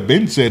 They could have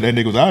been said that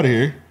nigga was out of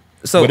here.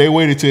 So, but they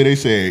waited till they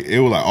said it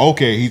was like,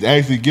 okay, he's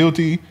actually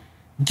guilty.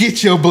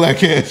 Get your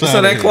black ass out.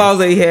 So that here. clause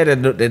that he had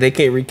that they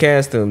can't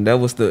recast him. That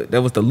was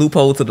the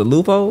loophole to the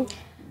loophole.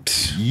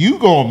 You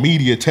go on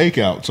media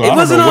takeout. So It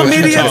wasn't on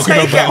media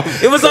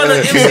takeout. It was on the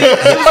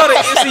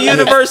MC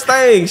Universe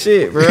thing.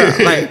 Shit, bro.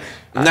 Like.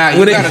 Nah,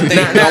 you gotta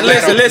think.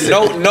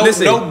 Listen.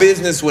 No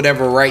business would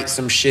ever write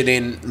some shit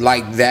in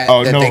like that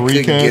that they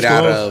couldn't get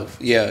out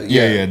of.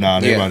 Yeah.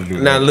 Nah, they about to do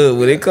that. Now look,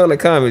 when it come to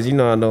comics, you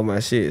know I know my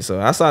shit. So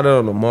I saw that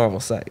on the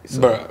Marvel site.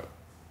 So. Bro,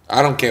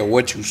 I don't care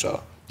what you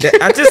saw.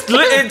 I just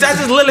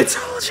literally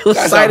told you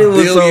that's a $1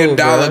 billion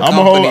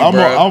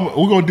company,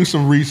 we're gonna do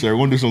some research. We're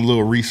gonna do some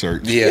little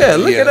research. Yeah,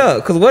 look it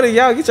up. Cause where did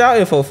y'all get y'all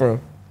info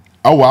from?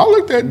 Oh, well, I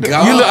looked at.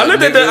 I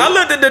looked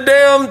at the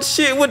damn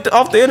shit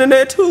off the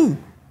internet too.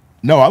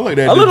 No, I looked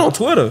at. I looked on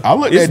Twitter.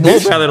 It's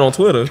most valid on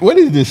Twitter. What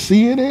is this,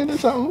 CNN or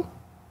something?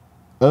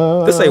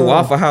 This say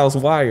Waffle House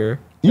Wire.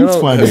 You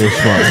funny as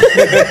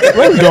fuck.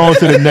 Let's go on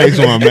to the next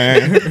one,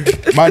 man.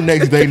 My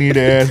next day need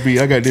to ass beat.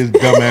 I got this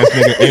dumbass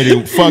nigga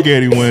Eddie. Fuck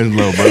Eddie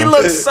Winslow, bro. He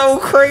looks so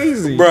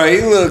crazy, bro.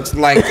 He looks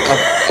like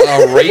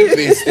a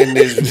rapist in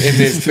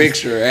this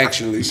picture.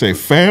 Actually, say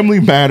Family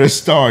Matters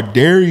star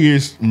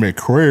Darius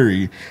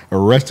McCrary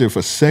arrested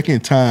for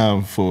second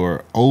time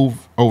for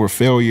over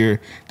failure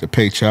to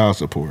pay child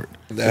support.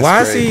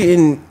 Why is he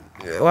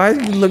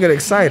looking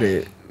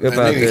excited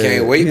about that?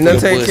 Can't wait to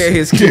take care of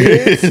his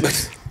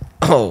kids.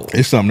 Oh,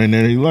 it's something in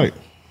there he like.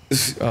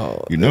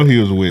 Oh, you know he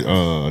was with.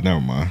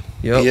 Never mind.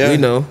 Yep, yeah.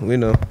 We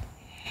know.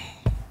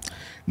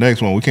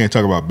 Next one, we can't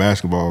talk about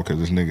basketball because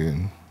this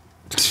nigga.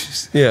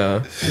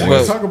 Yeah,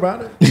 let's talk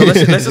about it. So let's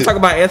just talk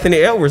about Anthony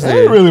Edwards.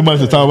 There ain't really much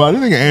to talk about.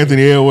 This nigga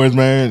Anthony Edwards,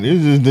 man,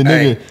 it's just the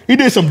nigga. He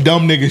did some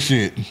dumb nigga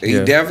shit.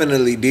 He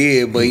definitely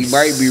did, but he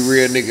might be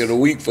real nigga of the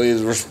week for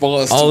his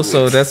response.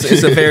 Also, it's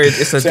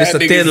a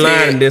thin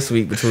line this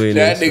week between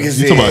that nigga.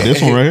 You talking about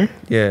this one right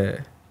here?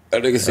 Yeah.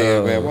 That nigga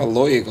said, "Man, my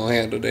lawyer gonna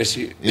handle that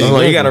shit." Yeah,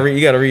 you gotta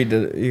read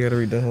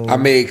the whole. I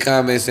made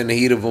comments in the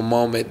heat of a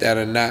moment that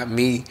are not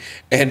me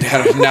and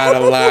that are not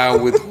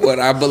aligned with what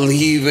I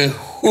believe in,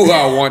 who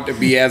I want to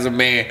be as a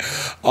man.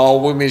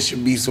 All women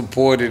should be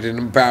supported and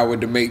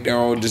empowered to make their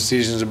own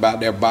decisions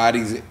about their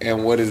bodies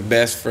and what is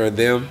best for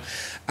them.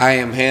 I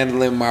am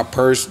handling my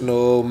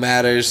personal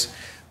matters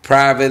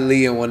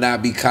privately and will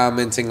not be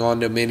commenting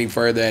on them any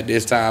further at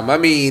this time. I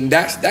mean,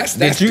 that's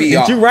did PR.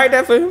 Did you write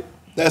that for him?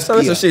 That's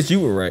some shit you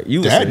would write.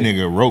 That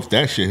nigga wrote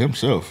that shit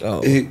himself.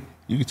 Oh. You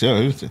can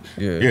tell.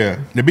 Yeah.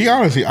 To be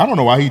honest, I don't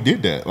know why he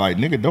did that. Like,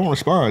 nigga, don't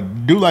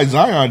respond. Do like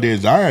Zion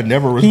did. Zion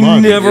never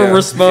responded. He never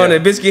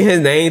responded. Bitch get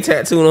his name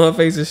tattooed on her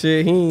face and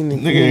shit. He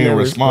ain't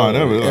respond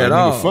ever. Like, at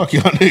all. Fuck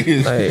y'all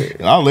niggas.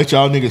 Like, I'll let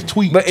y'all niggas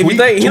tweet. But if you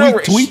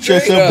think tweet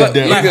yourself to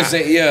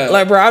death.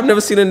 Like, bro, I've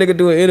never seen a nigga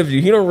do an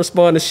interview. He don't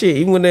respond to shit.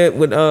 Even when they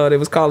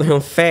was calling him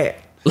fat.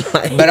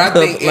 But I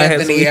think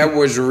Anthony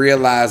Edwards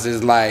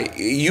realizes, like,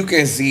 you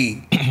can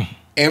see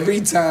every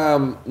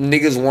time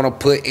niggas want to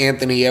put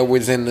Anthony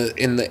Edwards in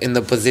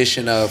the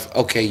position of,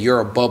 okay,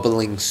 you're a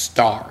bubbling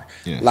star.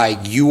 Yeah. Like,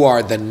 you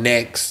are the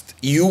next.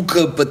 You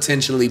could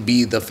potentially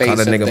be the face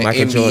of the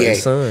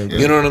NBA.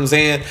 You know what I'm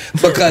saying?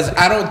 Because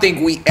I don't think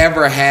we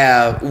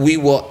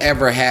will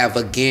ever have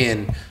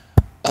again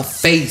a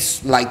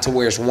face like to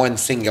where it's one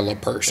singular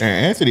person.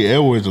 And Anthony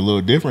Edwards is a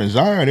little different.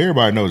 Zion,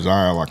 everybody knows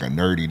Zion like a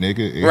nerdy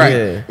nigga.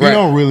 Right. He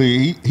don't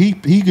really, he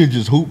could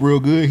just hoop real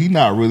good. He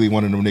not really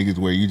one of them niggas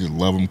where you just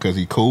love him because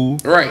he cool.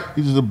 Right.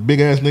 He's just a big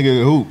ass nigga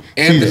that hoop.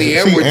 Anthony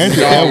Edwards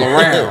is all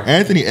around.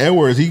 Anthony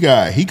Edwards, he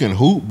can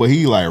hoop, but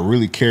he like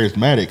really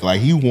charismatic.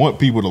 Like he want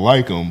people to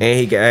like him. And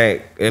he can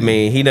act. I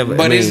mean, he never.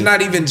 But it's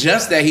not even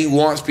just that he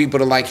wants people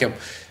to like him.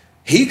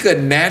 He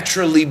could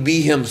naturally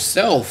be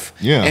himself,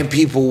 and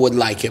people would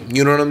like him.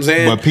 You know what I'm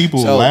saying? But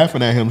people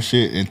laughing at him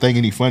shit and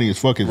thinking he funny as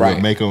fuck is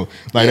what make him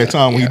like that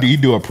time when he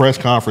do a press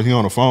conference, he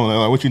on the phone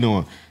like, what you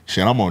doing?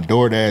 Shit, I'm on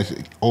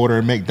DoorDash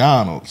ordering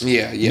McDonald's.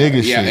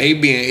 Nigga shit. He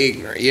being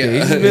ignorant. Yeah,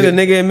 he's been a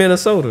nigga in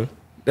Minnesota.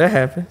 That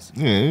happens.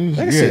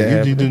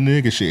 Yeah, he do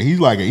nigga shit.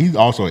 He's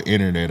also an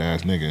internet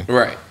ass nigga.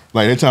 Right.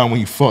 Like that time when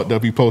he fucked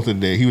up, he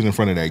posted that he was in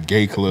front of that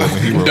gay club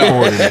when he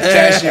recorded it.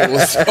 That shit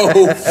was so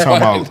funny. Talking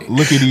about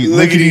look at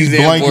these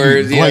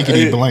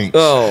blankety blanks.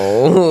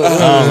 Oh,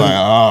 I was like,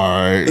 all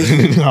right.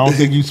 I don't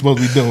think you're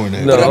supposed to be doing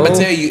that. But I'm gonna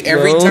tell you,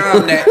 every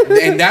time that,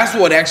 and that's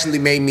what actually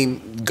made me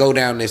go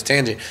down this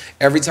tangent.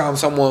 Every time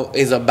someone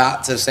is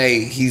about to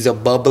say he's a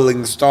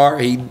bubbling star,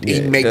 he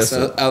makes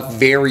a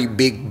very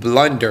big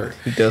blunder.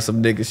 He does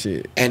some nigga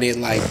shit, and it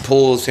like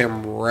pulls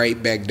him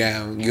right back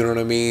down. You know what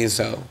I mean?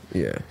 So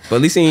yeah, but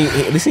at least he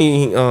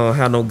ain't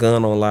had no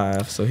gun on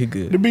live, so he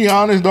good. To be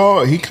honest,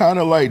 dog, he kind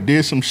of like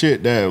did some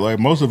shit that like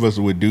most of us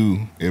would do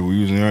if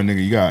we was a young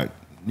nigga.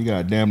 You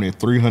got damn near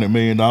 $300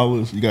 million.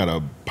 You got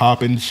a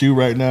popping shoe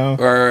right now.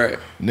 Right.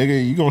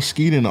 Nigga, you gonna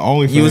skeet in the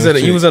OnlyFans.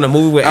 You was in a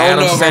movie with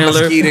Adam Sandler. I don't know if I'm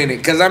gonna skeet in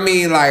it. Cause I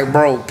mean, like,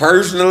 bro,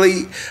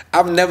 personally,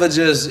 I've never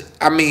just,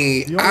 I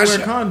mean. You don't wear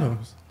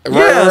condoms.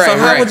 Right, so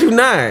how would you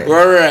not?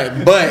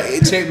 Right.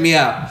 But check me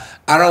out.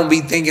 I don't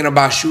be thinking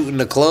about shooting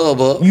the club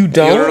up. You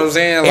don't? You know what I'm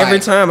saying? Every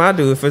time I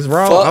do, if it's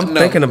raw, I'm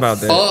thinking about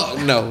that. Fuck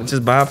no.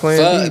 Just buy a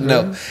plan B,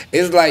 no.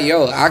 It's like,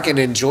 yo, I can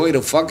enjoy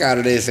the fuck out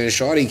of this and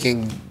shorty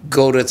can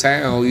go to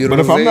town. You know but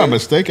if what I'm not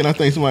mistaken, I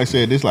think somebody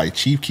said this like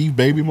Chief Keef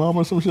baby mama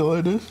or some shit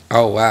like this.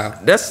 Oh, wow.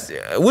 That's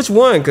which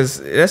one?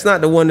 Because that's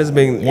not the one that's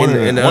been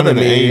in the other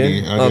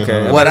media.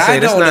 Okay. What I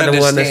don't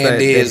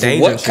understand is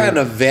what kind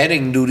of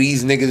vetting do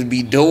these niggas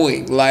be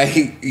doing? Like,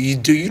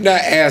 do you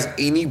not ask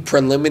any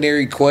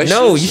preliminary questions?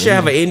 No, you should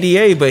have an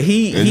NDA, but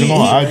he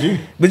on IG.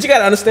 But you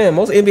gotta understand,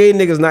 most NBA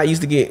niggas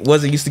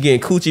wasn't used to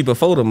getting coochie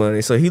before the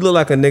money. So he looked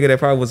like a nigga that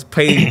probably was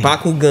paid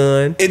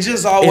Bakugan. It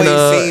just always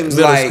seems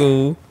like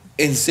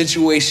in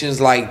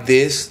situations like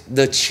this,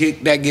 the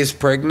chick that gets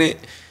pregnant,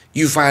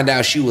 you find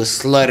out she was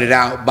slutted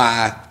out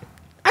by.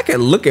 I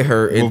can look at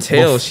her and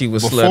tell she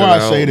was slutted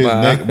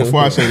out.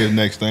 Before I say this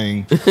next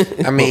thing,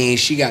 I mean,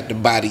 she got the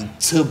body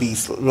to be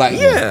like.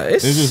 Yeah,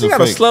 she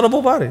got a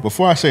sluttable body.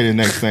 Before I say the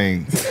next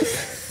thing,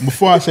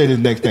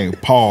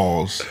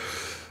 pause.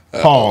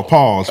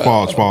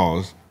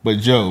 Pause. But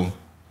Joe,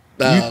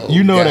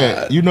 you know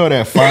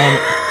that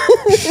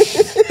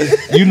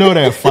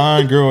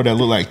fine girl that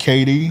looked like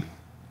Katie.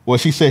 Well,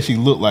 she said she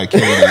looked like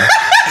Katie.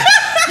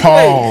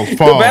 Pause.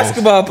 The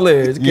basketball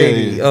players,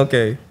 Katie. Yeah.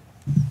 Okay.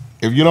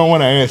 If you don't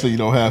want to answer, you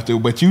don't have to.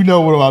 But you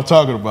know what I'm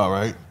talking about,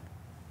 right?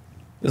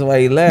 That's why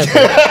you laughing.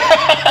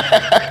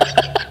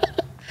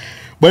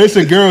 But it's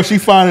a girl. She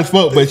fine as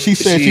fuck. But she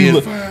said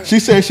she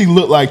said she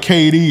looked like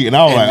KD, and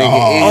I was like,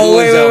 oh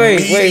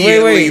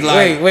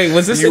wait.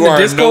 Was this in the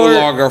Discord? You are no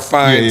longer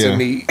fine to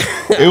me.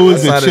 It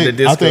was a chick.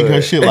 I think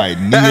her shit like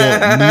Nia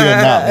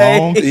not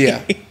long.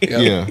 Yeah.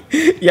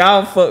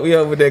 Y'all fucked me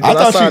up with that.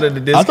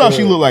 I thought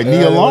she looked like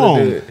Nia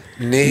Long.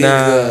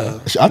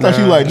 Nigga. I thought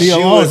she like Nia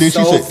Long. She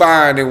was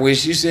fine, and when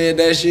she said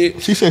that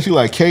shit, she said she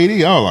like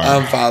KD. I was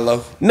like,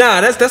 unfollow.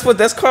 Nah,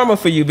 that's karma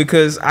for you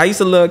because I used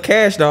to love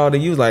Cash Doll,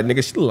 and you was like,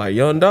 nigga, she look like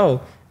Young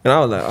Doe. And I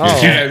was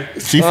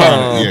like, she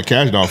fine. Yeah,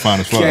 Cash Doll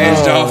fine as fuck.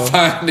 Cash Doll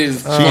fine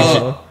as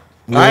fuck.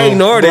 I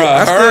ignored it.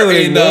 I still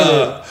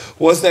ignored it.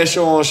 What's that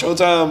show on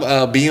Showtime?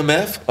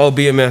 BMF? Oh,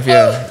 BMF,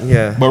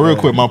 yeah. But real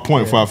quick, my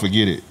point before I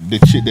forget it.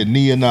 The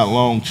Nia Not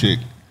Long chick,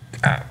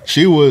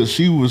 she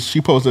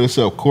posted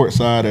herself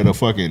courtside at a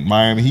fucking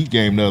Miami Heat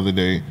game the other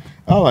day.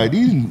 I was like,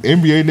 these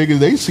NBA niggas,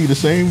 they see the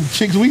same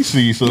chicks we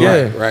see. So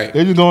right.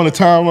 They just go on the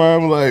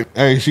timeline like,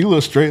 hey, she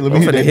looks straight. Let me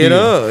hit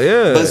up.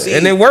 Yeah. But see,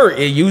 and it work.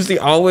 It usually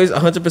always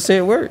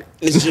 100% work.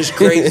 It's just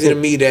crazy to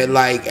me that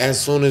like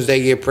as soon as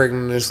they get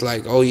pregnant, it's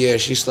like, oh yeah,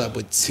 she slept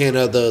with 10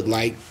 other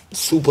like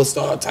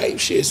superstar type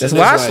shit. So that's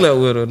why I slept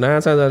with her 9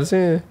 times out of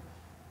 10.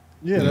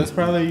 Yeah, that's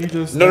probably you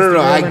just. No.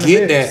 I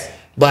get that.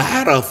 But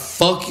how the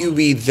fuck you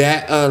be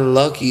that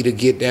unlucky to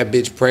get that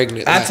bitch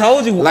pregnant? I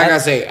told you. Like I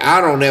say, I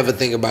don't ever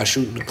think about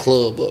shooting the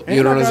club up.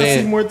 You know what I'm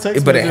saying? See more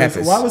text but it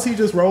happens. Why was he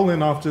just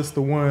rolling off just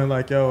the one?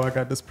 Like, yo, I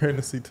got this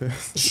pregnancy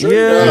test.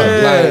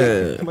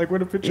 Like where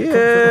the picture come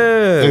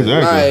from?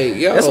 Exactly.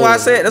 Like, yo. That's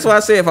why I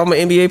said if I'm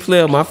an NBA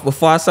player,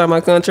 before I sign my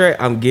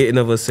contract, I'm getting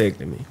a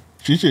vasectomy.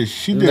 She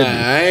did. Nah,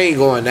 I ain't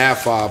going that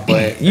far,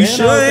 but you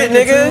should,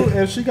 nigga. Too,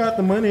 if she got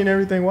the money and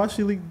everything, why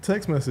she leak the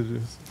text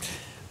messages?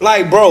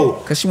 Like, bro,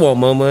 cause she want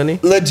more money.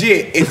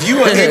 Legit, if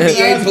you an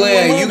NBA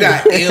player, you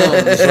got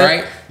M's,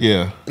 right?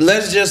 Yeah.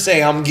 Let's just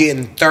say I'm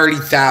getting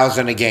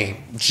 30,000 a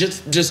game,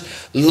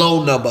 just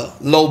low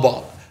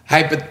ball,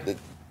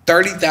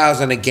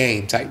 30,000 a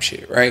game type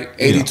shit, right?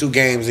 82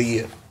 games a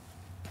year,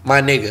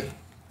 my nigga.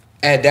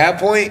 At that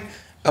point,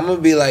 I'm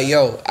gonna be like,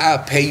 yo,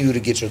 I'll pay you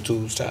to get your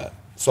tubes tied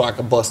so I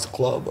can bust the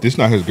club up. This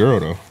not his girl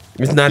though.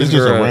 It's not his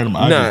girl. Just a random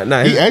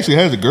nah. He actually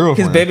has a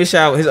girlfriend.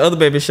 His other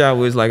baby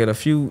shower is like in a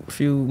few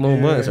more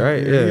months,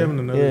 right?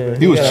 Yeah.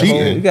 He was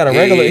cheating. He got a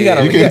regular.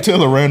 You can't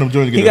tell a random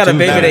joint to get. He got a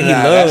baby that he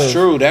loves.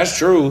 That's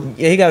true.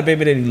 Yeah, he got a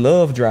baby that he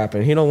loves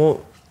dropping. He don't want.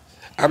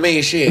 I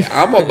mean, shit.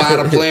 I'm gonna buy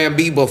the plan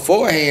B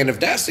beforehand if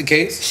that's the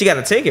case. She got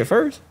to take it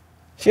first.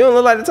 She don't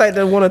look like the type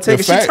that want to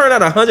take it. She turned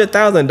out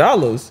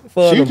 $100,000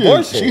 for an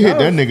abortion. She hit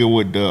that nigga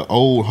with the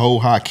old ho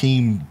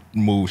Hakeem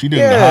move. She did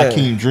the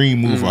Hakeem dream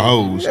move for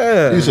hoes.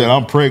 Yeah. She said,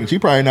 I'm pregnant. She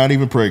probably not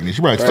even pregnant.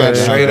 She probably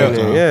straight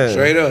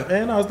up.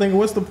 And I was thinking,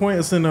 what's the point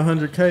of sending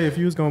 100K if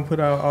you was gonna put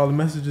out all the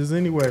messages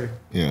anyway?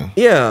 Yeah.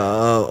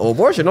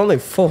 Abortion only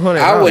 $400.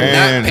 I would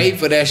not pay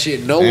for that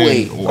shit. No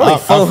way. Only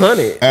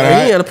 $400.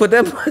 And he had to put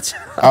that much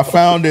out. I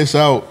found this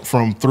out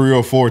from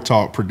 304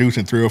 Talk,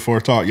 producing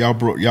 304 Talk.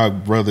 Y'all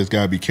brothers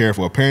gotta be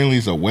careful. Apparently,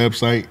 it's a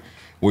website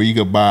where you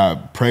could buy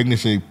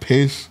pregnancy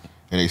piss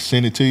and they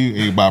send it to you,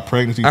 and you buy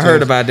pregnancy tests. I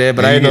heard about that,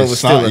 but I didn't know it was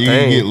still a thing. You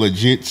can get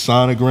legit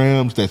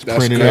sonograms that's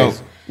printed crazy.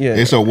 out. Yeah.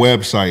 It's a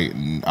website,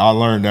 and I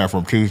learned that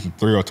from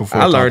 304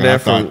 I learned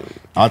that from.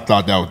 I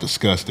thought that was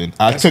disgusting.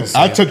 I took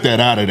that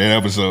out of that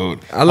episode.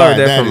 I learned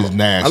that from. is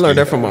nasty. I learned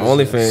that from my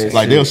OnlyFans.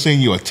 Like they'll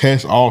send you a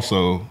test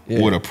also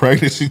with a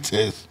pregnancy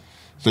test,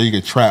 so you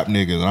can trap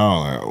niggas. And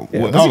all like,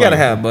 but you gotta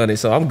have money,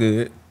 so I'm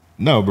good.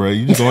 No, bro,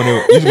 you just going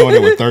there. You just going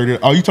there with 30.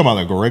 Oh, you talking about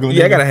like a regular?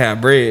 Yeah, nigga? I gotta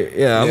have bread.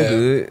 Yeah, I'm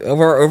good. If I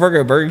work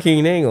at Burger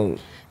King, they ain't gonna.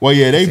 Well,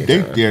 yeah,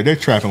 they're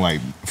trapping like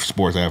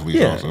sports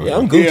athletes also. Yeah,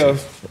 I'm Gucci.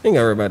 I ain't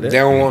gotta worry about that. They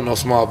don't want no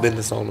small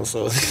business owners,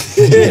 so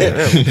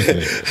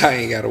I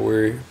ain't gotta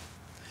worry.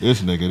 This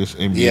nigga, this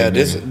NBA. Yeah,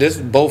 nigga. this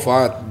both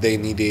are they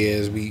need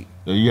their ass beat.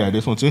 You got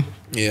this one too?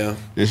 Yeah.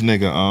 This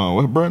nigga,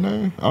 what's bro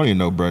name? I don't even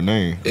know bro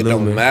name. It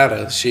don't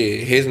matter.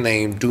 Shit, his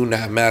name do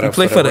not matter. He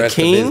play for the rest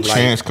Kings? of his life.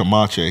 Chance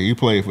Camacho. He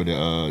played for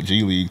the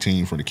G League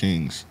team for the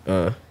Kings.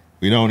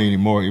 We don't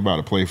anymore. He about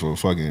to play for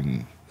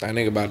fucking. That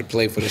nigga about to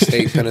play for the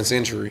state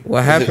penitentiary.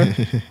 What happened?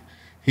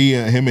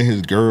 Him and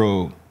his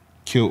girl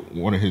killed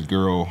one of his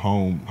girl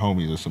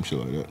homies or some shit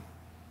like that.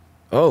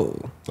 Oh.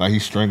 Like he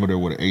strangled her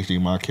with an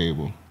HDMI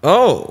cable.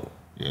 Oh.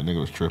 Yeah,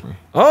 nigga was tripping.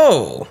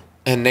 Oh.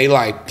 And they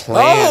like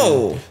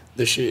planned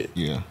the shit.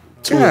 Yeah.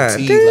 To a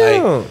T,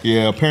 like.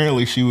 Yeah,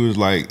 apparently she was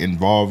like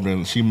involved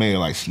in. She may have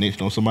like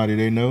snitched on somebody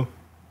they know.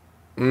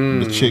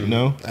 The chick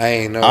know. I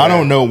ain't know. I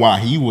don't know why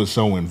he was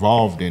so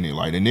involved in it.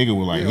 Like the nigga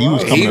was like he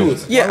was coming.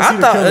 I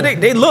thought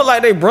they look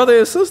like they brother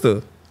and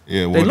sister.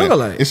 Yeah, well, they look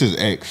alike. It's his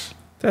ex.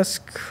 That's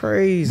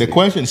crazy. The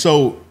question.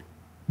 So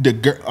the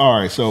girl. All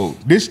right. So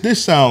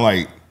this sound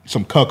like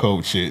some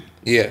cuckold shit.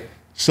 Yeah.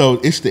 So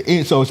it's an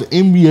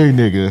NBA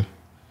nigga.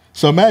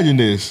 So imagine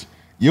this.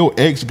 Your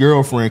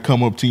ex-girlfriend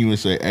come up to you and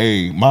say,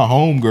 hey, my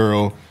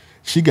homegirl,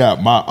 she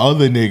got my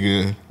other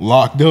nigga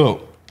locked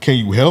up.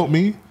 Can you help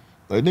me?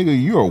 Like,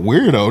 nigga, you're a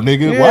weirdo,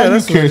 nigga. Yeah, why do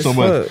you care so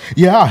much?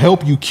 Yeah, I'll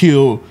help you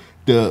kill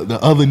the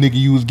other nigga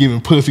you was giving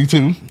pussy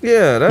to.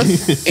 Yeah,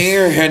 that's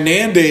Aaron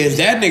Hernandez.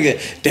 That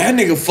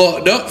nigga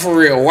fucked up for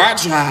real.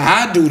 Watch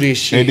how I do this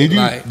shit.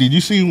 And did you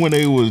see when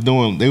they was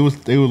doing they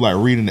was like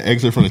reading the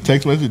excerpt from the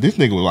text message? This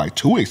nigga was like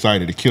too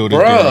excited to kill this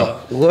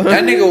girl.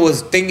 That nigga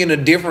was thinking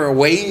of different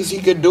ways he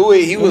could do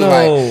it. He was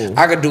like,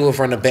 I could do it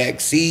from the back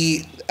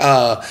seat.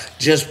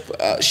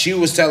 She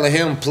was telling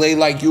him, play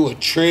like you a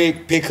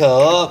trick, pick her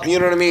up. You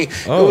know what I mean?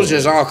 It was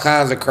just all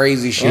kinds of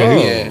crazy shit.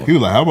 Yeah. He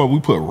was like, how about we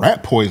put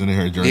rat poison in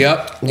her drink?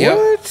 Yep. What?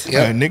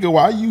 Like, nigga,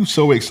 why you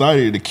so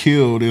excited to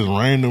kill this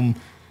random?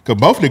 Because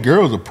both the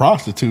girls are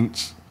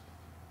prostitutes.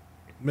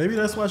 Maybe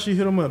that's why she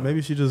hit him up.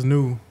 Maybe she just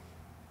knew.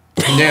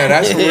 Yeah,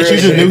 that's real. She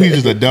just knew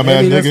he's just a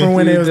dumbass nigga. From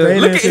when they was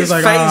dating, look at his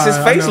like, face. His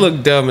face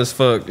looked dumb as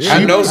fuck.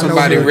 I know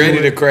somebody ready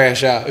to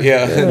crash out.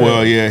 Yeah.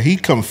 Well, yeah, he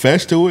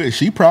confessed to it.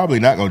 She probably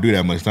not gonna do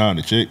that much time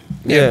to chick.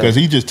 Yeah. Because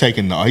he's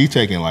taking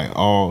like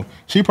all.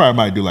 She probably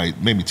might do like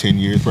maybe 10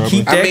 years. Probably.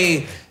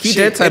 Keep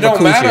that type of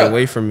coochie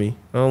away from me.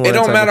 It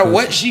don't matter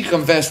what she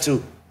confessed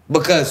to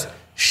because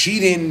she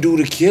didn't do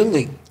the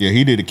killing. Yeah,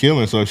 he did the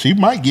killing, so she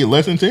might get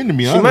less than 10 to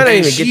be honest. She might not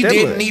even She get that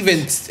didn't much.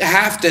 even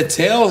have to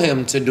tell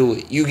him to do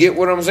it. You get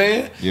what I'm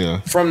saying? Yeah.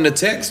 From the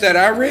text that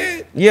I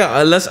read.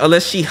 Yeah,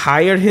 unless she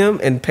hired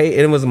him and paid,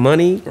 and it was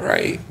money.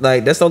 Right.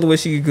 Like that's the only way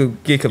she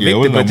could get convicted.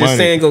 was no but just money.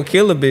 saying go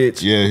kill a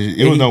bitch. Yeah,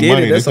 it was no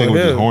money. This thing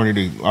was just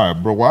horny. All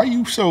right, bro. Why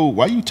you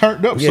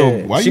turned up? Yeah.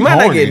 So why she you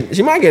might horny? not get.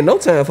 She might get no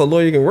time for a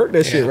lawyer can work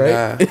that shit,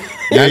 right? Nah.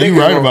 Yeah, you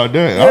right about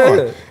that.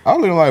 Yeah. I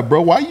was like,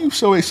 bro, why you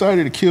so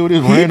excited to kill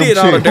this He random did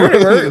all the chick?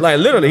 dirty work. Like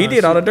literally, he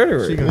did all the dirty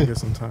work. She gonna get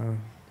some time.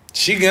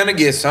 She gonna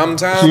get some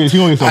time. She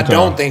gonna get some I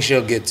don't time. think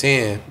she'll get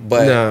 10.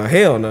 But Nah,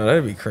 hell no,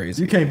 that'd be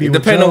crazy. You can't be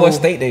with depending on Joe. what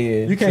state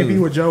they in. You can't be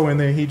too. with Joe and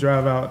then he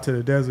drive out to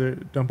the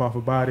desert, dump off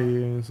a body,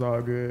 and it's all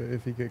good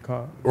if he get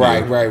caught.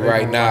 right.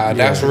 Nah,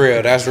 that's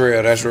real. That's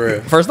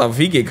real. First off, if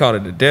he get caught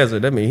in the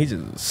desert, that means he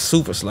just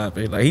super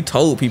sloppy. Like he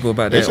told people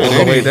about They that said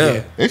on the way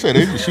down. They said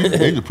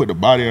they just put the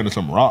body under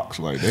some rocks.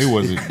 Like they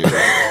wasn't.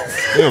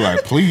 They were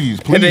like, please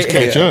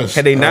catch us.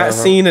 Had they not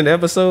seen an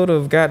episode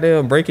of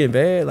goddamn Breaking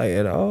Bad like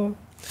at all?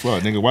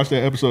 Fuck, nigga, watch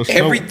that episode.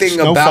 Everything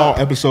Snowfall about-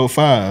 episode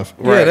 5.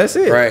 Right, Yeah, that's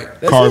it. Right.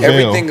 That's Carvel.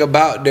 Everything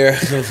about their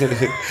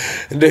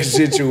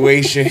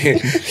situation,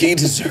 he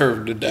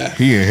deserved to die.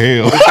 He in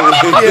hell.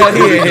 Yeah,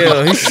 he in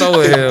hell. He's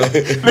so in hell.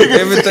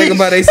 Everything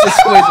about their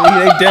situation,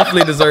 they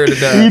definitely deserve to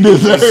die. He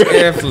deserve-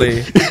 Definitely,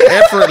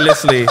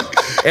 effortlessly.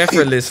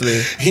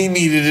 effortlessly. He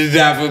needed to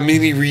die for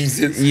many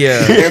reasons. Yeah.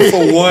 And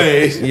for one,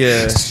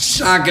 Yeah.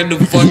 shocking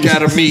the fuck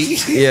out of me.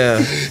 Yeah.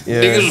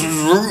 Niggas was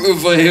rooting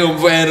for him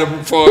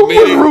for a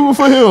minute. Rooting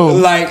for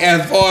him. Like,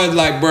 as far as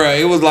like, bruh,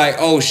 it was like,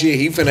 oh shit,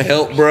 he finna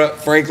help bruh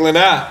Franklin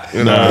out.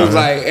 Nah. It was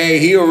like, hey,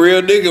 he a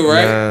real nigga,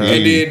 right? Nah.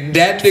 And then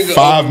that nigga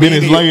 5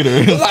 minutes later.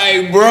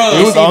 like, bruh.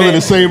 It was all in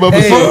the same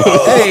episode.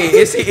 Hey,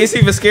 it's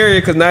even scarier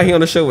because now he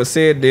on the show with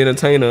Sid the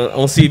Entertainer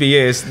on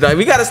CBS. Like,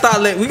 we gotta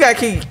start. We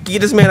gotta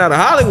get this man out of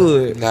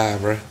Hollywood. Nah,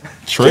 bruh.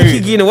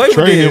 Keep getting away with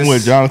trade this. him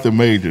with Jonathan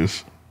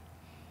Majors.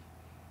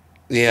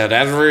 Yeah,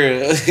 that's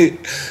real.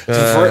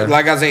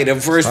 Like I say, the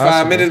first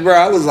 5 minutes, bro,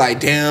 I was like,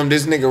 damn,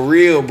 this nigga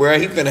real, bro.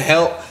 He finna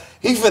help.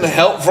 He finna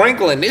help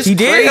Franklin. This He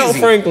did crazy. help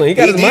Franklin. He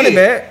got his money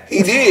back.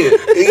 He did.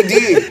 He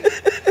did.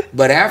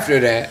 But after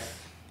that,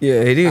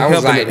 yeah, he did I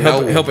was helping, like,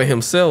 no. helping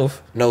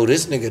himself. No,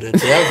 this nigga the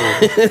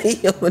devil. He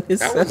helping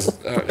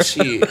himself. That was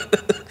shit.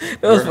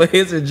 That was for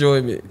his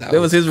enjoyment. That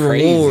was his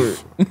crazy. reward.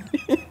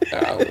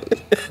 That was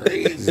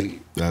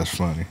crazy. That's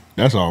funny.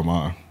 That's all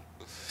mine.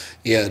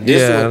 Yeah,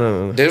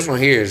 this one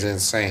here is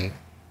insane.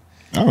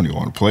 I don't even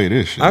want to play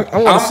this shit. I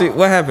want to see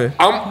what happened.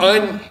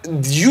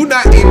 You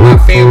not in my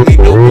family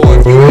no more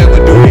if you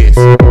ever do this.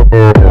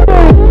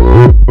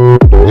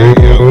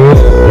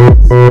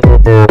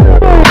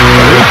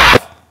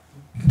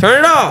 Turn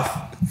it off.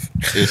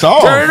 It's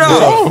off. Turn it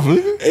off.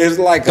 It's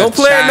like Don't a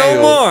play it no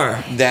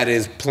child more. that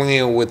is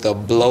playing with a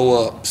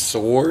blow up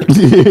sword. And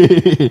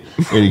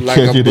he Like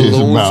catch a it in his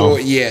balloon mouth.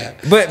 sword. Yeah.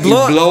 But he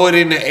blow it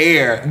in the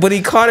air. But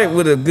he caught it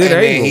with a good and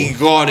angle. then he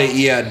got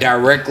it,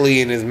 directly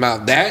in his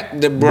mouth. Bro,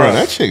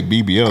 that chick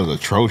BBL is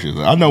atrocious.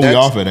 I know we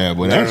off of that,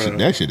 but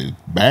that shit is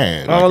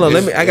bad. Oh, Like,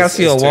 look, I gotta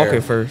see her walking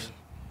terrible. first.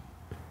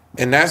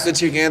 And that's the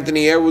chick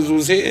Anthony Edwards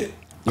was hitting?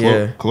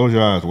 Yeah. Close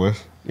your eyes,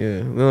 Wes.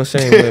 Yeah, we don't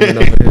shame women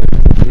over here.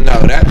 No,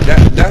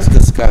 that's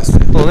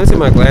disgusting. Hold on, let's take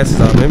my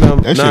glasses off. Maybe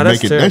I'm.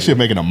 That shit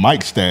making a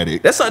mic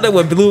static. That's like that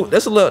with blue.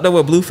 That's a lot that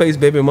with Blueface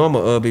baby mama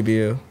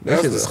BBL.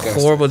 That's That shit's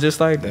disgusting. horrible, just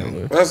like that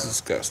one. That's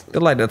disgusting.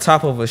 They're like the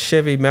top of a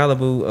Chevy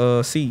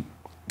Malibu seat.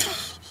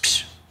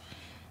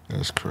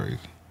 That's crazy.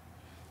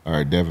 All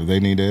right, Devin, they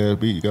need the ass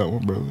beat. You got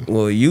one, brother?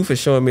 Well, you for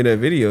showing me that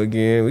video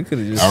again. We could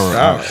have just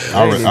stopped.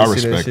 I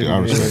respect it. I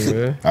respect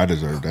it. I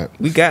deserve that.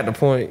 We got the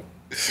point.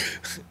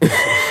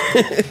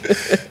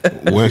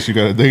 Wes, you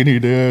got a they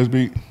need the ass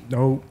beat?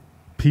 Nope.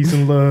 Peace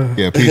and love.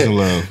 Yeah, peace and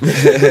love.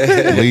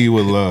 Lead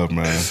with love,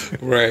 man.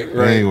 Right.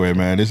 Anyway,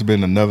 man, this has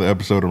been another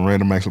episode of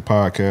Random Acts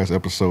Podcast,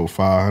 episode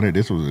 500.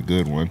 This was a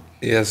good one.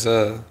 Yes,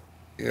 sir.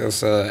 Yes,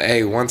 sir.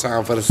 Hey, one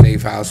time for the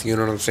safe house. You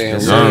know what I'm saying?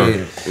 Yes,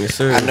 sir. Yes,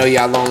 sir. I know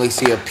y'all only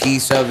see a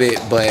piece of it,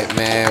 but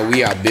man,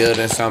 we are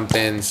building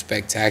something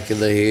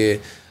spectacular here.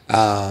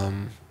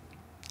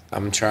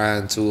 I'm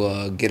trying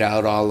to get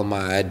out all of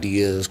my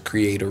ideas,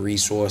 create a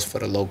resource for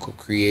the local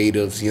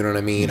creatives. You know what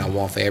I mean? I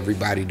want for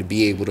everybody to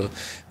be able to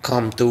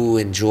come through,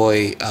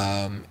 enjoy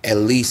at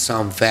least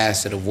some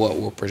facet of what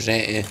we're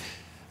presenting.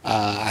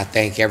 I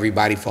thank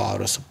everybody for all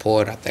the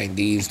support. I thank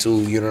these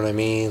two. You know what I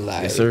mean?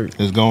 Like, Yes, sir.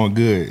 It's going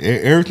good.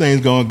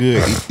 Everything's going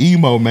good.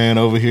 Emo man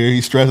over here,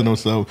 he's stressing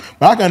himself.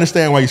 But I can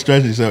understand why he's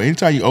stressing himself.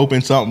 Anytime you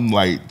open something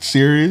like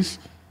serious,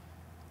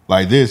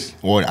 like this,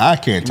 or I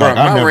can't talk.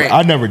 Bro,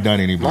 I've never done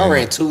any. My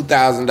rent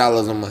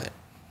 $2,000 a month.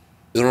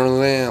 You know what I'm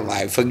saying?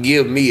 Like,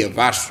 forgive me if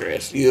I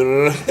stress. You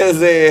know what I'm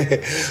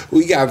saying?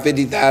 We got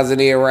 50,000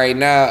 in right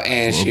now,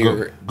 and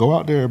shit. Go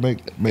out there and make.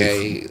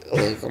 Hey,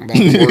 look, I'm about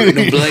to work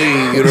the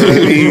blade. You know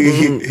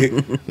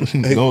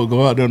what I mean?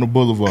 go out there on the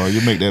boulevard.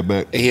 You make that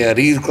back. Yeah,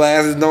 these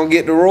classes don't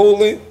get to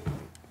rolling.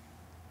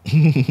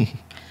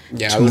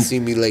 Yeah, let's see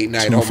me late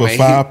night 2 on for my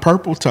 $5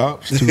 purple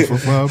tops. 2 for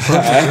 $5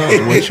 purple tops.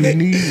 What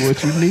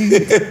you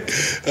need?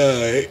 All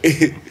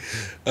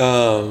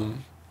right.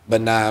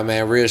 But nah,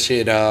 man, real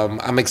shit.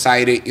 I'm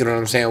excited. You know what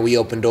I'm saying? We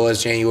open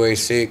doors January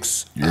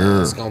 6th.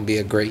 It's gonna be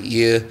a great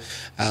year.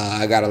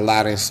 I got a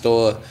lot in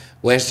store.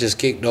 Wes just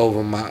kicked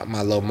over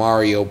my little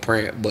Mario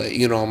print, but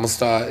you know I'm gonna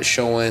start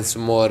showing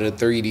some more of the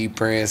 3D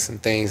prints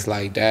and things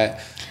like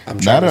that.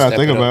 Now that I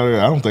think about it,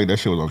 I don't think that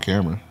shit was on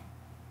camera.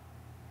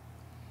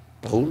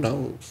 Who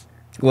knows?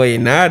 Well,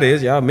 now it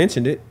is. Y'all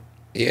mentioned it.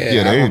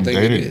 Yeah, I don't think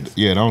it is.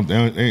 Yeah,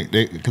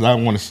 they because I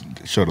don't want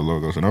to show the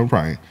logo, so no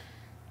probably.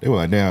 They were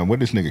like, damn, what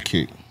this nigga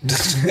kick?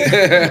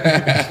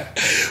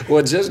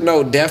 Well, just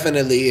know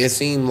definitely it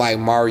seemed like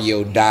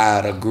Mario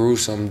died a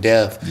gruesome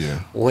death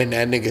when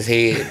that nigga's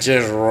head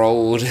just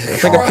rolled.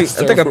 I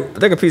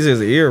think a piece of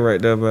his ear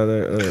right there by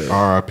that.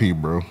 R.I.P.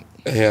 bro.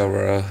 Yeah,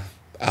 bro.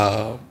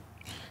 I'm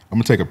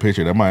gonna take a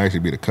picture. That might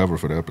actually be the cover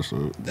for the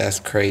episode. That's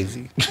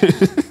crazy.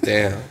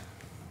 Damn.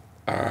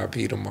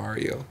 R.I.P. to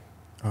Mario.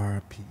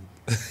 R.I.P.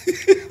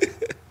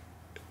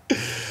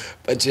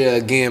 But yeah,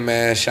 again,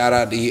 man, shout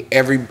out to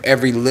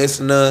every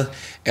listener,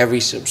 every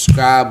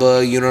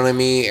subscriber, you know what I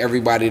mean?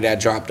 Everybody that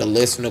dropped a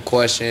listener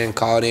question,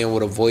 called in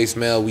with a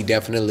voicemail. We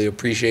definitely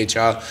appreciate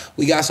y'all.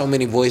 We got so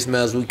many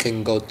voicemails, we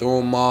couldn't go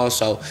through them all,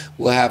 so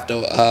we'll have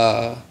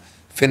to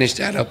finish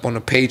that up on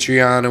the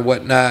Patreon and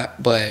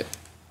whatnot. But,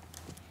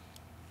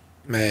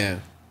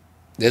 man,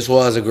 This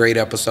was a great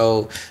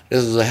episode.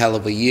 This was a hell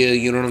of a year.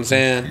 You know what I'm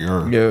saying?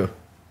 Yeah.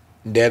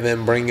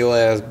 Devin, bring your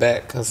ass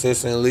back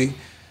consistently.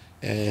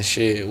 And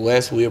shit,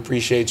 Wes, we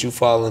appreciate you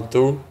following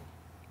through.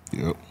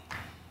 Yep.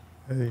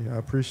 Hey, I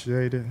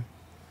appreciate it.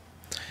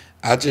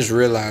 I just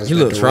realized you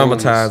look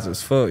traumatized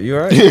as fuck. You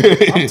alright?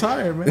 I'm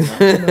tired, man.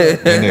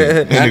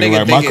 That nigga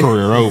like my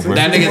career over.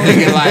 That nigga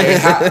thinking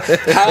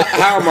like,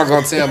 how am I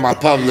gonna tell my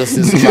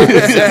publicist about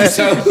this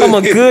episode? I'm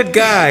a good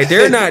guy.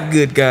 They're not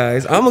good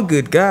guys. I'm a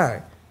good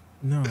guy.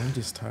 No, I'm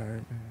just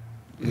tired,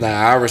 man. Nah,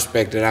 I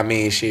respect it. I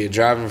mean, shit,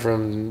 driving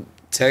from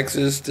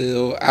Texas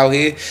to out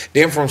here,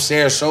 then from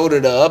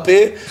Sarasota to up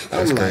here.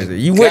 That's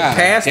crazy. You went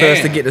past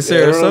us to get to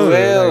Sarasota.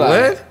 You know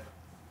like, what?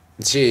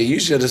 Shit, you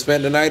should have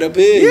spent the night up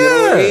here. Yeah, you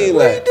know what I mean?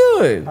 What are you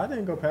doing? I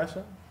didn't go past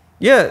y'all.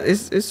 Yeah,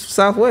 it's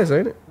Southwest,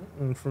 ain't it?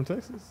 From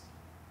Texas.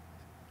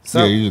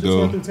 Yeah, you just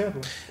went go. through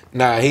Tampa.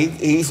 Nah,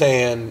 he's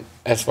saying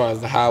as far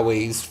as the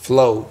highways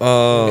flow,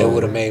 it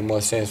would have made more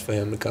sense for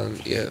him to come.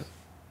 Yeah,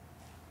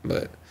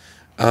 but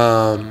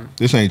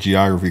this ain't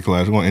geography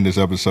class. We're gonna end this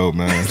episode,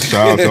 man.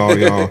 Shout out to all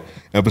y'all.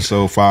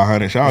 Episode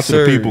 500. Shout out to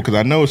the people, because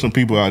I know some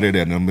people out there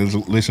that have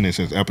been listening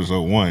since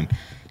episode 1.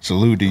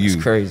 Salute to you.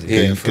 It's crazy.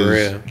 Yeah, for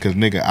real. Because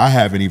nigga, I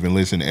haven't even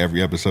listened to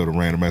every episode of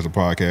Random as a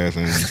Podcast,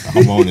 and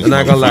I'm on this. I'm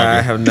not gonna lie,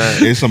 I have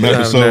not. It's some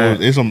episodes.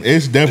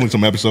 It's definitely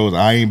some episodes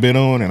I ain't been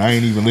on, and I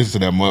ain't even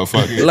listened to that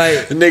motherfucker.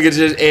 Like the nigga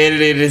just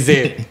edited it. Is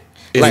it?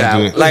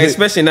 Like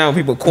especially now when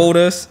people quote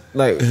us,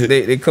 like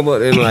they come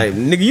up and like,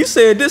 nigga, you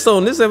said this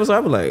on this episode. I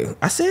was like,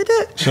 I said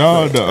that.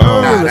 Shout out to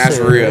nah, that's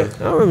real.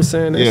 I remember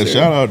saying that. Yeah, shit.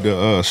 shout out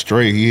to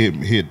Stray. He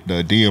hit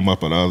the DM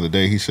up the other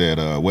day. He said,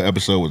 "What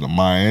episode was the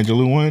Maya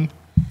Angelou one?"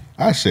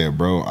 I said,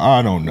 bro,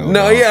 I don't know.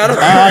 No, dog. yeah, I don't.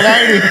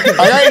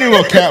 I ain't even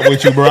gonna cap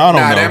with you, bro. I don't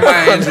Nah, know. that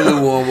Maya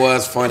Angelou one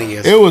was funny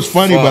as It was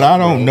funny, fuck, but I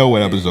don't bro. know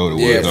what episode it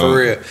was. Yeah, dog. for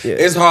real.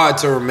 Yeah. It's hard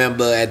to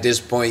remember at this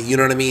point. You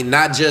know what I mean?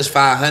 Not just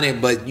 500,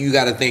 but you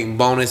got to think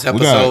bonus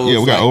episodes.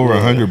 We got over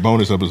 100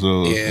 bonus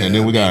episodes, Yeah, and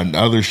then we got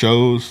other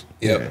shows.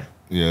 Yep.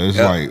 Yeah, it's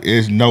like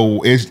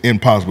it's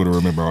impossible to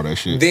remember all that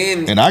shit.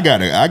 And I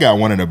got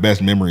one of the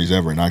best memories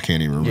ever, and I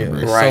can't even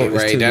remember it. Right.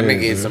 That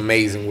nigga is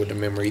amazing with the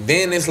memory.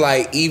 Then it's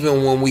like,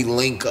 even when we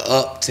link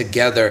up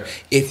together,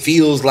 it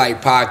feels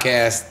like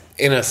podcast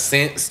in a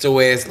sense, to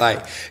where it's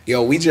like,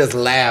 yo, we just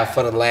laughed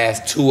for the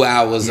last 2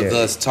 hours of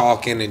us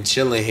talking and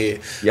chilling here.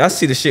 Y'all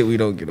see the shit we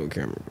don't get on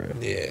camera, bro.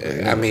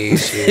 Yeah, I mean,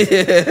 shit.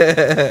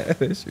 That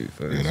shit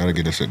funny. Yeah, that'll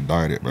get us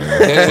indicted,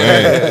 man.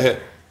 Hey,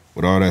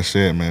 with all that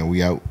said, man,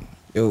 we out.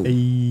 Yo.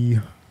 Hey.